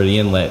heading for the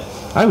inlet.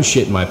 I was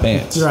shitting my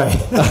pants. Right.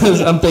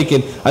 I'm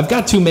thinking, I've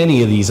got too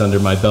many of these under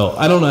my belt.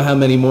 I don't know how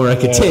many more I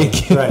could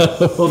take. Right.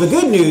 Well, the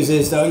good news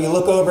is, though, you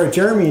look over at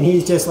Jeremy, and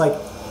he's just like,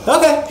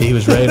 okay. He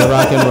was ready to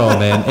rock and roll,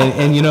 man.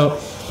 And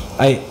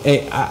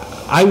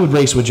I would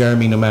race with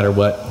Jeremy no matter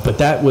what, but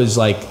that was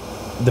like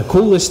the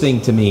coolest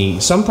thing to me.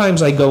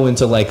 Sometimes I go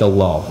into like a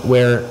lull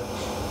where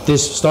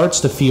this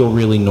starts to feel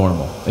really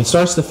normal. It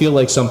starts to feel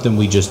like something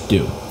we just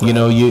do.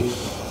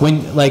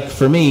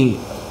 For me,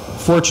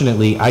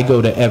 fortunately, I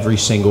go to every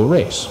single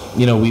race.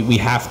 We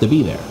have to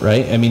be there,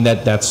 right? I mean,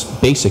 that's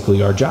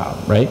basically our job,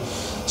 right?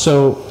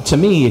 So to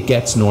me, it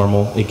gets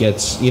normal. It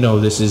gets,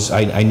 this is,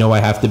 I know I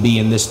have to be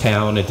in this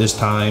town at this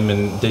time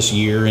and this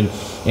year and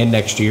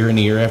next year and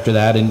the year after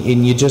that.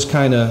 And you just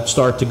kind of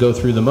start to go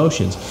through the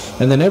motions.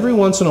 And then every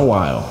once in a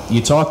while,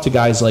 you talk to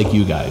guys like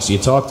you guys. You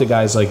talk to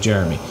guys like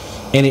Jeremy.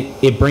 And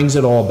it brings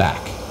it all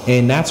back.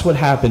 And that's what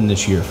happened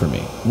this year for me.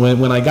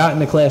 When I got in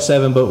the Class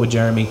 7 boat with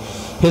Jeremy,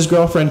 his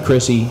girlfriend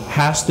Chrissy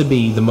has to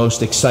be the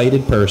most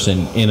excited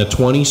person in a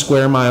 20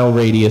 square mile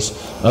radius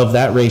of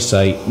that race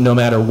site, no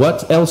matter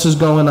what else is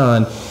going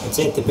on. That's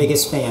it, the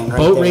biggest fan.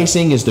 Boat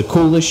racing is the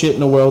coolest shit in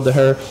the world to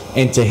her,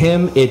 and to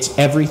him, it's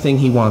everything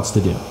he wants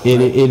to do.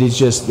 It is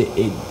just,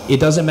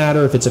 it doesn't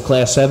matter if it's a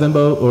Class 7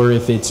 boat, or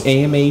if it's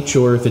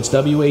AMH, or if it's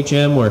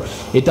WHM, or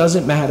it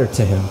doesn't matter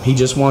to him. He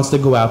just wants to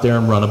go out there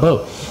and run a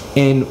boat.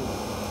 And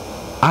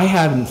I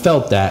hadn't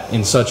felt that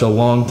in such a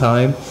long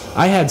time.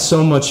 I had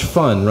so much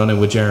fun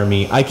running with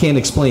Jeremy. I can't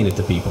explain it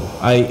to people.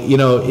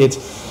 It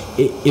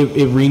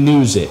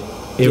renews it.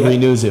 It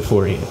renews it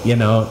for you,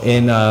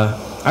 And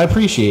I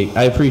appreciate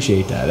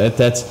that.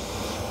 That's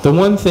the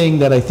one thing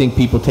that I think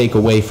people take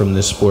away from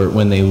this sport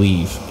when they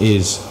leave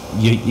is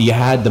you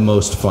had the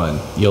most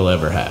fun you'll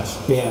ever have.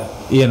 Yeah.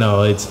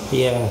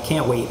 I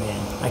can't wait, man.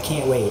 I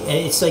can't wait. And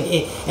it's like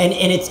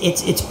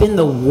it's been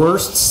the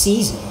worst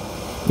season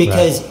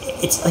because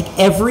it's like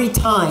every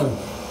time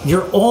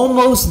you're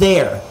almost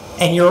there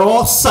and you're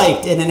all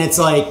psyched, and then it's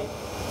like,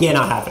 yeah,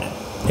 not happening.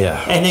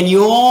 Yeah. And then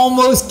you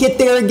almost get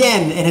there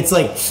again, and it's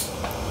like,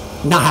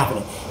 not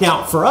happening.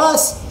 Now, for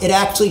us, it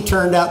actually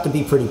turned out to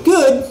be pretty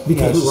good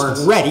because we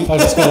weren't ready. I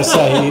was just going to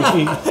say,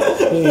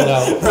 you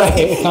know, Right.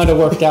 it kind of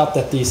worked out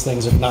that these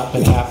things have not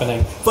been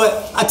happening.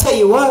 But I tell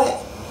you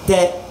what,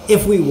 that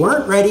if we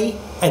weren't ready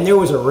and there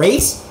was a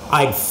race,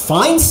 I'd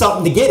find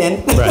something to get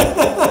in.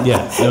 Right.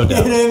 Yeah, no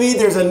doubt. You know what I mean?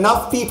 There's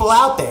enough people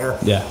out there.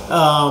 Yeah.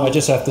 I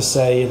just have to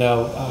say, you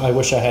know, I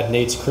wish I had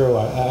Nate's crew.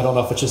 I don't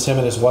know if it's just him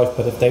and his wife,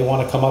 but if they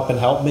want to come up and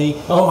help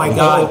me, Oh my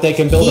God! if they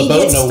can build a boat in a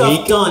week. He gets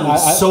stuff done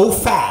so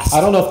fast.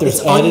 I don't know if there's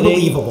it's editing.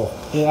 Unbelievable.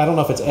 I don't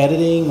know if it's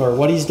editing or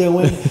what he's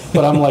doing,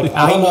 but I'm like,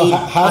 I don't know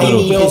how I do you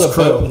need build his a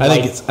boat. crew. in I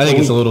think like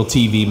it's a little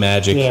TV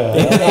magic. Yeah,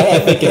 I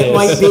think it is.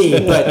 Might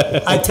be,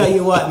 but I tell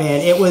you what,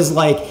 man, it was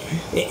like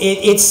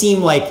it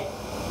seemed like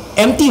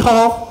empty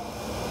hull.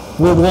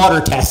 We're water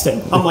testing.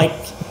 I'm like,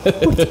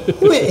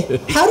 wait,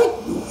 how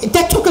did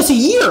that took us a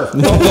year?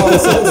 Well,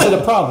 so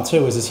the problem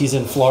too is he's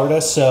in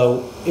Florida,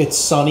 so it's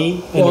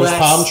sunny and Well, there's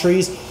palm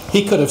trees.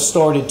 He could have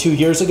started 2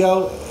 years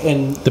ago,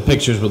 and The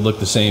pictures would look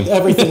the same.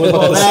 everything would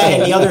look Well, the that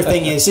same. and the other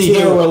thing is, See, too,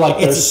 here we're like,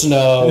 it's- there's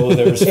snow,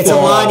 there's It's a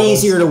lot fog.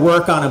 easier to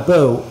work on a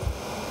boat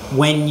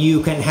when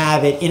you can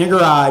have it in a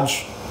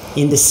garage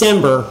in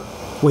December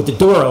with the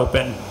door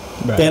open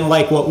Right. than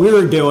like what we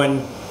were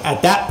doing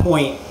at that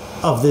point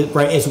of the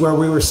right is where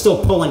we're still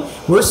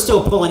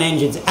pulling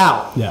engines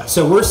out. Yeah.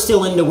 So we're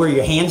still into where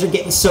your hands are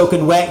getting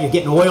soaking wet, you're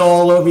getting oil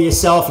all over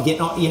yourself, you're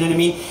getting you know what I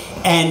mean?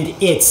 And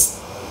it's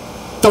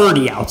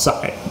 30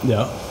 outside.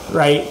 Yeah.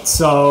 Right?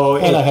 So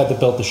And I had to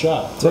build the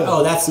shop too.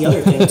 oh, that's the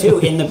other thing too.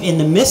 In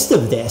the midst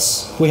of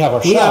this, We have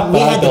our shop,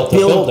 but I built a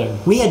building.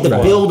 we had to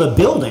Right. build a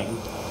building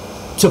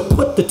to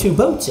put the two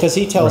boats in. Because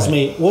he tells Right.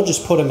 me, we'll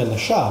just put them in the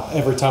shop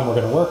every time we're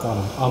going to work on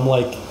them. I'm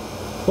like,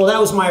 Well,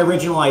 that was my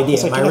original idea.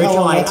 It's like, My you know how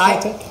original long that's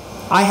idea. gonna take?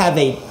 I have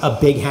a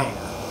big hangar,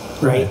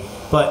 right?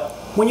 But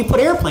when you put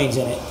airplanes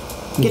in it,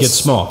 It gets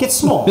small. Gets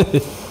small.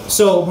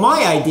 So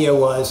my idea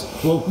was,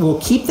 we'll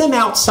keep them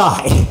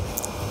outside.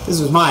 This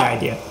was my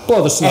idea.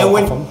 blow the snow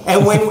And off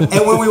when them.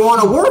 and when we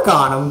want to work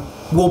on them,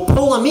 we'll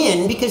pull them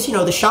in because you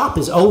know the shop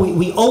is always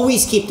we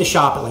always keep the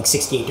shop at like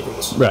 68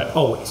 degrees. Right.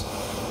 Always.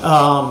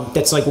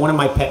 That's like one of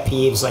my pet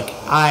peeves. Like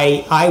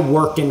I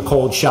worked in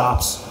cold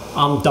shops.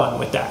 I'm done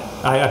with that.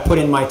 I put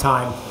in my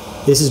time.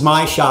 This is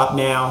my shop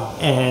now,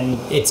 and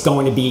it's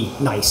going to be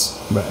nice.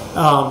 Right.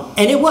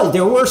 And it was.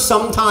 There were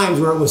some times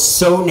where it was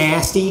so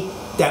nasty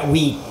that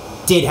we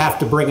did have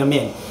to bring them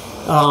in.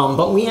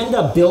 But we ended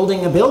up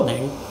building a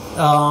building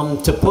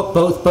to put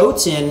both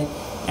boats in,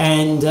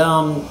 and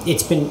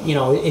it's been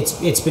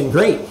it's been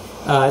great.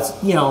 But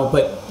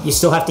you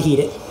still have to heat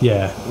it.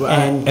 Yeah,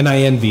 And- and I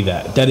envy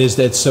that.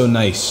 That's so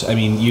nice. I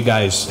mean, you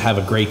guys have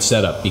a great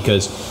setup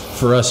because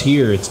for us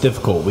here, it's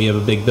difficult. We have a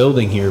big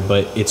building here,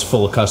 but it's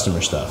full of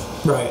customer stuff.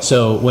 Right.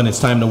 So when it's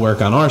time to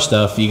work on our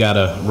stuff, you got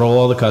to roll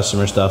all the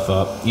customer stuff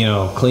up.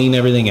 Clean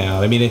everything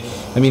out. I mean,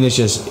 it's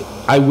just.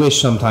 I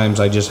wish sometimes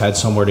I just had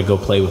somewhere to go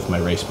play with my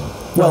race boat.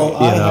 Well, You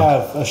I know?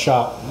 have a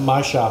shop,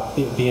 my shop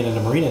being in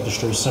the marine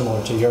industry,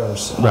 similar to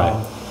yours. Right.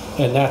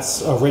 And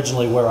that's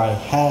originally where I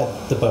had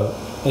the boat.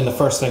 And the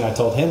first thing I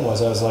told him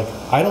was, I was like,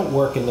 I don't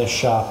work in this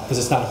shop because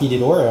it's not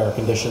heated or air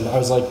conditioned. I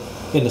was like,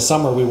 in the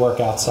summer we work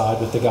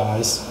outside with the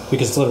guys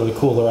because it's literally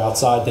cooler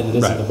outside than it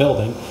is Right. in the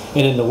building.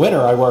 And in the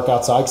winter I work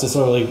outside because it's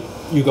literally,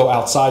 you go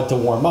outside to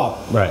warm up.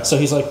 Right. So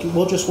he's like,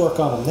 we'll just work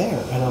on them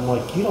there. And I'm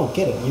like, you don't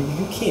get it.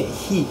 You can't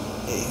heat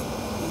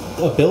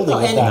a building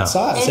of that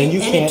size. And you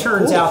can't it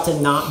turns cool. out to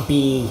not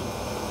be.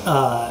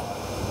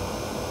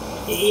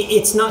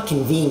 It's not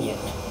convenient.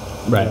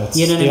 Right. Yeah,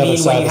 You know the what I other mean?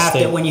 side When you of the have to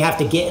state. when you have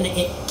to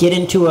get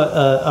into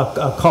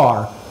a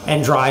car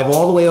and drive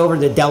all the way over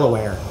to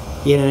Delaware.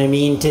 You know what I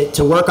mean?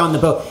 To work on the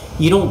boat.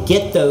 You don't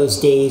get those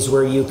days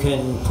where you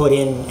can put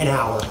in an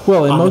hour.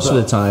 Well, and on most of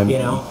the boat, time,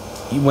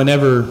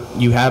 whenever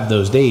you have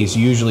those days,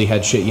 you usually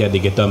had shit you had to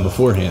get done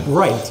beforehand.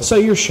 Right. So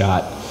you're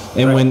shot.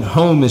 And Right. when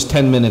home is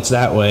 10 minutes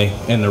that way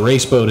and the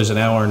race boat is an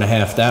hour and a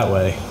half that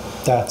way,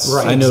 That's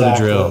Right. I know the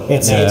exactly- drill.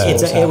 It's, Yeah.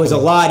 it's, it was a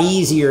lot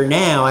easier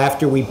now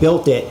after we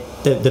built it,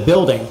 the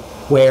building,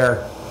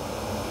 where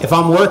if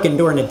I'm working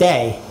during the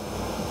day,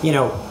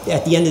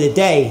 at the end of the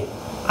day,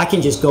 I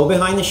can just go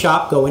behind the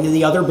shop, go into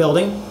the other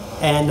building,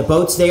 and the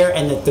boat's there.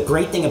 And the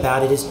great thing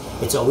about it is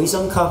it's always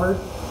uncovered.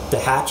 The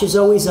hatch is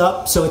always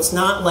up. So it's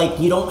not like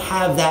you don't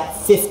have that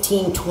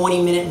 15,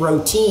 20-minute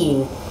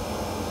routine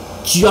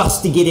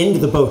just to get into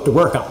the boat to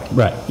work on it.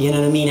 Right. You know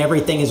what I mean?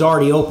 Everything is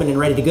already open and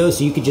ready to go,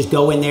 so you could just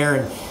go in there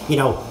and,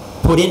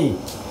 put in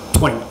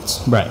 20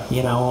 minutes. Right.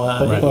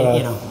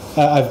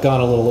 I've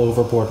gone a little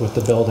overboard with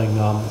the building.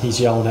 He's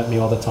yelling at me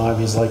all the time.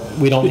 He's like,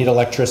 "We don't need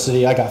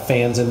electricity. I got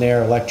fans in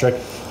there, electric."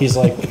 He's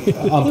like,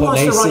 "I'm putting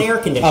wants to AC. run air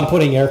conditioning. I'm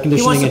putting air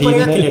conditioning wants to and put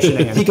heating air in."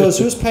 conditioning in. He goes,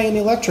 "Who's paying the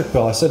electric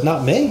bill?" I said,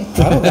 "Not me.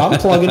 I don't know. I'm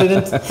plugging it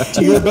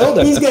into your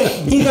building." He's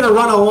gonna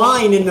run a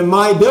line into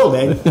my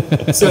building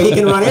so he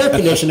can run air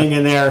conditioning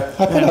in there.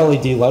 I put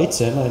LED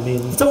lights in. I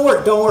mean, Don't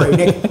worry,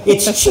 Nick.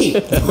 It's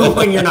cheap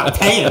when you're not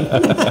paying.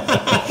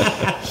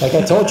 Like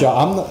I told you,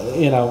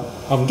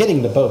 I'm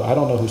getting the boat. I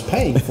don't know who's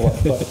paying for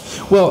it,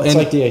 but well, it's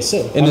like the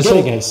AC. And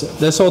AC.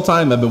 This whole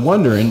time I've been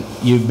wondering,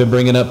 you've been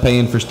bringing up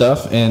paying for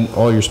stuff and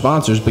all your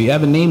sponsors, but you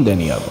haven't named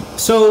any of them.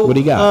 So what do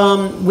you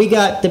got? We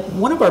got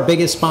one of our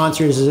biggest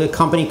sponsors is a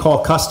company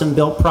called Custom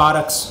Built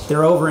Products.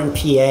 They're over in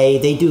PA.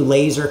 They do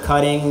laser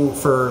cutting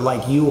for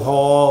like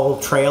U-Haul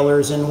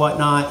trailers and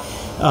whatnot.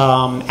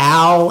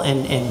 Al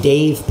and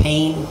Dave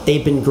Payne,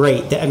 they've been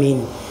great. I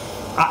mean,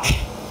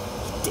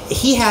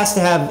 he has to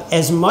have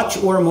as much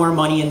or more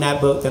money in that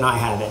boat than I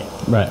have in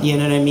it. Right. You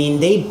know what I mean?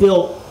 They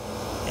built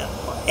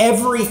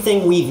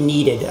everything we've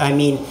needed. I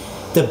mean,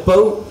 the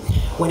boat,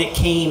 when it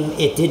came,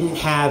 it didn't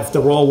have the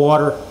raw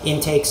water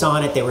intakes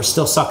on it. They were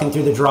still sucking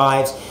through the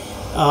drives.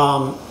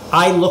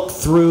 I looked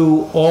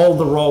through all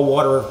the raw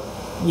water,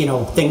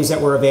 things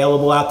that were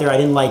available out there. I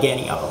didn't like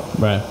any of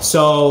them. Right.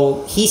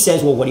 So he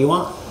says, well, what do you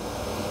want?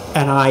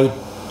 And I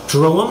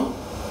drew them,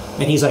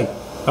 and he's like,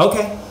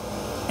 okay.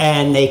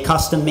 And they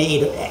custom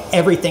made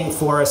everything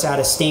for us out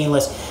of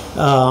stainless,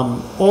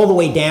 all the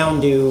way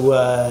down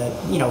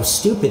to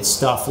stupid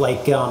stuff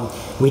like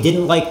we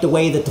didn't like the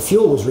way that the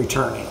fuel was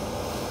returning.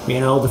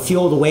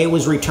 The way it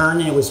was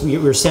returning, we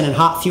were sending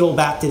hot fuel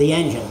back to the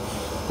engine,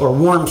 or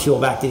warm fuel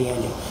back to the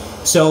engine.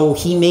 So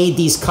he made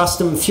these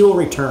custom fuel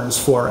returns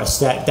for us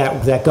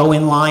that go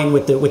in line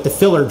with the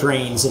filler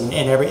drains and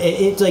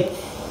it's like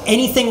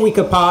anything we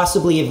could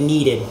possibly have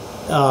needed.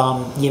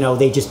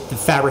 They just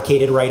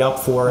fabricated right up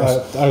for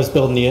us. I was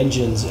building the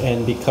engines,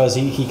 and because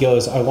he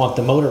goes, I want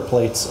the motor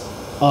plates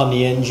on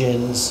the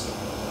engines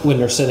when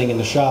they're sitting in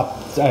the shop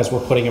as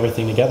we're putting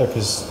everything together,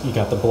 because you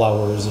got the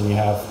blowers and you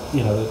have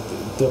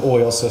the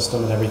oil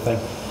system and everything.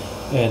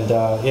 And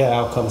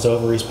Al comes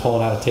over, he's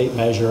pulling out a tape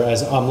measure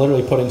as I'm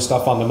literally putting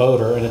stuff on the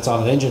motor, and it's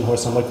on an engine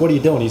hoist. I'm like, what are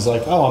you doing? He's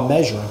like, oh, I'm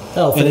measuring.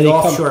 Oh, for the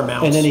offshore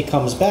mounts. And then he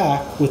comes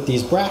back with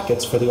these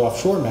brackets for the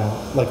offshore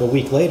mount like a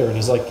week later, and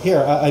he's like,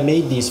 here, I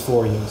made these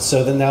for you.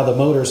 So then now the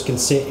motors can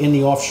sit in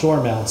the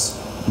offshore mounts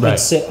and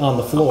sit on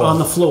the floor. On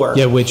the floor.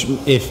 Yeah, which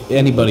if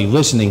anybody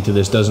listening to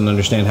this doesn't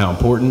understand how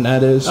important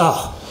that is.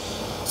 Oh.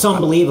 It's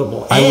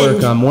unbelievable. I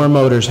work on more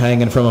motors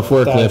hanging from a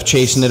forklift,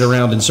 chasing it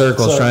around in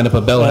circles, trying to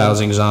put bell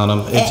housings on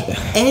them.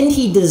 And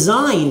he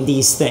designed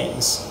these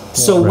things.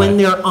 So when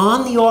they're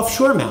on the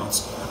offshore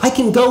mounts, I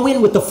can go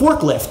in with the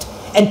forklift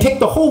and pick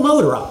the whole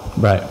motor up.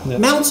 Right.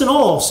 Mounts and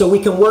all, so we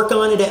can work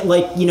on it at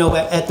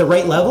at the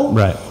right level.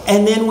 Right.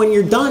 And then when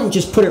you're done,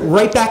 just put it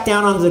right back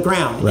down onto the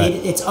ground. Right.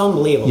 It's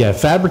unbelievable. Yeah,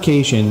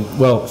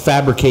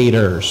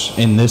 fabricators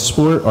in this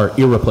sport are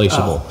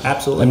irreplaceable. Oh,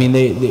 absolutely. I mean,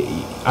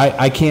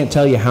 I can't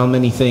tell you how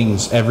many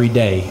things every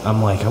day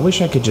I'm like, I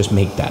wish I could just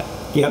make that.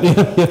 Yep.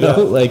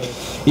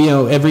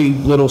 Every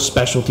little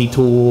specialty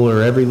tool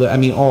or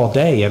all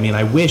day. I mean,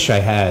 I wish I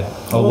had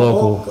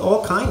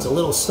all kinds of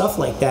little stuff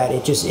like that.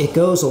 It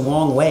goes a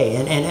long way.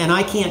 And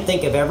I can't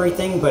think of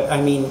everything, but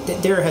I mean,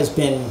 there has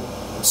been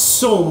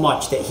so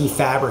much that he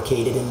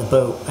fabricated in the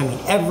boat. I mean,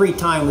 every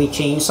time we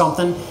changed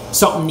something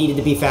needed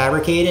to be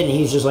fabricated, and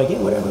he's just like, yeah,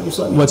 whatever, just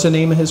let me. What's the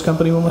name of his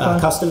company one more time?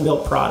 Custom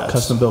Built Products.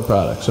 Custom Built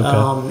Products, okay.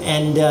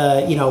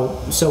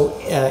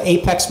 So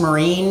Apex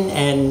Marine,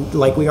 and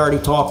like we already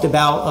talked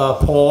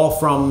about, Paul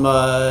from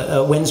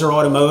Windsor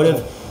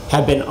Automotive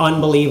have been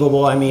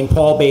unbelievable. I mean,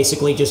 Paul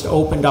basically just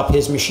opened up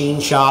his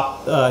machine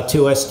shop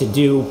to us to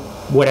do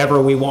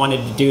whatever we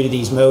wanted to do to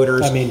these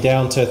motors. I mean,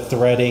 down to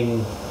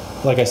threading.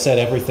 Like I said,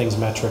 everything's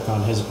metric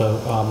on his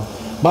boat.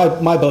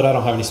 My boat, I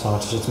don't have any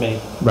sponsors. It's me.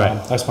 Right.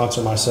 I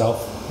sponsor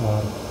myself.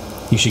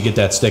 You should get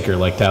that sticker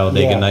like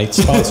Talladega Nights.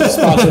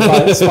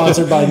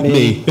 Sponsored by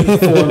me,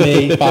 for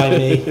me, by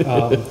me.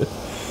 I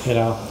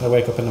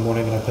wake up in the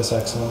morning and I piss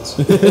excellence.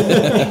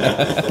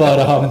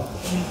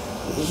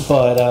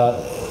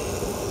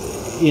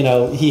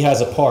 He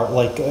has a part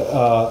like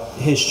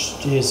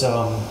his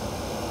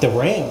the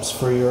rams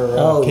for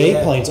your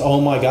K-planes. Oh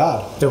my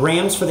God! The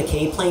rams for the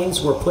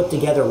K-planes were put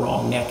together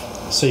wrong, Nick.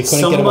 So you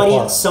couldn't get them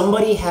apart.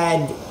 Somebody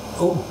had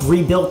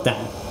rebuilt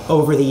them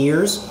over the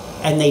years,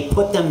 and they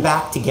put them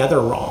back together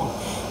wrong.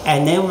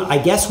 And then I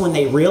guess when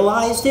they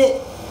realized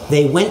it,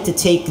 they went to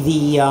take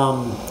the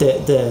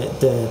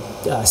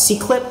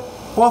C-clip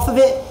off of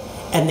it,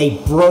 and they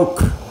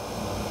broke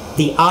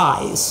the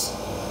eyes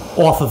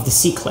off of the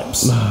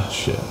C-clips. Oh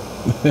shit.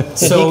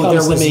 So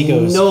there was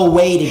no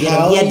way to get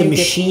him. He had to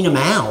machine them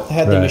out.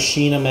 Had to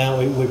machine them out.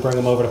 We bring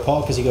them over to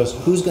Paul because he goes,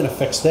 who's going to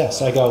fix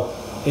this? I go,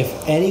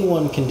 if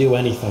anyone can do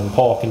anything,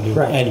 Paul can do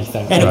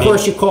anything. And of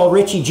course you call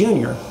Richie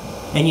Jr.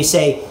 and you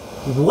say,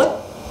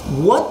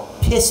 what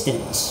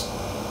pistons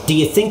do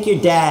you think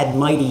your dad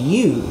might have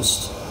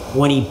used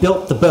when he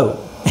built the boat?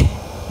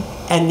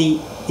 And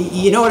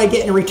you know what I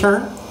get in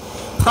return?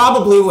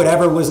 Probably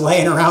whatever was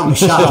laying around the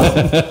shop.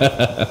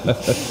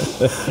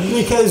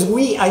 Because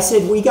I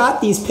said, we got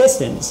these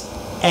pistons,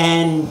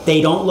 and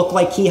they don't look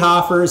like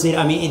Keyhoffers. They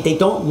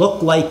don't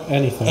look like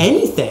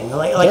anything.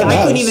 Like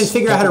I couldn't even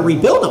figure out how to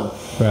rebuild them.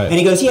 Right. And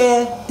he goes,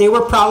 yeah, they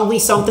were probably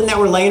something that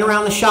were laying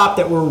around the shop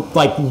that were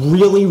like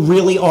really,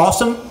 really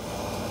awesome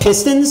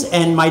pistons.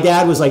 And my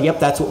dad was like, yep,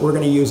 that's what we're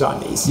going to use on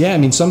these. Yeah, I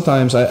mean,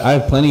 sometimes I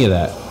have plenty of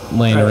that.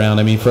 laying around.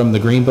 I mean, from the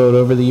green boat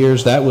over the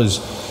years, that was,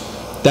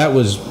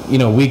 you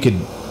know,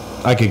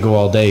 I could go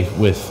all day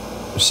with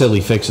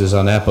silly fixes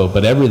on that boat,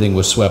 but everything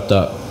was swept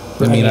up.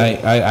 I mean,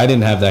 I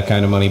didn't have that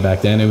kind of money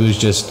back then. It was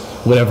just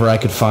whatever I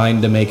could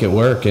find to make it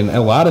work. And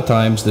a lot of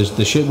times,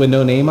 the shit with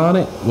no name on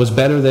it was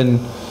better than,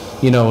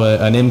 you know,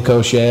 an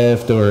IMCO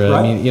shaft or,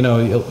 I mean, you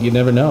know, you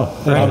never know.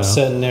 And I'm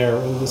sitting there,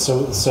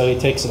 so he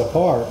takes it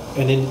apart,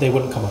 and then they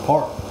wouldn't come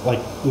apart. Like,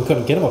 we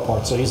couldn't get them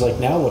apart. So he's like,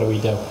 now what do we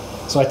do?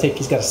 So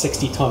he's got a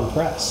 60-ton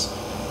press.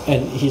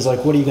 And he's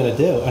like, "What are you going to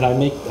do?" And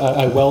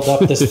I weld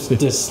up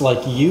this like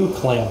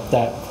U-clamp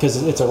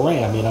because it's a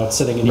ram, you know, it's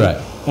sitting in U.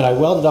 And I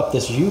welded up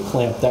this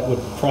U-clamp that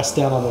would press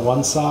down on the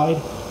one side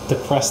to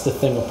press the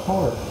thing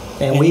apart.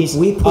 And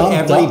we put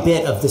every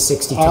bit of the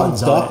 60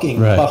 tons on it. I'm ducking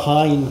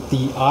behind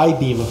the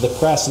I-beam of the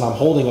press, and I'm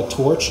holding a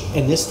torch,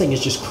 and this thing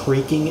is just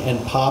creaking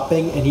and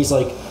popping. And he's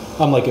like,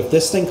 I'm like, if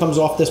this thing comes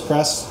off this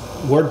press,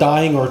 we're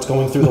dying, or it's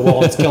going through the wall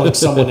and it's killing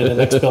someone in the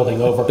next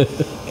building over.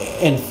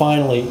 And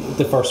finally,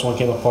 the first one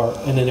came apart,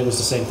 and then it was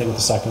the same thing with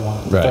the second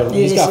one. Right.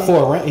 He's got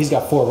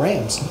four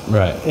rams.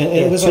 Right. And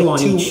it was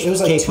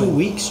like 2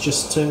 weeks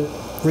just to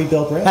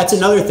rebuild rams. That's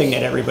another thing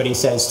that everybody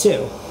says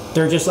too.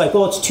 They're just like,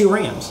 well, it's 2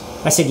 rams.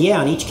 I said, yeah,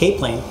 on each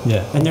K-plane.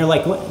 Yeah. And they're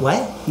like,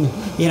 what?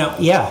 You know,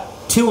 yeah,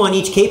 2 on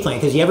each K-plane,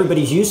 because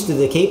everybody's used to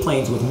the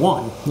K-planes with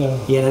 1. Yeah.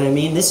 You know what I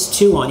mean? This is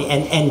 2 on,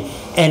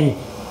 and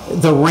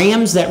the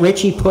rams that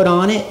Richie put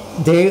on it,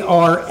 they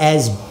are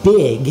as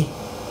big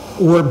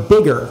or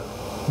bigger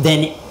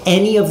than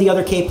any of the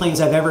other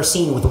K-planes I've ever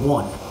seen with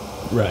 1.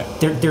 Right.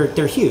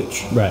 They're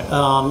huge. Right.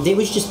 It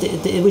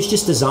was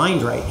just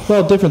designed right.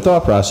 Well, different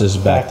thought process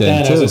back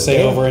then too. As I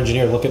say,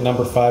 over-engineered. Look at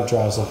number 5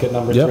 drives. Look at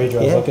number 3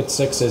 drives. Look at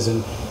 6s,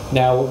 and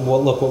now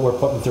look what we're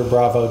putting through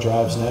Bravo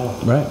drives now.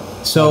 Right.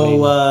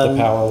 So the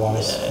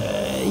power-wise.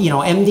 You know,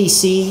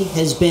 MDC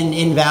has been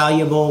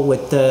invaluable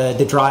with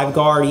the Drive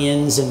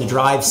Guardians and the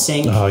Drive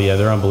Sync. Oh yeah,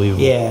 they're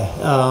unbelievable. Yeah.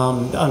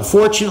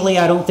 Unfortunately,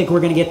 I don't think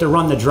we're going to get to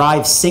run the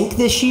Drive Sync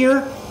this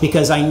year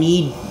because I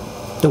need.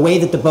 The way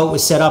that the boat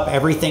was set up,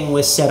 everything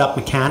was set up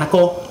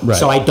mechanical. Right.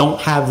 So I don't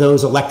have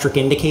those electric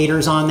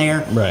indicators on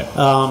there. Right.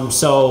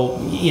 So,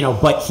 you know,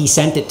 but he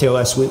sent it to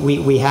us.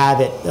 We have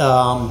it.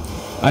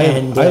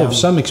 I have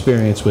some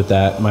experience with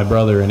that. My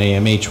brother in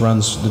AMH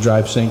runs the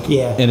Drive Sync.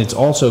 Yeah. And it's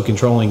also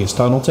controlling his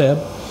tunnel tab.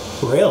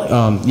 Really?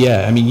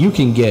 Yeah. I mean, you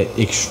can get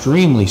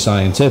extremely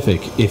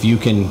scientific if you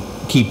can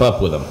keep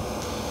up with him.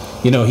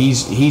 You know,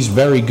 he's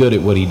very good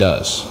at what he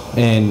does.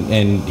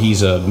 And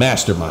he's a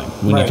mastermind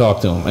when you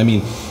talk to him. I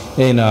mean...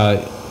 And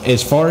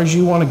as far as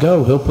you want to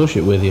go, he'll push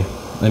it with you.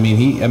 I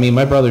mean,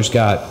 my brother's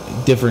got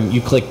different.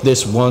 You click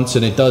this once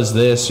and it does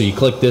this, or you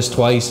click this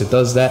twice, it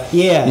does that.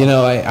 Yeah. You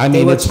know, I mean,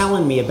 they were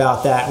telling me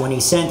about that when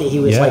he sent it. He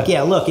was like,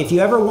 "Yeah, look, if you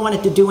ever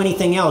wanted to do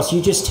anything else,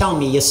 you just tell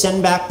me. You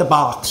send back the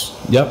box.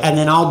 Yep. And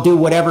then I'll do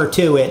whatever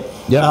to it.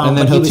 Yeah. And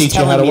then he'll teach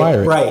you how to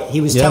wire it. Right. He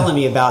was telling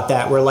me about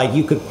that. Where like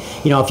you could,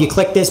 you know, if you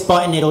click this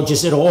button, it'll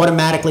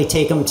automatically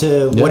take them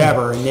to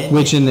whatever. And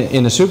which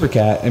in the Super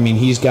Cat, I mean,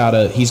 he's got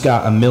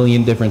a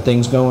million different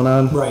things going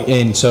on. Right.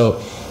 And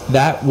so.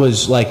 That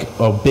was like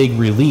a big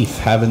relief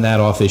having that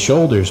off his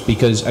shoulders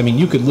because, I mean,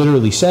 you could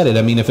literally set it.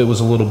 I mean, if it was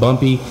a little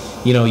bumpy,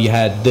 you know, you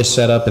had this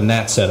setup and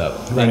that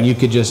setup. Right. And you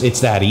could just, it's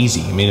that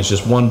easy. I mean, it's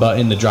just one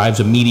button. The drives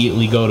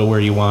immediately go to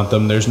where you want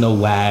them. There's no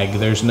lag.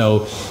 There's no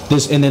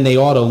this. And then they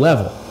auto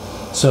level.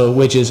 So,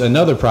 which is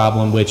another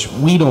problem which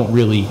we don't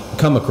really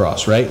come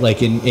across, right?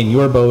 Like in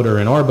your boat or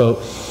in our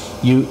boat.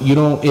 You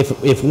don't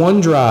if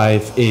one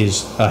drive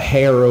is a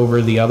hair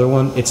over the other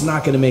one, it's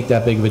not going to make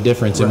that big of a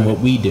difference in what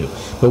we do.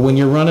 But when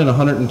you're running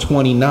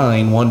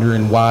 129,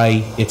 wondering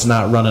why it's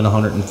not running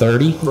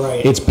 130,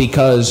 it's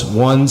because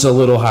one's a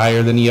little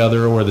higher than the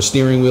other, or the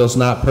steering wheel's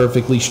not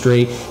perfectly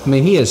straight. I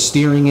mean, he has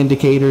steering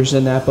indicators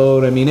in that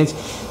boat. I mean,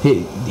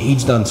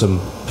 he's done some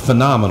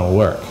phenomenal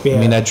work. Yeah. I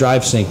mean, that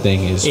Drive Sync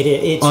thing is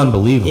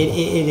unbelievable.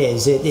 It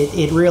is.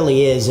 It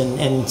really is.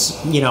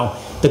 And you know.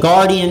 The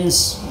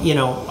Guardians, you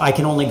know, I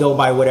can only go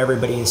by what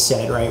everybody has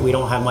said, right? We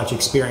don't have much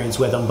experience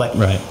with them, but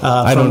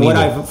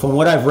from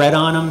what I've read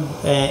on them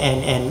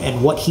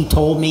and what he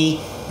told me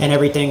and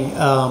everything,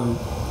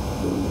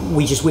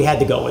 we had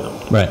to go with them.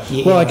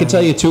 Right. Well, I can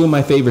tell you 2 of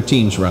my favorite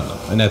teams run them,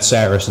 and that's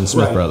Saris and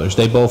Smith Brothers.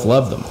 They both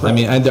love them. Right. I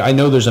mean, I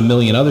know there's a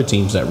million other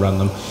teams that run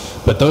them,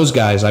 but those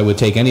guys, I would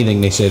take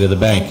anything they say to the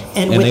bank,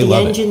 and with they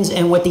love engines, it.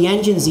 And with the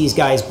engines these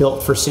guys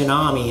built for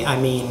Tsunami,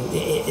 I mean,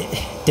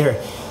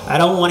 they're. I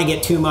don't want to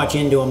get too much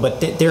into them,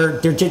 but they're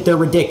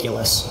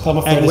ridiculous.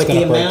 And with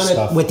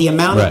the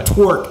amount of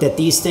torque that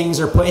these things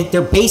are putting,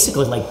 they're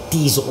basically like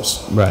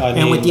diesels. Right.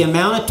 And with the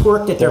amount of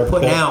torque that they're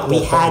putting out, we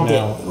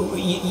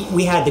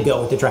had to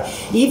go with the drive.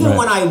 Even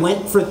when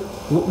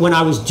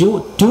I was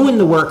doing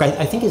the work,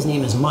 I think his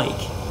name is Mike,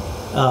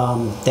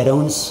 that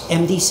owns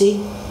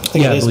MDC.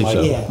 I believe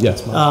so.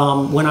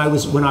 Yeah. When I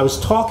was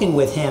talking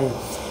with him.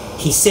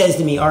 He says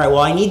to me, all right,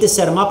 well, I need to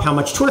set him up how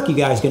much torque you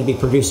guys are going to be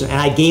producing. And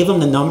I gave him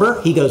the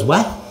number. He goes,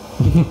 what?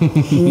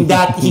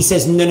 He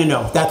says,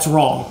 no, that's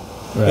wrong.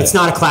 Right. It's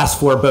not a Class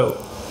 4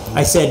 boat.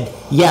 I said,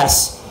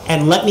 yes.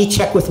 and let me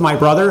check with my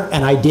brother,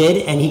 and I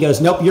did, and he goes,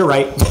 nope, you're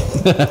right.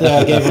 Yeah,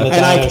 I gave him the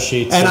dyno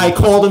sheets. And I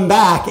called him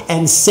back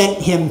and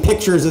sent him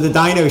pictures of the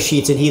dyno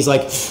sheets, and he's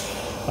like,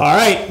 all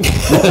right,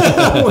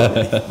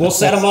 we'll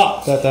set him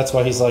up. That's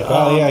why he's like,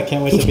 oh yeah, I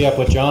can't wait to be up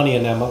with Johnny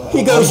and them.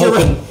 He goes,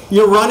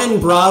 you're running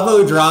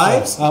Bravo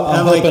drives?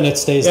 I'm hoping it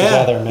stays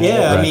together, man.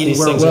 Yeah, I mean,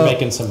 these things are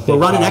making some big we're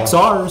running power.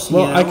 XRs.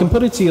 Well, I can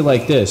put it to you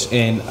like this,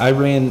 and I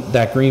ran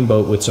that green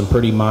boat with some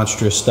pretty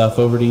monstrous stuff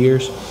over the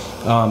years.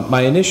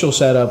 My initial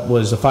setup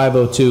was a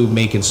 502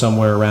 making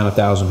somewhere around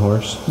 1,000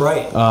 horse.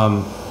 Right.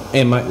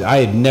 And I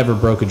had never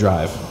broke a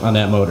drive on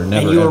that motor.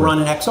 Never. And you were ever.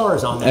 running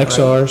XRs on that,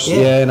 XRs, right?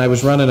 yeah, and I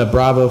was running a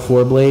Bravo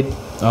 4-blade,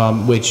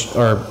 which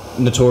are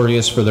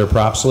notorious for their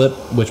prop slip,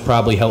 which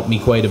probably helped me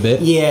quite a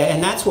bit. Yeah,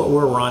 and that's what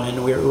we're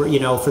running.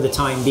 We're for the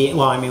time being.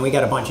 Well, I mean, we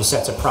got a bunch of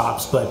sets of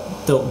props, but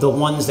the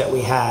ones that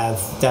we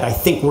have that I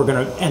think we're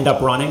going to end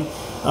up running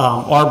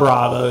are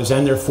Bravos,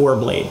 and they're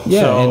 4-blade.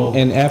 Yeah, so,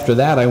 and after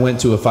that, I went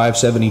to a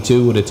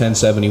 572 with a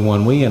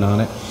 1071 Wien on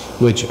it,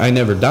 which I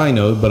never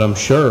dynoed, but I'm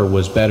sure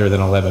was better than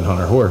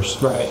 1,100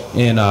 horse. Right.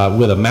 And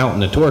with a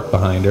mountain of torque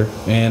behind her,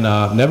 and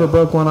never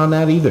broke one on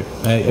that either.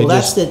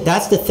 That's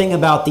the thing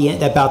about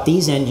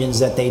these engines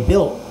that they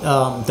built.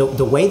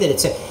 The way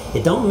that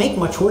it don't make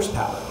much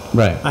horsepower.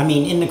 Right. I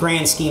mean, in the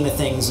grand scheme of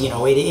things, it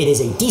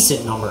is a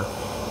decent number.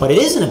 But it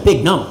isn't a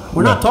big number.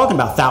 We're not talking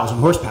about 1,000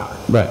 horsepower.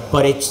 Right.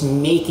 But it's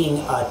making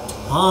a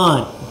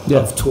ton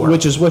of torque.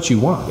 Which is what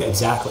you want. Yeah,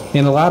 exactly.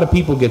 And a lot of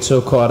people get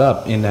so caught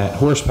up in that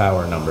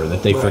horsepower number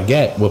that they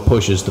forget what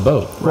pushes the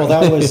boat. Well,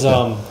 that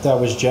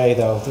was Jay,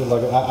 though.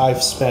 Like,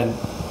 I've spent,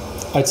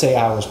 I'd say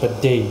hours,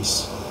 but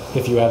days,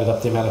 if you added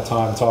up the amount of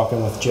time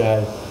talking with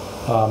Jay.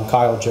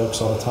 Kyle jokes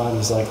all the time.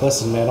 He's like,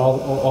 listen, man,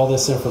 all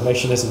this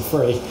information isn't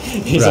free.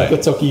 He's like,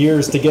 it took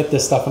years to get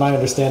this stuff, and I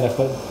understand that,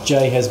 but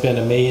Jay has been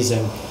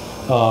amazing.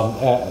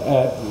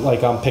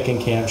 Like I'm picking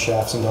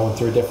camshafts and going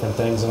through different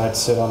things, and I'd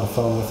sit on the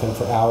phone with him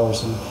for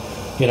hours, and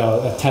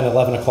at 10,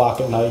 11 o'clock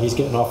at night, he's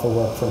getting off of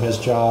work from his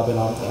job, and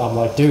I'm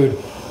like,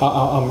 dude,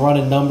 I'm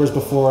running numbers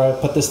before I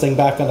put this thing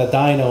back on the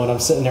dyno, and I'm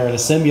sitting there in a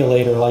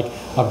simulator, like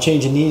I'm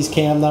changing these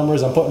cam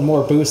numbers, I'm putting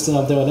more boost in,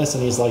 I'm doing this,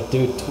 and he's like,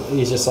 dude,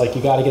 he's just like,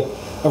 you got to get.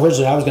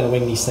 Originally, I was going to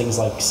wing these things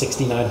like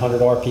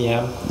 6,900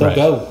 RPM. They'll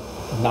go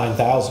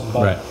 9,000,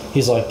 but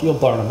he's like, you'll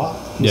burn them up.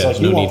 He's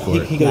like, no need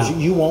for it. He goes,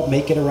 you won't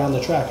make it around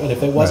the track. And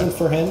if it wasn't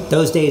for him,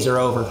 those days are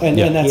over. And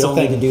that's you don't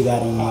the thing. need to do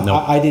that anymore.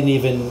 I didn't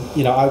even,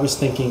 I was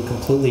thinking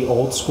completely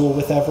old school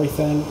with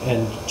everything,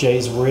 and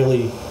Jay's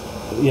really,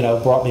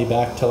 brought me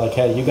back to like,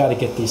 hey, you got to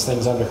get these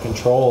things under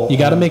control. You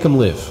got to make them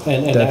live.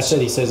 And that's it.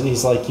 He says,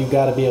 he's like, you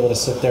got to be able to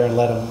sit there and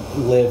let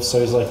them live.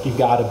 So he's like, you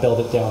got to build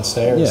it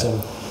downstairs.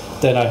 And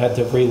then I had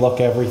to relook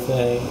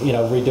everything,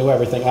 redo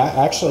everything.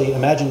 I actually,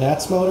 Imagine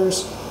Nats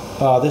Motors,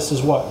 this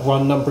is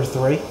run number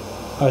 3.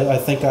 I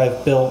think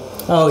I've built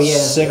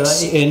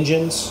 6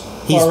 engines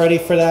already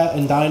for that,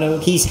 and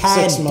dyno. He's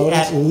had 6 motors.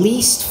 at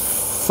least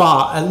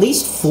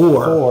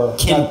 4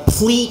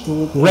 complete,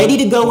 ready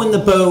to go in the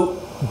boat,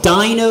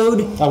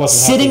 dynoed,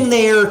 sitting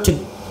there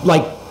to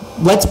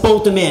let's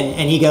bolt them in,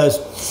 and he goes,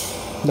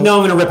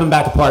 no, I'm going to rip them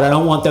back apart. I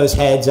don't want those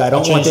heads. I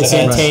don't want this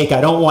intake. I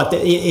don't want the,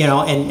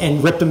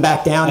 and ripped them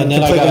back down and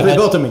completely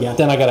rebuilt them again.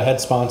 Then I got a head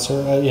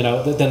sponsor.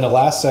 Then the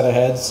last set of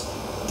heads,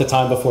 the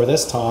time before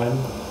this time,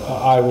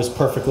 I was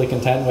perfectly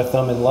content with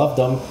them and loved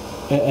them.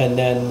 And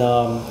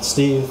then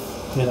Steve,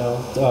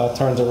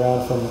 turns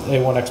around from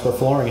A1 Expert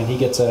Flooring, and he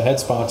gets a head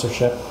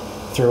sponsorship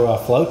through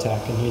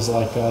Flowtech, and he's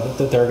like,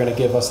 that they're going to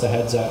give us the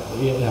heads at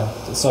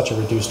such a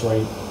reduced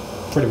rate,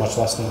 pretty much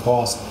less than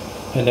cost.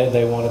 And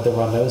they wanted to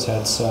run those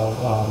heads, so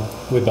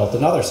we built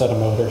another set of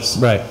motors.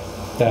 Right.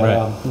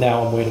 That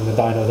now I'm waiting to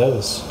dyno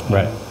those.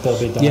 Right. They'll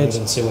be dynoed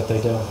and see what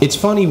they do. It's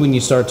funny when you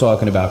start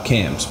talking about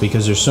cams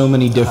because there's so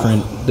many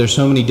different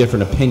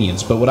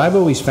opinions. But what I've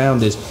always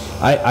found is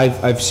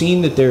I've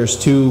seen that there's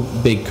 2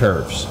 big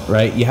curves.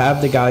 Right. You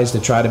have the guys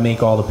that try to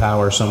make all the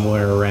power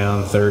somewhere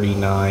around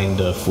 39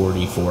 to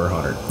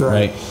 4,400.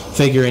 Right.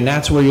 Figuring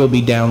that's where you'll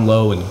be down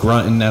low and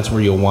grunting. That's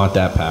where you'll want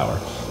that power.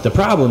 The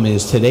problem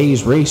is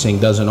today's racing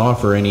doesn't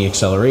offer any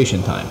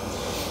acceleration time.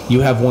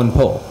 You have one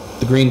pull.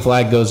 The green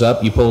flag goes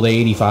up, you pull to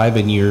 85,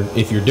 and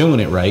if you're doing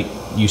it right,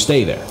 you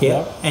stay there.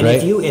 Yeah. And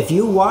if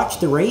you watch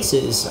the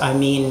races, I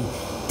mean,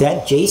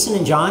 that Jason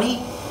and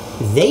Johnny,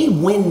 they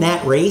win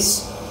that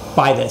race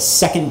by the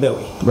second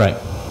buoy. Right.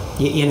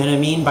 You know what I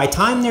mean? By the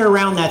time they're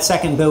around that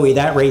second buoy,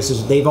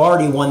 they've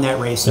already won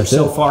that race. They're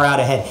so far out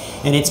ahead.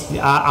 And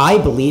I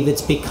believe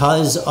it's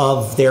because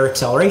of their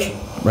acceleration.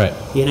 Right.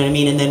 You know what I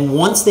mean? And then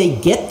once they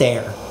get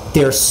there,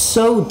 they're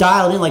so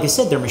dialed in. Like I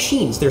said, they're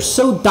machines. They're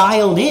so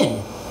dialed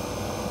in,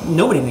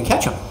 nobody can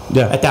catch them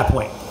at that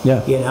point.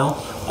 Yeah.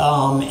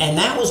 And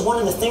that was one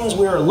of the things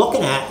we were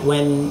looking at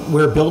when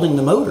we were building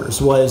the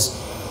motors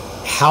was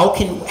how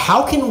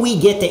can we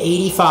get to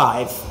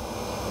 85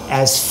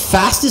 as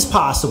fast as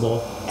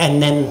possible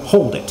and then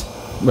hold it.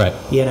 Right.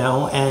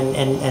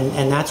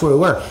 And that's where we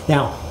were.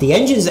 Now, the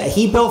engines that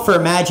he built for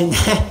Imagine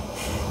That,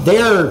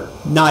 they're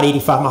not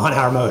 85 mile an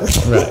hour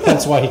motors. Right.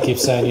 That's why he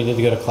keeps saying you need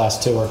to go to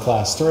class 2 or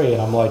class 3.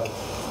 And I'm like,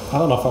 I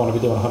don't know if I want to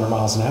be doing 100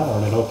 miles an hour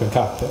in an open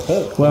cockpit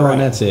boat. Well, Right.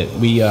 and that's it.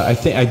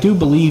 I do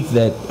believe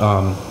that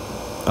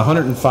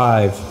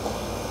 105,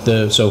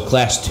 so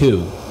class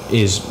 2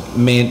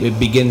 it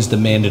begins the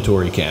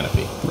mandatory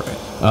canopy.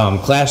 Right.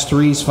 Class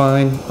 3 is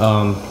fine,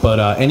 but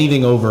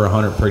anything over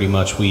 100, pretty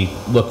much, we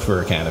look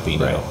for a canopy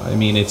now. Right. I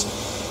mean,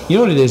 you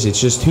know what it is? It's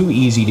just too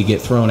easy to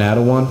get thrown out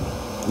of one.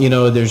 You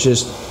know, there's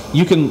just,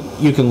 you can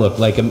look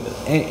like,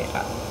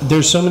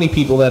 there's so many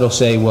people that'll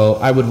say, well,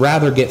 I would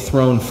rather get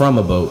thrown from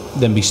a boat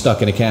than be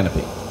stuck in a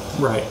canopy.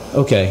 Right.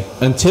 Okay,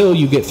 until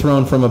you get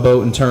thrown from a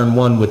boat in turn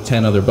 1 with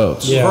 10 other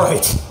boats. Yeah.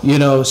 Right. You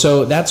know,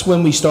 so that's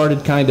when we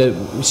started kind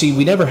of, see,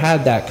 we never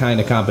had that kind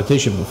of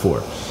competition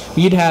before.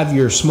 You'd have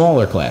your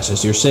smaller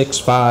classes, your 6,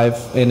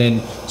 5, and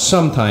then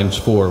sometimes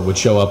 4 would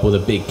show up with a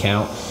big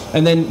count.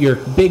 And then your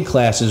big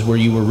classes where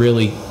you were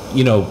really,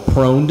 you know,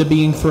 prone to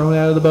being thrown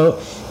out of the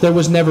boat, there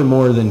was never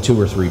more than 2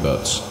 or 3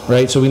 boats,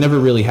 right? So we never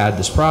really had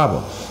this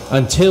problem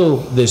until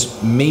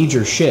this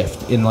major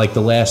shift in like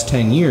the last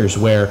 10 years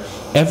where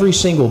every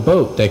single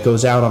boat that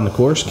goes out on the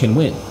course can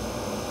win,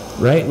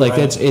 right? Like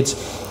Right.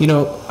 it's you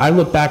know, I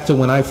look back to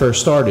when I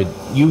first started,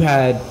 you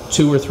had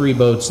 2 or 3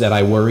 boats that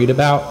I worried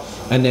about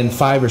and then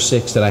 5 or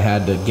 6 that I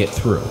had to get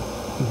through,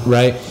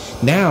 right?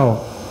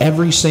 Now,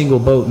 every single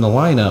boat in the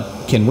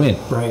lineup can win.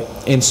 Right.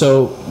 And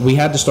so we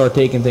had to start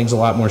taking things a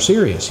lot more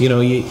serious. You know,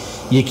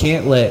 you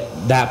can't let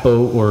that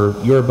boat or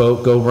your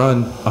boat go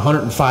run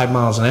 105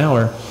 miles an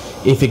hour.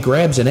 If it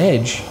grabs an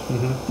edge,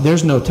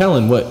 there's no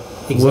telling what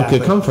Exactly.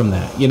 could come from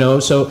that. You know,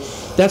 so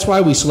that's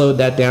why we slowed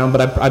that down.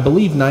 But I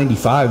believe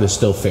 95 is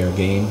still fair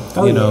game.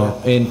 Oh, you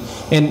know,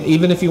 and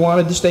even if you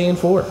wanted to stay in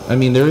 4, I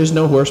mean, there is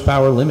no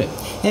horsepower limit.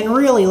 And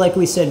really, like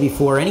we said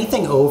before,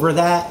 anything over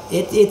that,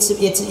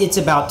 it's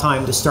about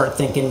time to start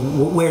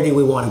thinking, where do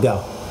we want to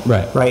go?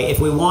 Right. Right. If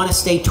we want to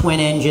stay twin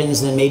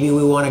engines, then maybe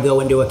we want to go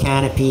into a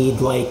canopied,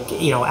 like,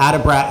 you know, out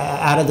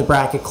of the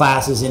bracket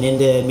classes and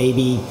into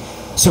maybe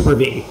Super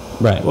V.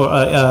 Right.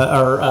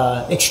 Or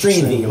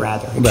Extreme V,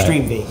 rather.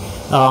 Extreme V.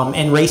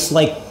 And race,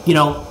 like, you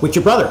know, with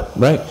your brother.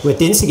 Right.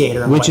 With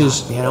Instigator and Which whatnot,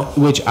 is, you know?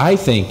 which I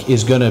think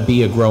is going to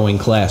be a growing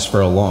class for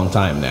a long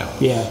time now.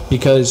 Yeah.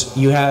 Because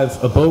you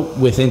have a boat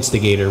with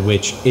Instigator,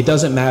 which it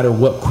doesn't matter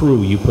what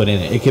crew you put in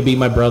it. It could be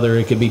my brother,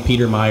 it could be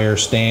Peter Meyer,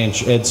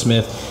 Stanch, Ed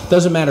Smith.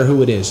 Doesn't matter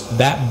who it is.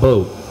 That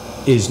boat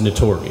is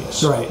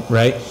notorious. Right.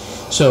 Right?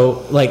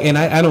 So, like, and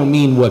I don't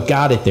mean what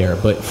got it there,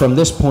 but from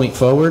this point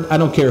forward, I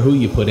don't care who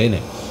you put in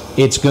it.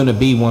 It's going to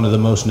be one of the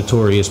most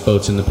notorious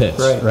boats in the pits,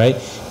 right?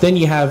 Then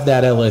you have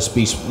that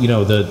LSB, you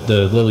know,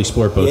 the Lily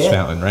Sport Boats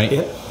fountain, right?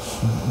 Yeah.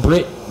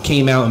 Britt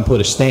came out and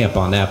put a stamp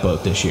on that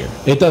boat this year.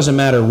 It doesn't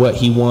matter what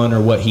he won or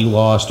what he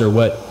lost or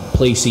what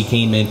place he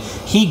came in.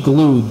 He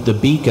glued the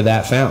beak of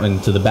that fountain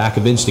to the back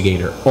of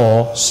Instigator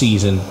all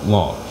season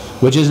long,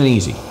 which isn't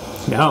easy.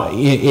 No.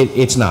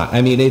 It's not.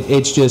 I mean,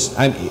 it's just,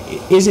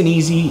 isn't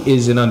easy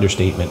is an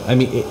understatement. I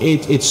mean,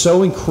 it's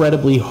so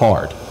incredibly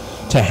hard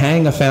to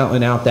hang a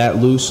fountain out that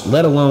loose,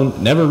 let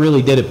alone never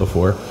really did it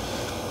before.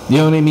 You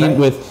know what I mean? Right.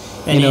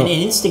 With And you know, an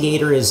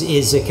Instigator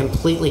is a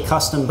completely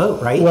custom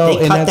boat, right? well, They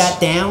and cut that's- that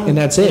down, and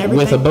that's it. With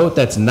a everything? boat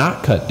that's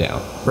not cut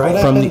down, Right.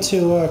 What From happened the-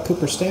 to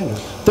Cooper Standard?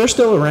 they're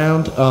still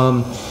around.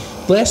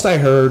 Last I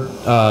heard,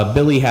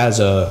 Billy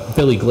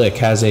Glick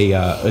has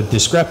a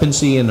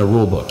discrepancy in the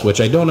rule book, which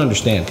I don't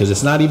understand because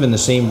it's not even the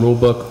same rule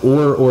book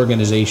or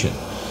organization.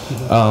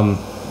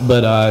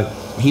 But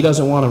he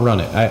doesn't want to run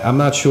it. I'm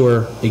not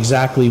sure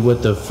exactly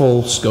what the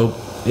full scope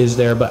is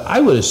there, but I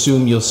would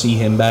assume you'll see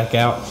him back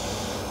out.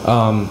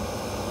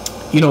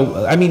 You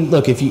know, I mean,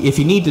 look, if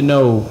you need to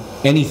know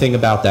anything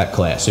about that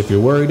class, if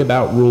you're worried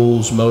about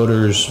rules,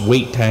 motors,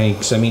 weight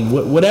tanks, I mean,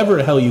 whatever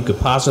the hell you could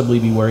possibly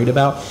be worried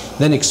about,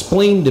 then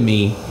explain to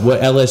me what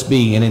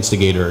LSB and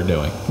Instigator are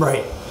doing.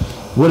 Right.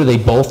 What are they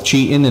both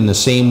cheating in the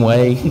same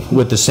way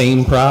with the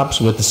same props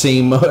with the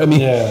same? I mean,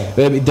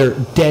 they're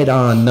dead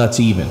on nuts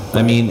even. Right.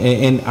 I mean,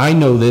 and I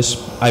know this.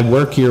 I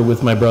work here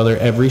with my brother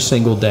every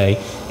single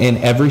day, and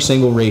every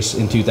single race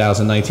in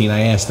 2019,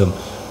 I asked him,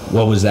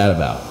 "What was that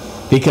about?"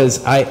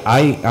 Because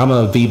I'm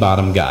a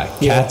V-bottom guy.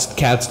 Yeah.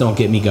 Cats don't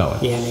get me going.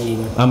 Yeah, me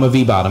neither. I'm a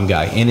V-bottom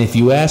guy, and if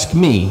you ask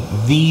me,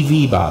 the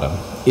V-bottom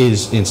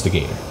is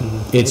Instigator.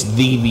 Mm-hmm. It's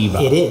the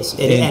V-bottom. It is,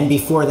 and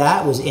before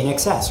that was In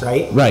Excess,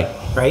 right? Right.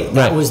 Right.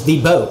 That was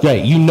the boat.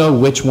 Right. You know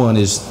which one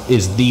is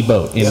the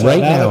boat. And So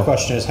right now now, the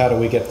question is, how do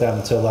we get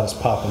them to let us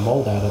pop a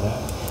mold out of that?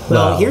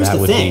 Well, here's that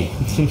the would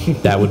thing.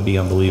 that would be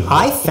unbelievable.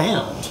 I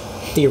found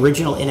the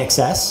original In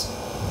Excess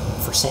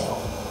for sale.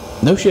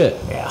 No shit.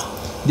 Yeah.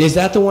 Is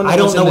that the one? That I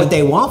don't was know in what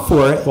they want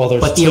for it. Well,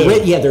 there's but two.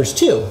 There's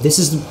 2. This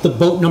is the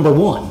boat number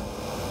 1.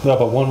 No,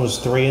 but one was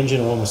 3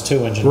 engine, one was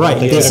 2 engine. Right.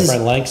 They This did is-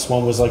 different lengths.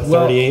 One was like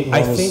Well, 38. And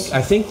one was,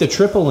 I think the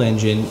triple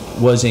engine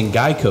was in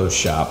Geico's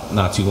shop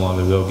not too long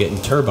ago, getting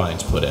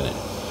turbines put in it.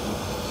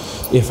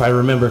 If I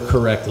remember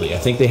correctly, I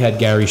think they had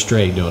Gary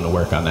Stray doing the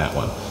work on that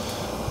one.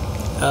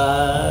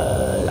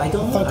 I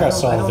don't know. I think I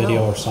saw a don't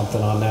video know. or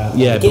something on that.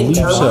 Yeah, I Getting believe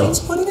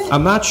turbines so. put in it?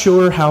 I'm not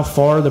sure how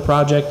far the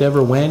project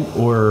ever went,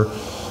 or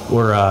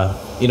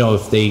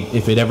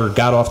if it ever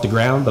got off the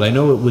ground, but I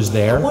know it was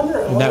there,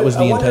 that was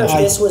the intention. I wonder if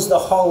this was the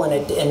hull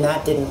and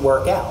that didn't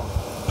work out.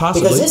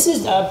 Possibly. Because this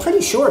is, I'm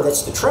pretty sure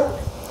that's the triple.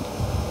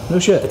 No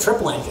shit. The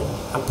triple engine.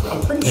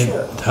 I'm pretty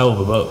sure. Hell of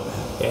a boat.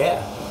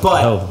 Yeah.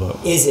 But hell of a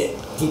boat. Is it?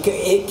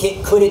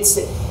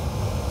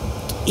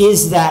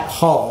 Is that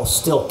hull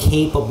still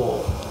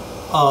capable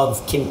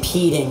of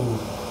competing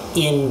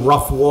in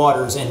rough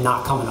waters and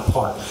not coming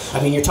apart?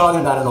 I mean, you're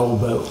talking about an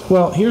old boat.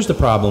 Well, here's the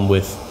problem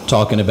with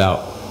talking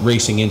about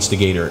racing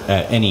instigator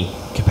at any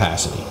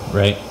capacity,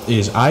 right?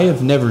 Is I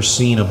have never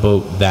seen a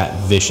boat that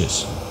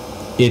vicious.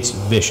 It's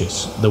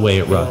vicious the way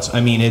it runs.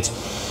 I mean,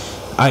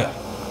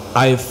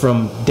 I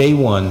from day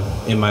one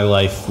in my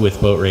life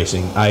with boat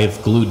racing, I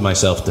have glued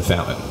myself to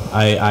Fountain.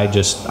 I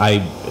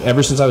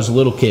ever since I was a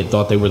little kid,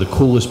 thought they were the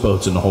coolest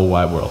boats in the whole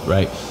wide world,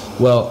 right?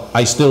 Well,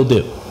 I still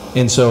do.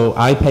 And so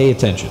I pay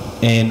attention.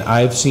 And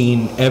I've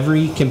seen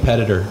every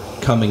competitor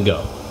come and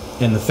go,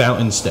 and the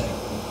Fountain stay.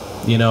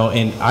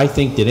 And I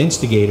think that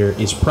Instigator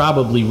is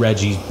probably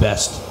Reggie's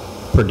best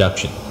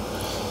production.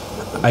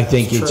 I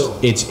think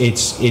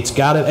it's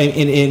got to,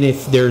 and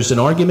if there's an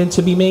argument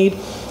to be made,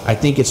 I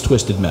think it's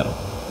Twisted Metal.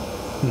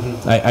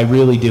 Mm-hmm. I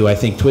really do. I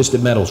think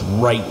Twisted Metal's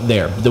right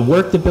there. The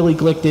work that Billy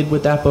Glick did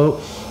with that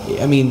boat,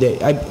 I mean,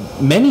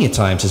 many a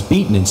times has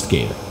beaten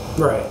Instigator.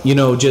 Right.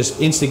 Just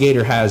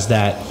Instigator has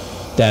that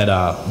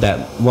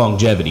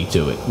longevity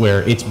to it,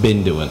 where it's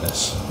been doing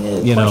this.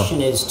 The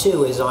question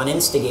is on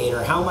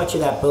Instigator, how much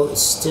of that boat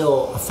is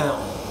still a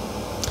Fountain?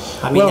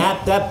 I mean,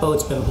 that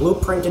boat's been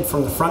blueprinted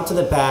from the front to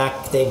the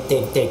back.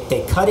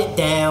 They cut it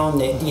down.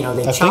 They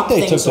chopped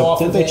things off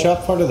of it. Didn't they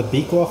chop part of the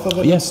beak off of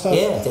it and stuff?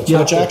 Yeah, they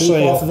chopped the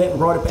beak off of it and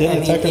brought it back.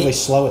 Didn't it technically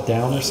slow it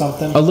down or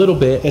something? A little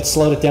bit. It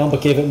slowed it down,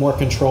 but gave it more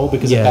control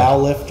because of bow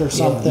lift or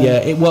something? Yeah,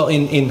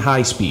 in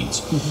high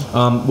speeds,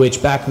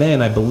 which back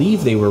then I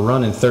believe they were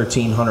running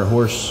 1,300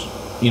 horse.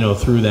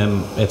 Through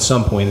them at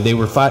some point. They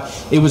were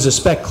it was a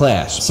spec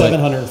class.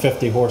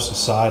 750 horse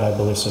aside, I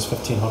believe, says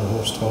 1,500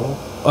 horse total.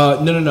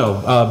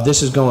 No.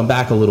 This is going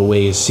back a little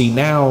ways. See,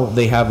 now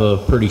they have a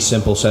pretty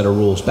simple set of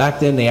rules.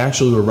 Back then, they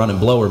actually were running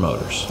blower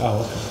motors.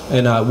 Oh, okay.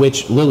 And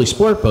which Lily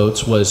Sport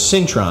Boats was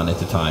Syntron at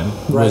the time.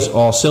 Right. Was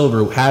all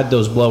silver, had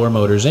those blower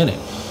motors in it.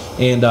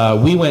 And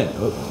we went,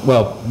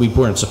 we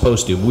weren't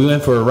supposed to. We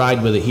went for a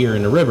ride with it here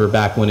in the river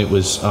back when it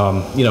was,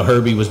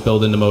 Herbie was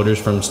building the motors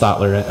from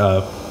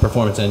Stotler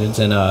Performance Engines,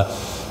 and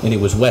it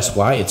was Wes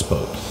Wyatt's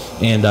boat.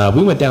 And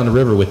we went down the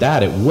river with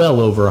that at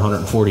well over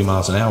 140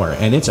 miles an hour,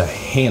 and it's a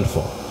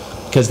handful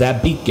because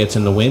that beak gets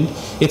in the wind.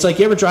 It's like,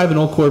 you ever drive an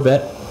old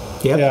Corvette?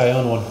 Yep. Yeah, I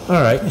own one.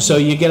 All right, so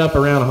you get up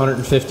around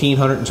 115,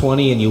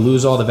 120, and you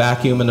lose all the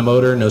vacuum in the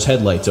motor, and those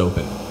headlights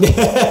open.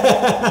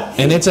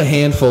 And it's a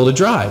handful to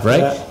drive,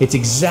 right? Yeah. It's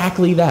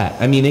exactly that.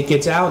 I mean, it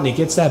gets out and it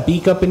gets that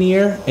beak up in the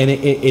air, and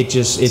it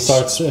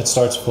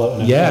starts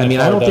floating. Yeah, I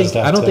mean, I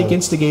don't think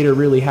Instigator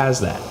really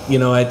has that.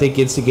 I think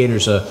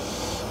Instigator's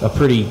a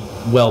pretty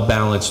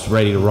well-balanced,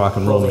 ready to rock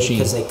and roll machine.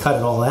 Because they cut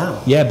it all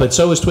out. Yeah, but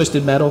so is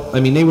Twisted Metal. I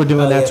mean, they were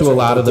doing that to a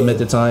lot of them at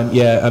the time.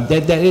 Yeah,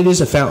 that it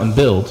is a Fountain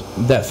build.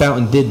 That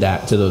Fountain did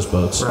that to those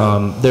boats.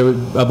 Right. There were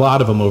a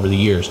lot of them over the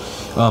years,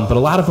 but a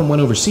lot of them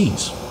went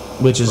overseas,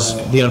 which is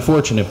the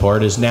unfortunate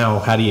part. Is now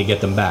how do you get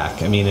them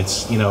back? I mean,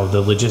 it's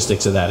the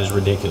logistics of that is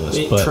ridiculous.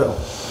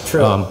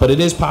 True. But it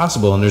is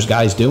possible, and there's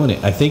guys doing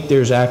it. I think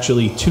there's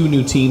actually 2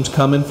 new teams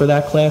coming for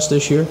that class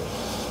this year.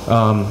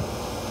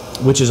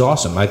 Which is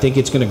awesome. I think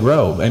it's going to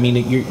grow. I mean,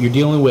 you're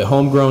dealing with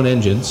homegrown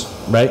engines,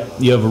 right?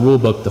 You have a rule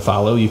book to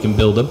follow. You can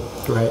build them,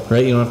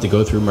 right? You don't have to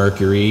go through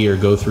Mercury or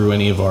go through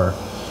any of our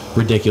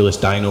ridiculous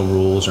dyno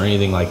rules or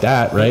anything like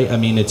that, right? I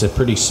mean, it's a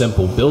pretty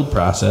simple build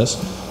process.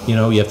 You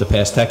have to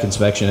pass tech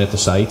inspection at the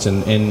sites,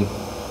 and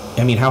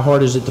I mean, how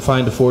hard is it to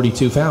find a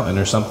 42 Fountain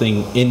or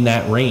something in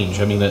that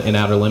range? I mean, in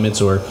outer limits,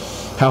 or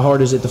how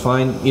hard is it to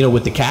find,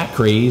 with the cat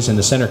craze and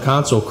the center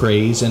console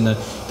craze, and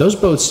those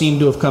boats seem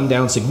to have come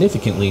down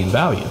significantally in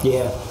value.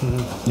 Yeah.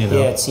 Mm-hmm.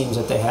 Yeah, it seems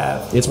that they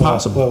have. It's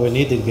possible. What we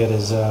need to get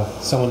is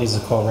someone needs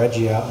to call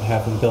Reggie out and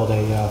have him build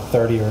a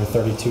 30 or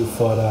 32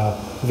 foot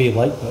V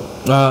light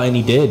boat. And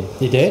he did.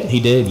 He did? He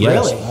did,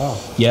 yes. Really? Wow.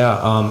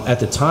 Yeah. At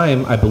the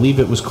time, I believe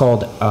it was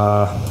called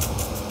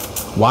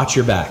Watch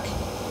Your Back.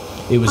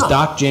 It was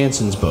Doc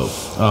Jansen's boat.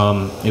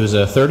 It was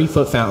a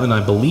 30-foot Fountain.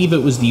 I believe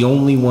it was the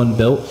only one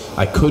built.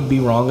 I could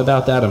be wrong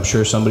about that. I'm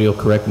sure somebody will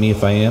correct me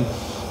if I am.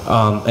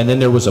 And then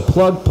there was a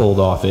plug pulled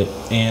off it,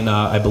 and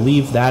I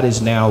believe that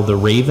is now the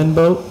Raven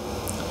boat,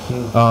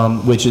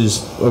 which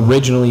is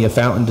originally a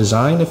Fountain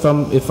design. If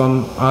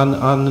I'm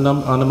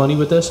on the money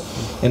with this,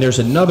 and there's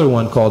another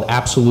one called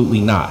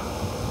Absolutely Not.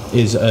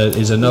 Is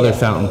another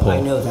Fountain pull. I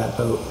know that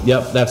boat.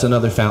 Yep, that's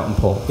another Fountain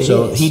pull. It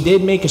so is. he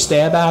did make a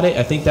stab at it.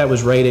 I think that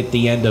was right at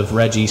the end of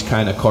Reggie's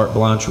kind of carte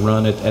blanche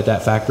run at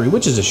that factory,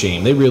 which is a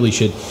shame. They really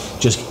should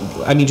just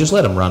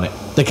let him run it.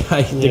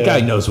 The guy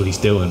knows what he's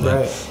doing,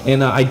 man. Right.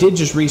 And I did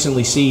just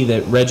recently see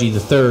that Reggie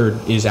III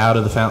is out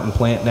of the Fountain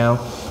plant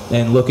now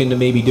and looking to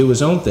maybe do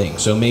his own thing.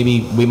 So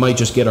maybe we might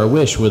just get our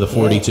wish with a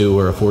 42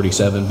 or a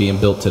 47 being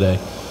built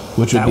today.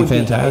 which would be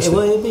fantastic. It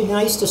would be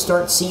nice to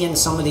start seeing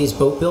some of these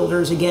boat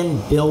builders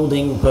again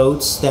building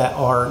boats that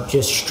are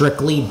just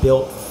strictly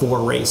built for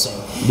racing.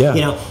 Yeah.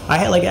 You know, I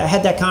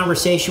had that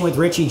conversation with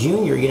Richie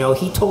Jr. You know,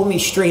 he told me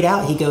straight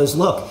out. He goes,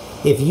 "Look,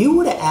 if you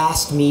would have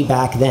asked me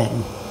back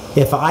then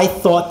if I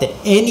thought that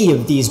any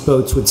of these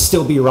boats would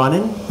still be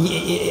running,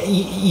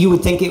 you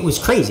would think it was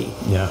crazy."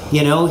 Yeah.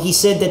 You know, he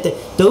said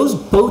that those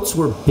boats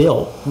were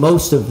built,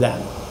 most of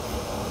them.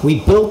 We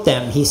built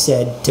them, he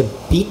said, to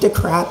beat the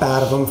crap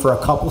out of them for a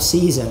couple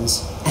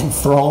seasons and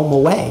throw them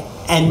away.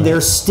 And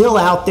they're still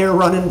out there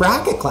running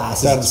bracket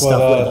classes and stuff with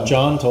them. That's what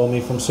John told me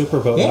from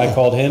Superboat. Yeah. I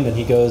called him, and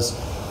he goes,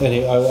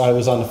 I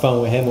was on the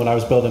phone with him when I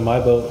was building my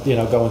boat, you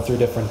know, going through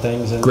different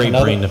things. And Great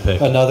brain to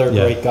pick. Another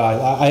great guy.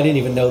 I didn't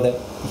even know that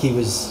he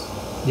was,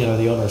 you know,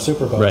 the owner of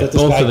Superboat. Right.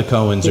 Both of the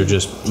Cohens are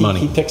just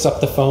money. He picks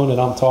up the phone, and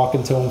I'm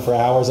talking to him for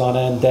hours on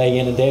end, day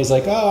in and day. He's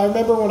like, "Oh, I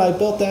remember when I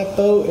built that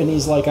boat," and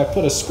he's like, "I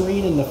put a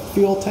screen in the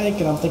fuel tank,"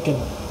 and I'm thinking,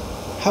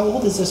 how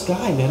old is this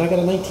guy, man? I got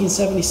a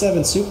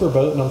 1977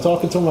 Superboat, and I'm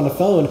talking to him on the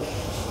phone.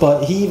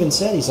 But he even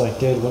said, he's like,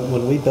 "Dude,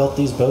 when we built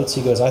these boats,"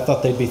 he goes, "I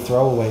thought they'd be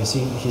throwaways."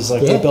 He's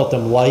like, "We built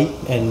them light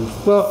and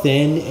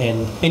thin."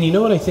 And you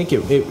know what I think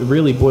it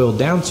really boiled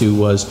down to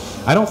was,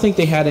 I don't think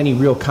they had any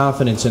real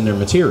confidence in their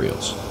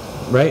materials.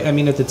 Right, I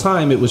mean, at the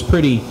time it was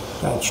pretty.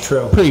 That's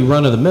true. Pretty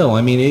run of the mill.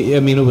 I mean,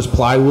 it was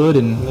plywood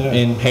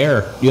and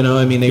hair. You know,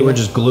 I mean, they were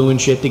just gluing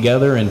shit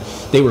together, and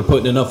they were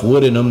putting enough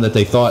wood in them that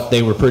they thought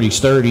they were pretty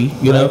sturdy.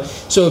 You know,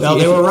 so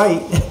they were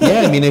right.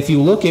 Yeah, I mean, if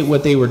you look at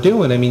what they were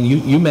doing, I mean,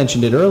 you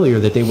mentioned it earlier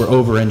that they were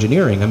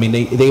over-engineering. I mean,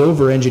 they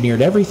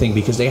over-engineered everything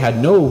because they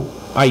had no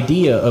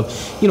idea of,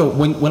 you know,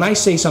 when I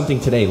say something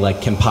today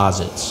like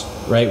composites.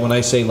 Right, when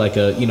I say like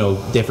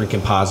different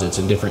composites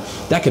and different,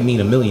 that could mean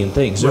a million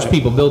things. There's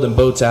people building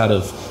boats out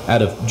of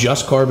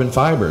just carbon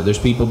fiber. There's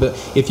people.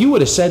 If you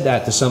would have said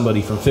that to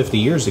somebody from 50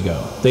 years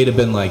ago, they'd have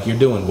been like, "You're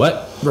doing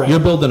what? Right. You're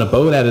building a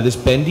boat out of this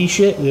bendy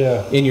shit,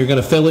 and you're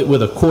going to fill it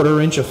with a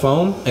 1/4 inch of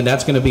foam, and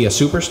that's going to be a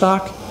super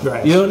stock."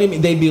 Right. You know what I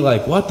mean? They'd be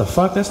like, "What the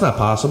fuck? That's not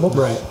possible."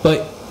 Right.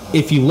 But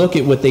if you look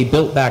at what they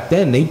built back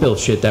then, they built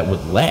shit that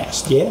would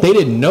last. Yeah. They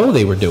didn't know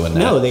they were doing that.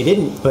 No, they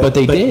didn't. But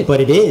they did. But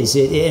it is.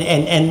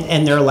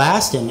 And they're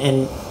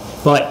lasting.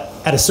 But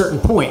at a certain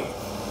point,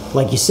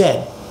 like you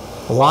said,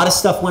 a lot of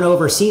stuff went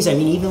overseas. I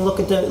mean, even look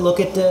at the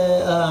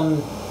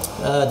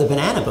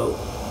banana boat.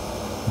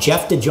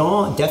 Jeff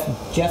DeJohn.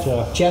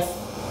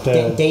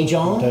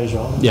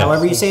 Yeah.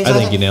 However you say his I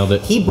name. think you nailed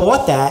it. He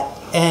bought that.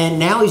 And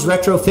now he's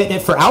retrofitting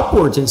it for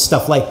outboards and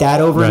stuff like that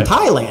over in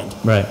Thailand.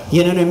 Right.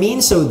 You know what I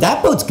mean? So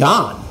that boat's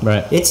gone.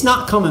 Right. It's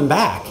not coming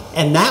back.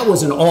 And that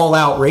was an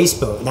all-out race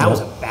boat. That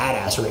was a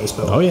badass race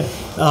boat. Oh, yeah.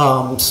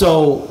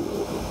 So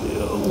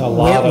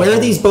where are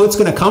these boats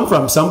going to come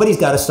from? Somebody's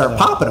got to start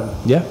popping them.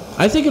 Yeah.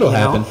 I think it'll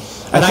happen.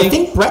 And I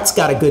think Brett's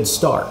got a good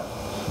start.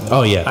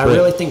 Oh, yeah. I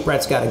really think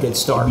Brett's got a good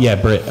start. Yeah,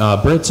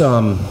 Brett's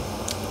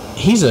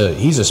he's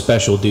a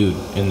special dude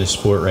in this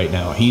sport right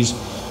now. He's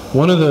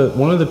one of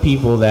the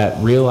people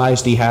that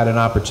realized he had an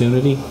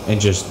opportunity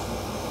and just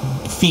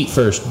feet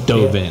first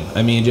dove in.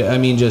 I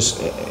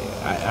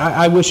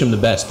wish him the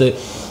best.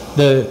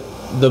 The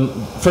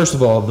first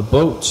of all, the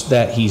boats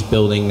that he's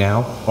building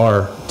now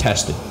are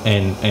tested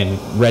and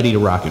ready to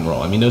rock and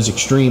roll. I mean, those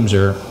extremes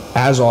are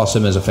as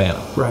awesome as a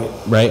Phantom. Right.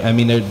 I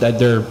mean,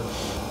 they're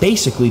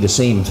basically the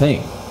same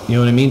thing. You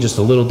know what I mean? Just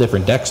a little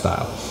different deck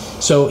style.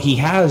 So he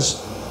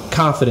has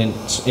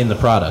confidence in the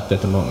product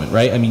at the moment,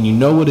 right? I mean, you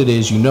know what it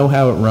is, you know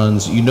how it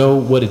runs, you know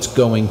what it's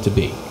going to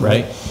be,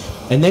 right?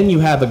 And then you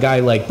have a guy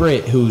like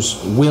Britt who's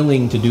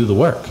willing to do the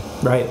work.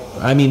 Right.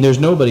 I mean, there's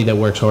nobody that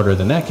works harder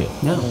than that kid.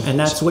 No, and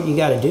that's what you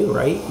got to do,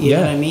 right? You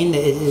know what I mean?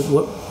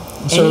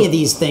 Any of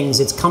these things,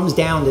 it comes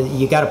down to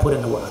you got to put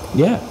in the work.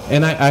 Yeah,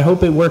 and I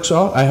hope it works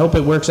out. I hope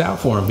it works out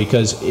for him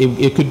because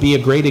it could be a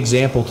great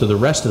example to the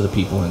rest of the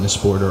people in this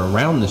sport or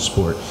around this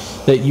sport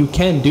that you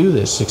can do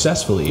this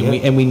successfully,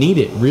 and we need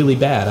it really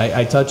bad.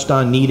 I touched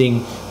on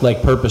needing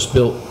like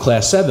purpose-built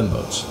Class 7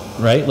 boats,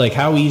 right? Like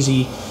how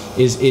easy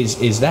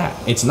is that?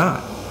 It's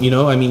not. You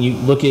know, I mean, you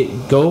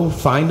go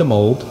find a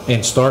mold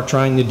and start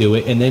trying to do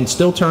it, and then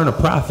still turn a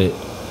profit.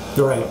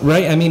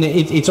 Right. I mean,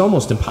 it's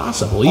almost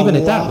impossible, even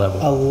at that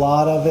level. A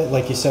lot of it,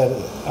 like you said,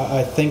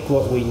 I think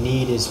what we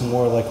need is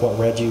more like what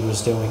Reggie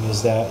was doing.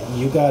 Is that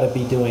you got to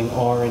be doing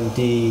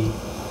R&D,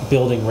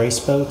 building race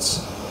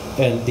boats,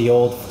 and the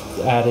old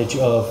adage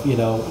of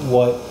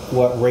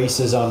what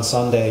races on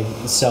Sunday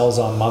sells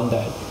on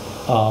Monday,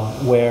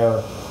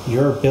 where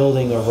you're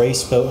building a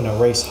race boat and a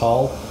race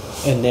hull,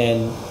 and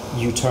then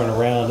you turn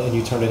around and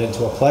you turn it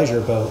into a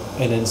pleasure boat,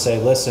 and then say,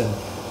 listen,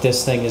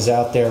 this thing is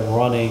out there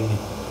running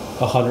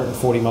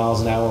 140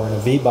 miles an hour in a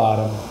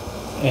V-bottom,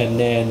 and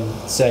then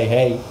say,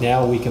 hey,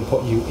 now we can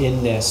put you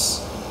in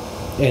this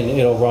and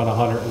it'll run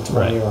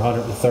 120 or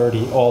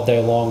 130 all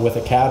day long with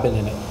a cabin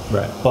in it.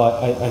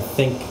 But I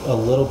think a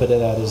little bit of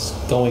that is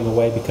going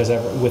away because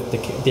with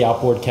the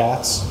outboard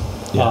cats,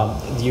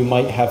 you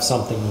might have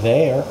something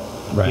there,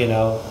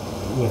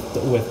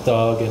 with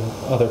Doug and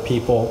other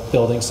people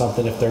building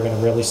something if they're going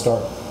to really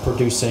start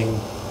producing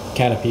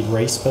canopied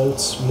race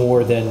boats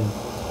more than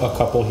a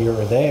couple here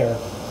or there.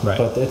 Right.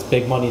 But it's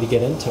big money to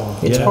get into them.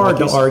 It's hard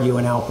to argue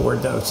an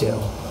outboard though too.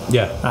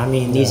 Yeah. I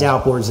mean, these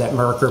outboards that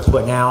Merc are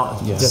putting out,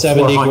 the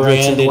 70 400s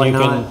grand and you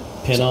whatnot, can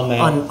pin on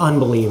that.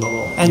 Unbelievable,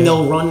 and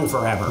they'll run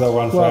forever. They'll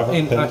run Well,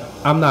 forever. and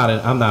I'm not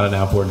an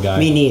outboard guy.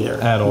 Me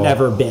neither. At all.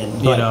 Never been.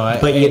 But, You know,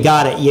 but you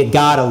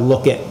gotta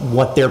look at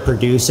what they're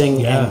producing,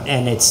 Yeah.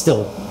 and it's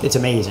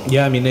amazing.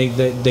 Yeah, I mean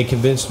they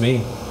convinced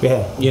me.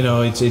 Yeah. You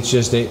know, it's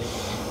just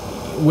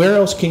where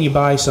else can you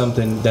buy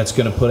something that's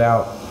going to put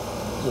out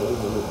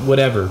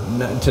whatever,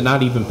 to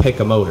not even pick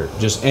a motor,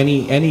 just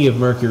any of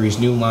Mercury's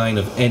new line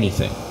of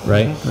anything,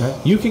 right? Mm-hmm.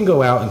 Right. You can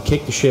go out and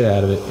kick the shit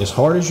out of it as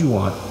hard as you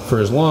want for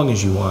as long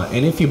as you want,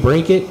 and if you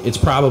break it, it's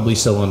probably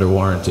still under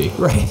warranty.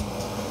 Right.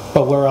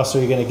 But where else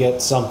are you going to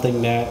get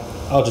something that,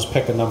 I'll just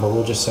pick a number,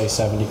 we'll just say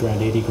 70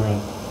 grand, 80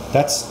 grand.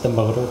 That's the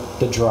motor,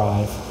 the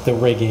drive, the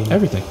rigging.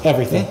 Everything.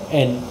 Everything. Yeah.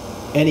 And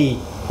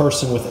any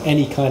person with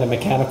any kind of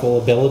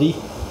mechanical ability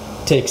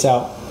takes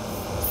out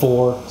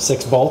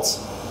 4-6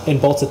 bolts and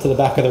bolts it to the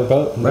back of their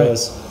boat and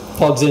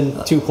plugs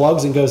in 2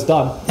 plugs and goes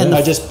done. And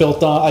I just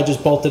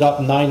bolted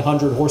up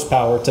 900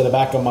 horsepower to the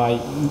back of my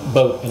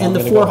boat. And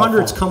the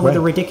 400s come with a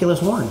ridiculous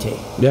warranty.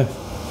 Yeah.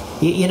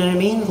 You know what I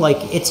mean?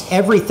 Like, it's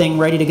everything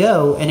ready to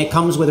go, and it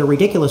comes with a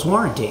ridiculous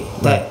warranty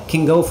that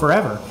can go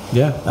forever.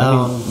 Yeah.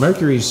 I mean,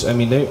 Mercury's, I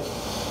mean,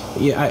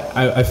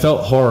 I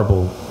felt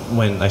horrible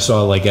when I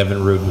saw, like,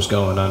 Evan Rude was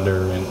going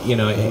under, and, you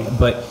know,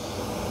 but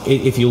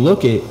if you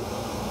look at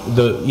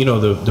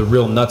the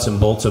real nuts and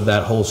bolts of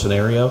that whole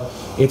scenario,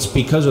 it's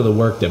because of the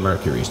work that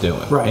Mercury's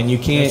doing. Right. And you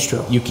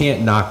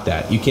can't knock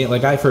that. You can't,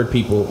 like, I've heard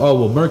people, oh,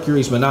 well,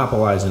 Mercury's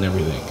monopolizing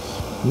everything.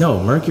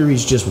 No,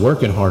 Mercury's just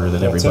working harder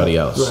than everybody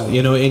else. Right.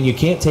 You know, and you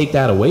can't take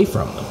that away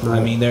from them. Right.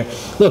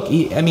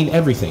 I mean,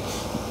 everything.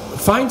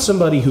 Find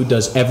somebody who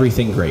does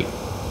everything great.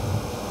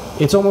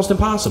 It's almost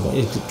impossible.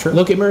 It's true.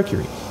 Look at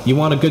Mercury. You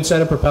want a good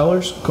set of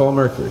propellers? Call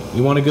Mercury.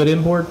 You want a good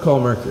inboard? Call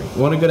Mercury.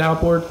 You want a good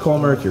outboard? Call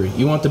Mercury.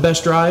 You want the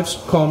best drives?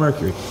 Call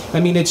Mercury.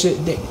 I mean,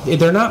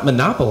 they're not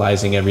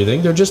monopolizing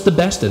everything. They're just the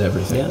best at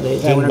everything. Yeah,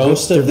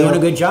 they're doing a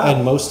good job.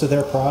 And most of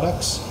their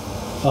products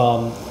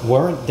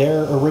weren't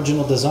their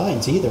original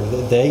designs either.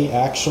 They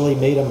actually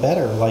made them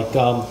better. Like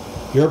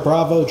your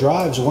Bravo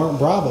drives weren't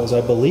Bravos.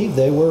 I believe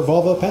they were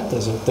Volvo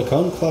Pentas. The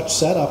cone clutch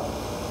setup,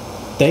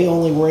 they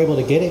only were able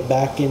to get it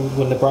back in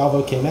when the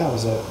Bravo came out.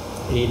 Was it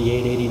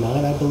 88,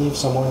 89, I believe,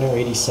 somewhere in there,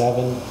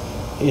 87.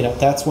 You know,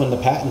 that's when the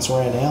patents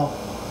ran out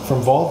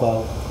from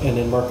Volvo, and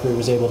then Mercury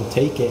was able to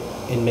take it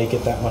and make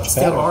it that much It's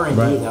better. their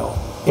R&D, though.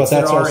 But It's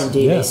their that's also-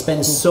 R&D. yeah. They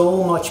spend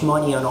so much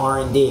money on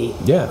R&D.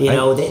 Yeah, You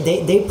know,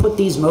 they put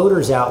these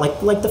motors out,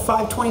 like the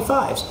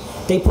 525s.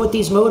 They put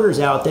these motors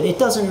out that it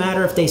doesn't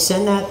matter if they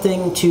send that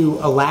thing to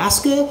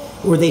Alaska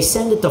or they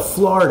send it to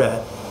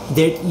Florida.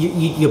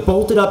 You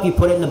bolt it up, you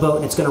put it in the boat,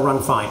 and it's going to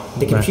run fine.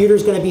 The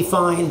computer's going to be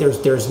fine.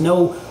 There's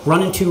no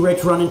running too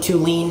rich, running too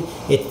lean.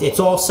 It's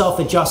all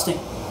self-adjusting.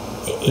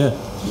 Yeah.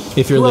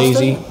 If you're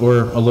lazy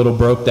or a little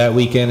broke that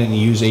weekend and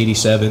you use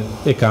 87,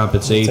 it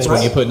compensates.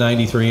 When you put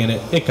 93 in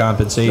it, it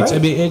compensates. Right. I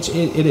mean,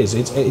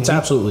 it's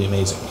absolutely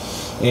amazing.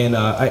 And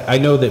I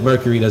know that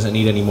Mercury doesn't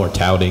need any more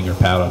touting or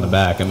pat on the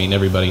back. I mean,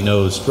 everybody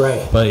knows.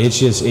 Right. But it's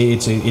just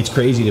it's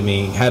crazy to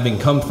me having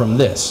come from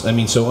this. I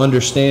mean, so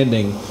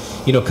understanding,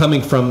 you know,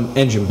 coming from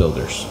engine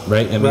builders,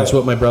 right? I mean, it's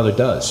what my brother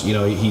does. You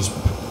know, he's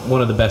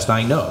one of the best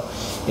I know.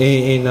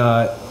 And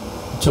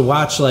to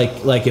watch,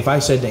 like if I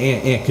said to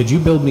Aunt, could you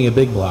build me a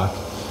big block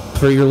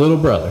for your little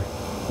brother,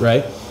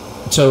 right?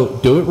 So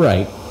do it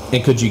right,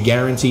 and could you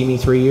guarantee me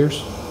 3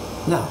 years?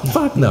 No.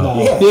 Fuck no.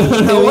 Yeah, You know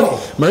what no I mean?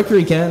 way.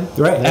 Mercury can.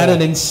 Right. At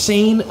an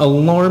insane,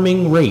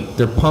 alarming rate.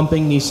 They're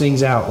pumping these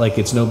things out like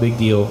it's no big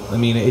deal. I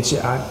mean, I'm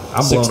blown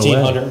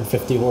away.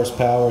 1,650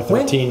 horsepower,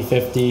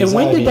 1,350. And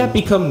when did that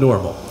become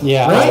normal?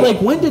 Yeah. Right?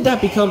 Like, when did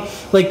that become,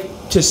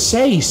 like, to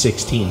say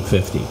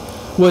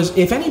 1,650 was,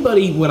 if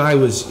anybody, when I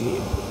was...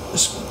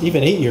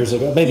 Even 8 years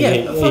ago, maybe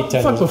eight, 10 fuck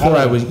years before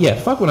I was,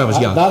 fuck when I was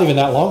young. Not even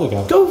that long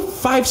ago. Go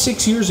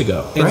 5-6 years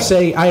ago and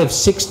say I have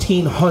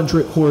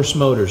 1,600 horse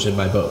motors in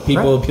my boat.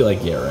 People will be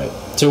like, yeah, right.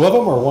 2 of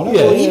them or 1 of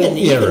Yeah,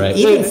 them?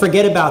 Even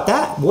forget about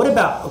that. What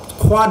about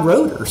quad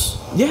rotors?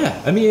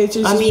 Yeah, I mean, it's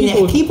just. I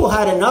mean, people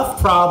had enough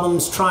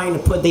problems trying to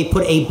put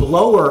a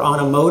blower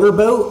on a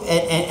motorboat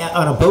and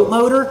on a boat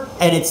motor,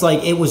 and it's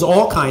like it was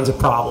all kinds of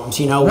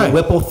problems. You know, when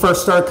Whipple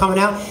first started coming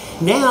out.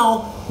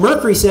 Now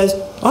Mercury says,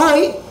 "All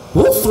right,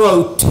 we'll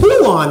throw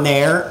 2 on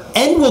there,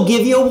 and we'll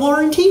give you a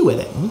warranty with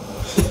it."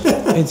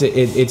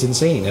 it's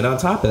insane. And on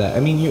top of that, I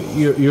mean,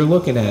 you're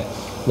looking at,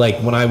 like,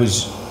 when I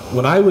was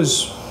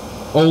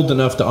old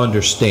enough to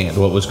understand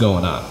what was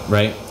going on,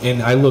 right?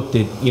 And I looked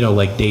at, you know,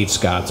 like Dave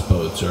Scott's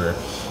boats,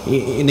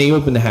 and they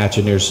opened the hatch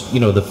and there's, you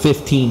know, the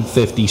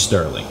 1550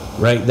 Sterling,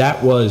 right?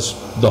 That was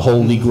the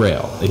holy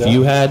grail. If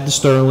you had the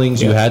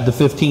Sterlings, you had the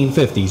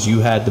 1550s, you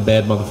had the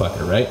bad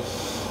motherfucker, right?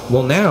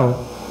 Well,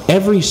 now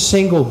every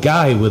single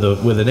guy with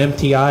an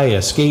MTI,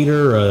 a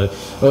skater, or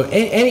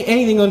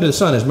anything under the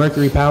sun has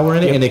Mercury power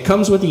in it, and it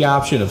comes with the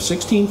option of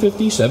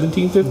 1650,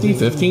 1750,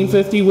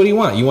 1550. What do you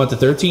want? You want the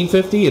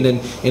 1350, and then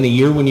in a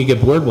year when you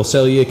get bored, we'll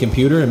sell you a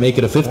computer and make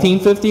it a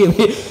 1550. I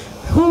mean,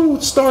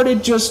 who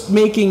started just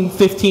making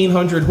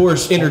 1500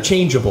 horse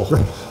interchangeable?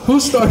 Who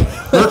started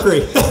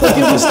Mercury? Like,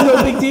 it was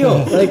no big deal.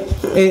 Like,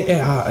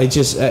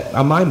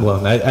 I'm mind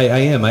blown. I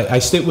am. I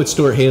sit with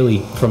Stuart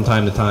Haley from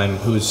time to time,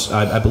 who's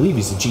I believe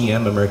he's the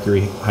GM of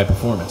Mercury High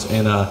Performance,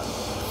 and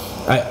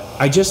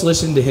I just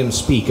listened to him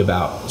speak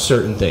about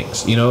certain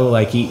things. You know,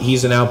 like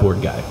he's an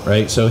outboard guy,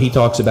 right? So he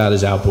talks about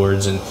his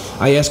outboards, and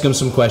I ask him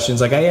some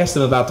questions. Like I asked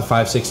him about the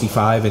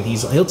 565, and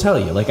he'll tell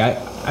you, like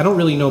I don't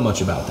really know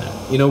much about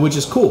that, you know, which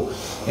is cool.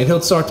 And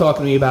he'll start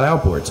talking to me about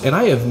outboards, and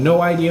I have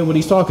no idea what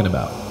he's talking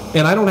about.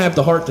 And I don't have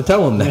the heart to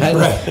tell him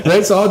that,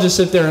 right? So I'll just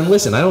sit there and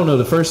listen. I don't know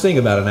the first thing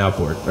about an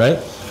outboard, right?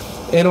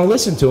 And I'll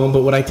listen to him,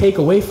 but what I take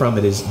away from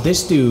it is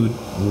this dude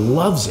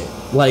loves it,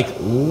 like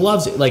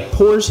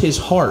pours his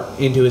heart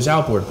into his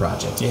outboard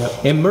project. Yep.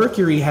 And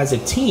Mercury has a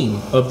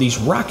team of these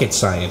rocket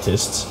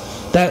scientists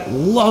that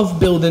love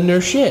building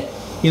their shit.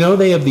 You know,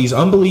 they have these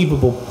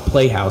unbelievable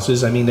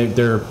playhouses. I mean,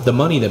 they're the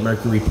money that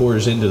Mercury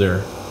pours into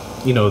their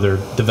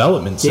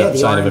development side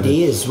the R&D of it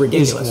is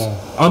ridiculous,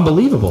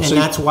 unbelievable, and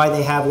that's why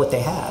they have what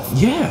they have.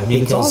 Yeah, I mean,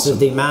 because it's awesome. of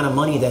the amount of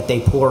money that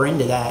they pour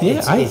into that.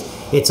 Yeah,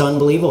 it's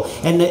unbelievable.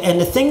 And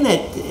the thing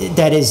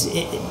that is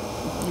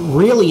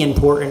really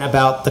important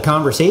about the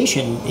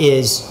conversation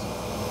is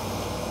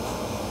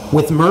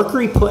with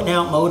Mercury putting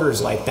out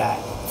motors like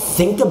that.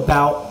 Think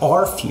about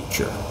our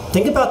future.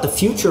 Think about the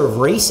future of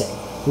racing.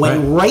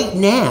 When right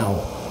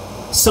now,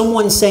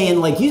 someone's saying,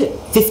 like you said,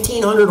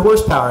 1,500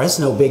 horsepower. That's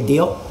no big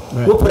deal.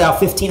 Right. We'll put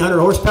out 1,500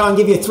 horsepower and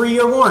give you a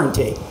 3-year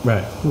warranty.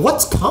 Right.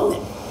 What's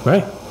coming?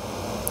 Right.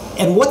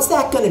 And what's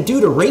that going to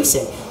do to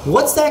racing?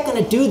 What's that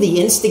going to do to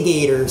the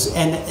instigators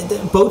and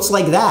boats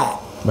like that?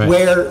 Right.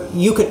 Where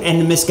you can, and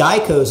the Miss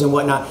Geicos and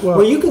whatnot,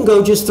 where you can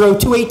go just throw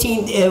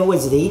 218,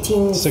 was it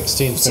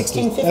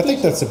 1650? I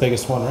think that's the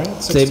biggest one, right?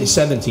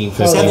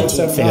 1750.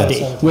 1750.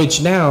 Yeah.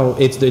 Which now,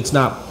 it's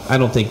not, I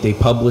don't think they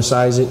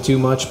publicize it too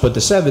much, but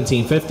the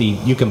 1750,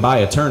 you can buy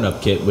a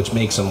turn-up kit, which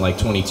makes them like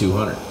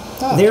 2,200.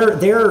 Oh.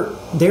 They're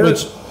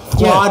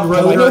quad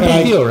rotor. No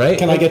big deal, right?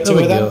 Can I get two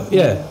of them?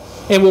 Yeah.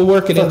 And we'll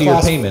work it into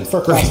your payment.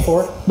 For class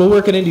 4? We'll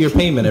work it into your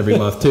payment every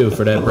month, too,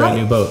 for that brand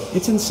new boat.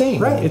 It's insane.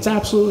 Right. It's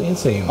absolutely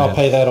insane, man. I'll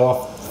pay that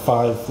off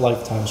 5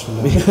 lifetimes from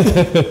now.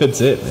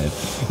 That's it, man.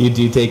 You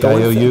do take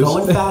IOUs?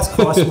 Going fast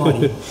costs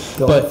money.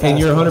 And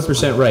you're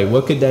 100% right.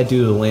 What could that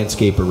do to the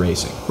landscape of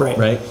racing?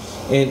 Right?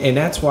 And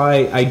that's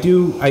why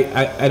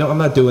I'm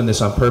not doing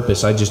this on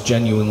purpose. I just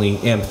genuinely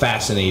am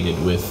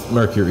fascinated with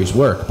Mercury's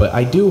work. But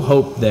I do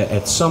hope that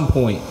at some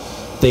point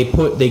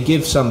they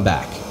give some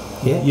back.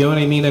 Yeah. You know what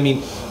I mean? I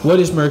mean,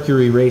 what is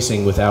Mercury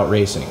Racing without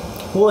racing?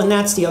 Well, and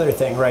that's the other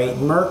thing, right?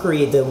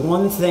 Mercury, the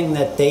one thing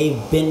that they've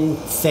been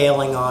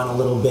failing on a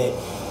little bit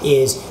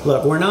is,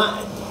 look,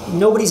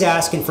 nobody's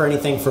asking for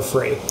anything for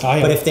free.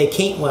 But if they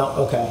can't,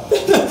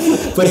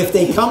 but if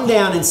they come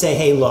down and say,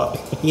 hey, look,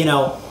 you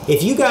know,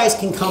 if you guys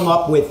can come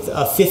up with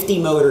a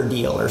 50 motor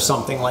deal or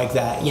something like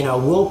that, you know,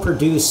 we'll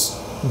produce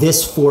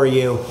this for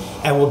you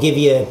and we'll give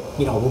it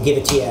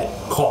to you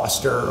at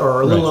cost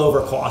or a little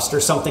over cost or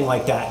something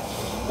like that.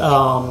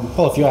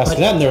 Well, if you ask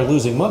them, they're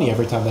losing money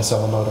every time they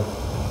sell a motor.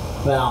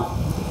 Well,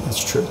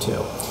 that's true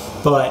too.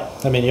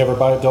 But I mean, you ever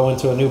go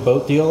into a new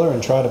boat dealer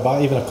and try to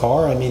buy even a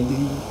car? I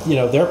mean, you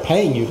know, they're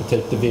paying you to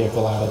take the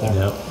vehicle out of there.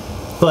 Yep.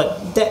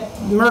 But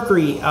that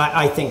Mercury,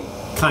 I think,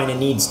 kind of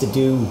needs to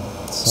do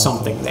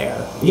something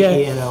there. Yeah.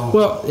 You know.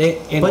 Well,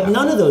 but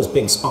none of those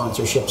big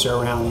sponsorships are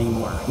around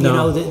anymore. No. You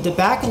know, the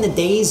back in the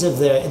days of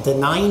the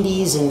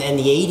 90s and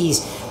the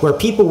 80s, where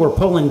people were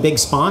pulling big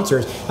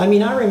sponsors. I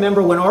mean, I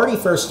remember when Artie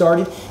first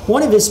started,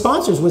 one of his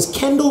sponsors was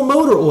Kendall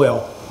Motor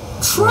Oil.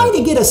 Try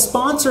to get a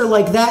sponsor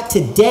like that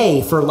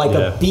today for like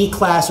a B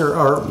class or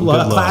a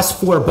class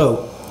 4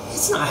 boat.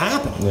 It's not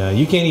happening. Yeah,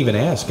 you can't even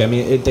ask. I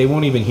mean, they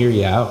won't even hear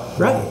you out.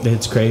 Right.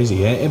 It's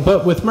crazy.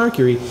 But with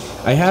Mercury,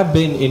 I have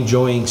been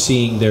enjoying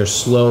seeing their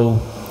slow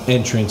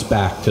entrance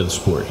back to the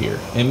sport here.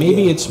 And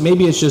maybe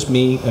it's just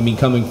me. I mean,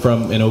 coming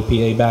from an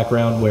OPA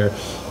background where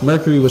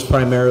Mercury was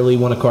primarily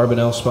one of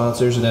Carbonell's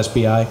sponsors and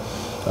SBI.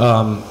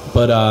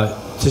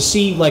 To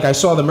see, like, I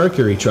saw the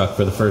Mercury truck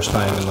for the first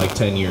time in like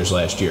 10 years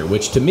last year,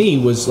 which to me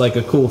was like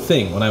a cool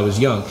thing when I was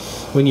young.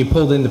 When you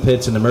pulled in the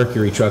pits and the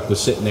Mercury truck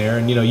was sitting there,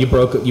 and you know, you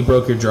broke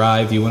your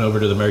drive, you went over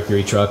to the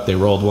Mercury truck, they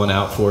rolled one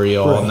out for you,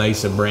 all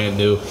nice and brand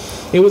new.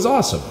 It was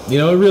awesome. You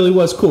know, it really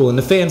was cool, and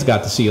the fans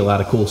got to see a lot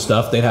of cool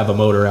stuff. They'd have a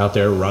motor out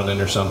there running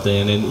or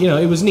something, and you know,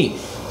 it was neat.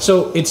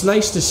 So it's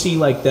nice to see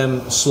like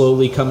them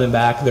slowly coming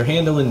back. They're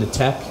handling the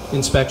tech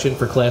inspection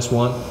for Class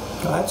 1.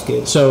 Oh, that's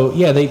good. So,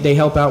 yeah, they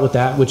help out with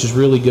that, which is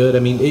really good. I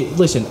mean,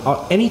 listen,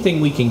 anything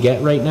we can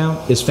get right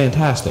now is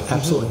fantastic.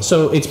 Absolutely.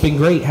 So it's been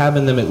great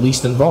having them at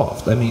least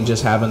involved. I mean,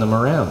 just having them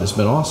around has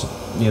been awesome.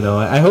 You know,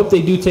 I hope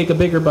they do take a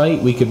bigger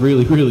bite. We could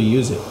really, really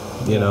use it,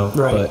 you know.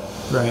 Right,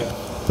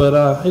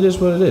 But it is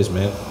what it is,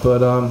 man.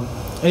 But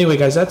Anyway,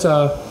 guys, that's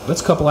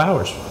a couple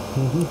hours.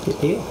 Good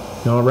deal.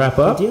 You want to wrap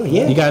up? Good deal,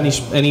 yeah. You got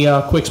any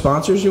quick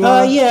sponsors you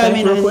want? Yeah, I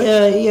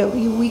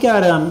mean, we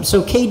got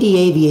so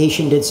KD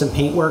Aviation did some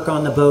paint work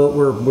on the boat.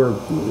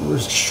 We're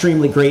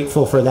extremely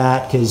grateful for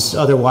that because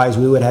otherwise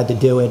we would have had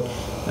to do it.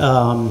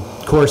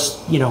 Of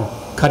course,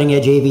 Cutting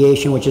Edge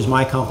Aviation, which is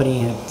my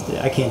company,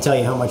 I can't tell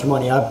you how much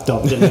money I've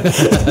dumped in it.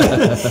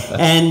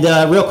 And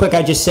real quick,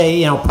 I just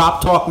say,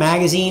 Prop Talk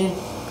Magazine,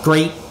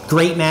 great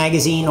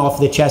magazine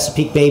off the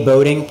Chesapeake Bay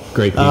Boating.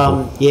 Great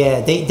people.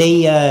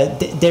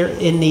 They're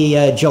in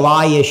the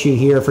July issue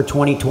here for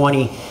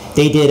 2020.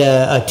 They did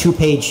a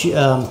 2-page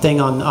thing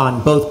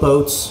on both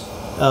boats,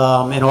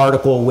 an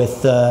article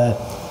with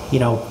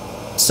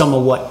some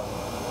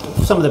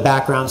of the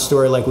background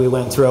story like we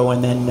went through,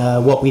 and then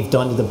what we've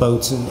done to the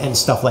boats and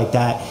stuff like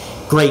that.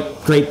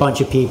 Great bunch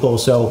of people.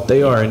 So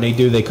they are, and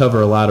they cover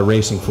a lot of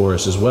racing for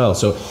us as well.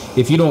 So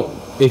if you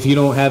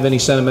don't have any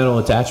sentimental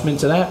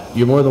attachment to that,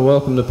 you're more than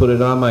welcome to put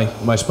it on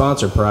my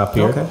sponsor prop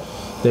here. Okay.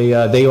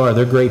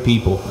 They're great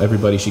people.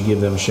 Everybody should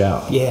give them a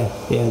shout. Yeah,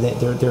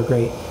 they're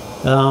great.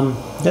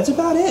 That's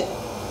about it.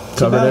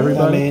 Covered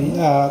everybody. I mean,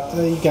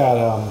 you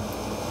got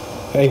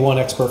A1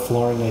 Expert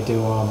Flooring. They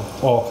do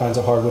all kinds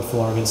of hardwood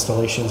flooring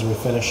installations,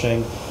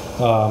 refinishing.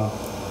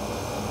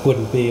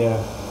 Wouldn't be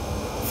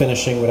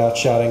finishing without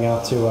shouting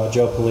out to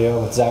Joe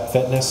Polio with Zap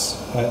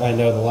Fitness. I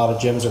know that a lot of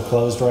gyms are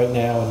closed right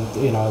now,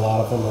 and a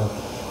lot of them are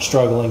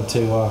struggling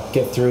to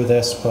get through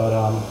this. But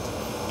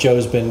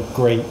Joe's been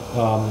great,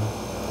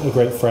 a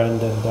great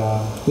friend,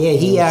 and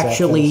he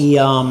actually.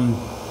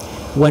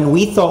 When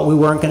we thought we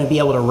weren't going to be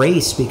able to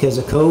race because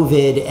of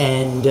COVID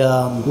and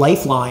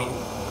Lifeline,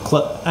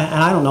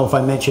 and I don't know if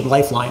I mentioned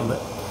Lifeline, but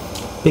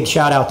big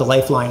shout out to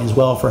Lifeline as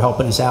well for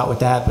helping us out with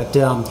that. But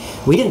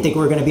we didn't think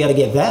we were going to be able to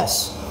get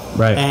vests.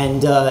 Right.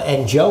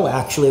 And Joe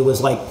actually was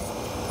like,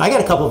 I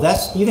got a couple of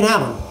vests, you can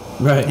have them.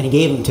 Right. And he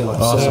gave them to us.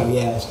 Awesome.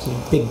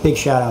 So big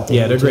shout out to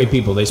Yeah, him they're too. great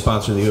people. They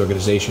sponsor the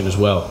organization as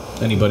well.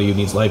 Anybody who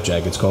needs life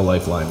jackets, call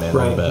Lifeline, man.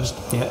 Right. They're the best.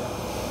 Yeah.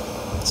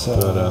 So,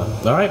 But,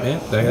 all right, man.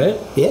 That it?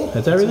 Yeah.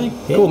 That's everything?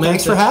 Yeah, Cool, man.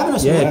 thanks for having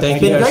us, Yeah, man.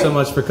 thank Been you guys great. so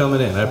much for coming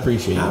in. I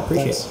appreciate it. I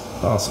appreciate it.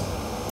 Thanks. Awesome.